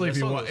Especially if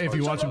you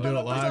watch them do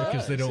it live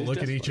because they don't look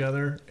at each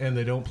other and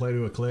they don't play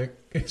to a click.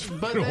 It's But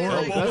fucking they,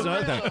 horrible. like, That's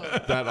another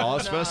thing. That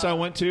Ozfest I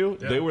went to,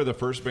 they were the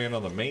first band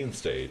on the main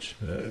stage.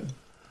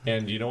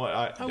 And you know what?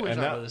 I wish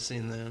I would have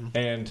seen them.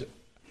 And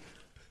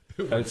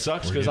it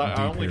sucks because getting I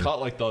deep only here.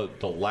 caught like the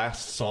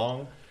last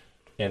song,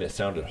 and it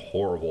sounded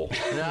horrible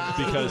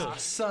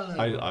because Son of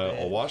I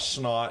a watched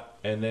Snot,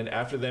 and then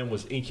after them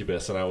was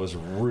Incubus, and I was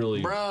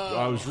really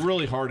Bro.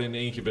 hard into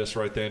Incubus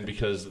right then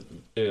because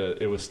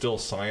it was still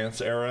Science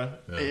era.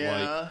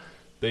 Yeah. Like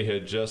they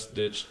had just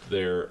ditched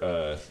their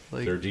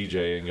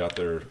DJ and got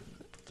the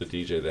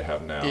DJ they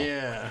have now.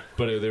 Yeah.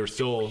 But they were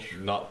still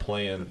not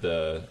playing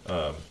the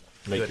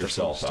make Yeah,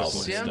 yourself stuff.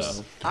 albums See, and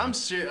stuff. I'm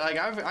serious. Like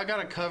I got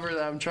a cover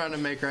that I'm trying to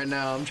make right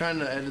now. I'm trying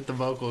to edit the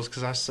vocals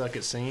because I suck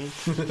at singing.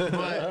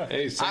 But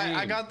Hey, same.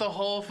 I got the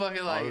whole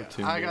fucking like.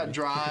 Auto-tune, I got baby.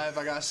 Drive.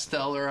 I got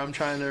Stellar. I'm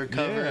trying to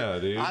recover. Yeah,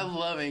 dude. I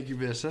love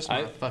Incubus. That's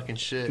my fucking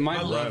shit. My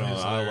I love Right on. his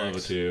I love it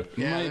lyrics. too.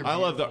 Yeah, my- they're I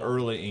love the beautiful.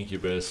 early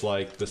Incubus.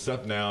 Like the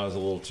stuff now is a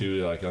little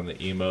too like on the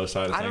emo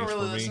side of I things don't really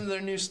for me. listen to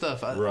their new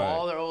stuff. Right.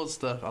 All their old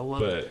stuff. I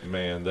love it. But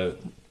man, that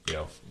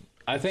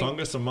I think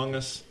Fungus Among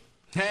Us,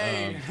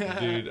 Hey,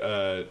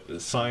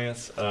 dude.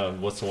 Science.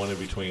 What's the one in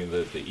between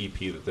the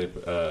EP that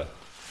they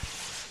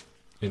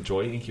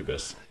Enjoy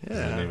Incubus? Is the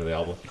Yeah. name of the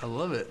album. I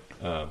love it.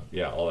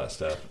 Yeah, all that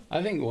stuff.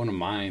 I think one of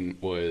mine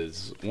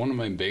was one of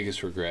my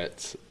biggest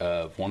regrets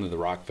of one of the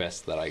rock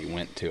fests that I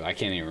went to. I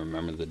can't even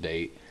remember the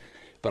date,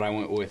 but I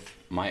went with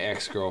my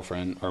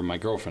ex-girlfriend, or my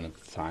girlfriend at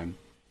the time,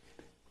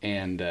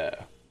 and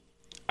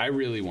I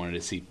really wanted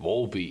to see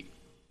Volbeat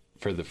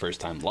for the first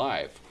time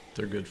live.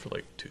 They're good for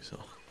like 2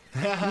 songs.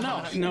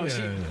 No.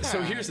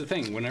 So here's the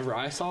thing: whenever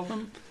I saw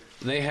them,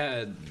 they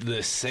had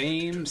the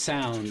same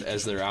sound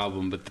as their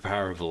album, but the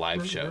power of a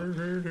live show.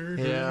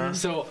 Yeah.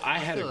 So I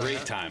had a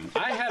great time.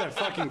 I had a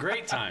fucking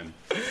great time.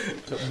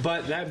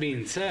 But that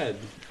being said,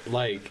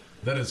 like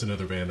That is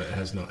another band that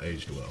has not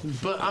aged well.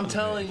 But I'm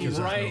telling you, Because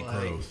there's right, no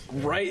growth.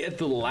 right at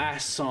the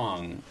last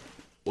song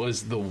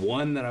was the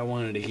one that I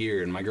wanted to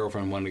hear, and my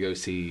girlfriend wanted to go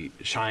see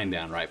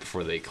Shinedown right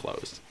before they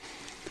closed.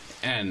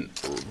 And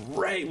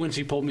right when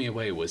she pulled me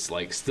away was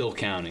like Still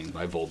Counting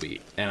by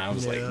Volbeat. And I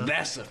was Yeah. like,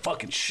 that's the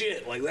fucking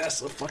shit. Like, that's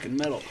the fucking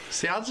metal.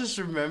 See, I'll just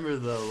remember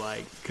though,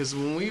 like, because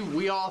when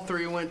we all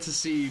three went to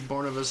see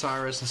Born of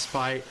Osiris and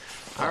Spite,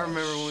 I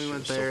remember when we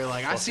went there,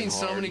 like, I seen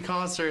so many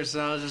concerts,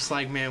 and I was just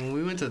like, man, when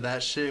we went to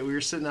that shit, we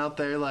were sitting out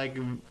there, like,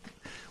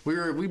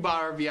 we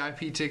bought our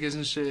VIP tickets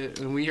and shit,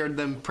 and we heard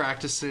them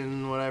practicing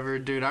and whatever.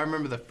 Dude, I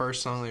remember the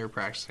first song they were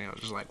practicing, I was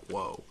just like,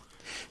 whoa.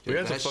 We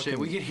had to That shit, fucking-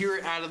 we could hear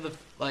it out of the,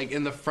 like,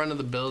 in the front of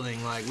the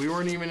building. Like, we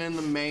weren't even in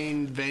the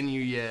main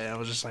venue yet. I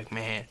was just like,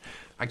 man,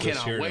 I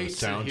cannot hearing wait the to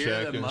sound hear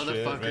check them and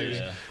shit, motherfuckers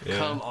maybe. Yeah.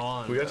 come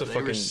on. We got to bro. They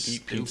were fucking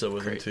eat pizza stupid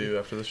with them crazy. too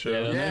after the show.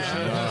 Yeah,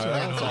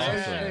 Yeah.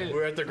 awesome. We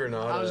were at the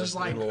Granada I was just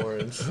like, in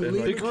Lawrence. And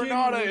The like,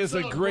 Granada is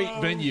a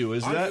great venue.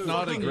 Is that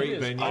not a great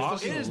venue? I It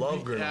fucking is love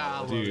big- Granada. yeah,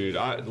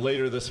 I love Dude,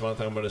 later this month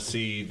I'm going to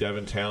see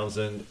Devin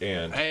Townsend.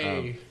 And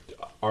Hey.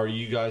 are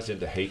you guys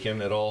into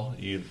Haken at all?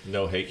 You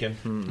know Haken?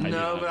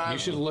 No, but I You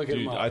should look them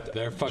Dude, up.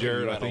 They're fucking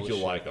Jared, I metal think as you'll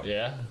shit. like them.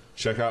 Yeah.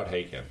 Check out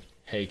Haken.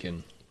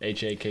 Haken.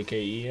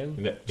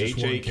 Hakken. Just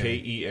one K.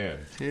 Haken.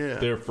 Yeah.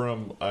 They're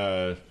from.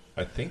 I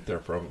think they're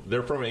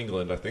from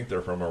England. I think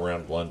they're from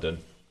around London.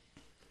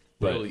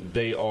 But Really?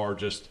 they are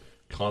just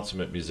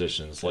consummate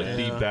musicians, like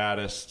the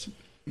baddest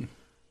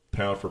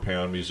pound for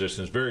pound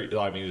musicians.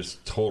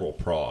 Just total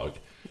prog.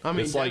 I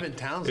mean, it's Devin like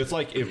Townsend. it's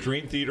like if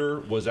Dream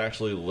Theater was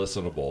actually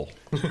listenable.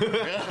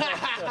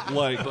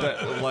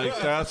 like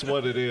that's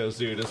what it is,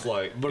 dude. It's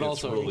like, But it's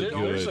also, really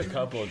There's a good.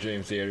 couple of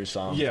Dream Theater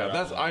songs. Yeah, that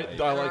that's I like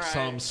Alright.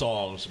 some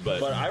songs,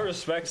 but But I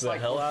respect the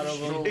hell out of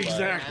them. but-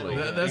 exactly.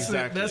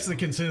 That's the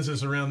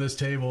consensus around this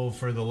table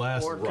for the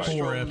last Orchestral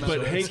 4 metal.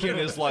 episodes. But Haken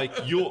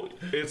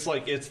is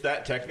like it's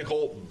that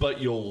technical,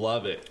 but you'll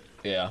love it.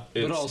 Yeah.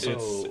 It's,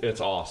 also-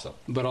 it's awesome.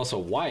 But also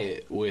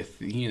Wyatt,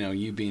 with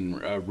you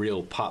being a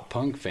real pop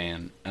punk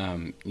fan,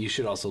 you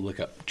should also look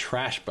up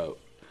Trash Boat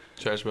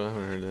Trash Band, I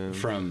haven't heard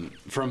them.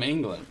 from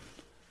England.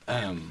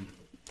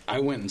 I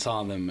went and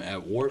saw them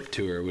at Warp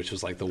Tour, which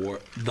was like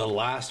the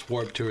last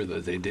Warp Tour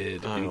that they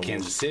did in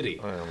Kansas City.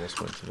 I almost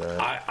went to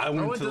that. I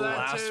went went to to the that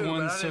last too,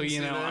 one, but I so didn't see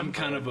them. I'm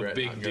kind of a regret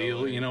big not deal.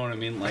 going. You know what I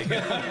mean? Like,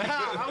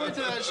 I went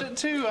to that shit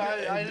too.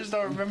 I just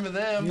don't remember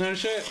them. no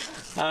shit.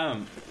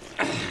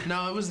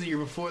 No, it was the year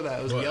before that.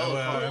 It was Well, Yellow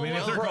well, Card. I mean,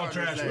 if they're Yellow called Card was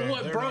Trash there. Band,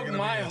 What they're broke not gonna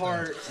my be at the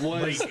heart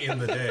was late in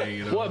the day.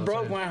 You know what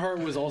broke my heart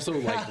was also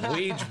like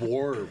Wage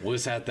War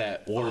was at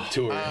that Warp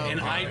Tour, and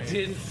I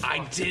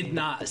did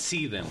not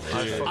see them.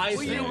 I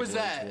What year think- was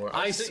that?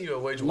 I sent you a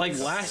Wage War. like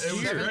last It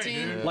was year. great,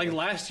 dude. Like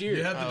last year.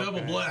 You had the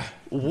double black.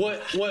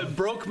 What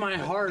broke my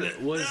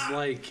heart was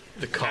like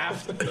The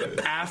cough.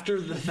 after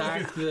the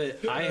fact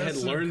that I had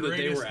That's the learned that they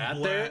greatest were at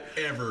black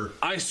there. ever.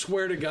 I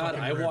swear to God,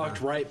 I Fucking walked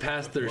river. right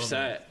past their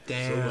set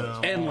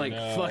Damn. and like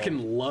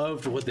fucking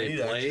loved what they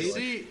They'd actually, played.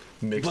 See,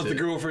 Mixed But the it.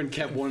 girlfriend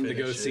kept wanting to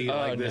go Finish see it.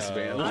 like this no.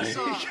 band.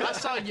 I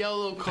saw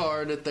Yellow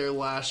Card at their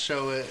last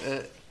show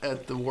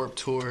at the Warp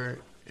Tour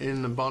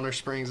in the Bonner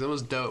Springs. It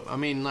was dope. I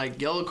mean, like,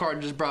 Yellow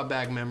Card just brought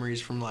back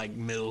memories from, like,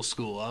 middle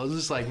school. I was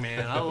just like,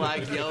 man, I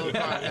like Yellow Card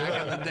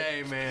back in the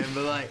day, man.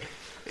 But, like,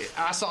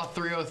 I saw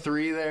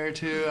 303 there,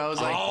 too. I was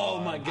like, Oh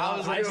my God!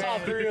 was I like, saw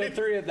man.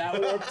 303 at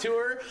that Warp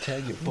Tour.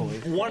 Tag your boy.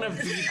 One of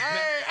the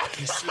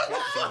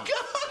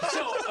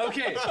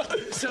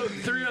so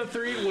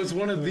 303 was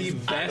one of the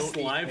best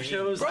live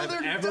shows Bro, I've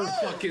they're ever dope.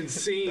 fucking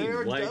seen.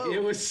 They're Like dope.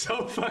 it was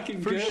so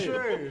fucking for good.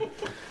 sure.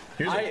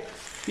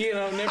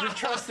 Never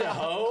trust a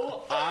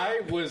hoe.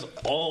 I was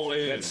all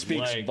in. That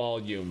speaks like,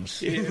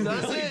 volumes. it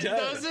Does really it?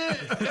 does. Does it?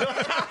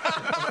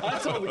 I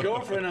told the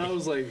girlfriend, I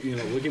was like,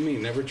 look at me,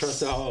 never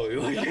trust a hoe.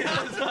 Like,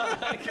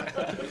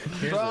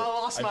 Bro, I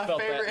lost my felt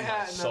that favorite in my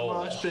hat in that soul.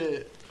 mosh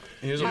pit.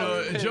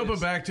 Jumping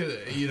back to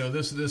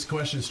this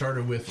question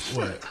started with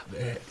what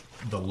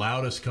the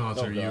loudest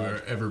concert you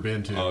ever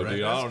been to. Oh, right?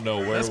 dude, I don't know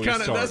where we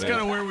started. That's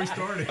kind of where we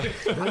started.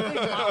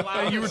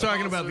 You were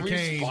talking about the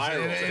Canes,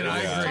 and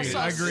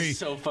I agree.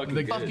 So fucking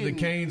The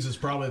Canes is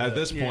probably At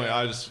this point,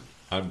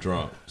 I'm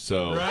drunk,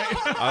 so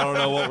I don't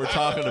know what we're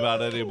talking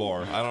about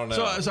anymore. I don't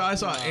know. So I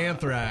saw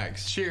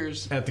Anthrax.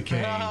 Cheers. At the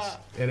Canes,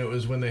 and it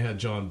was when they had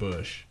John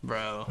Bush.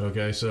 Bro.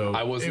 Okay, so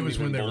I wasn't it was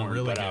even when they born, were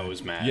really but good. I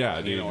was mad. Yeah,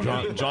 dude. You know what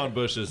I mean? John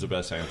Bush is the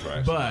best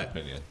Anthrax, in my But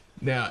opinion.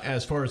 now,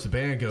 as far as the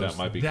band goes, That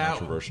might be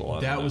controversial, I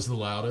don't That know. was the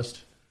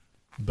loudest,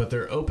 but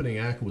their opening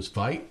act was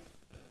Fight.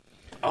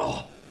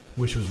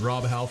 Which was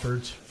Rob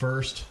Halford's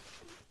first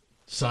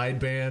side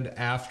band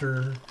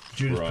after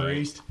Judas Right.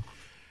 Priest.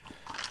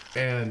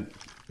 And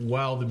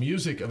while the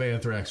music of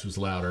Anthrax was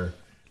louder,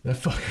 that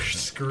fucker's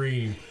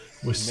scream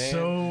was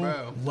so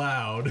bro.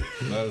 loud.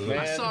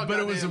 I saw But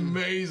it was goddamn-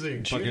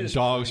 amazing. Fucking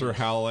dogs are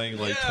howling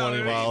like 20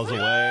 right. miles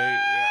away.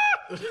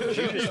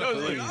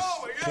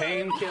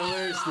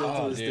 Painkillers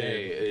still to this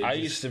day. I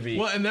used to be.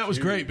 Well, and that was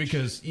great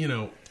because,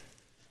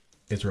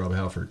 it's Rob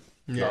Halford.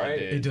 right?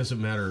 It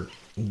doesn't matter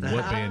what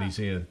band he's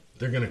in.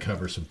 They're going to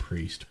cover some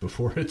Priest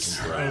before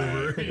it's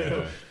over.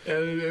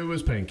 And it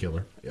was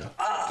Painkiller. Yeah.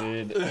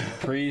 Dude,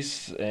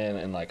 Priest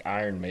and like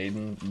Iron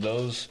Maiden,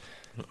 those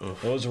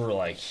were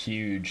like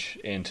huge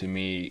into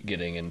me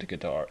getting into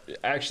guitar.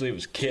 Actually, it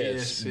was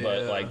Kiss, Kiss,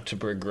 but yeah. like to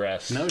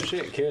progress. No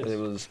shit, kids. It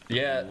was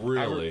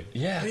Really?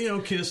 Yeah.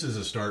 Kiss is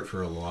a start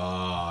for a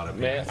lot of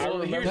people. Man, I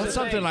remember That's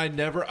something I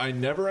never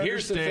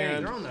Here's the thing.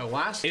 understand. They're on their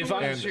last If tour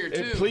I- this year,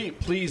 And too.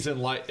 please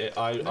enlighten.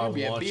 I Yeah, want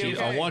be you.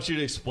 okay. I want you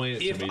to explain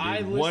it If to me. I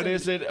Dude. What listen-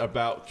 is it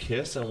about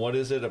Kiss, and what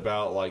is it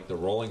about like the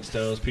Rolling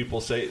Stones?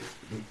 People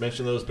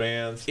mention those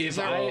bands. If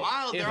They're I,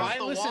 wild, if they're off I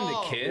the listen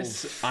wall. to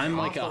Kiss, I'm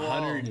like Off the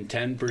wall.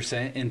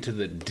 110% into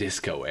the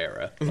disco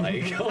era.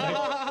 Like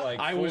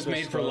I was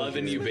made for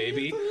loving you,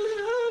 baby.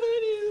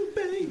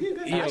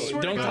 Yo,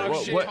 swear to don't God,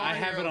 talk shit. what- I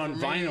have it on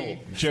vinyl.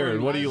 Jared,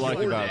 what do you like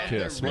Jordan, about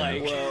they're Kiss,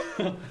 man?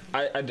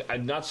 Like, I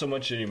not so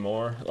much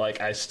anymore. Like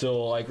I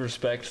still like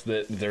respect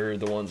that they're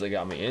the ones that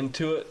got me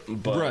into it.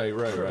 But Right.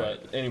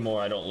 But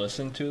anymore, I don't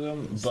listen to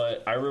them.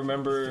 But I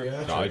remember.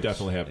 No, I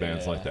definitely have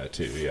bands like that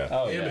too. Yeah.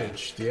 Oh yeah.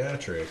 Image,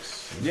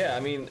 theatrics. Yeah, I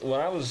mean, when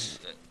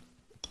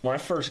I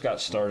first got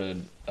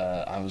started,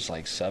 I was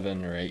like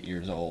 7 or 8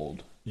 years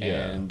old.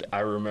 Yeah. And I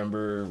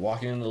remember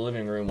walking in the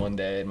living room one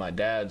day and my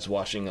dad's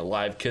watching a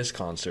live Kiss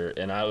concert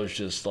and I was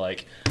just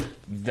like,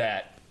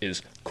 that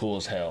is cool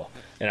as hell.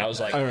 And I was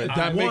like, All right,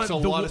 that makes a the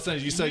lot one- of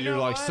sense. You said you're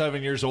know like what?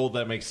 7 years old.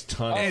 That makes a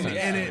ton of sense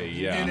to me.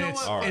 Yeah. and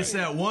it's, All right. it's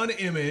that one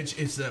image.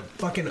 It's that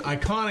fucking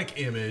iconic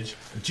image.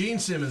 Gene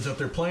Simmons up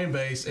there playing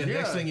bass, and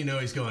next Yeah. thing you know,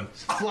 he's going,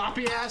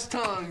 Floppy ass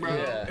tongue, bro.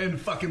 yeah. and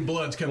fucking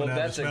blood's coming Well,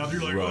 out of his that's mouth.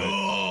 You're like, right.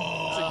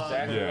 oh. That's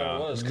exactly Yeah.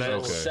 what it was. Because I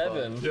was Okay.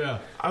 7. Yeah,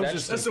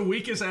 that's the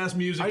weakest ass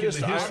music in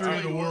the history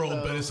of the world.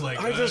 But it's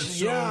like, I just it's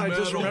so I just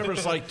metal. remember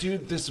it's like,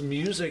 dude, this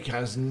music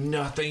has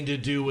nothing to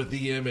do with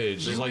the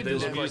image. It's like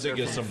this music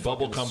is some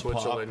bubblegum pop,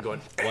 Switzerland going,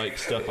 like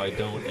stuff I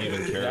don't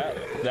even care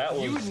about. That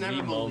You was would never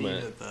the believe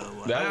moment. it, though.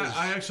 Like, That was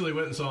I actually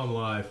went and saw him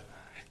live.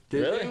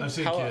 really. I've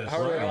seen how, Kiss.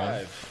 how are they Right.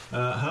 live?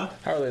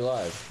 How are they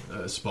live?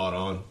 Spot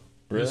on.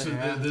 Really?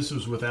 This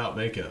was without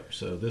makeup,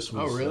 so this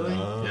was. Oh, really?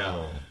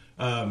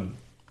 Yeah.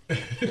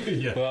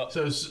 Yeah. Well-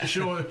 So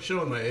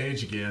showing my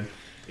age again,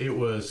 it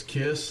was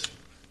Kiss,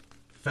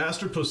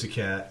 Faster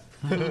Pussycat,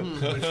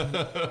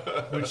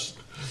 which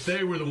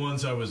they were the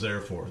ones I was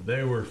there for.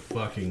 They were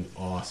fucking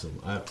awesome.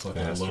 I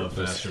fucking love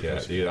Faster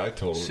Pussycat.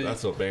 Dude,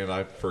 that's a band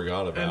I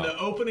forgot And about. the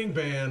opening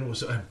band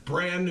was a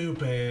brand new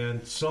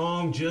band.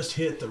 Song just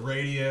hit the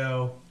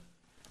radio.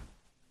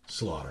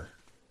 Slaughter.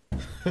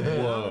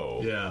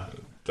 Whoa. Yeah.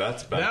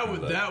 That's back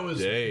in the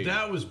day.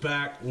 that was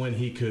back when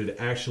he could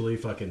actually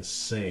fucking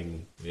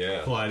sing.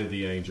 Yeah. Fly to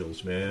the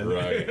Angels, man.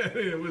 Right.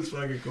 It was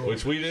fucking cool.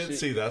 Which we didn't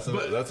see. That's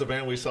a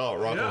band we saw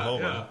at Rock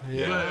Oklahoma.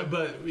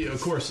 But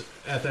of course,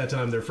 at that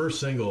time, their first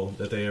single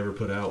that they ever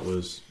put out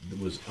was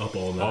Up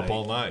All Night. Up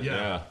All Night,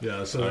 yeah.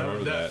 So I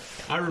remember that.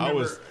 I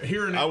remember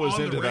hearing it I was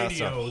on into the that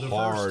radio stuff the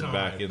hard first time.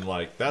 back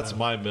in that's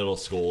my middle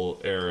school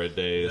era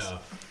days. Yeah.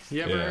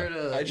 You ever Yeah. heard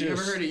of? You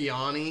ever heard of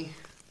Yanni?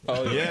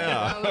 Oh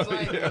Yeah. That was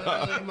like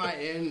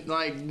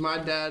literally my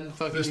dad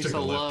fucking This used took to a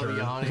left love turn.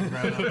 Yanni,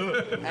 bro.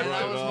 And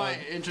that was my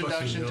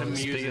introduction to Fucking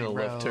music, Speaking of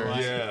bro. left turns.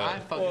 Like, Yeah. I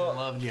fucking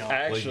loved Yanni. Like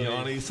Actually,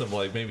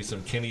 Yanni, maybe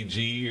some Kenny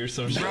G or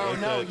some shit Bro,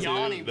 like no, that too.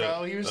 Yanni, bro.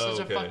 No. He was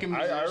such Okay. a fucking I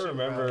musician,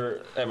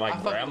 remember at my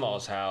fucking-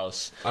 grandma's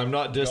house. I'm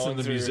not dissing Going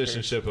the through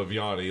musicianship of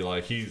Yanni.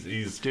 Like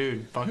he's bro.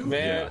 Dude, fucking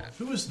Man, Yeah.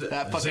 Who was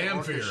that fucking Zamfir?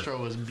 orchestra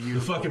was The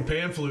beautiful. fucking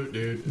pan flute,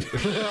 dude.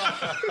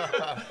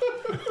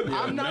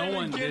 I'm not no even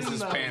one kidding, disses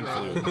though, pan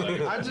bro. flute.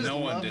 Like, I just No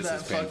one love disses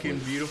that fucking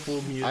Painful.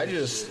 beautiful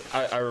music.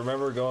 I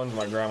remember going to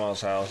my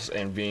grandma's house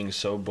and being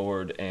so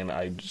bored, and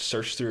I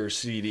searched through her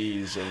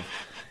CDs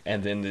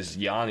and then this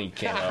Yanni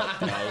came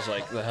up, and I was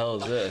like, "The hell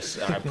is this?"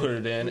 And I put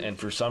it in, and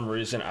for some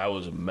reason, I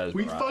was mesmerized.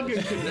 We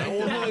fucking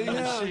connected on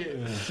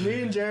this shit.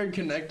 Me and Jared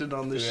connected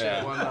on this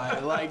shit one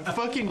night. Like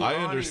fucking. I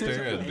Yanni is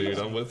understand, dude.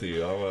 amazing. I'm with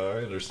you. I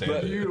understand.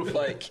 But it.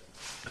 like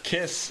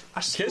Kiss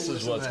still is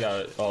listen what's to got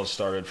it all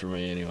started for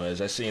me.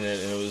 Anyways, I seen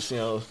it, and it was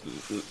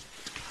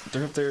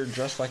they're up there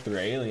dressed like they're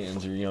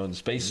aliens or in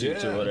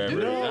spacesuits or whatever.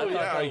 No, And I thought yeah,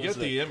 that I was get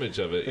the image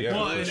of it. Yeah,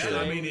 Well, for and, sure.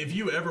 I mean, if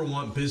you ever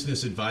want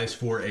business advice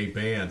for a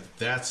band,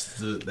 that's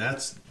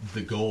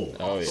the goal.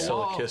 Oh yeah.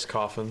 Sell a Kiss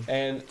coffin.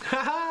 And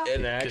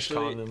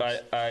actually,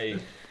 condoms. I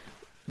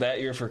that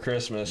year for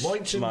Christmas,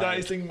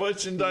 merchandising.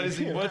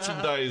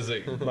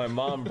 my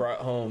mom brought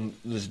home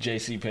this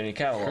J.C. Penney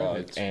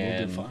catalog, Perfect. We'll do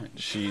and fine.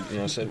 she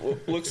said, well,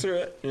 "Look through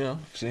it. If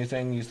there's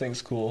anything you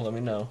think's cool, let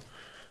me know."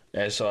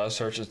 And so I was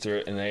searching through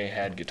it, and they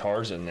had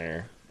guitars in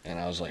there, and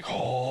I was like,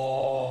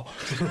 "Oh!"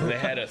 And they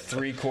had a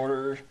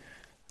 3/4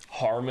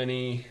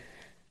 Harmony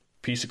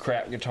piece of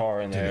crap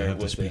guitar in Did there it have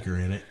the with speaker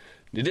in it?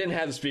 It didn't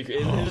have the speaker.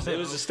 It was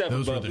a step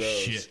Those were above the those.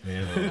 shit,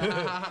 man.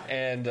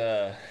 And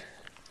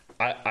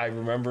I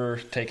remember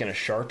taking a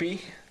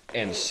Sharpie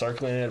and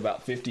circling it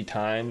about 50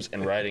 times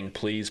and writing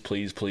please,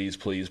 please, please,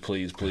 please,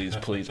 please, please,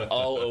 please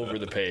all over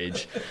the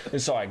page. And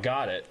so I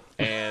got it.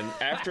 And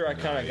after I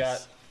kind of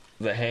got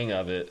the hang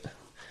of it,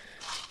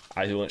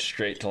 I went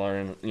straight to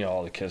learn,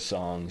 all the Kiss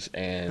songs.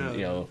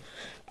 And,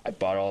 I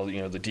bought all, the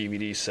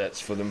DVD sets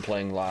for them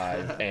playing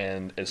live.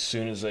 And as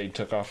soon as they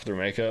took off their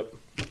makeup,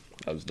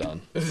 I was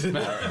done. That's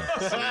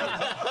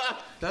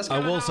I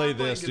kinda will how say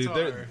play this, dude.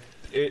 guitar.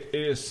 It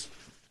is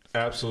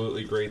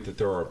absolutely great that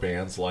there are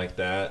bands like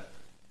that.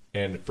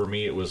 And for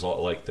me, it was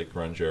all like the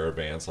grunge era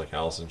bands like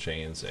Alice in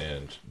Chains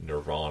and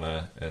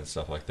Nirvana and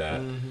stuff like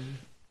that.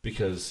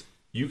 Because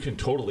you can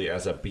totally,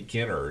 as a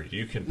beginner,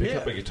 you can pick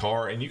up a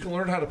guitar and you can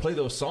learn how to play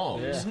those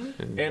songs.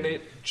 Yeah. And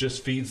it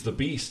just feeds the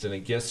beast and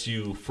it gets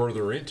you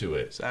further into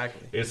it.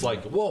 Exactly. It's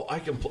like, well, I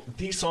can.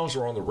 These songs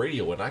are on the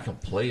radio and I can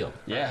play them.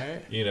 Yeah.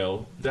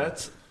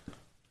 Right.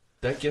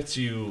 That gets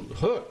you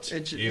hooked.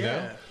 You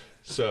know.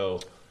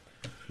 So.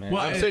 Man.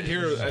 Well, I'm sitting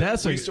here.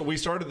 That's we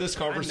started this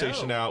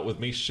conversation out with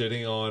me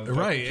shitting on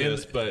Right,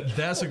 Kiss, and but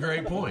that's a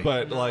great point.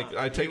 like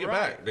I take it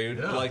back, dude.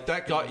 Yeah. Like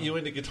that got you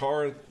into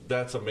guitar.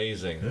 That's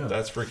amazing. Yeah.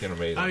 That's freaking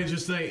amazing. I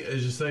just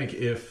think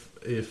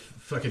if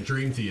fucking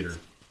Dream Theater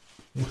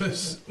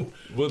was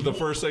the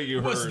first thing you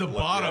heard was the like,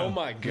 bottom, Oh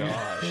my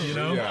gosh.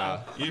 Yeah,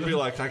 you'd be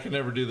like, I can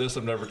never do this.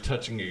 I'm never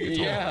touching a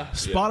guitar. Yeah.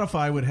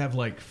 Spotify would have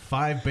like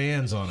 5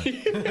 bands on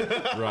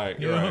it. Right.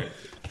 know?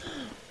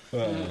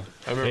 Right.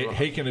 I remember,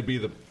 Hey, can it be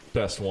the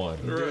best one?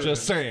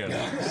 Just saying.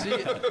 See, I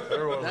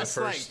remember one of the That's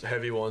first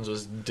heavy ones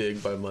was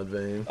Dig by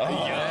Mudvayne.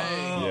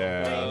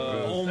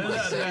 Yeah. Oh my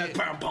That's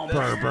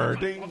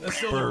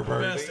still the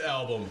best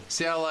album,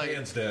 see, I like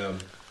hands down.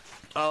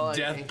 Death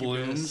Incubus.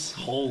 Blooms.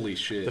 Holy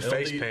shit. The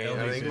face LD paint,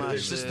 I think LD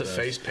it's just the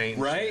face paint.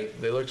 Right?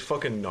 They looked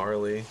fucking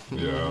gnarly.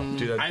 Yeah.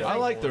 Dude, I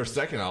like their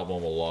second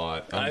album a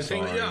lot. I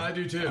think- sorry. Yeah, I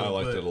do too, I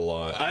liked but it a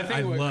lot. I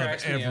think I what love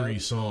cracks me every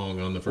up song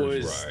on the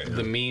first was Right.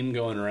 the meme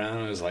going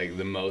around. It was like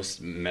the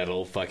most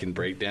metal fucking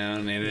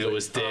breakdown, and it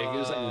was Dig. It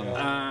was like,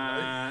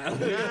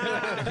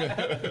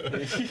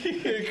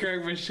 it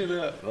cracked my shit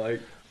up. Like,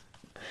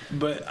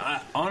 but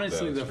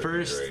honestly, That's the pretty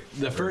first great.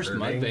 the first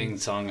Mudvayne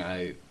song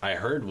I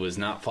heard was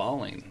Not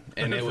Falling,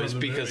 and it From was the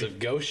because movie. of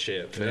Ghost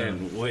Ship,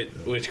 and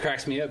which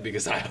cracks me up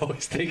because I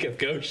always think of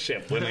Ghost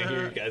Ship when I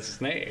hear your guys'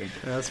 name.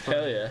 That's fun.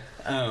 Hell yeah.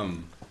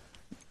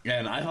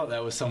 And I thought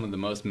that was some of the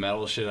most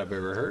metal shit I've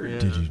ever heard.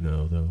 Did you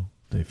know though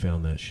they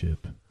found that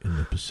ship in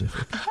the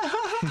Pacific?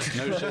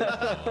 No shit.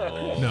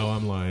 No,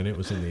 I'm lying. It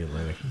was in the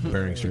Atlantic,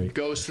 Bering Strait.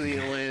 Ghost in the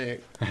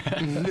Atlantic.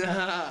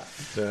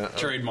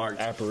 Trademark.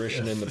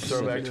 Apparition in the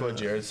Throw back Pacific. to what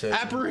Jared said.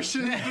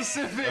 Apparition in the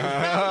Pacific.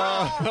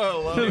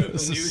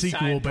 It's a New sequel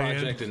side band.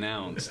 project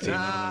announced. You know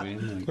what I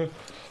mean? Like,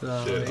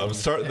 Shit, I'm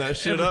starting that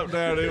shit up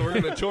now, dude. We're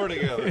gonna tour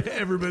together.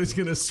 Everybody's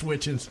gonna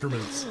switch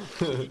instruments.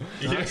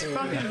 It's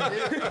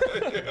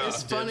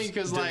funny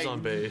because Dibs like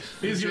on bass.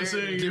 He's gonna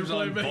sing. You're dibs on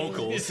playing bass.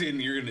 vocals,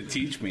 and you're gonna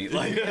teach me.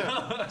 Like,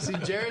 see,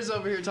 Jared's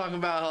over here talking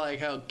about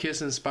how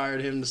Kiss inspired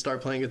him to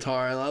start playing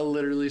guitar, and I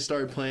literally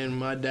started playing.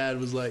 My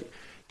dad was like,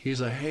 he's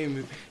like, "Hey,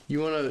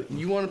 you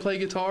wanna play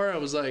guitar?" I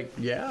was like,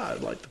 "Yeah,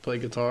 I'd like to play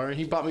guitar." And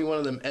he bought me one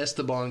of them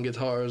Esteban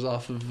guitars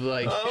off of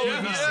like.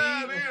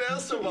 yeah, dude,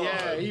 Esteban.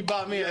 Yeah, he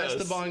bought me an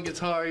Esteban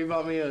guitar. He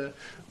bought me a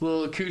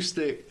little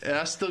acoustic, and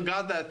I still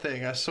got that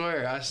thing. I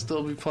swear, I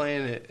still be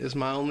playing it. It's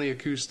my only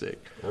acoustic.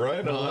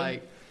 Right But on.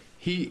 like,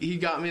 he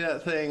got me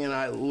that thing, and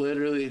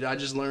I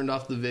just learned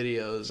off the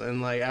videos.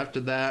 And like after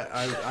that,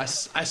 I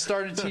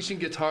started teaching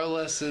guitar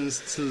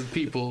lessons to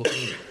people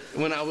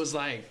when I was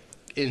like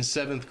in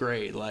 7th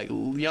grade, like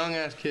young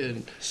ass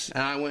kid,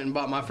 and I went and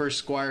bought my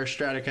first Squier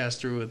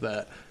Stratocaster with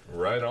that.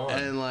 Right on.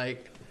 And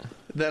like,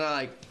 then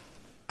I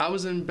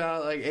was in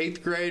about like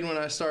 8th grade when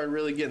I started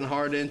really getting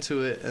hard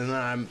into it, and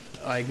then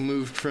I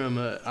moved from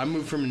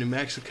New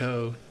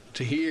Mexico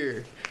to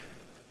here,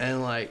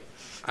 and like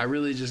I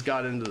really just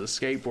got into the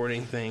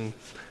skateboarding thing,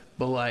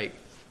 but like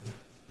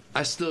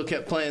I still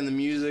kept playing the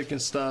music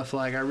and stuff.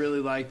 Like I really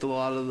liked a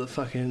lot of the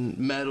fucking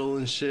metal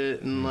and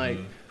shit, and like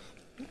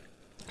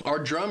our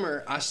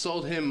drummer, I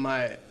sold him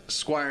my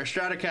Squier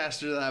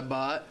Stratocaster that I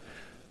bought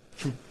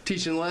from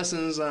teaching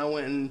lessons. I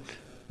went and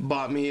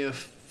bought me a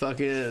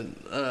fucking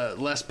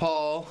Les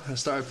Paul. I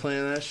started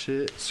playing that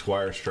shit.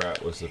 Squire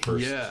Strat was the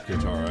first Yeah.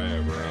 guitar I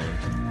ever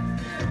owned.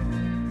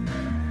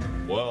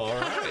 Well, all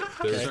right.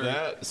 There's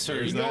that. Sir,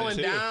 There's you're that Going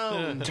too.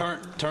 down.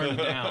 turn it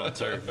down,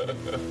 sir.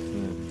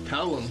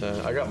 Tell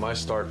him. I got my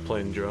start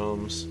playing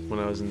drums when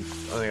I was in. I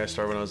think I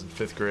started when I was in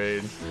 5th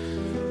grade,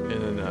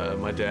 and then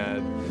my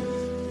dad.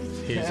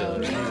 He's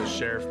a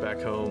sheriff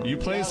back home. You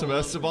playing some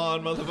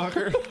Esteban,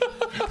 motherfucker?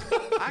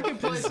 I can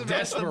play some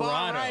Desperado.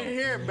 Esteban right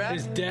here,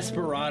 It's Beth.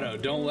 Desperado.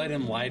 Don't let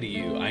him lie to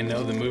you. I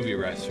know the movie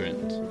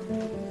reference.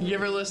 You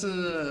ever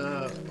listen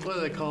to what are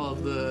they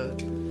called? The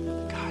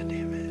God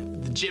damn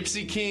it, the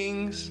Gypsy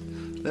Kings.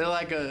 They're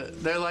like a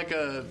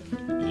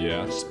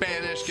Yeah.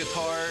 Spanish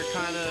guitar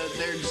kind of.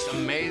 They're just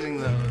amazing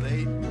though.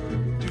 They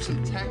do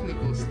some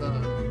technical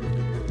stuff.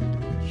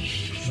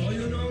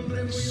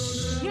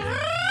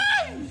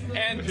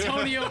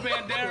 Antonio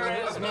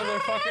Banderas,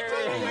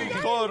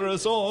 motherfucker.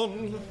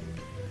 Corazon.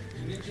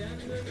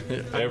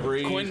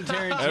 Every Quentin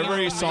Tarantino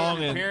every made song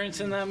an in appearance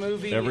in that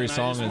movie. every and I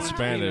song just in wanted to be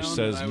Spanish known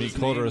says that I "Mi was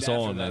named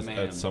corazón" after that at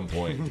man. some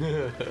point.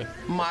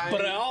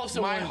 But I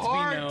also my wanted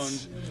heart. to be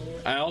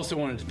known. I also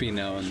wanted to be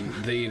known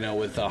that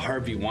with the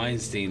Harvey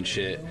Weinstein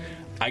shit,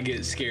 I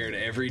get scared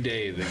every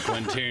day that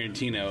Quentin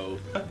Tarantino.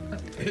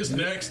 His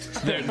next.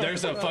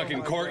 There's a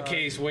fucking court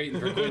case waiting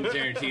for Quentin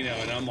Tarantino,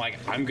 and I'm like,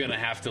 I'm gonna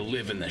have to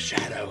live in the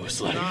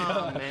shadows. Like,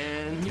 Oh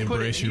man, you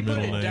Embrace your put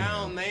middle it name.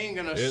 down. They ain't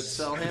gonna It's-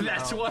 sell him.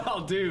 that's out. what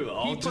I'll do.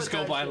 I'll He just put go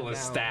that buy shit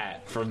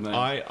Lestat from the.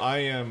 I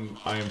am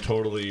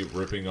totally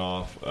ripping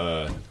off.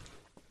 I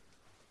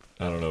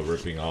don't know,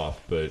 ripping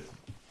off, but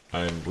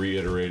I'm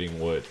reiterating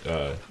what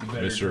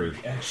Mr.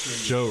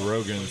 Joe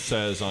Rogan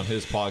says on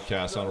his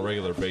podcast on a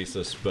regular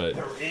basis. But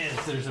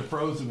There's a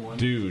frozen one.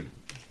 dude,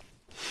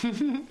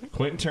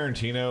 Quentin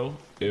Tarantino,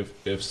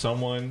 if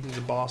someone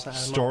The boss had him.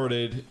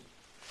 started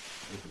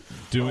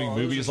doing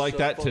movies like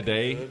that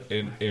today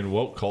in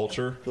woke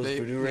culture,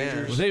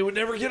 they would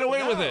never get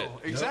away with it.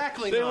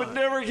 Exactly. They not. would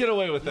never get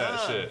away with that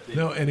shit.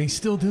 No, and he's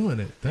still doing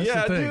it. That's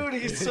Yeah, the thing.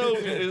 dude, it's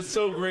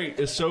so great.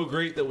 It's so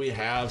great that we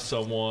have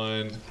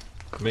someone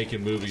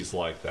making movies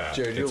like that.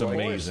 Jared, It's you'll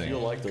amazing.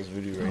 You'll like those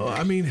video Well,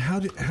 I mean, how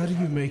do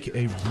you make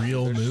a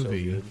real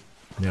movie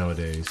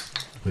nowadays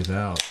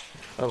without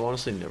I've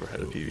honestly never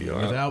had a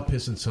PVR. without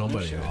pissing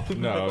somebody off?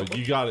 No,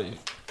 you got it.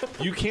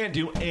 You can't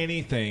do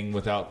anything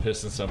without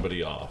pissing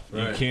somebody off. You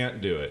Right. can't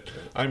do it.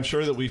 I'm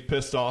sure that we've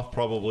pissed off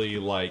probably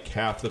like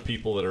half the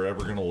people that are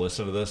ever going to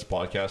listen to this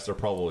podcast. They're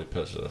probably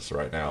pissed at us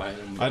right now.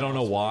 I don't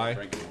know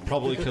why.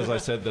 Probably because I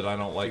said that I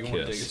don't like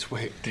Kiss.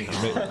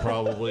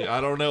 Probably.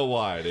 I don't know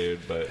why, dude,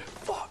 but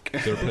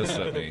they're pissed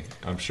at me.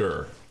 I'm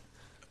sure.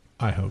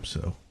 I hope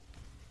so.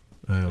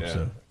 I hope Yeah.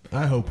 so.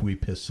 I hope we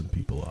piss some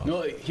people off.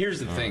 No, here's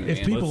the thing, If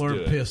man. people let's do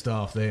aren't it. pissed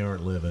off, they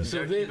aren't living.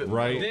 So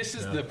Right. this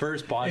is the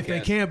first podcast. If they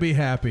can't be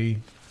happy,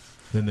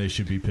 then they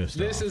should be pissed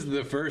This off. is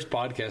the first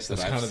podcast that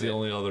That's I've kind of the said-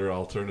 only other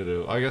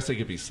alternative. I guess they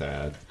could be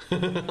sad.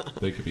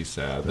 They could be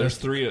sad. There's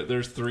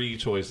three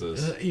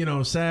choices.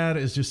 Sad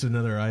is just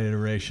another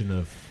iteration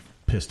of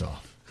pissed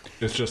off.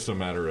 It's just a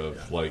matter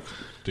of like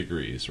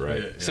degrees,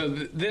 right? So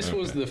this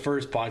was the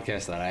first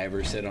podcast that I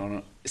ever sit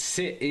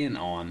in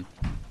on,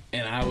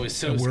 and I was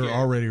so We're scared.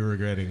 already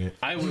regretting it.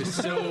 I was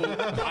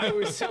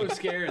so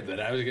scared that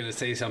I was going to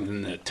say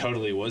something that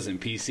totally wasn't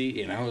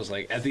PC, and I was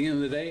like, at the end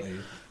of the day,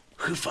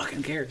 who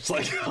fucking cares?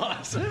 Like,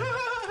 awesome.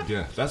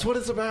 Yeah, that's what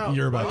it's about.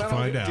 You're about to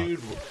find out. dude.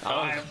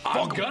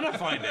 I'm gonna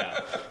find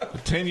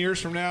out. 10 years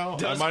from now,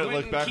 Does I might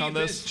Quentin look back keep on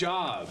his this.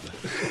 job?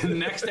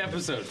 Next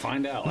episode,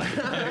 find out.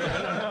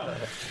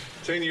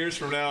 10 years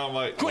from now, I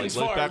might Quentin's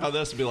look back fired. on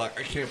this and be like,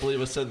 I can't believe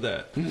I said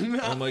that.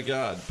 Oh my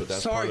god! But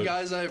that's part Sorry, of,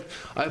 guys. I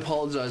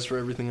apologize for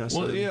everything I said.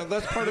 Well, yeah,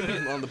 that's part of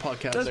it. on the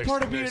podcast. That's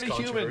part of being next a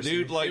human, controversy.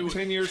 dude. Like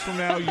 10 years from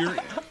now,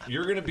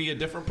 you're gonna be a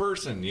different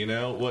person. You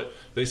know what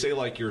they say?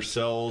 Like your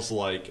cells,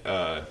 like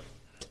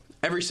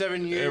Every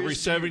 7 years. every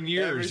 7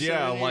 years, Every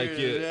yeah, 7 like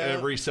years, yeah.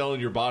 every cell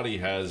in your body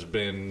has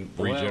been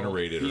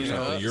regenerated or you know,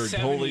 something. You're a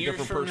 7 totally years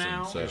different from person.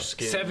 now- So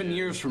 7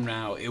 years from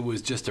now, it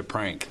was just a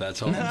prank.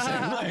 That's all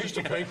I'm saying. Just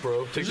a prank,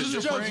 bro. Take the, This is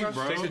a joke,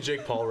 bro. Take the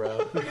Jake Paul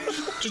route.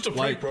 Just a prank,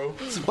 Like- bro.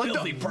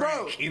 Filthy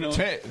prank, you know.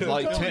 10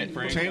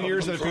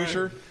 years in the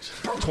future,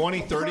 20,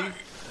 30,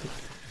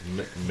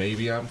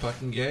 maybe I'm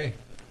fucking gay.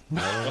 I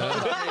don't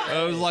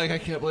know. I was like, I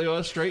can't believe I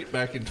was straight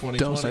back in 2020.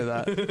 Don't say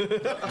that.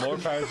 More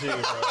power to you,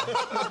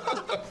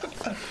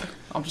 bro.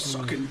 I'm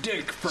sucking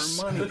dick for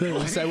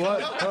money. Say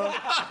what?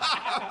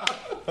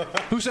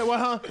 Who said what,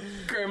 huh?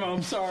 Grandma,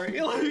 I'm sorry.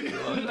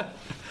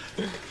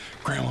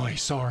 Grandma,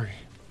 he's sorry.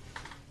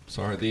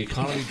 Sorry, the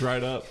economy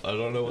dried up. I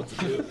don't know what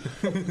to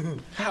do.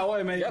 How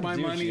I make gotta my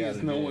do what money you is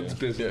gotta no do. one's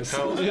business.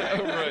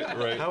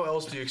 Right. How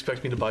else do you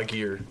expect me to buy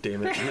gear?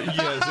 Damn it!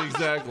 Yes,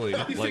 exactly.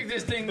 You think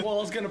this thing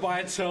wall is gonna buy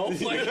itself?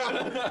 Like,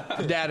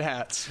 Dad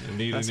hats.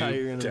 Need That's a how new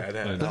you're gonna. Dad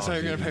hat. That's how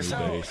you're gonna pay for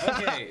it.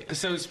 okay,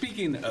 so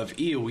speaking of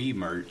EOE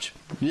merch,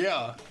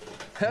 Yeah.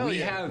 Hell we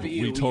yeah. have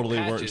EOE We totally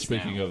weren't patches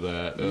speaking now. of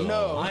that.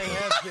 No.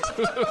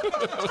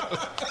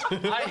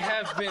 I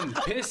have been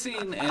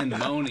pissing and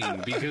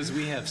moaning because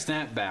we have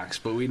snapbacks,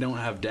 but we don't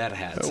have dad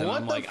hats. And What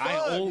I'm the like, I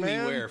fuck, only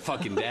man? wear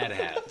fucking dad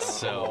hats.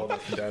 So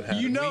Dad hat.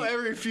 You know,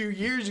 every few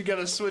years you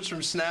gotta switch from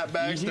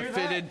snapbacks You to hear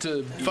fitted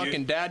to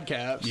fucking dad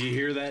caps. you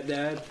hear that,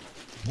 Dad?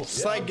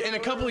 It's like in a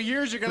couple of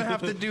years you're gonna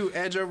have to do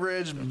edge over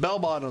edge bell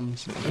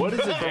bottoms. What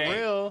is it? For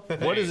real.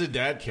 What is a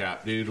dad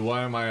cap, dude?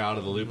 Why am I out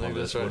of the loop on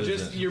this? that's right. What is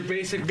Just it? your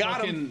basic Got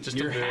 'em. fucking Just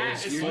your a hat. very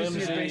It's just your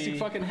flimsy- basic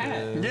fucking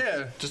hat.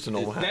 Yeah. Just a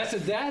normal hat. That's a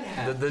dad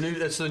hat.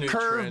 That's the new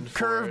trend.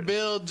 Curve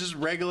build, just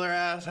regular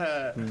ass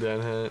hat.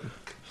 Dad hat.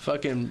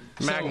 Fucking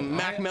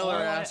Mac Miller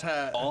ass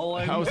hat. All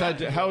I How is that?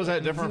 How is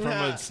that different from a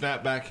Yeah.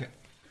 snapback?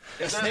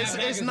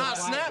 It's not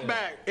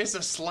snapback. It's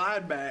a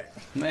slide back.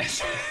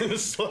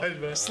 Slide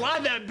back.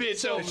 Slide that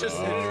bitch over. It's just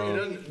it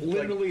doesn't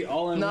literally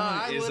all I Nah,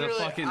 want I is a literally-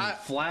 fucking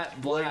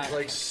flat black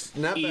like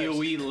snapbacks.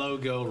 EOE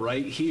logo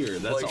right here.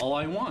 That's Like- all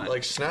I want.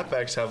 Like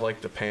snapbacks have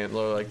like the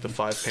like the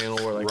 5 panel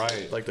where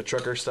like the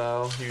trucker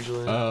style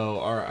usually. Oh,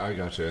 all right, I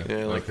gotcha.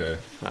 Yeah, like- okay.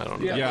 I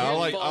don't know. Yeah, I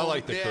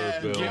like the Yeah,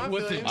 curve build. get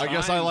with the I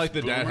guess I like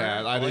the dad Boomer,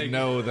 hat. I didn't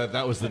know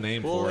that was the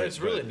name Well, for it. it's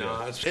really but,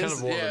 not. It's kind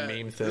of more of a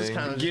meme It's thing.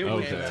 kind of Get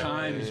with Okay. the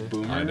times,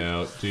 boomer. I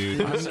know,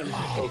 dude.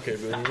 Okay,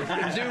 boomer.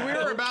 Dude, we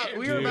were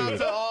about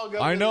to all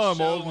go. I to know the I'm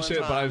show old and one shit,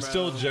 but time, I'm bro.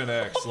 still Gen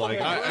X.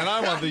 Like, and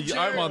I'm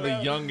on the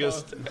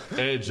youngest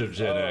edge of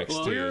Gen X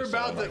well, too. We were so-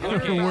 about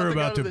to. We're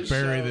about to go the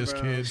bury show, this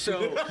bro.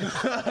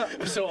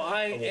 kid. So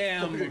I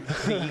am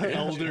the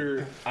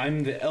elder.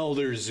 I'm the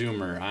elder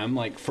Zoomer. I'm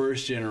like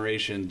first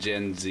generation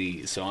Gen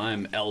Z. So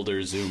I'm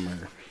elder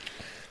Zoomer.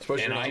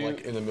 Especially And not I-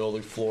 like in the middle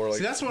of the floor. Like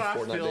See, that's what I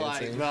Fortnite feel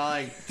like. dancing.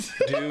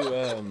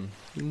 But like,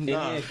 Do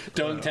nah.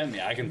 Don't tempt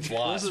me. I can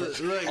floss. Look,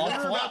 we were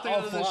about to go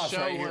to the floss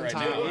show right here, one right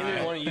time. now.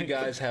 either one of you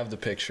guys have the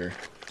picture?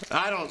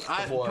 I don't.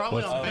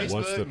 Probably on Facebook.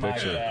 What's the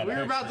picture? We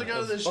were about to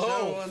go to the show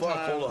Oh, one fuck,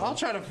 time. hold on. I'll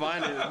try to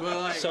find it. But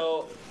like,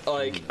 So,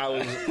 like, I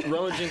was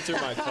rummaging through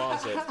my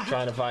closet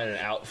trying to find an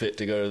outfit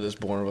to go to this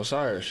Born of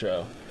Osiris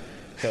show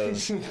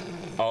because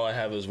all I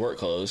have is work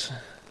clothes.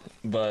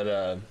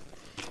 But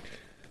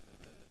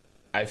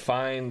I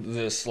find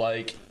this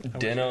like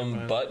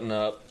denim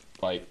button-up,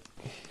 like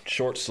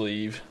short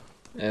sleeve.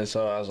 And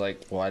so I was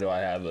like, why do I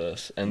have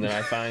this? And then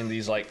I find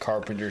these like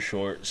carpenter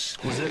shorts.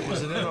 Was it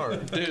in our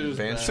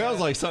advanced? Sounds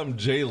like something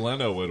Jay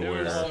Leno would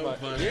wear.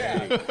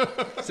 Yeah.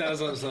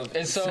 Sounds like something.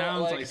 And so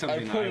sounds like, like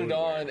something I put it would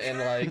on wear. and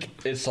like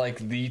it's like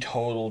the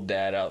total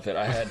dad outfit.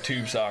 I had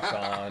tube socks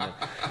on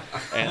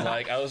and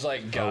like I was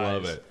like, guys, I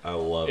love it. I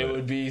love it it.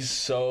 would be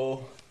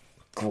so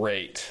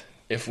great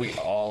if we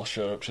all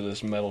showed up to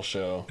this metal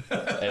show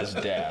as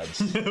dads.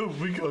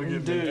 We go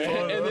get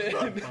And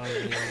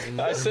then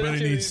I said Everybody to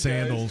needs these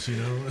sandals, you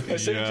know. Guys, I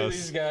said to Yes.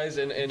 these guys,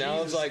 and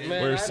I was like,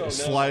 man, Wears I don't know.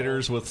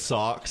 sliders with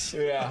socks.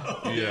 Yeah.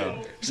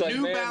 Yeah. It's like,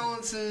 New man,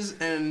 Balances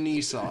and knee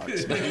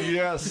socks.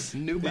 Yes.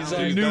 New He's Balance.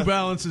 like, New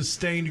Balance is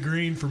stained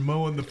green from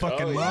mowing the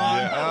fucking Oh,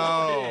 lawn.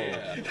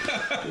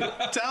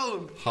 Oh, Tell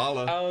them.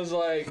 holla. I was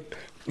like,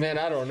 man,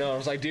 I don't know. I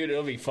was like, dude,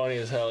 it'll be funny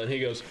as hell. And he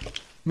goes,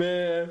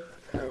 man,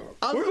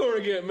 we're going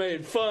to get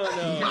made fun of.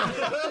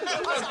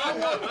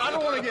 I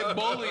don't want to get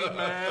bullied,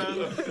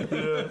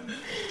 man.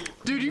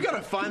 Dude, you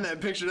gotta find that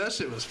picture. That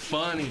shit was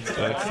funny.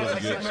 That's some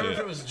good Remember if shit.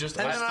 it was just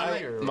And us then I-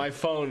 three or My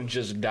phone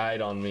just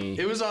died on me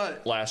It was on.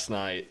 last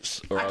night,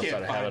 or I I was can't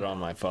trying to have find it on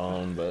my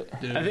phone,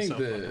 but Dude, I it was think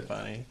so the- fucking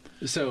funny.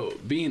 So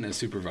being a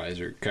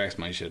supervisor cracks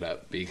my shit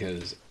up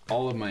because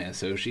all of my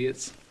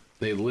associates,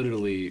 they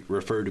literally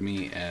refer to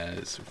me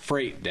as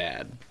freight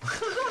dad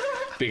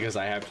because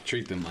I have to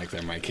treat them like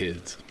they're my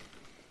kids.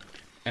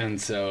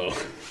 And so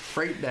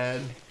Freight Dad.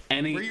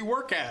 any Where you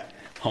work at?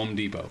 Home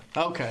Depot.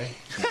 Okay.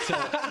 So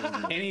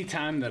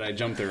anytime that I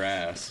jump their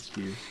ass,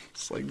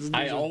 It's like this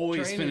I dude's a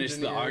always train finish the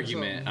engineer or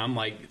argument. something. I'm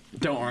like,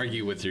 don't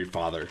argue with your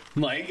father.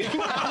 Like,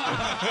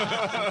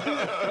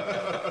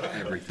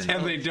 Everything.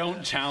 and they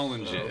don't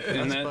challenge it.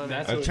 And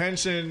that's what,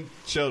 Attention,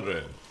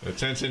 children.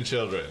 Attention,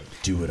 children.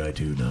 Do what I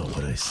do, not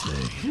what I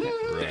say.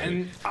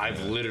 and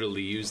I've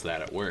literally used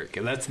that at work.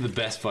 And that's the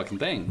best fucking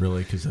thing.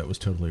 Really? Because that was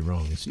totally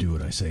wrong. It's do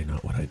what I say,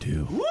 not what I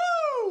do.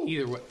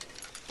 Either way.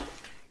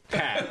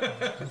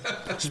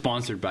 Pat.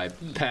 Sponsored by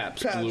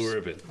Pabst Blue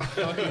Ribbon.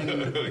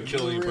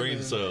 Killing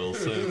brain cells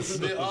since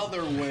the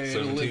other way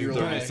to live your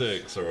life.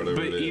 1736 or whatever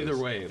But it is. either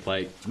way,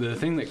 like, the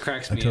thing that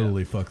cracks I me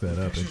totally fucked that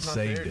up and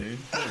saved it.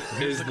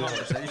 up is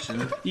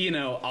the, you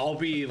know, I'll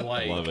be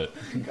like, Love it.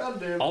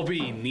 I'll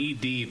be knee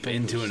deep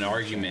into an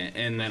argument,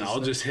 and then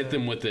I'll just hit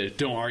them with the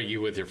 "don't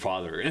argue with your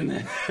father," and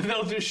then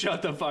they'll just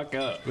shut the fuck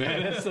up.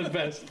 Man, that's the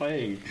best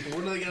thing. What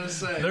are they gonna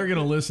say? They're going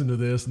to listen to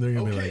this and they're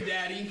going to Okay, be like,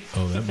 Daddy.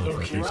 oh, that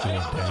motherfucker's going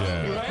down.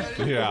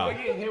 Yeah.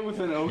 Get hit with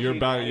an OK You're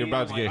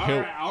about to get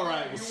hit. All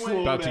right, we'll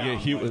slow About to down. get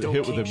hit with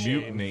a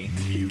mutiny.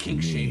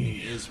 Kink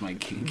shaming is my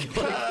kink.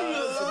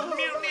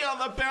 Mutiny on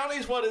the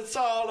bounty's what it's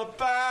all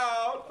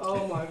about.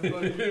 Oh my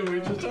god. we were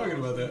just talking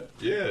about that.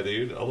 Yeah,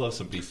 dude. I love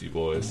some Beastie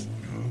Boys.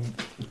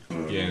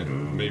 Yeah,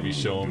 maybe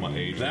showing my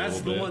age That's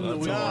a the little one bit. that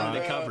we That's all wanted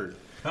right. to cover.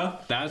 Huh?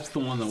 That's the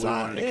one that we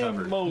wanted to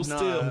cover. Mo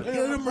still. Get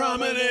him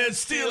ramen and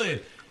steal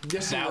it.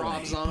 Get some That Rob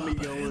way. Zombie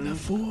going.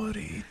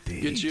 40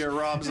 Get you a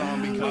Rob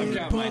Zombie I've cover.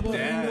 got my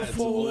dad's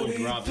old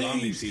Rob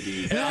Zombie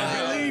CD. I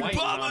got a white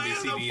Zombie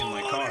CD in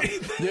my car.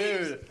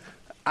 Dude,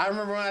 I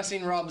remember when I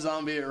seen Rob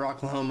Zombie at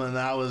Rocklahoma, and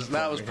that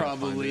was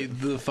probably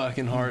the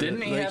fucking hardest.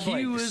 Didn't he have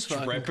like was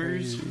fucking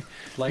strippers crazy.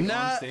 like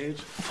Nah, on stage?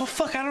 Well,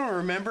 fuck, I don't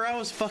remember. I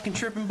was fucking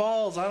tripping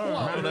balls. I don't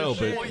I remember. don't know,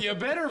 shit. but Well, you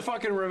better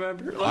fucking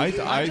remember. I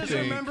just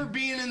think remember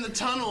being in the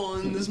tunnel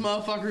and this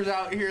motherfucker's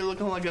out here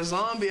looking like a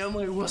zombie. I'm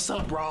like, what's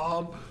up,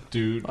 Rob?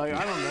 dude, Like,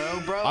 I don't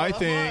know, bro. I What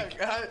the think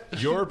fuck?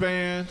 your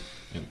band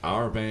and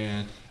our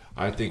band,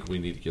 I think we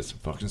need to get some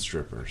fucking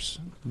strippers.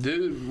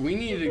 Dude, we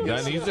need to get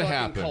That some needs to fucking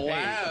happen.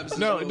 collabs. is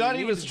No, what not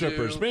we even need to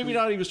strippers. do. Maybe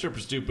not even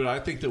strippers, dude. But I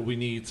think that we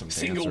need some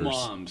Single dancers.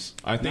 moms.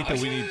 I think that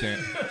we need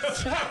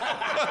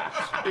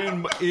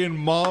in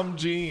mom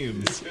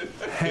jeans.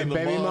 Hey, In the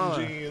baby mom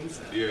mama. jeans.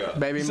 Yeah.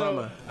 Baby So-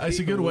 mama. That's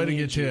a good way to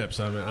get chips.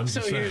 I'm So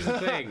just saying. here's the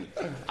thing.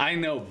 I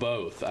know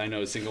both. I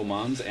know single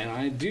moms, and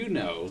I do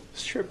know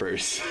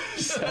strippers.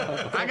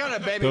 So I got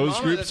a baby Those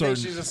mama groups that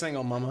thinks are- she's a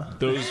single mama.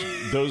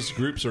 Those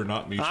groups are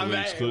not mutually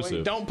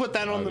exclusive. Don't put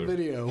that on the either.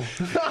 video.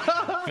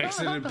 fix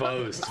it in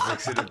post.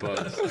 Fix it in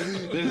post.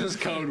 This is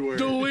code word.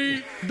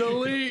 delete.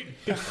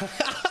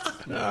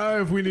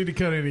 If we need to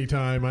cut any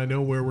time, I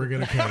know where we're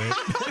going to cut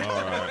it.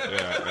 All right.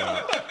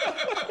 Yeah.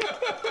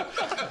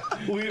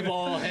 We've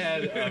all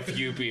had a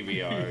few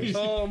PBRs.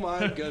 Oh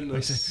my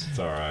goodness. It's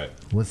all right.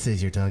 What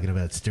says you're talking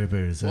about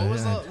strippers? What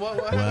was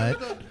what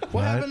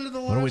happened to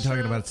the What are we last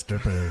talking show? about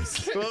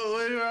strippers?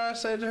 What did I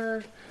say to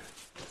her?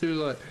 She was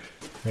like,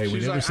 Hey, we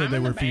She's never like, said "I'm they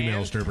in were the female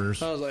band."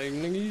 strippers. I was like,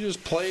 nigga, you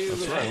just play the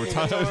right, we're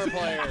guitar talking-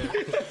 player.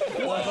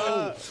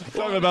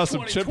 Talking about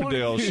some 2020.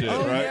 Chippendale shit,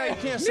 Oh right? yeah, you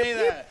can't say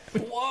that.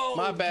 Whoa.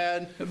 My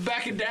bad.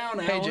 Back it down,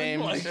 Hey, Alan.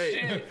 James. Like,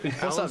 Hey, shit.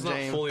 What's up, Alan's not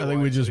James? fully I think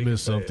we white, just so he can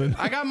missed say it. something.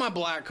 I got my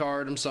black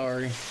card. I'm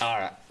sorry. All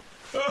right.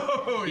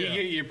 Oh, You yeah.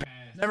 get your pass.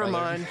 Never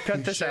mind.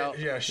 Cut this out.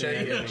 Yeah,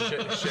 Shay gave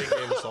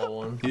us all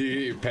one. You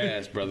get your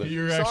pass, brother.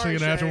 You're Sorry, actually going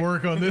to have to Shay.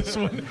 work on this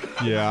one.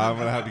 Yeah, I'm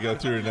gonna have to go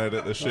through and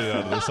edit the shit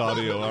out of this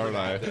audio, aren't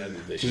I?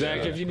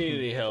 Zach, if you need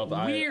any help,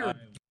 Weird.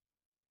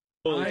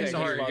 I'm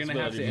sorry, you're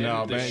gonna have to edit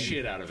No, the man.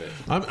 shit out of it.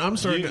 I'm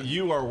starting to.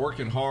 You are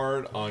working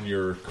hard on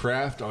your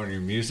craft, on your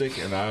music,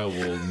 and I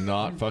will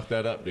not fuck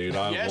that up, dude.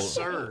 I will. Yes,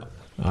 sir.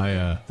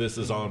 This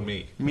is on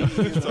me.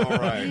 It's all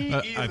right.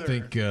 I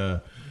think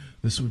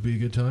this would be a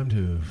good time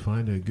to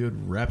find a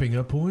good wrapping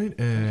up point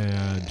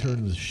and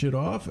turn the shit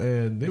off,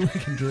 and then we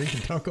can drink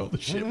and talk all the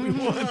shit we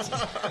want.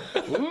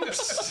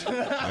 Oops.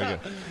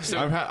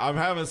 I'm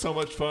having so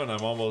much fun. I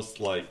almost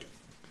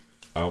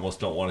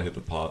don't want to hit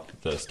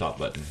the stop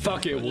button.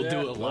 Fuck it, we'll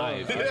do it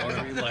live. You know what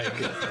I mean?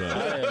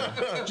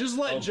 Like, Just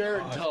let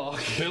Jared talk.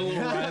 Bill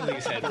O'Reilly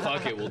said,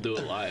 "Fuck it, we'll do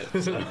it live."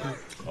 So,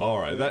 All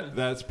right,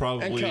 that's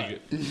probably a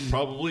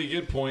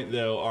good point,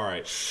 though. All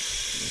right,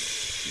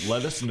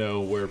 let us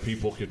know where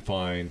people can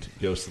find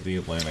Ghost of the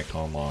Atlantic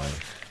online.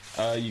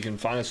 you can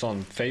find us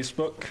on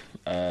Facebook.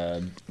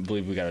 I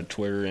believe we got a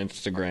Twitter,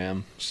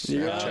 Instagram,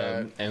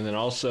 Snapchat. and then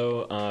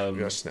also We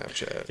got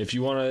Snapchat. if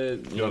you want to,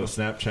 You got a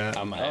Snapchat?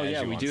 I'm oh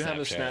yeah, we do have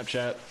a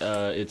Snapchat.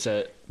 It's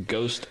at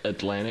Ghost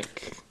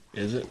Atlantic.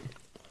 Is it?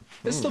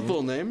 It's the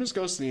full name. It's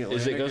Ghost in the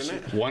Atlantic. Is it Ghost?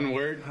 isn't it? One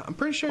word. I'm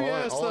pretty sure.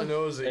 Yeah, it's all I the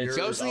know is that it's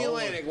you're Ghost in the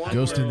Atlantic. One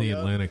Ghost in word. the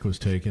Atlantic was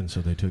taken,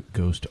 so they took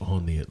Ghost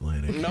on the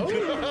Atlantic. No.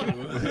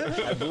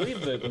 I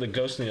believe the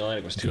Ghost in the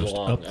Atlantic was too Ghost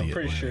long. up the I'm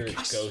pretty sure Atlantic.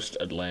 it's Ghost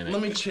Atlantic.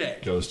 Let me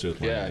check. Ghost of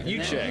yeah, Atlantic.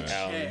 you check,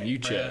 All right. Alan. You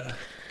check.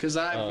 Because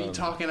I be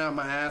talking out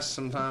my ass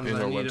sometimes. In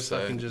I our need to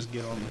website. fucking just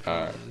get on the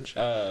phone. and shit.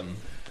 And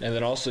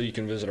then also you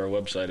can visit our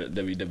website at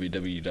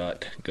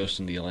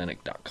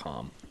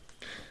www.ghostintheatlantic.com.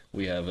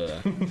 We have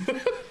a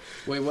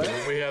Wait, what?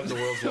 We have the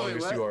world's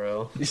longest what?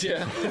 URL.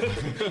 yeah,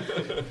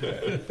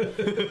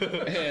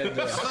 and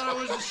I thought I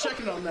was just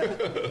checking on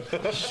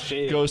that.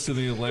 shit. Ghost of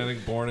the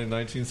Atlantic, born in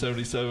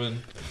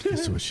 1977.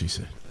 That's what she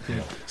said.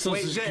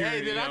 Wait,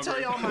 hey, did I tell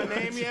y'all my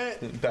name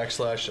yet? / I'm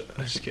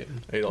just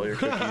kidding. Ate all your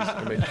cookies.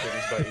 I made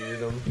cookies by eating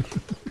them.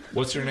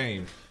 What's your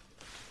name?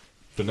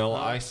 Vanilla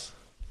Ice?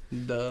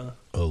 Duh.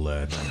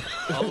 Aladdin.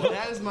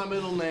 That is my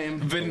middle name.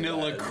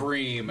 Vanilla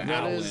cream.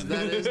 That is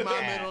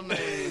my middle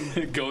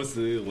name. Goes to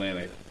the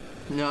Atlantic.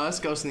 No, that's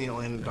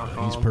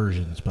ghostintheatlantic.com. He's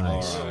Persian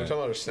spice. We're talking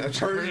about our Snapchat.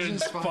 Persian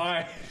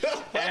spy.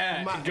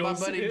 My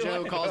buddy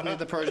Joe calls me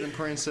the Persian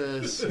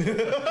princess.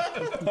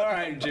 All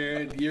right,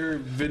 Jared, you're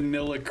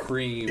vanilla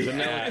cream.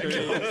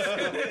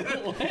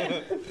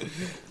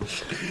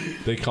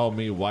 They called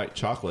me White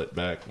Chocolate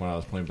back when I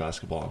was playing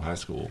basketball in high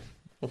school.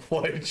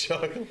 White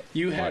chocolate.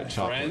 You White had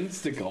chocolate.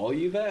 friends to call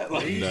you that?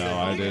 Like, No,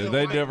 I didn't.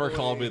 They never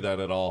called me that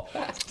at all.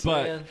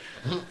 But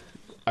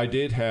I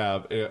did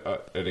have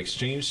an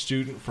exchange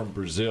student from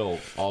Brazil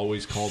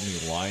always called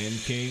me Lion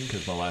King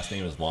because my last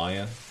name is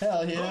Lion.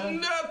 Hell yeah.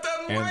 And-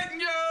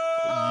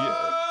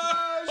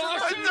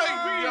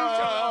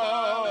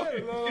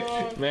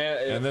 Man,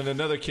 And then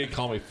another kid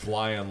called me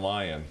Flying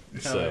Lion.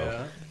 So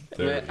yeah.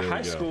 there we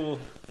high go. school,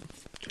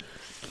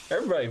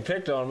 everybody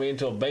picked on me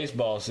until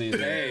baseball season.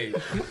 Hey,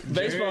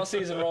 Baseball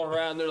season rolled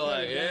around, they're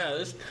like,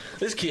 yeah,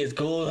 this kid's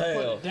cool as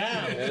hell.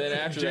 And then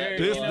after that,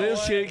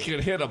 This kid can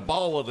hit a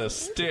ball with a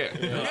stick.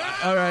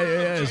 All right,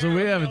 yeah. So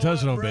we haven't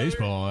touched on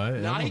baseball.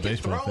 I'm Now a you can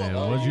baseball throw fan.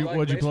 it.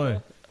 What'd you play?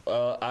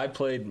 I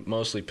played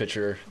mostly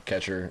pitcher,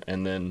 catcher,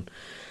 and then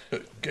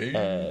They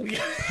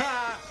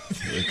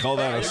call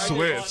that a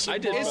switch. I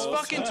did It's both.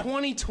 fucking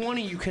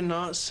 2020. You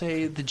cannot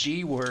say the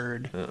G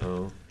word.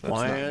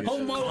 Lion.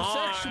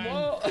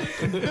 Homosexual.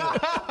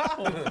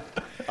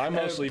 I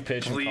mostly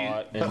pitched and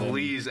caught. And then,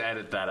 please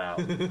edit that out.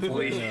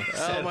 Please.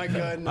 Oh my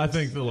goodness. I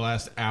think the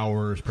last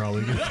hour is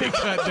probably going to take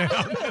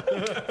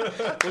that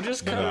down. we'll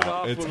just cut it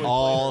off. It's when we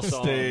all play the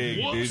song.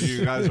 Sting, dude.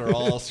 You guys are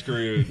all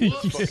screwed.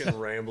 Fucking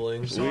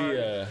rambling. We,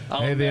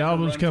 Hey, the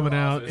album's coming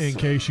out in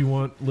case you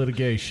want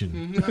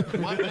litigation.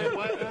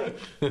 What?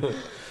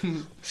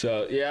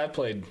 so yeah, I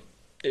played.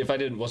 If I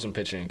wasn't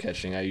pitching and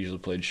catching, I usually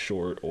played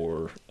short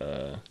or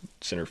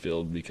center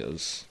field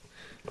because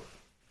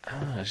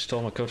I just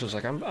told my coach, I was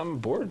like, I'm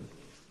bored.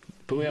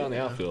 Put me out in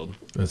the outfield.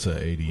 That's a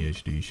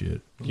ADHD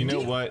shit. You know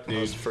what,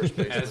 dude? First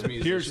base. As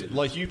musicians. Here's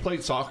like you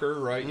played soccer,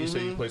 right? You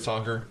say you played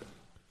soccer.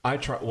 I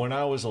when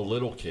I was a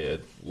little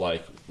kid,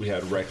 like we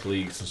had rec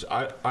leagues.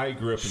 I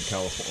grew up in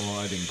California. Well,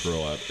 I didn't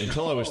grow up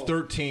until I was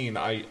 13.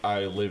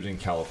 I lived in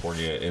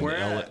California in Where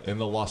at? in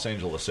the Los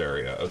Angeles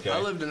area. Okay, I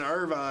lived in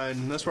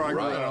Irvine. That's where I grew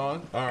right up.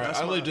 on. All right, That's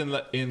I my- lived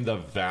in the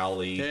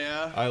valley.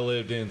 Yeah. I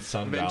lived in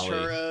Sun Valley,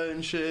 Ventura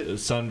and shit.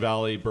 Sun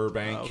Valley,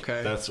 Burbank. Oh,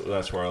 okay.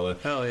 That's where I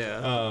live. Hell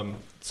yeah.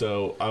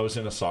 So I was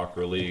in a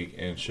soccer league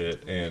and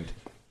shit, and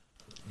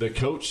the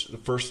coach, the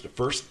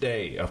first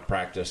day of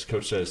practice,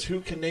 coach says,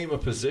 "Who can name a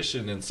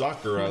position in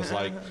soccer?" I was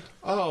like,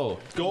 "Oh,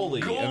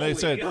 goalie." And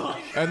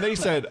they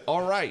said,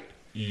 "All right,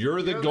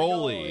 you're the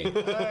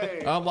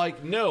goalie." I'm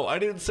like, "No, I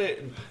didn't say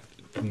it."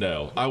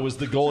 No, I was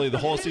the goalie the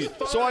whole season.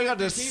 So I got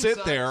to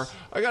sit there.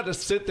 I got to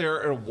sit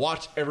there and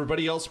watch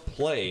everybody else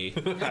play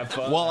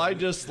while I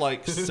just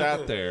like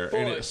sat there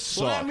and it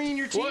sucked. well, I mean,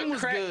 your team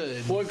was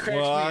good. What cracks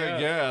Well, me I up?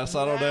 guess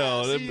I don't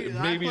know. See,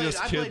 Maybe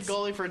just I played kids.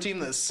 goalie for a team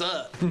that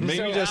sucked.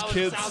 Maybe just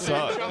kids out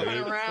there suck. jumping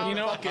Dude. around, You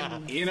know, fucking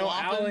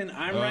Alan, flopping.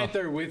 I'm right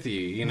there with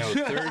you. You know,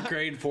 third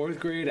grade,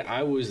 fourth grade,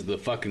 I was the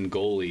fucking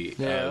goalie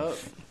Yeah.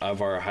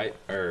 of our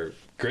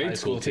grade High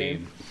school school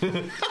team.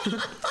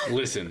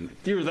 Listen,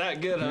 You were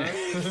that good, huh?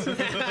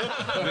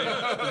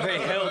 they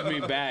held me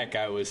back.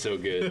 I was so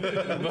good.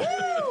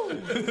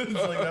 It's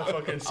like that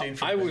fucking scene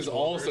from I was Transformers.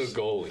 also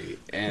goalie,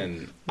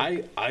 and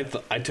I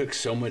took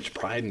so much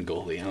pride in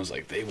goalie. I was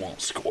like, they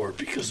won't score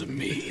because of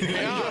me.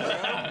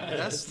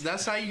 Yeah,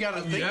 that's how you got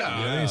to think of it.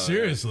 I mean,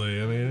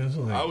 seriously. I mean, it's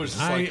like, I was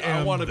just like, I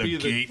am want to the be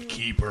the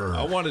gatekeeper.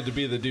 I wanted to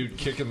be the dude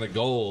kicking the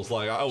goals.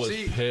 Like I was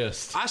See,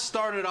 pissed. I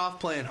started off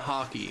playing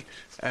hockey,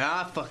 and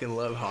I fucking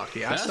love hockey.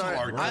 That's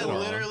hardcore. I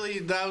literally,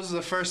 that was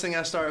the first thing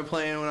I started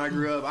playing when I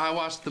grew up. I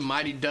watched the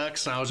Mighty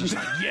Ducks, and I was just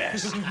like,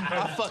 yes,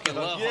 I fucking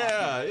love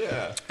hockey.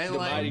 Yeah. And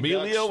like,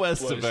 Emilio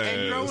Ducks was- Estevez.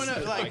 and growing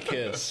up, My like,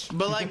 kiss.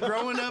 but like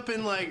growing up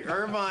in like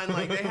Irvine,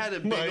 like they had a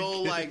big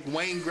old like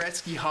Wayne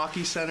Gretzky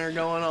hockey center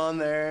going on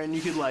there, and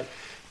you could like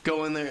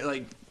go in there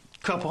like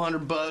couple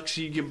 $100,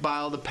 you could buy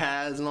all the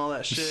pads and all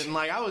that shit. And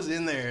like I was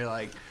in there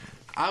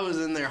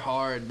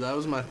hard. That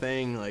was my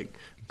thing, like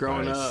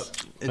growing Nice. up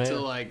until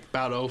Man. like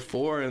about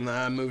 04, and then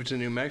I moved to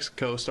New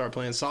Mexico, started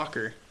playing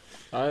soccer.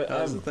 That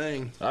was the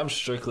thing. I'm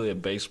strictly a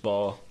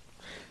baseball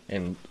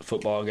and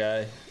football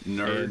guy.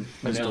 Nerd.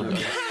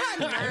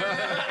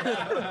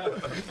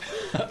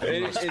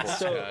 And, it's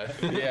so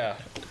yeah.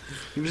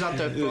 He was out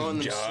there throwing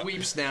them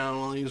sweeps down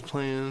while he was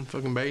playing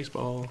fucking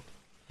baseball.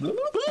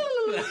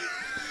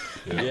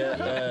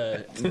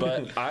 Yeah,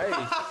 but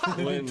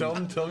when Tell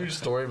him your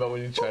story about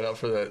when you tried out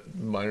for that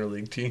minor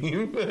league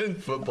team in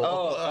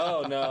football.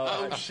 oh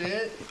no,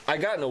 Shit. I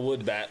got in a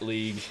wood bat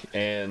league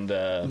and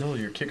No,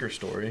 your kicker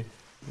story.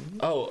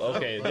 oh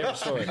okay, different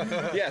story.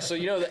 Yeah, so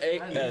you know the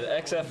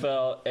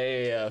XFL,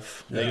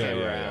 AAF, they came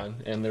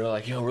around and they're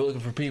like, we're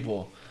looking for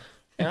people,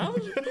 and I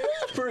was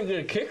a pretty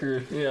good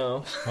kicker,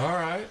 All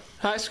right.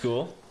 high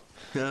school.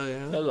 Hell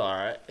yeah. That was all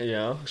right,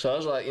 So I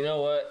was like, you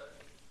know what?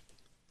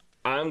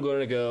 I'm going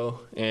to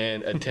go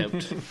and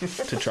attempt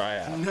to try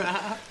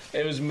out.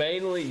 It was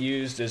mainly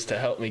used as to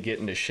help me get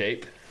into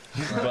shape,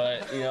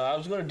 but I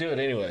was going to do it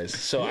anyways.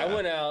 So I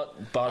went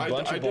out, bought a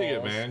bunch I of balls. dig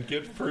it, man.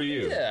 Good for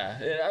you.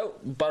 Yeah, and I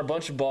bought a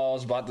bunch of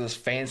balls, bought this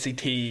fancy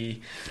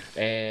tee,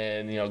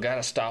 and got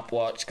a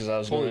stopwatch because I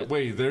was going.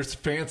 Wait, there's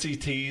fancy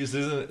tees,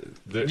 isn't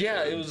it?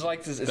 Yeah, it was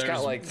like this. It's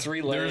got like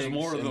 3 legs. there's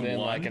more and than then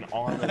one. like an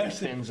arm that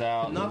extends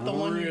out. Not the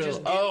one you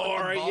just get Oh, with the all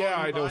right. ball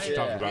Yeah, and I know what buy you're it.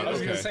 talking about. I was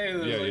okay. gonna say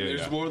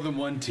there's more than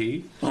one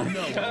T.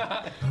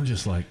 I'm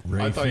just like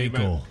Ray I thought you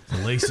Finkel. The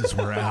laces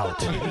were out.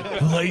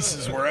 The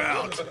laces were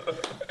out.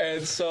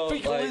 And so so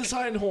Finkel like, is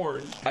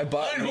Einhorn.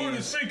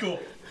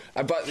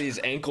 I bought these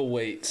ankle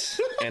weights,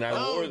 and I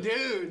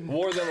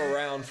wore them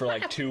around for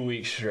like 2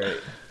 weeks straight.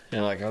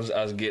 And like I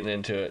was getting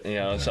into it, you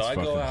know. So I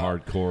go out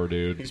hardcore,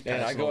 dude.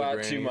 and I go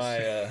out to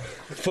my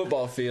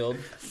football field,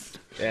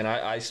 and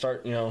I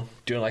start, you know,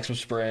 doing like some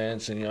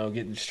sprints and, you know,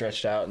 getting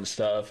stretched out and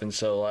stuff. And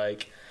so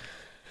like,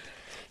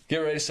 get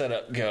ready, set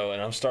up, go.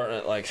 And I'm starting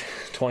at like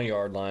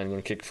 20-yard line,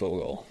 going to kick field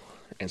goal.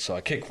 And so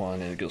I kick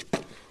one, and it goes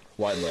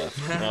wide left.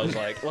 And I was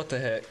like, what the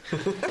heck?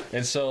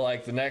 And so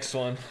like the next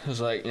one I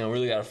was like, you know,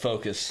 really got to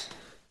focus.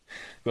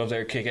 Go up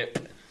there, kick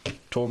it,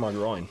 tore my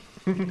groin.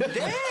 And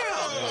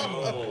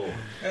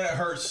it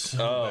hurts.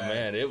 Oh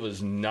man, it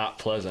was not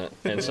pleasant.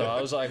 And so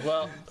I was like,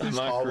 well,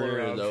 my career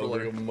is for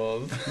over. like a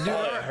month. Dude,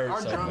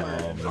 our so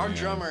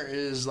drummer, bad.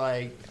 is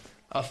like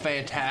a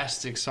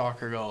fantastic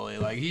soccer goalie.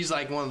 Like he's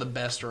like one of the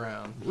best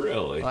around.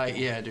 Really? Like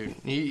yeah, dude.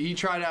 He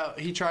tried out.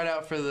 He tried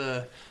out for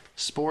the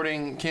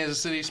Kansas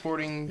City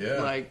Sporting.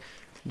 Yeah. Like,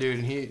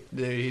 dude,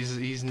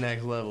 he's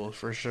next level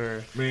for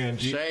sure. Man,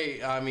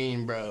 Shay, I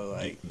mean, bro,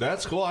 like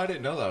that's cool. I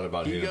didn't know that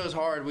about he him. goes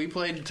hard. We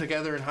played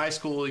together in high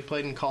school. He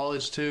played in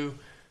college too.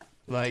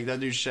 Like that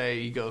dude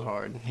Shay, he goes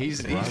hard.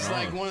 He's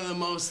like one of the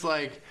most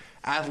like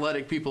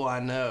athletic people I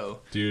know.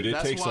 Dude, it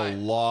That's takes why- a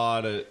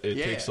lot of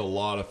Yeah. takes a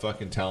lot of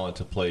fucking talent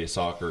to play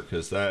soccer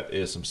because that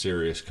is some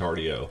serious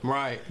cardio.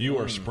 Right. You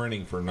are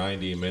sprinting for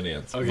 90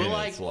 minutes. Okay. and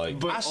But it's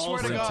like I swear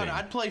to God, sprinting.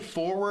 I'd play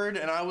forward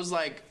and I was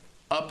like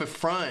up at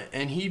front,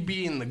 and he'd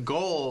be in the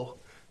goal,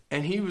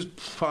 and he was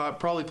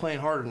probably playing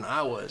harder than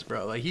I was,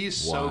 bro. Like he's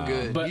so Wow.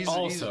 good. But he's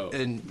also,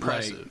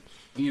 impressive. like,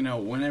 you know,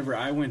 whenever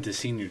I went to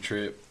senior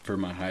trip for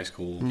my high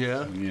school,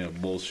 Yeah. you know,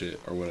 bullshit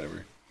or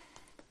whatever,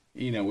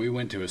 you know, we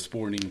went to a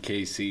Sporting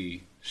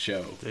KC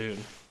show. Dude.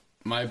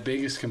 My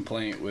biggest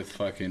complaint with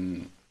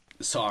fucking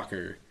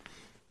soccer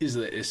is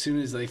that as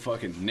soon as they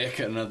fucking nick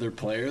another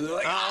player, they're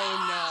like,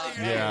 Oh no.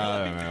 Yeah,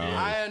 I don't know.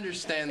 I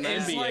understand that.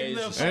 It's like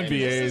the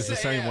NBA is the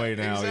same way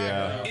now,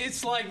 exactly.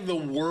 It's like the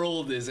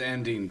world is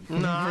ending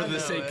I for the know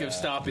sake that. of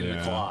stopping the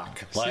Yeah.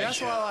 clock. See,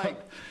 that's why, like,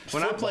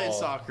 when I played Football.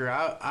 soccer,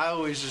 I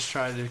always just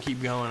tried to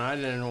keep going. I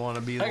didn't want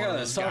to be the I one got of a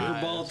those soccer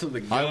guys. ball to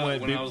the gut I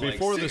went when I was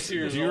before like the. 6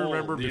 years Do you old,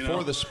 remember you before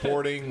know? the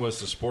Sporting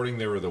was the Sporting?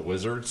 They were the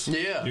Wizards.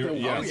 Yeah. You- The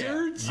yeah.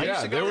 Wizards? I used Yeah,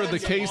 to they go were to the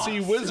that KC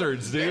game.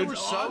 Wizards, dude. They were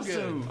so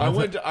good.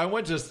 I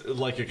went to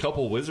like a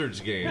couple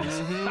Wizards games,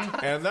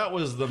 and that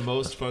was the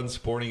most fun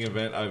sporting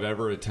event I've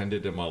ever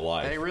attended in my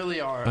life. They really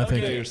are. I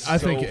think Okay. I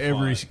think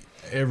So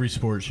every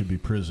sport should be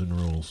prison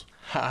rules.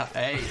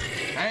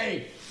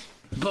 Hey.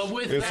 But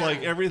with It's that,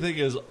 like everything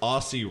is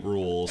Aussie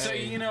rules. so,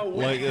 you know,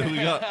 Like we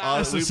got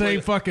That's we the same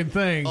played- fucking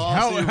thing.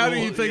 How do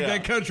you rules, think yeah.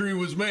 that country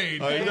was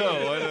made? I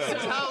know.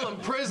 Tell them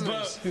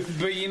prisoners.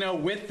 but you know,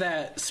 with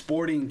that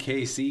Sporting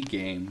KC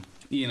game,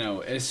 you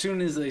know, as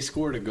soon as they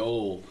scored a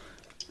goal,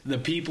 the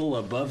people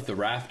above the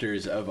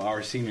rafters of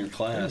our senior They were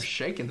class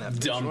shaking that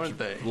bitch, weren't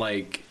they? dumped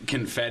like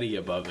confetti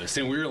above us,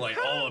 and we were like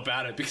all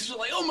about it because we're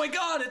like, oh my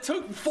god, it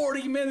took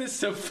 40 minutes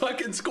to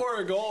fucking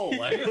score a goal.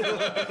 Like,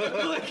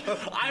 like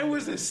I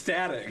was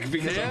ecstatic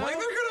because I'm like,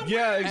 they're gonna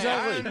Yeah, win.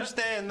 exactly. I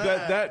understand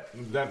that.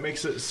 That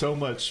makes it so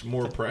much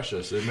more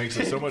precious. It makes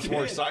it so much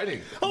more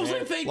exciting. I was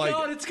like, thank Like,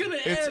 God it's gonna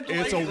It's end.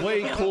 it's like, a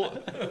way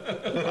cool.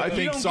 I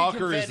think get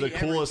soccer is the confetti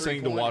every coolest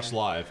thing to watch three-pointer.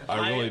 live.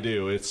 I really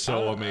do. It's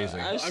so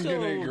amazing. I I'm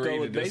still gonna agree go to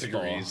with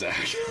disagree, baseball. Zach.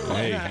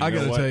 Hey, I you know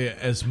gotta what? tell you,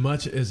 as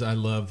much as I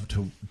love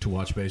to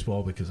watch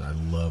baseball because I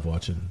love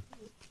watching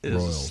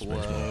Royals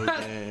baseball.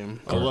 Game.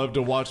 I love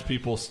to watch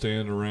people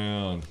stand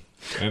around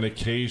and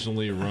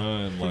occasionally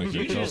run like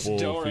You a just couple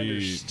don't feet.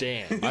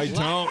 understand. I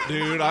don't,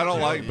 dude. I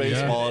don't like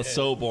baseball. It's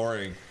so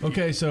boring.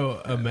 Okay,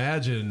 so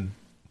imagine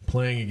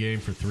playing a game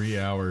for 3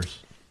 hours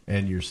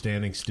and you're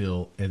standing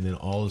still, and then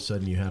all of a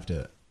sudden you have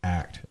to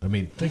act. I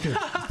mean,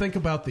 think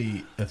about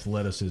the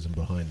athleticism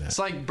behind that. It's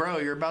like, bro,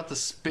 you're about to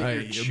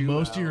spit your chew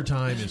Most out. of your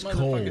time is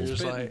cold,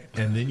 Just like,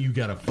 and then you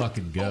got to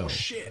fucking go. oh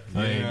shit. I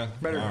mean, Yeah.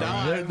 Better All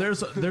die.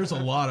 there's a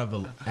lot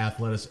of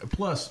athleticism.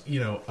 Plus,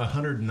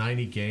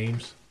 190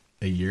 games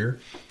a year.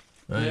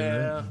 I mean,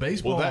 Yeah.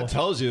 baseball. Well, that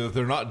tells you that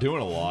they're not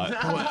doing a lot.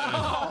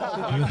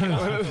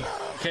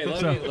 Okay,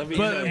 let me.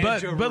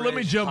 But let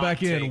me jump hot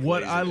back in. take,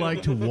 What ladies I and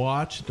like to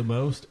watch the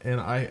most, and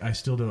I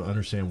still don't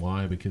understand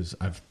why, because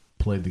I've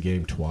played the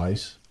game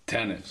twice.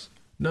 Tennis.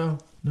 No,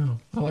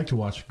 I like to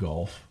watch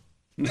golf.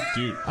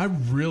 Dude, I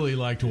really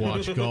like to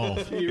watch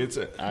golf. it's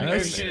a, I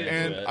and, can get into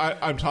and it.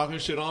 I'm talking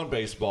shit on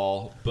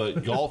baseball,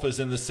 but golf is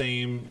in the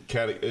same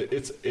category.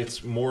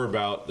 It's more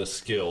about the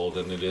skill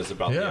than it is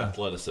about the Yeah.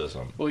 athleticism.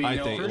 Well, you I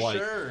know, think for like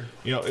sure.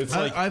 it's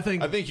like I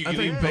think you can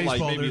even put, baseball.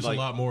 like, maybe there's like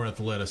a lot more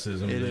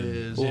athleticism than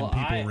is. people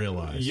Well,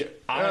 realize. Yeah,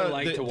 I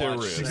like to there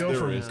watch- is, To go there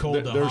from is.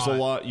 cold to There's hot. a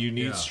lot. You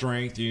need Yeah.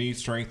 strength. You need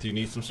strength. You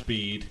need some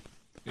speed.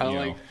 You I know.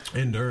 like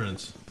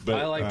Endurance. But,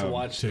 I like to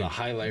watch To the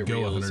highlight go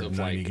reels 190 of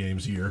like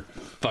games a year.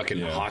 fucking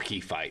Yeah. hockey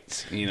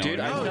fights. You know, Dude,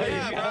 what I mean?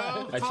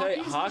 I tell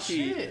you, Hockey's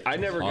hockey. the shit. I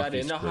never got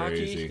Hockey's into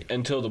crazy. hockey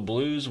until the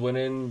Blues went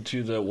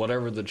into the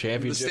The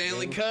championship.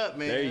 Stanley game. Cup,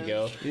 man. There you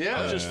go. Yeah.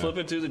 I was just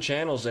flipping through the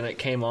channels and it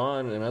came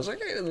on and I was like,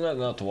 hey, there's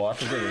nothing else to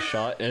watch. I'll give it a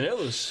shot, and it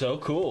was so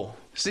cool.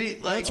 See,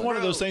 like It's one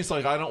of bro, those things.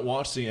 Like I don't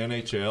watch the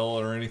NHL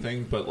or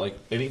anything, but like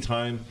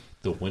anytime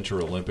the Winter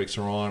Olympics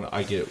are on,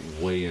 I get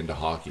way into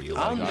hockey.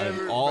 Like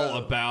I'm all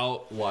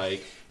about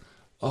like,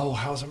 oh,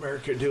 how's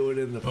America doing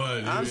in the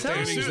I'm telling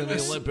standings you, in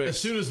the Olympics? As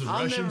soon as the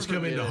I'll Russians never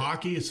come into forget it.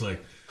 hockey, it's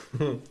like,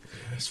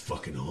 it's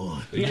fucking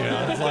on.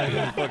 Yeah, it's like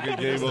a fucking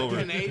game over.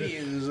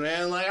 Canadians,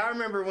 man. Like I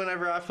remember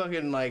whenever I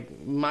fucking like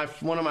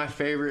one of my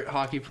favorite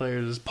hockey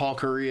players is Paul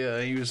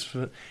Correa. He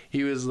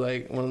was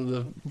like one of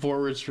the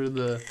forwards for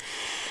the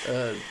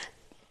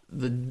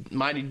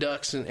Mighty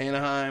Ducks in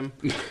Anaheim.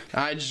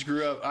 I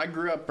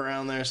grew up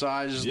around there, so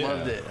I just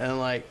loved it. And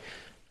like,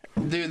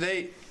 dude,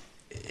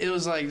 it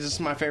was like just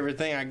my favorite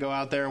thing. I go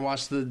out there and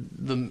watch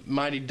the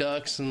Mighty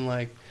Ducks and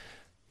like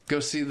go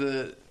see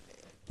the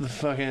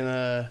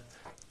fucking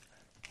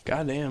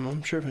goddamn,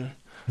 I'm tripping.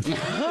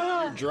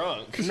 You're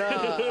drunk. No,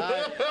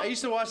 I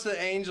used to watch the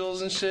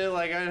Angels and shit.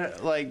 Like I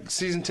like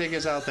season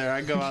tickets out there.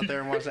 I go out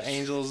there and watch the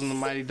Angels and the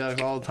Mighty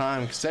Ducks all the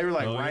time because they were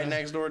like right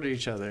next door to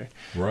each other.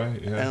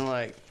 Right. Yeah. And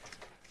like,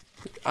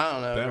 I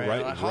don't know, That man. right,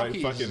 like, right, hockey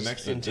is fucking just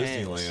next to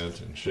intense.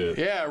 Disneyland and shit.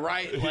 Yeah,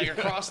 right, like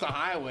across the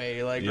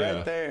highway, like Yeah.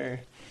 right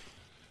there.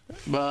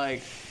 But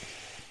like,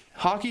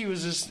 hockey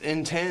was just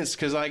intense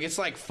because like it's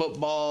like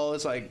football,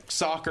 it's like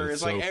soccer,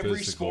 it's like so every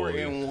physical, sport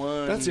yeah. in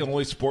one. That's the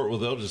only sport where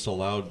they'll just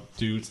allow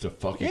dudes to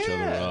fuck each other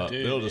Yeah, up.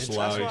 dude, They'll just That's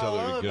allow what each I other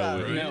love to about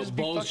go. it. in. You No just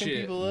be fucking bullshit.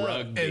 people up.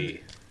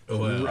 Rugby.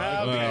 Well, Okay.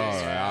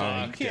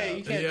 yeah. You can't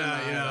yeah,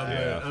 deny yeah,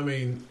 that. but I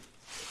mean,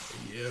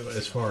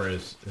 as far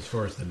as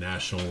the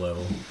national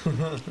level,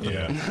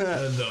 Yeah. and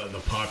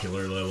the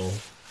popular level,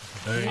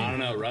 I mean, I don't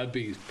know.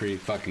 Rugby's pretty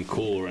fucking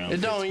cool around.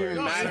 It don't Pittsburgh.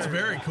 even matter. it's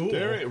very cool.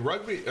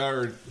 Rugby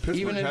or Pittsburgh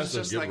Even if has it's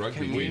some just good like a rugby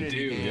league. community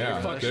do, game.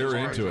 Yeah, fucking they're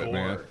into it, hardcore.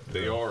 man.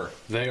 They are.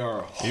 They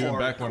are Even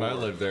back when I hardcore.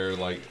 lived there,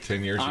 like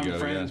 10 years I'm ago.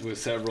 friends yeah. with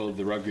several of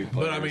the rugby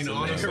players. But I mean, and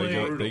honestly,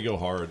 they're They go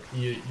hard.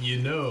 You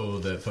know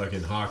that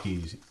fucking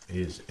hockey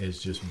is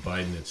just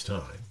biding its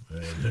time. I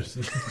mean,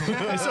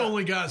 it's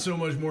only got so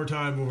much more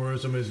time before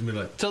somebody's gonna be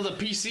like, Till the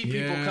PC people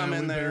yeah, come we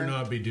in better there.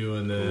 not be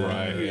doing that.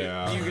 Right,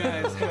 yeah. you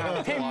guys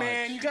have to Hey watch.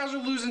 man, you guys are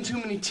losing too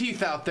many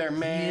teeth out there,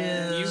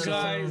 man. You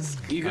guys.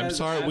 I'm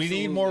sorry. We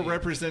need more absolutely-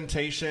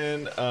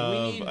 representation We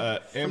of need from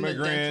the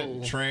immigrant,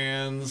 dental.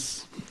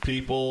 trans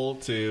people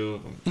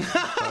to.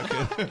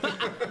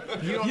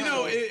 You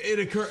know, it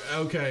occurred.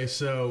 Okay,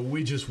 so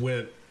we just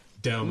went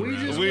down the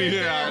rabbit hole.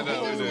 I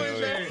know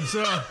we do.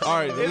 So All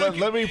right,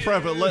 let me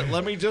prep it.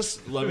 Let me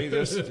just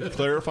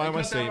clarify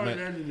my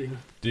statement,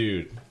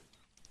 dude.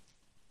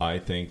 I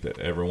think that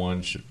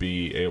everyone should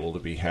be able to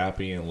be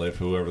happy and live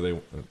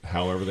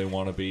however they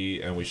want to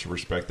be, and we should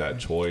respect that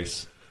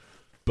choice.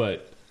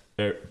 But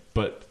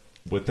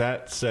with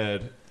that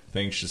said,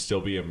 things should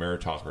still be a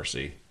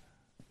meritocracy.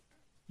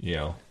 You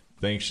know,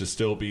 things should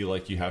still be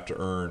like you have to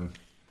earn.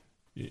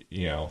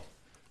 You know,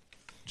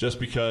 just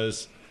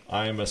because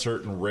I'm a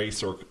certain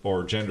race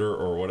or gender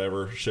or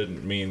whatever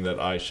shouldn't mean that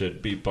I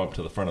should be bumped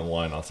to the front of the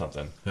line on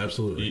something.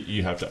 absolutely,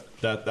 You have to.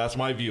 That's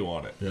my view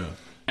on it. yeah.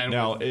 And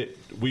Now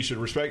we should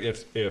respect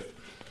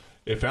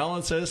if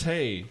Alan says,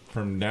 "Hey,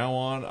 from now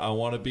on, I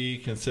want to be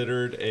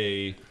considered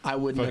a I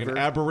would fucking never.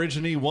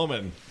 Aborigine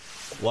woman."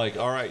 Like,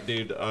 all right,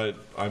 dude,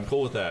 I'm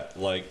cool with that.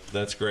 Like,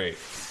 that's great.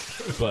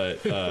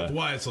 But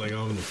Wyatt's like,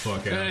 I'm the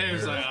fuck out of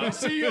It's here. like, I'll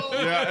see you.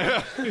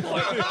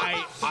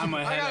 I'm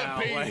a head out.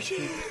 Like,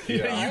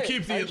 Yeah, you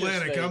keep the I just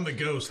Atlantic. think- I'm the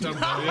ghost. I'm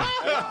gone.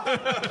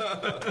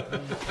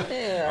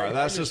 all right,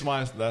 that's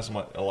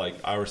my like.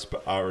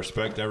 I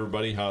respect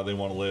everybody how they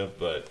want to live,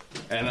 but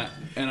and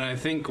I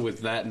think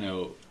with that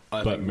note,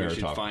 I But think we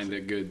should meritocracy. find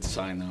a good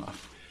sign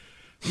off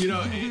You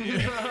know,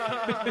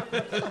 yeah,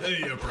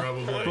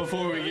 probably.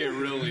 before we get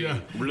really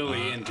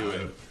into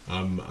it.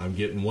 I'm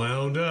getting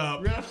wound up.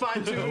 We're gonna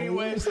find too many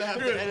ways to have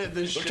to edit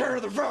this shit. Turn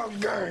the front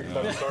gang.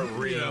 Start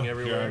reading Yeah.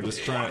 everywhere. I'm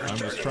just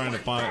trying to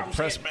find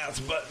press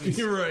Matt's buttons.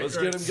 You're right. Let's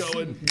right. get him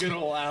going. Good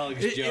old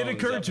Alex It Jones.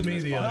 occurred up to in me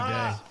this the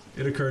podcast. other day.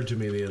 It occurred to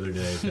me the other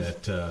day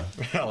that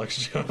Alex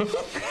Jones.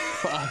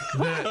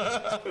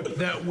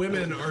 that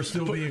women are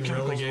still being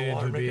relegated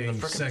to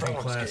being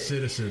second-class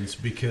citizens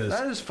because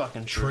That is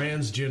fucking true.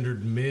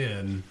 transgendered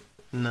men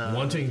No.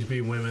 wanting to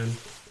be women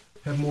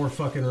have more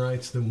fucking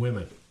rights than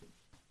women.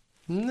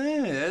 Nah,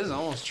 that is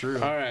almost true.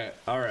 All right.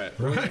 Right?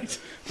 We're It's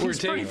pretty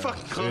taking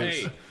fucking close.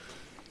 Hey,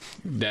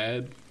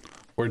 Dad,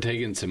 we're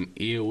taking some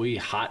EOE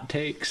hot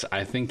takes.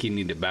 I think you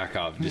need to back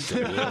off just a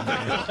little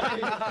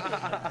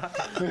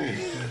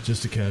bit.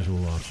 Just a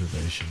casual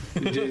observation.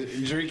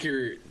 Just drink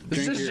your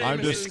just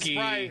I'm just- whiskey.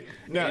 Sprite.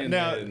 and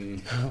Now-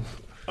 then-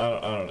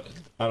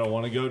 I don't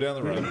want to go down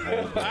the rabbit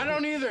hole. but I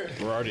don't either.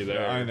 We're already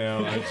there. I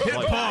know. It's Hit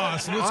like,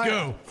 pause. Let's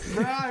go.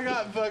 Bro, I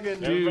got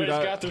fucking. Everybody's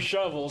I- got their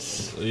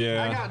shovels.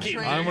 yeah. I got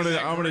I'm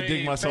gonna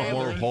dig trans myself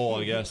more of a family. hole,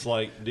 I guess.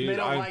 Like, dude, They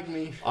don't I'm like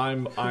me.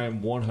 I'm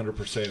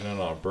 100% in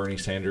on Bernie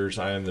Sanders.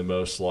 I am the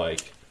most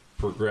like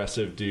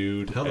progressive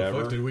dude How the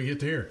ever. fuck did we get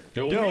to here?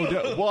 No,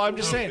 well, I'm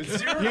just saying.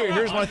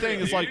 Here's my thing.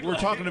 It's like we're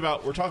talking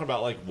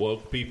about like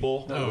woke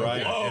people,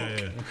 right?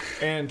 Yeah.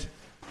 And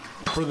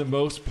for the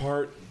most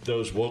part,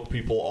 those woke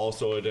people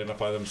also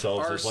identify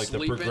themselves Are as like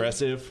sleeping. the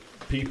progressive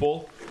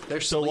people.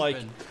 They're so like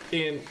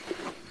sleeping.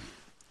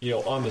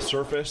 on the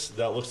surface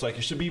that looks like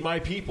it should be my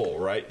people,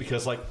 right?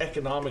 Because like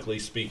economically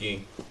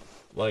speaking,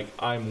 like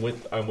I'm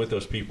with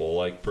those people,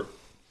 like.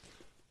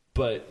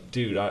 But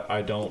dude,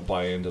 I don't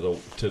buy into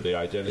the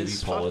identity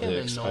It's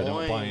politics. fucking I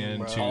don't buy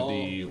annoying, into bro.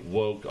 the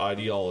woke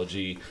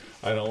ideology.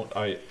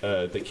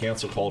 The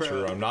cancel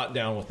culture. Bro. I'm not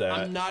down with that.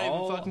 I'm not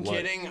even fucking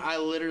kidding. I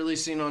literally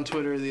seen on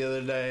Twitter the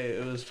other day,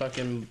 it was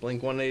fucking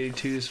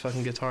Blink-182's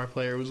fucking guitar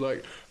player was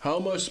like, how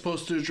am I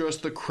supposed to address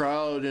the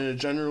crowd in a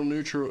gender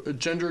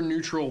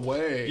neutral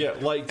way? Yeah,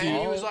 like, dude,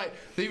 and he was like,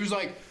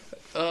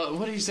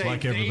 what did he say?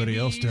 Like everybody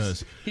else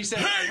does. He said,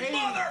 hey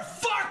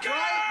motherfucker!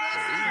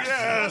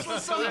 That's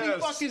what somebody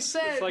fucking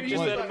said. It's like He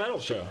just was at a like- metal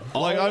show.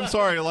 like I'm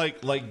sorry,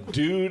 like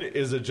dude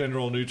is a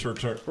general neutral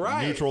term.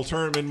 Right. Neutral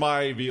term in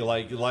my view.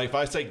 Like if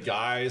I say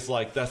guys,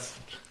 like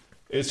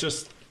it's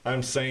just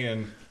I'm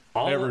saying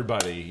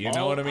everybody. You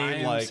know what I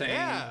mean? Like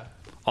Yeah.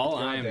 All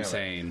God I damn am it.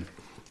 saying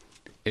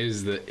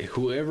is that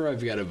whoever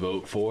I've got to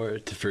vote for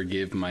to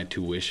forgive my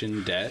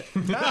tuition debt,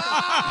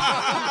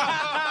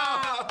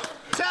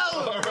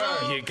 Tell him,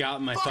 bro. you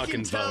got my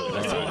fucking tell vote.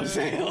 him. That's what I'm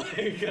saying.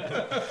 Fucking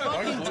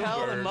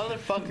tell the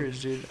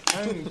motherfuckers,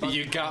 dude.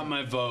 You got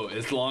my vote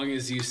as long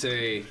as you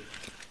say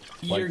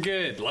you're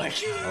good. Like,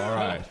 all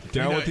right,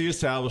 down with the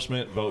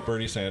establishment. Vote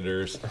Bernie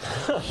Sanders.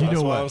 You know That's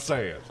what what? I'm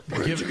saying.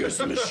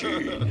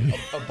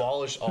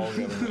 Abolish all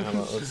government. How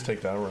about, let's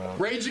take that around.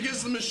 Rage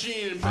Against the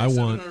Machine. And pay I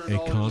want $700 a to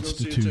go see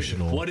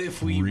constitutional what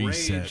if we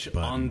reset rage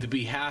button. on the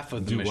behalf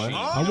of the Do what? machine?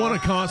 I want a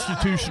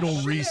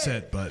constitutional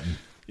reset button.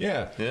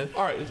 Yeah. Yeah.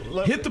 All right.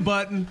 Hit the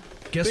button.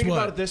 Guess Think what?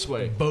 about it this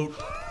way. Vote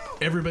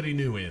everybody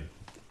new in.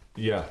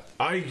 Yeah.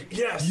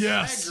 Yes.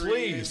 Yes.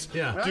 Please.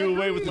 Yeah. Do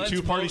away with the Let's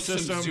two-party vote some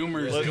system.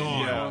 Zoomers. Let- You know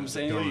what yeah. I'm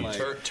saying? Gone.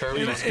 Like,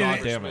 Terminus God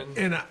damn it.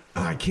 And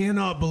I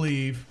cannot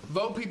believe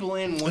Vote people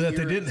in one that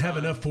they year didn't at a have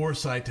time. enough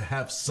foresight to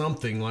have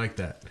something like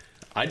that.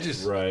 I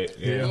just Right.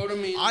 Yeah. Vote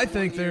 'em in I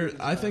think one year at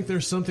a I think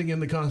there's something in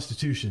the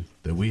Constitution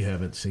that we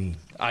haven't seen.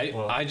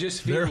 I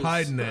just feel They're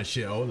hiding that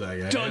shit. Oh, that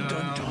guy. Dun,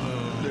 dun,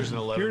 dun. There's an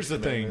 11. Here's the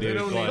thing,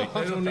 dude. Like,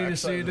 They don't need to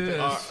see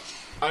this.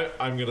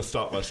 I'm gonna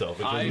stop myself.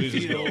 Because I we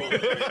just feel- go.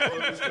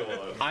 Just go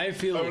on. I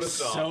feel gonna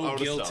stop. so I'm gonna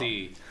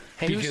guilty.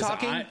 Hey, who's because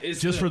talking? it's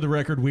Just for the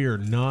record, we are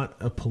not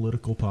a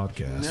political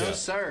podcast. No,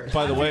 sir.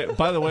 By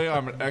the way,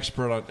 I'm an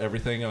expert on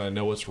everything, and I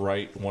know what's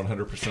right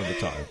 100% of the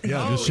time.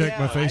 Yeah, Oh, just check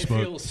my yeah. I Facebook.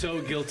 feel so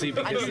guilty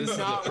because do this is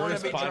the not wanna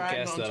first be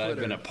dragged podcast on that I've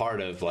Twitter. been a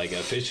part of, like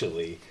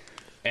officially,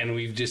 and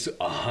we've just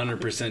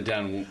 100%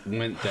 down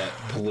went that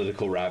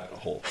political rabbit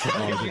hole.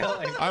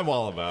 I'm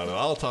all about it.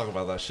 I'll talk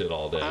about that shit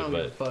all day, don't give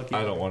a but fuck I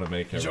either. don't want to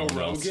make Joe everyone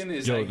else Rogan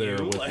is go that there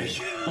you? with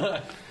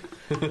Like,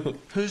 me.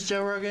 Who's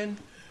Joe Rogan?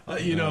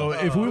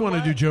 If we want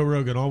to do Joe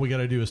Rogan, all we got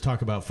to do is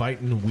talk about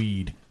fighting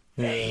weed.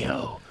 Hey,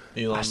 yo.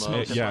 Elon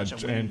Musk. Yeah,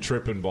 and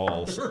tripping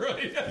balls.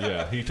 Right.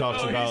 Yeah, he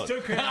talks about.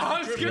 I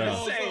was gonna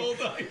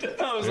say,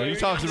 I was Yeah, he like,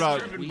 talks about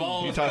tripping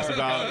balls. he talks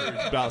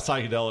about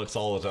psychedelics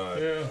all the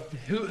time.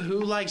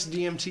 Who likes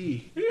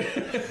DMT?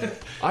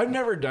 I've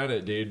never done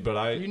it, dude.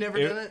 But You never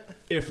done it?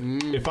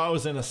 If I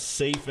was in a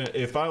safe,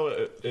 if I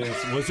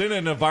was in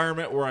an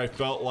environment where I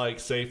felt like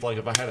safe, like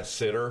if I had a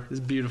sitter, It's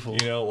beautiful.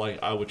 you know,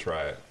 like I would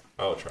try it.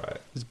 I would try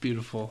it. It's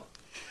beautiful.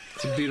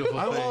 It's a beautiful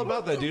I'm thing. all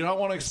about that, dude. I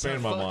want to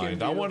expand my fucking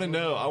mind. I want to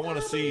know. I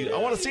want to see. I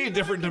want to see a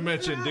different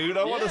dimension, dude.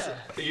 I want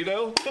to, you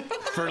know.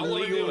 For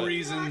legal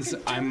reasons,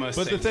 I must.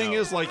 But say the thing no.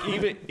 is, like,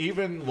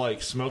 even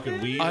like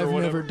smoking weed or I've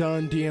whatever. never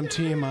done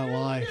DMT in my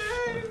life.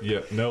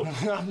 Yeah, no.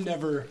 I've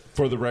never.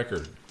 For the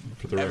record.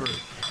 For the Ever. record.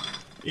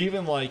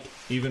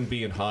 Even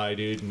being high,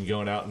 dude, and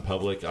going out in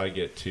public, I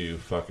get too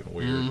fucking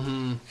weird.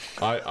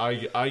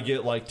 Mm-hmm. I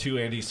get like too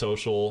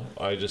antisocial.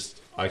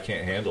 I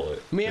can't handle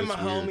it. Me and It's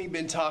my weird. homie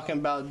been talking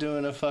about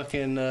doing a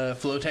fucking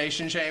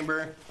flotation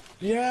chamber.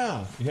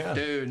 Yeah.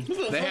 Dude,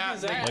 they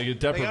have Like a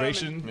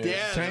deprivation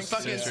yeah, tank. the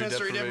fucking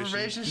sensory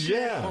deprivation shit.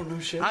 Yeah. Oh, no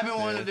shit. I've been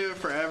wanting to do it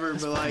forever,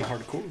 but like,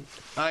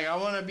 I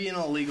want to be in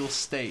a legal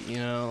state, you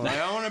know. Like,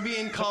 I want to be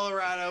in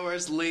Colorado where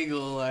it's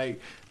legal. Like,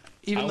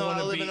 even I though I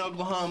wanna live be- in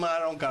Oklahoma, I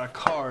don't got a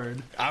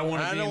card. I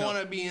wanna I be don't in a- want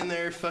to be in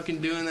there fucking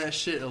doing that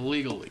shit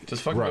illegally.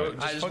 Just fucking Right.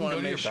 go, I just fucking wanna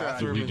go to make your sure I-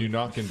 bathroom. We do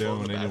not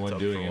condone the anyone bathtub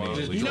doing for a while. any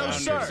Just illegal No, drown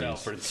sir.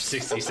 yourself for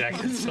 60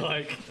 seconds.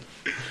 Like,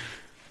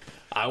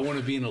 I want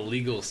to be in a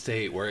legal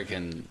state where it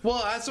can.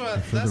 Well, that's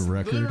what. For That's the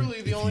record,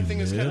 literally the if only you thing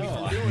that's kept me live,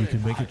 from doing you it.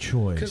 can make a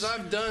choice. 'Cause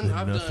I've done- that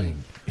I've done-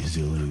 nothing is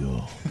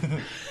illegal.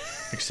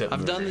 Except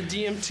I've done the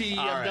DMT.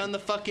 All I've right. done the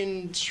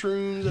fucking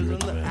shrooms. I've You're done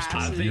the the master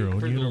I of acid. your think own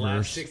for the last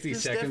universe. 60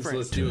 It's seconds, different.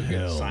 let's do a To good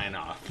hell. sign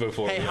off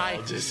before Hey, we hi.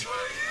 all just.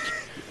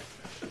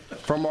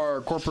 From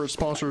our corporate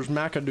sponsors,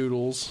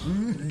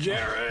 Macadoodles.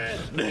 Jared!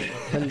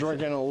 Been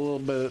drinking a little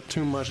bit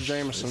too much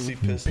Jameson.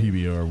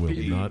 PBR will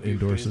not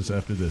endorse us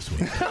after this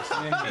one.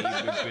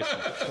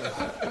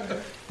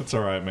 It's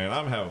all right, man.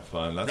 I'm having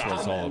fun. That's what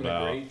it's all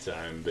about. Great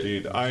time, but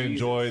Dude, I Jesus.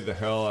 enjoy the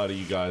hell out of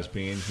you guys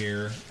being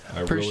here.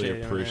 I Appreciate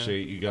really it,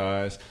 appreciate you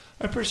guys.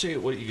 I appreciate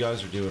what you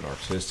guys are doing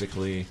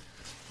artistically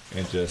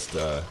and just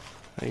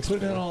Thanks,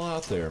 putting it man. all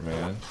out there,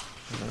 man.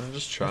 I'm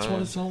just That's what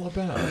trying. it's all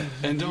about.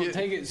 And don't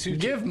take it too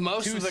Give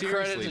most too of the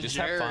credit seriously. to Just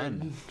Jared. have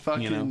fun.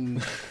 Fucking you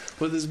know?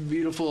 with his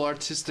beautiful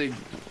artistic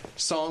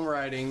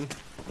songwriting.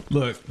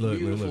 Look.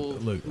 Beautiful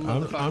I'm just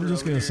motherfucker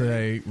gonna over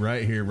say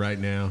right here, right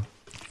now.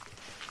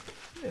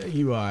 Yeah,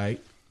 you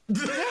alright.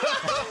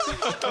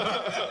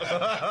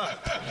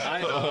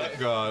 Oh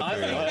God,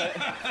 man.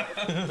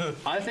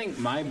 I think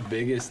my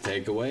biggest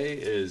takeaway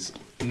is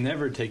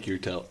never take your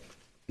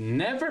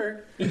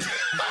never.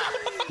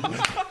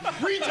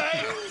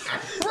 Retake!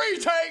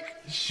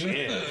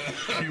 Shit.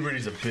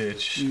 Puberty's a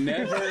bitch.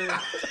 Never.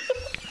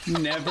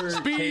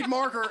 Speed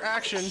marker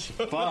action.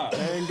 Fuck.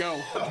 And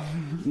go.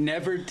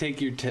 Never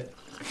take your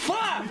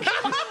Fuck.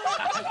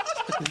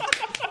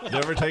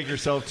 Never take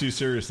yourself too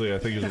seriously, I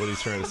think is what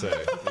he's trying to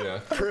say. Yeah.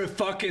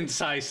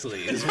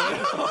 Fucking-cisely is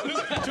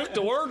what Took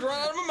the words right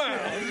out of my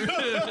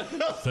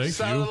mouth. Thank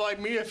Sounded you. like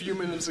me a few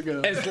minutes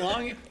ago. as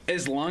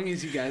long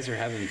as you guys are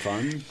having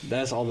fun,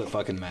 that's all that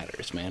fucking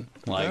matters, man.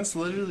 Like That's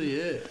literally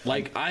it.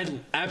 Like, I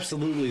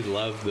absolutely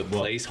love the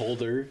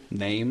placeholder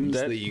names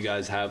that you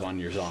guys have on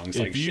your songs.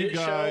 If Like, you Shit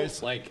guys-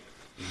 Show, like,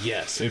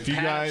 yes. If you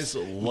Paps,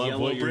 guys love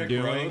Yellow what you're Brick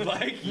doing, Road,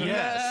 like,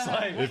 yes.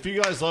 Like, if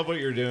you guys love what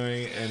you're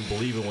doing and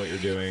believe in what you're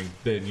doing,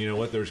 then you know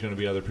what? There's going to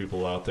be other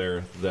people out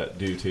there that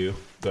do too,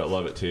 that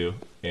love it too,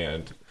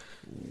 and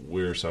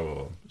we're some of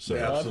them. So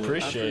I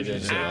appreciate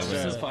it.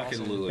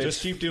 absolutely.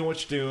 just keep doing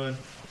what you're doing.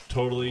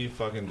 Totally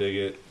fucking dig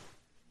it.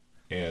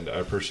 And I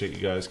appreciate you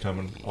guys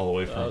coming all the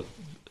way from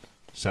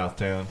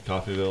Southtown,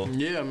 Coffeyville.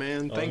 Yeah,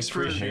 man. Thanks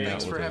for appreciate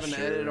thanks it for with having us,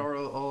 to edit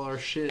all our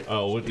shit.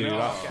 Oh, what dude?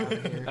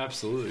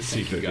 Absolutely.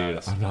 Secret,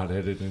 dude. I'm not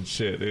editing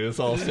shit, dude. It's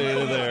all staying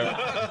in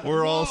there.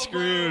 We're all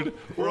screwed.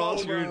 We're all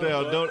screwed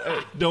now.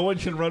 No one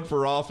can run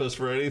for office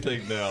for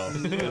anything now.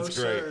 It's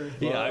great. Sir.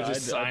 Yeah, I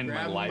just I'd signed my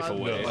grab life my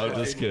away. I'm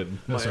just kidding.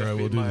 That's all right.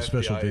 We'll do the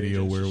special FBI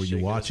video agent's where just you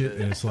shaking watch his it,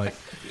 and it's like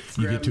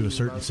you get to a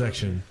certain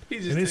section, He's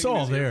just and it's taking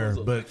all his there.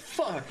 earphones But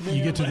Fuck, man.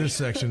 you get to this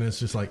section, and it's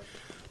just like.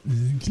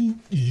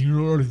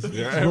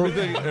 Yeah,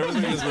 everything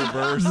is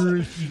reversed.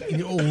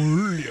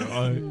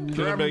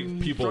 Gonna make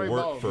people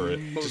work for it.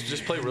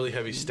 Just play really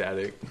heavy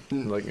static.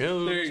 Like,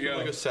 there you go.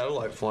 Like a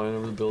satellite flying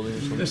over the building or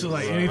something. This is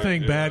like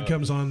anything bad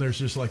comes on. There's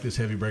just like this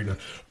heavy breakdown.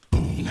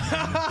 You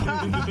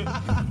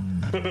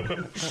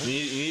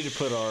need to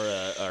put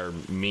our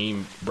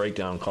meme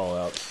breakdown call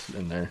outs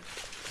in there.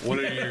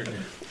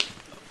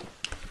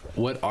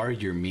 What are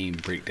your meme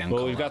breakdown?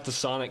 Well, we've got the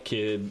Sonic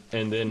Kid,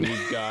 and then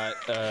we've got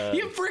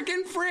you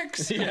freaking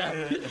fricks. yeah,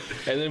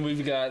 and then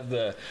we've got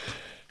the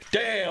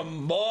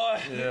damn boy.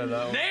 Yeah,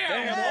 that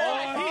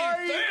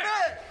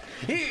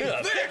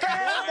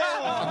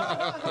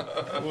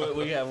one.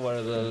 We have one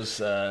of those.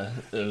 It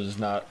was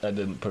not. I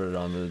didn't put it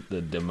on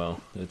the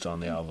demo. It's on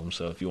the album.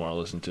 So if you want to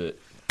listen to it,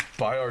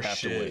 Buy our have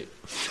to shit. wait.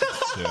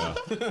 Yeah.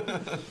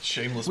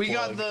 Shameless We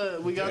plug.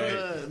 got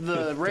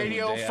the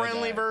radio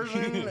friendly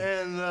version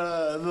and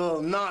the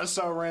not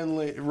so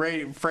friendly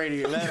radio. We're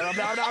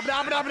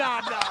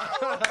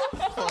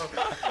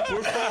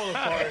falling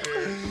apart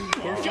here.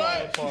 We're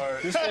falling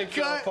apart. This thing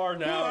fell apart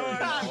now.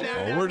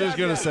 Well, we're just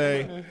gonna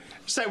say.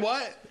 Say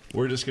what?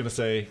 We're just gonna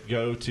say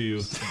go to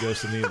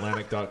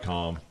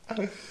ghostintheatlantic.com,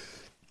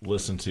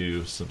 listen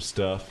to some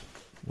stuff.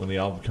 When the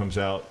album comes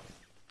out,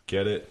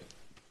 get it.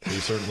 We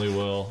certainly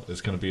will.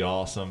 It's gonna be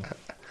awesome.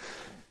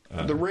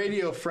 The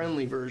radio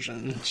friendly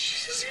version.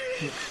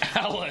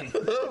 Alan.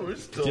 We're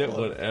still Get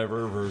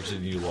whatever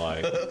version you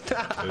like.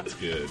 It's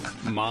good.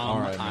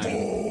 Mom,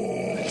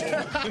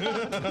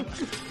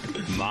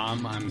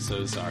 Mom, I'm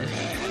so sorry.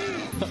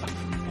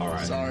 All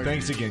right. Sorry.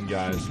 Thanks again,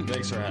 guys.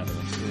 Thanks for having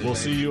us. We'll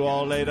see you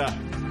all later.